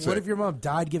make them sick. What if your mom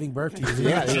died giving birth to you?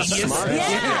 You're smart.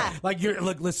 Yeah. Like,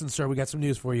 look, listen, sir, we got some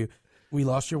news for you. We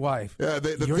lost your wife. Yeah,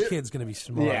 your kid's going to be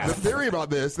smart. Yeah. The theory about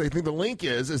this, they think the link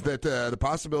is that the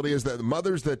possibility is that the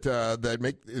mothers that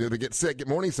get sick, get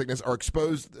morning sickness, are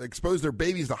expose their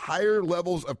babies to higher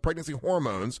levels of pregnancy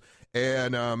hormones,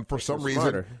 and for some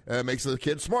reason makes the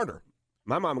kid smarter.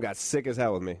 My mom got sick as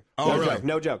hell with me. Oh, really?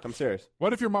 No joke. I'm serious.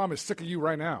 What if your mom is sick of you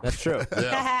right now? That's true.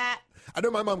 I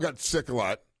know my mom got sick a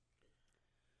lot.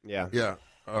 Yeah. Yeah.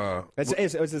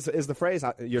 Is the phrase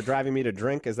 "you're driving me to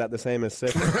drink"? Is that the same as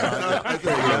sick?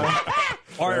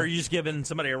 Or are you just giving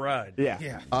somebody a ride?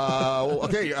 Yeah.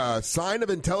 Okay. Sign of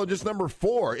intelligence number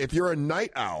 4. If you're a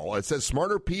night owl, it says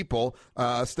smarter people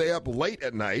stay up late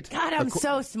at night. God, I'm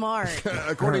so smart.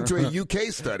 According to a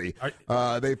UK study,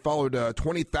 they followed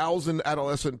 20,000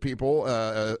 adolescent people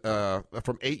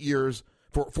from 8 years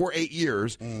for 8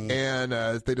 years, and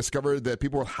they discovered that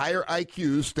people with higher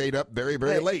IQs stayed up very,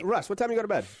 very late. Russ, what time do you go to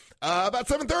bed? About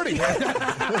 7:30.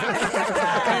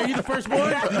 Are you the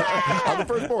firstborn? I'm the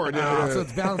firstborn. So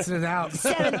it's balancing it out.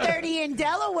 7:30 in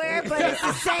Delaware, but it's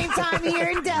the same time here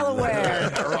in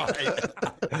Delaware.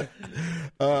 Right.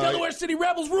 Delaware City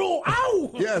Rebels rule.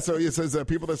 Ow! Yeah, so it says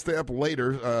people that stay up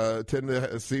later tend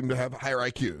to seem to have higher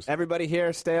IQs. Everybody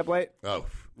here stay up late? Oh,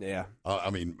 yeah.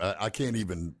 I mean, I can't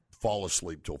even fall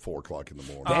asleep till 4 o'clock in the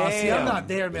morning. See, I'm not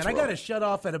there, man. That's I got to rough. shut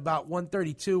off at about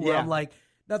 1:32 where I'm like,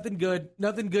 nothing good's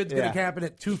going to happen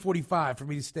at 2:45 for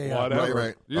me to stay up. Whatever.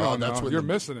 Right. You don't know. that's when You're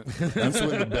missing it. That's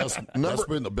when the best. That's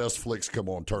when the best flicks come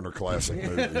on Turner Classic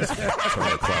Movies.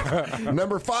 Turner Classic.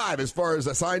 Number 5, as far as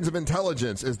the signs of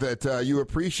intelligence, is that you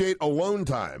appreciate alone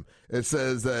time. It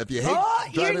says that if you hate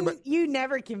driving, You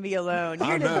never can be alone. I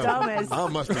You're know. the dumbest. I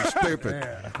must be stupid.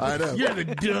 I know. You're the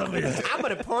dumbest. I'm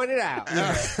going to point it out.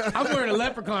 I'm wearing a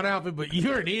leprechaun outfit, but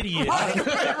you're an idiot.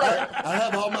 I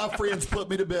have all my friends put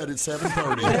me to bed at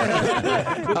 7:30.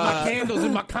 With my candles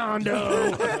in my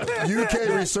condo. UK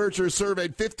researchers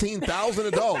surveyed 15,000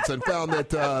 adults and found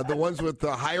that the ones with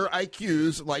the higher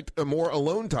IQs liked more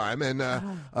alone time and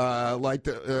liked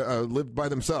to live by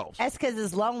themselves. That's because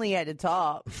it's lonely at the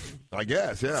top. I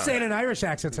guess, yeah. Say it in an Irish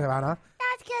accent, Savannah.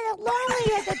 That's because it's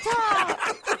lonely at the top.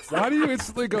 Why do you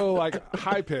instantly go like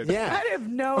high pitch? Yeah. I have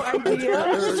no idea.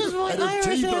 This is what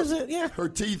Irish is. Her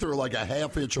teeth are like a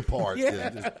half-inch apart.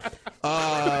 Yeah.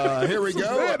 Here we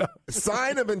go.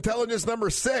 Sign of intelligence number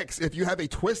 6, if you have a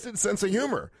twisted sense of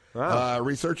humor. Wow.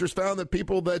 Researchers found that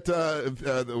people that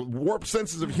the warped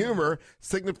senses of humor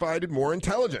signified more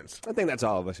intelligence. I think that's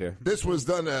all of us here. This was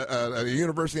done at a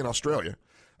university in Australia.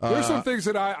 There's some things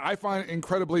that I find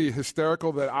incredibly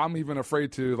hysterical that I'm even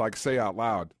afraid to like say out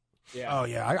loud. Yeah. Oh,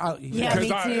 yeah. Yeah,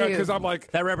 me too. Because I'm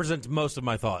like... That represents most of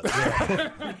my thoughts.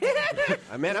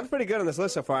 Man, I'm pretty good on this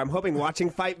list so far. I'm hoping watching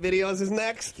fight videos is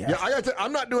next. Yeah,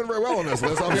 I'm not doing very well on this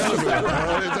list, I'll be honest with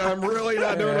you. I'm really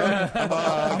not doing well.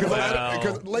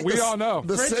 We all know.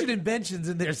 The French inventions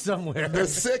in there somewhere. The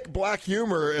sick black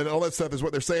humor and all that stuff is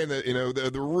what they're saying. That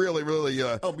the really, really.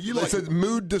 It says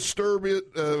mood disturbing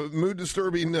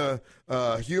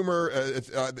humor.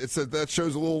 It says that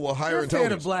shows a little higher You're a fan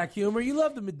intelligence. of black humor. You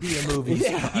love the Medea movies.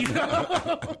 Yeah. You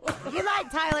know? You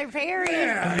like Tyler Perry?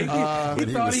 Yeah. He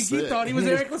thought he was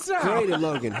Eric LaSalle. Great in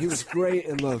Logan. He was great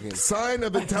in Logan. Sign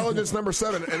of intelligence number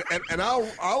 7, and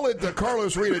I'll let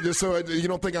Carlos read it just so you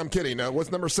don't think I'm kidding.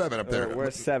 What's number 7 up there?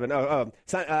 Where's 7? Oh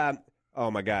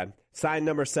my God. Sign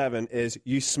number 7 is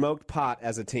you smoked pot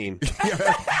as a teen.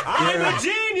 I'm a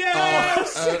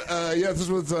genius! This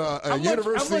was a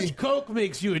university. How much coke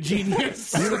makes you a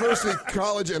genius? University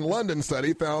College in London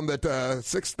study found that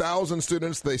 6,000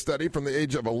 students they studied from the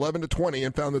age of 11 to 20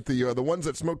 and found that the ones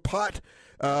that smoked pot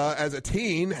as a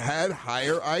teen had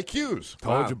higher IQs.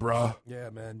 Told you, bro.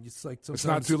 Yeah, man. It's like It's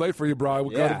not too late for you, bro.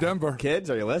 We'll go to Denver. Kids,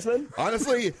 are you listening?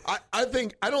 Honestly, I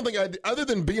don't think other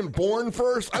than being born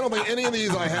first, I don't think any of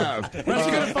these I have. You're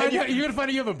gonna find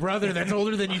out you have a brother that's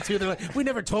older than you too. They're like, we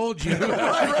never told you.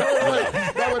 Right.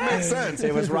 That would make sense.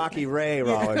 It was Rocky Ray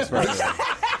Rollins first.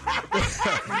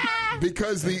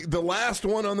 Because the last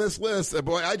one on this list,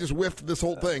 boy, I just whiffed this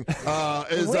whole thing.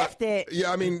 Whiffed it.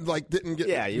 Yeah, I mean, like, didn't get.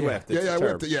 Yeah, you whiffed it. Yeah, I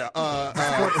whiffed it.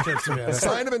 Yeah.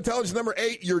 Sign of intelligence number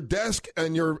 8: your desk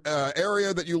and your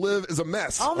area that you live is a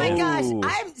mess. Oh my gosh!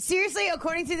 I'm seriously,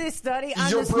 according to this study,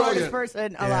 I'm You're the smartest brilliant.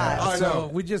 person alive. I know. So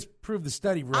we just proved the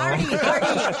study wrong.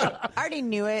 I already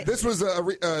knew it. This was,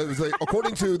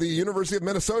 according to the University of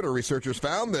Minnesota, researchers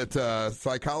found that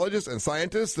psychologists and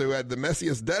scientists who had the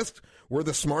messiest desks were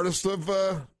the smartest of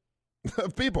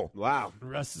people. Wow.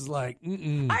 Russ is like,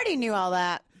 I already knew all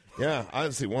that. Yeah, I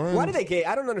see one. Why did they gate?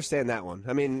 I don't understand that one.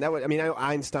 I mean, I know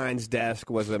Einstein's desk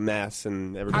was a mess,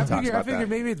 and everybody talks about I figure that.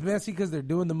 maybe it's messy because they're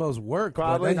doing the most work.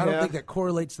 Probably, but I don't yeah. think that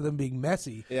correlates to them being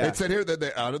messy. Yeah. It said here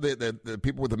that out of the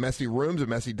people with the messy rooms and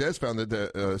messy desks found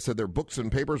that said their books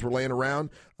and papers were laying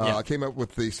around, came up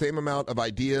with the same amount of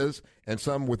ideas, and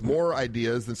some with more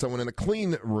ideas than someone in a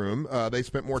clean room. They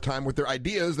spent more time with their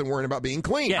ideas than worrying about being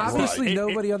clean. Yeah, obviously,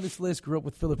 nobody on this list grew up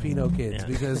with Filipino kids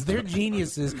because they're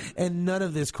geniuses, and none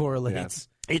of this correlates.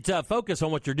 It's focus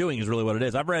on what you're doing is really what it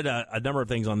is. I've read a number of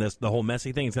things on this, the whole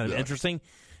messy thing. It's kind of interesting.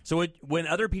 So when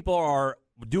other people are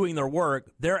doing their work,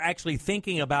 they're actually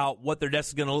thinking about what their desk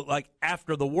is going to look like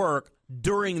after the work,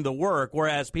 during the work,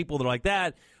 whereas people that are like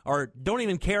that don't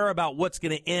even care about what's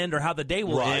going to end or how the day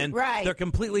will end. Right. They're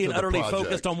completely and utterly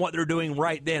focused on what they're doing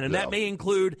right then. And Yeah. that may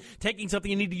include taking something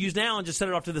you need to use now and just set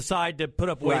it off to the side to put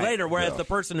up way later, whereas the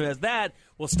person who has that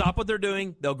will stop what they're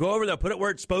doing. They'll go over, they'll put it where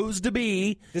it's supposed to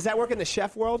be. Does that work in the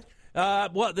chef world?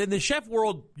 Well, in the chef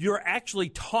world, you're actually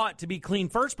taught to be clean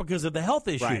first because of the health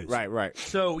issues. Right.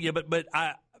 So, yeah, but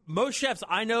most chefs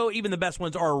I know, even the best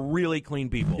ones, are really clean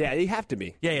people. Yeah, you have to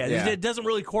be. Yeah. It doesn't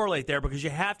really correlate there because you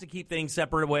have to keep things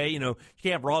separate away. You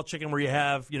can't have raw chicken where you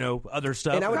have, other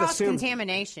stuff. And I would assume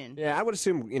cross-contamination. Yeah, I would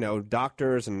assume,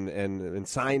 doctors and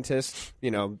scientists,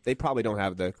 they probably don't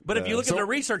have the... But if you look at the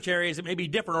research areas, it may be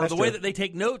different, or the way that they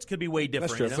take notes could be way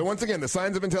different. That's true. So once again, the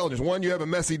signs of intelligence. One, you have a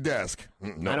messy desk.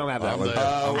 No, I don't have that one.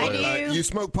 I do. You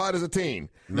smoke pot as a teen.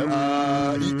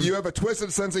 No. You have a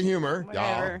twisted sense of humor.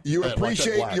 Whatever. You Hey,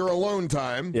 appreciate like that your alone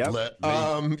time. Yep. Let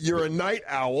me. You're a night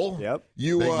owl. Yep.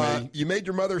 You made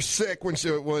your mother sick when she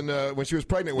was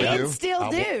pregnant with you. And still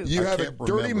do. You I have a can't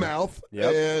dirty remember. mouth,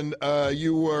 Yep. and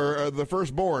you were the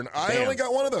firstborn. I only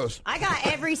got one of those. I got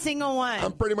every single one.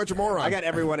 I'm pretty much a moron. I got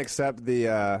everyone except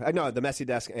the messy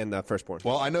desk and the firstborn.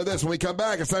 Well, I know this. When we come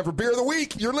back, it's time for Beer of the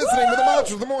Week. You're listening to the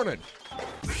Monsters of the Morning.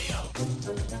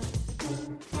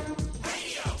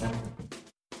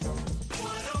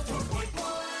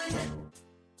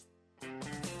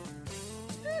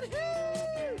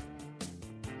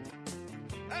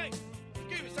 Hey,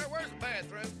 excuse me, sir, where's the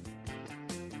bathroom?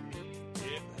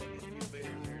 Yep, I had a few beers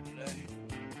here today.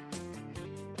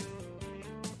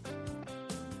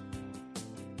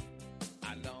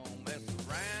 I don't mess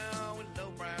around with no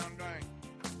brown drink.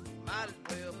 Might as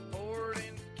well pour it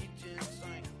in the kitchen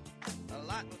sink. I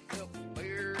like myself a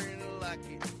beer and I like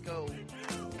it cold.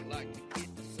 I like to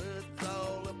get the suds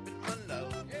all up in my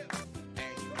nose.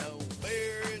 And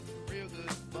beer is a real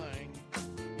good thing.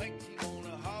 Makes you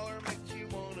wanna holler, makes you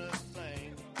wanna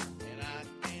sing. And I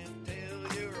can tell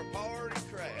you're a party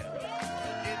crowd. So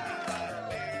if you like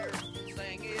beer,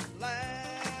 sing it loud.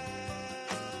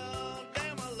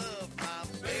 Damn, I love my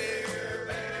beer.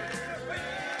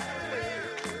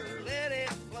 Let it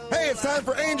flow. Hey, it's time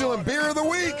for Angel and Beer of the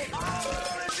Week.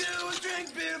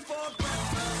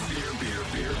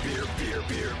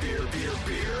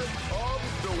 Beer of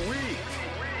the week.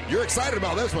 You're excited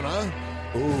about this one, huh?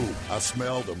 Ooh, I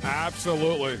smelled them.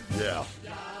 Absolutely. Yeah.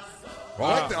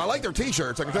 Well, I like their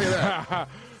T-shirts. I can tell you that.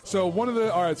 So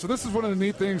this is one of the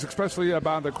neat things, especially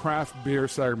about the craft beer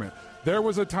segment. There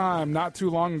was a time not too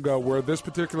long ago where this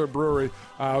particular brewery,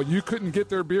 you couldn't get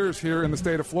their beers here in the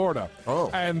state of Florida.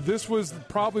 Oh. And this was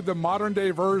probably the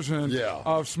modern-day version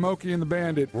of Smokey and the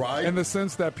Bandit. Right. In the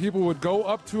sense that people would go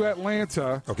up to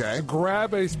Atlanta,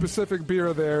 grab a specific beer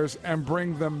of theirs, and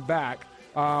bring them back.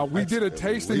 We did a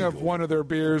tasting of one of their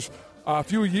beers a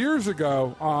few years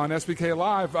ago on SBK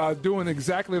Live, doing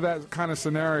exactly that kind of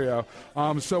scenario.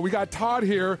 So we got Todd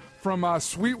here from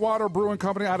Sweetwater Brewing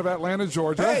Company out of Atlanta,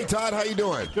 Georgia. Hey, Todd, how you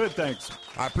doing? Good, thanks.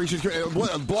 I appreciate you.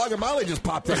 Blog and Molly just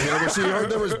popped in here. She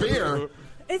heard there was beer.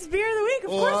 It's Beer of the Week. Of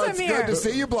Well, course it's I'm here. good to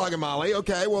see you, Blog and Molly.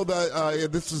 Okay, well,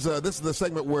 this is the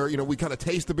segment where we kind of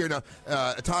taste the beer. Now,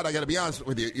 Todd, I got to be honest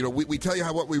with you. We tell you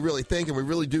what we really think, and we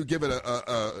really do give it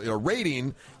a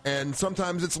rating. And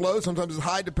sometimes it's low, sometimes it's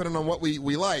high, depending on what we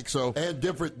like. So and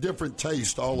different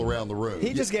taste all around the room.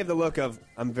 He just gave the look of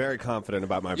I'm very confident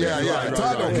about my beer. Yeah.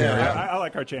 Todd don't care. I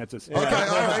like our chances. Okay, all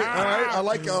right. I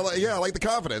like the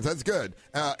confidence. That's good.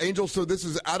 Angel, so this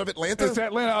is out of Atlanta? It's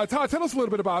Atlanta. Todd, tell us a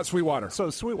little bit about Sweetwater. So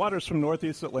Sweetwater's from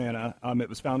Northeast Atlanta. It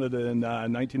was founded in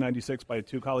 1996 by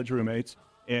two college roommates.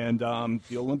 And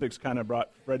the Olympics kind of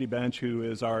brought Freddie Bench, who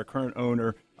is our current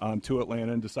owner, to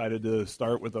Atlanta and decided to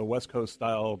start with a West Coast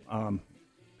style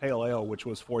pale ale, which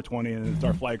was 420, and it's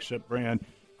our flagship brand,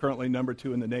 currently number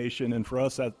 2 in the nation. And for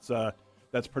us,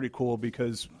 that's pretty cool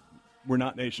because we're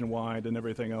not nationwide and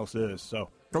everything else is. So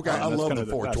I love kind the of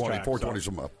 420. fast track, 420 is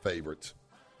one of my favorites.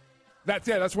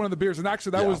 That's one of the beers, and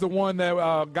actually that was the one that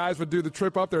guys would do the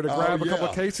trip up there to grab a couple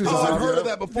of cases. Oh, I've heard of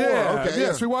that before. Yeah, Okay,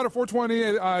 yeah. Sweetwater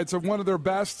 420. It's one of their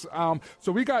best.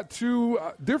 So we got two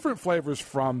different flavors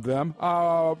from them.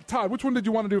 Todd, which one did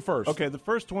you want to do first? Okay, the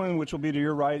first one, which will be to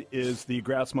your right, is the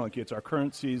Grass Monkey. It's our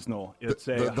current seasonal. It's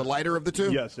the lighter of the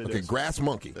two? Yes, it is. Okay, Grass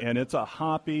Monkey. And it's a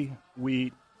hoppy,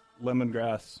 wheat,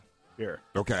 lemongrass beer.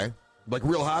 Okay. Like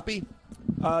real hoppy?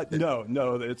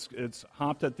 No. It's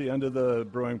hopped at the end of the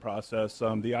brewing process. The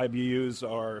IBUs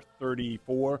are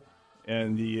 34,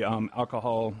 and the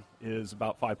alcohol is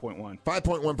about 5.1.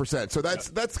 5.1%. So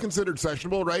that's considered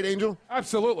sessionable, right, Angel?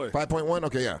 Absolutely. 5.1?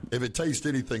 Okay, yeah. If it tastes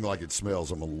anything like it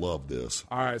smells, I'm going to love this.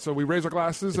 All right, so we raise our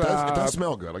glasses. It does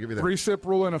smell good. I'll give you that. 3-sip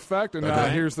rule in effect, and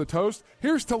here's the toast.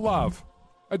 Here's to love.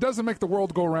 It doesn't make the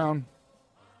world go round,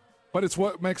 but it's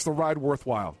what makes the ride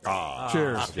worthwhile.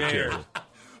 Cheers. Cheers.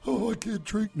 Oh, I can't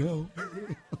drink now.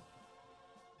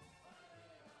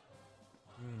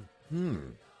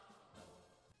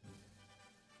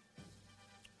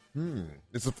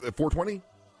 It's a 420?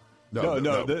 No.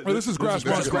 This is Grass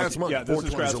Monkey. Yeah, this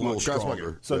is Grass Monkey.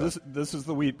 Stronger. So this is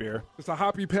the wheat beer. It's a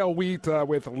hoppy pale wheat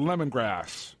with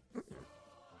lemongrass.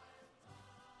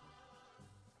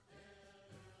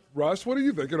 Russ, what are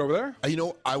you thinking over there?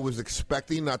 I was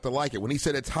expecting not to like it. When he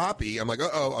said it's hoppy, I'm like,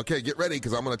 okay, get ready,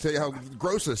 because I'm going to tell you how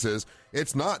gross this is.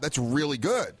 It's not. That's really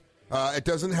good. It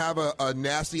doesn't have a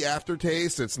nasty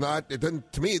aftertaste. It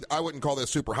doesn't, to me, I wouldn't call this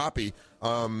super hoppy.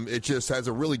 It just has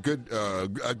a really good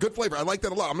flavor. I like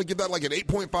that a lot. I'm going to give that like an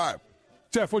 8.5.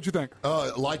 Jeff, what'd you think?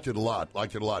 Liked it a lot.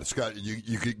 It's got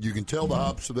you can tell the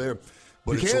hops are there.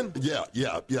 But you can? Yeah.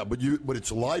 But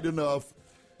it's light enough.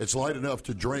 It's light enough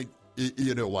to drink.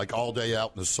 Like all day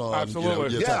out in the sun.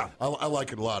 Absolutely. I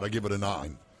like it a lot. I give it a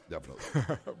 9, definitely.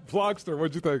 Vlogster,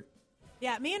 what'd you think?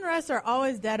 Yeah, me and Russ are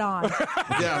always dead on.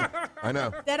 Yeah, I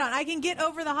know. Dead on. I can get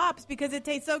over the hops because it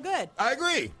tastes so good. I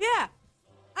agree. Yeah.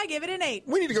 I give it an 8.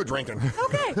 We need to go drinking.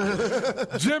 Okay.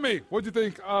 Jimmy, what'd you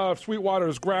think of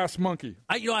Sweetwater's Grass Monkey?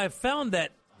 I've found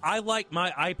that I like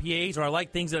my IPAs, or I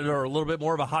like things that are a little bit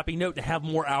more of a hoppy note, to have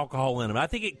more alcohol in them. I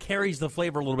think it carries the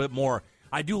flavor a little bit more.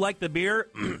 I do like the beer.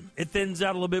 It thins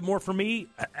out a little bit more for me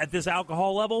at this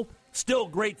alcohol level. Still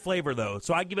great flavor, though.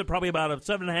 So I give it probably about a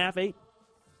 7.5, 8.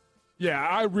 Yeah,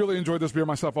 I really enjoyed this beer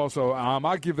myself also.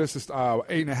 I give this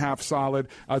 8.5 solid.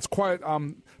 It's quite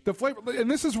the flavor,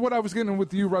 and this is what I was getting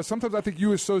with you, Russ. Sometimes I think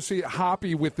you associate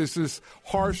hoppy with this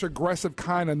harsh, aggressive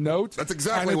kind of note. That's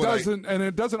exactly and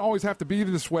it doesn't always have to be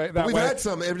this way. We've had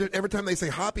some. Every time they say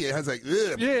hoppy, it has like,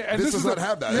 ugh. Yeah, and this does not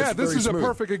have that. Yeah, it's this is smooth. a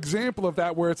perfect example of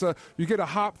that, where you get a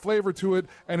hop flavor to it,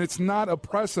 and it's not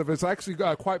oppressive. It's actually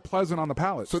quite pleasant on the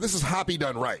palate. So this is hoppy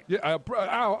done right. Yeah,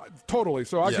 totally.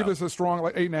 So I give this a strong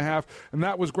 8.5, and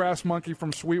that was Grass Monkey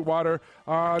from Sweetwater.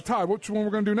 Todd, which one we're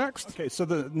going to do next? Okay, so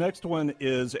the next one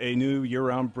is a new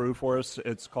year-round brew for us.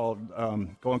 It's called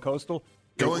Going Coastal.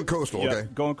 Going Coastal, okay.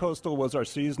 Going Coastal was our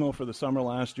seasonal for the summer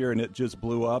last year, and it just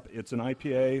blew up. It's an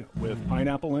IPA with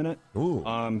pineapple in it. Ooh.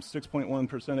 6.1%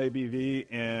 ABV,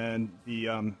 and the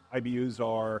IBUs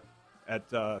are at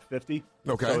 50.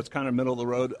 Okay. So it's kind of middle of the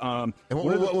road. And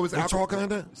what was the alcohol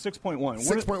content? 6.1.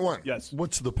 6.1. Yes.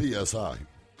 What's the PSI?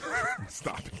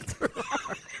 Stop it.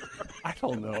 I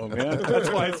don't know, man. That's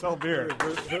why I sell beer.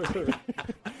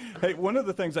 Hey, one of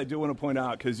the things I do want to point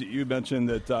out, because you mentioned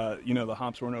that the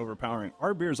hops weren't overpowering.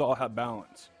 Our beers all have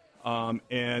balance,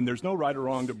 and there's no right or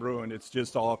wrong to brewing. It's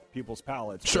just all people's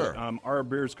palates. Sure. But, our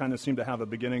beers kind of seem to have a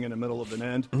beginning and a middle of an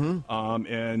end,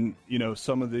 and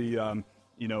some of the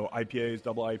IPAs,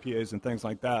 double IPAs, and things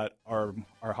like that are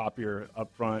hoppier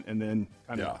up front, and then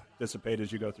kind of dissipate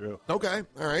as you go through. Okay,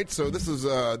 all right. So this is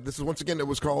once again, it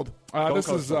was called Going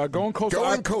Coastal. Going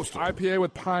Coastal IPA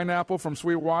with pineapple from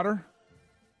Sweetwater.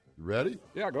 You ready?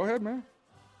 Yeah, go ahead, man.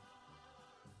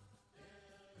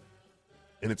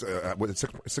 And it's 6%?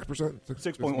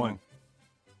 6.1.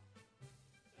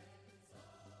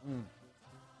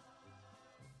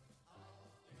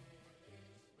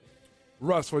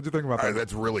 Russ, what'd you think about that?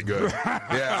 That's really good.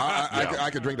 I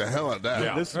could drink the hell out of that.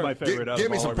 Yeah, this is my favorite.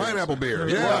 Give me some pineapple beer.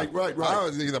 Yeah, right.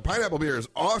 The pineapple beer is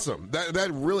awesome.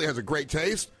 That really has a great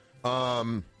taste.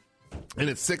 And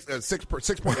it's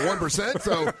 6.1%.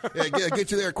 So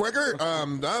get you there quicker. I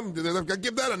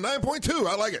give that a 9.2.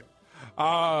 I like it.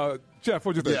 Jeff,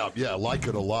 what'd you think? Yeah, I like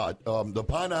it a lot. The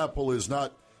pineapple is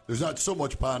not. There's not so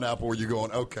much pineapple where you're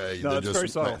going, okay. No, it's very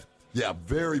subtle. Yeah,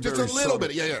 very, just very a little subtle.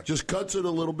 bit. Yeah. Just cuts it a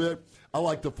little bit. I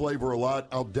like the flavor a lot.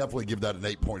 I'll definitely give that an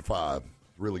 8.5.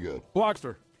 Really good.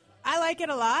 Blockster. I like it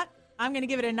a lot. I'm going to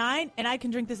give it a 9, and I can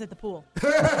drink this at the pool.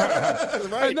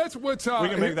 Right. And that's what's we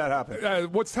can make that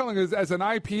happen. What's telling is, as an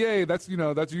IPA,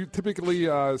 that's you typically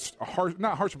harsh,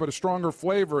 not harsh, but a stronger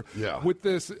flavor. Yeah. With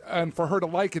this, and for her to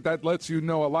like it, that lets you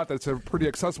know a lot. That's pretty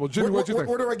accessible. Jimmy, what do you think?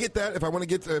 Where do I get that? If I want to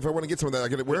get some of that, I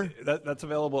get it where? That's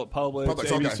available at Publix, okay.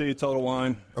 ABC, Total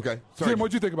Wine. Okay. Sorry. Jim, what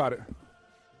do you think about it?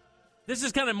 This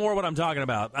is kind of more what I'm talking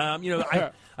about.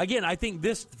 I think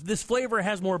this flavor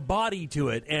has more body to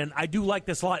it, and I do like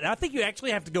this a lot. And I think you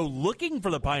actually have to go looking for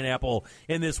the pineapple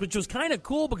in this, which was kind of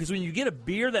cool because when you get a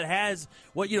beer that has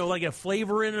like a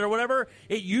flavor in it or whatever,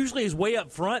 it usually is way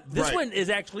up front. This one is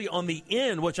actually on the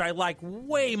end, which I like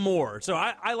way more. So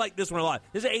I like this one a lot.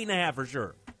 This is an 8.5 for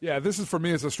sure. Yeah, this is for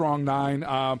me is a strong 9.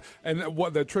 And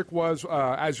what the trick was,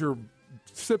 as you're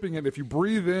sipping it, if you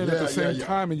breathe in at the same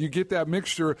time and you get that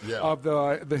mixture of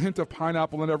the hint of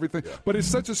pineapple and everything. Yeah. But it's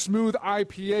such a smooth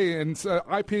IPA, and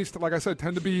IPAs, like I said,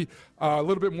 tend to be a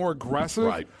little bit more aggressive.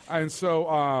 Right. And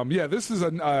so, this is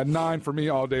a 9 for me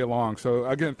all day long. So,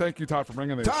 again, thank you, Todd, for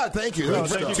bringing this. Todd, thank you.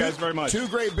 Thank you guys very much. 2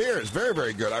 great beers. Very,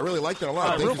 very good. I really liked it a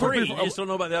lot. Real quick, you just don't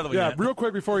know about the other one yet. Real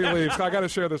quick before you leave, so I got to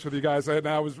share this with you guys. And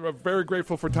I was very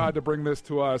grateful for Todd to bring this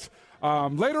to us.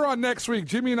 Later on next week,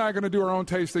 Jimmy and I are going to do our own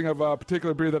tasting of a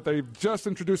particular beer that they've just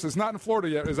introduced. It's not in Florida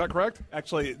yet. Is that correct?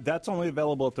 Actually, that's only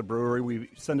available at the brewery. We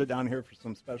send it down here for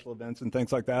some special events and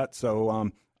things like that.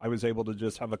 So I was able to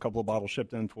just have a couple of bottles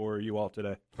shipped in for you all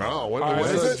today. Oh, what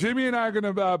is it? Jimmy and I are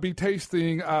going to be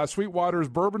tasting Sweetwater's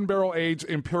Bourbon Barrel Aged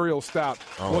Imperial Stout.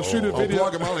 We'll shoot a video.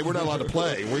 Guacamole, we're not allowed to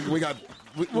play. We got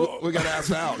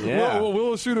asked out. Yeah.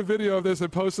 We'll shoot a video of this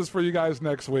and post this for you guys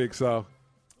next week. So.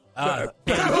 Look at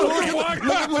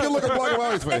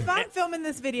Guacamole's face. If I'm filming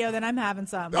this video, then I'm having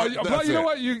some. You know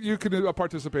what? You can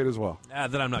participate as well.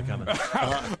 Then I'm not coming. All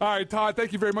right, Todd,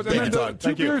 thank you very much. And then the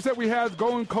two beers that we had,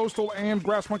 Going Coastal and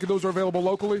Grass Monkey, those are available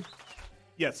locally?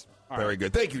 Yes. Very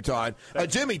good. Thank you, Todd.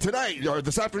 Jimmy, tonight, or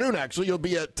this afternoon, actually, you'll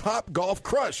be at Top Golf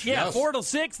Crush. Yeah, 4 till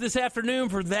 6 this afternoon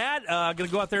for that. Going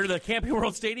to go out there to the Camping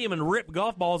World Stadium and rip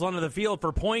golf balls onto the field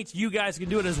for points. You guys can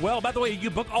do it as well. By the way, you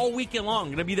book all weekend long.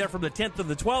 Going to be there from the 10th to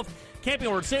the 12th. Camping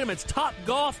World Stadium, it's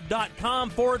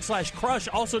topgolf.com/crush.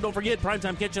 Also, don't forget,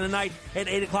 Primetime Kitchen tonight at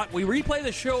 8 o'clock. We replay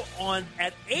the show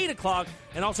at 8 o'clock.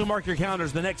 And also mark your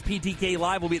calendars. The next PTK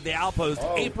Live will be at the Outpost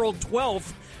April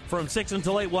 12th. From 6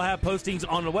 until 8, we'll have postings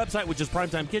on the website, which is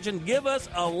Primetime Kitchen. Give us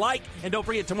a like. And don't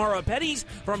forget, tomorrow at Petty's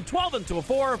from 12 until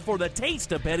 4 for the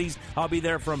Taste of Petty's. I'll be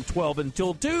there from 12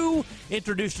 until 2,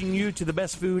 introducing you to the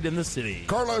best food in the city.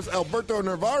 Carlos Alberto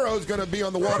Navarro is going to be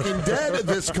on The Walking Dead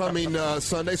this coming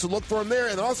Sunday, so look for him there.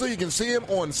 And also, you can see him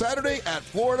on Saturday at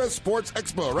Florida Sports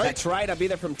Expo, right? That's right. I'll be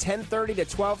there from 10:30 to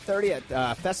 12:30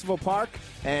 at Festival Park.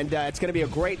 And it's going to be a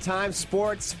great time.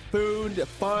 Sports, food,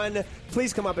 fun.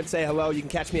 Please come up and say hello. You can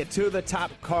catch me at To The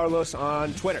Top Carlos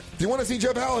on Twitter. If you want to see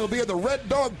Jeff Howell, he'll be at the Red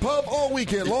Dog Pub all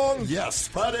weekend long. Yes,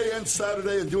 Friday and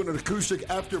Saturday, and doing an acoustic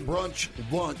after brunch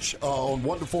lunch on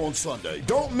 1 to 4 on Sunday.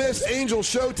 Don't miss Angel's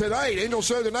show tonight. Angel's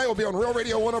show tonight will be on Real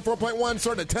Radio 104.1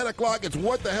 starting at 10 o'clock. It's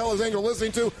What the Hell is Angel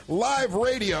Listening To? Live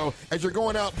radio as you're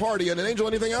going out partying. And Angel,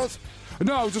 anything else?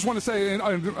 No, I just want to say...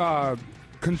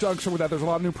 conjunction with that, there's a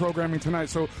lot of new programming tonight.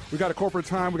 So we got a corporate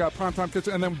time, we got Primetime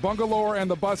Kitchen, and then Bungalower and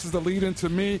the Bus is the lead into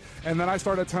me. And then I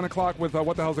start at 10 o'clock with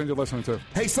What the Hell's Angel Listening To?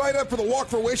 Hey, sign up for the Walk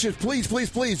for Wishes. Please, please,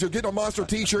 please. You'll get a Monster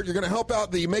t-shirt. You're going to help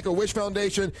out the Make-A-Wish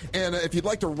Foundation. And if you'd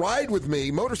like to ride with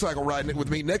me, motorcycle riding it with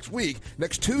me next week,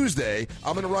 next Tuesday,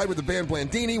 I'm going to ride with the band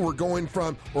Blandini. We're going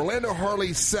from Orlando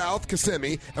Harley South,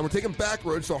 Kissimmee, and we're taking back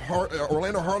roads to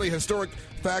Orlando Harley Historic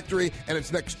Factory, and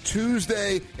it's next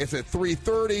Tuesday. It's at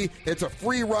 3:30. It's a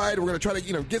free ride. We're going to try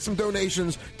to get some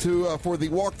donations to for the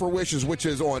Walk for Wishes, which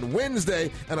is on Wednesday,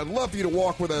 and I'd love for you to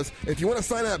walk with us. If you want to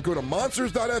sign up, go to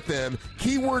monsters.fm,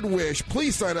 keyword wish.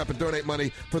 Please sign up and donate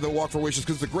money for the Walk for Wishes,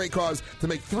 because it's a great cause to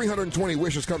make 320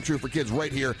 wishes come true for kids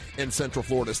right here in Central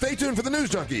Florida. Stay tuned for the News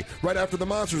Junkie right after the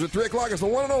Monsters at 3 o'clock. It's the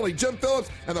one and only Jim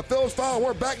Phillips and the Phillips File.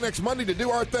 We're back next Monday to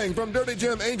do our thing. From Dirty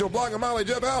Jim, Angel, Blagamale,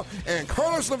 Jeff Al, and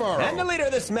Carlos Navarro. And the leader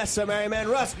of this mess, so Merry Man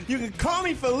Russ. You can call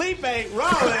me Felipe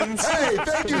Rollins. Hey,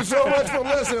 thank you so much for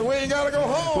listening. We ain't got to go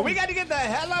home. But we got to get the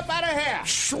hell up out of here.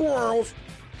 Swirls.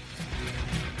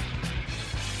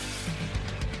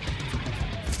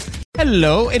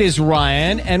 Hello, it is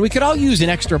Ryan, and we could all use an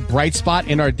extra bright spot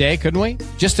in our day, couldn't we?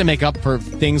 Just to make up for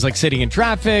things like sitting in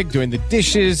traffic, doing the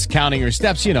dishes, counting your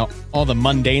steps, all the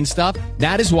mundane stuff.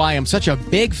 That is why I'm such a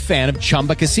big fan of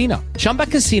Chumba Casino. Chumba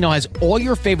Casino has all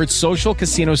your favorite social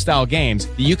casino-style games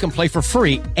that you can play for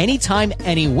free anytime,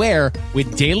 anywhere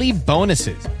with daily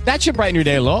bonuses. That should brighten your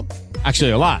day a little.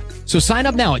 Actually, a lot. So sign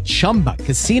up now at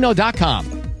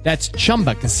ChumbaCasino.com. That's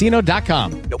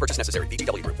ChumbaCasino.com. No purchase necessary.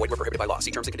 BOTW. Void where prohibited by law. See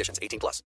terms and conditions. 18+.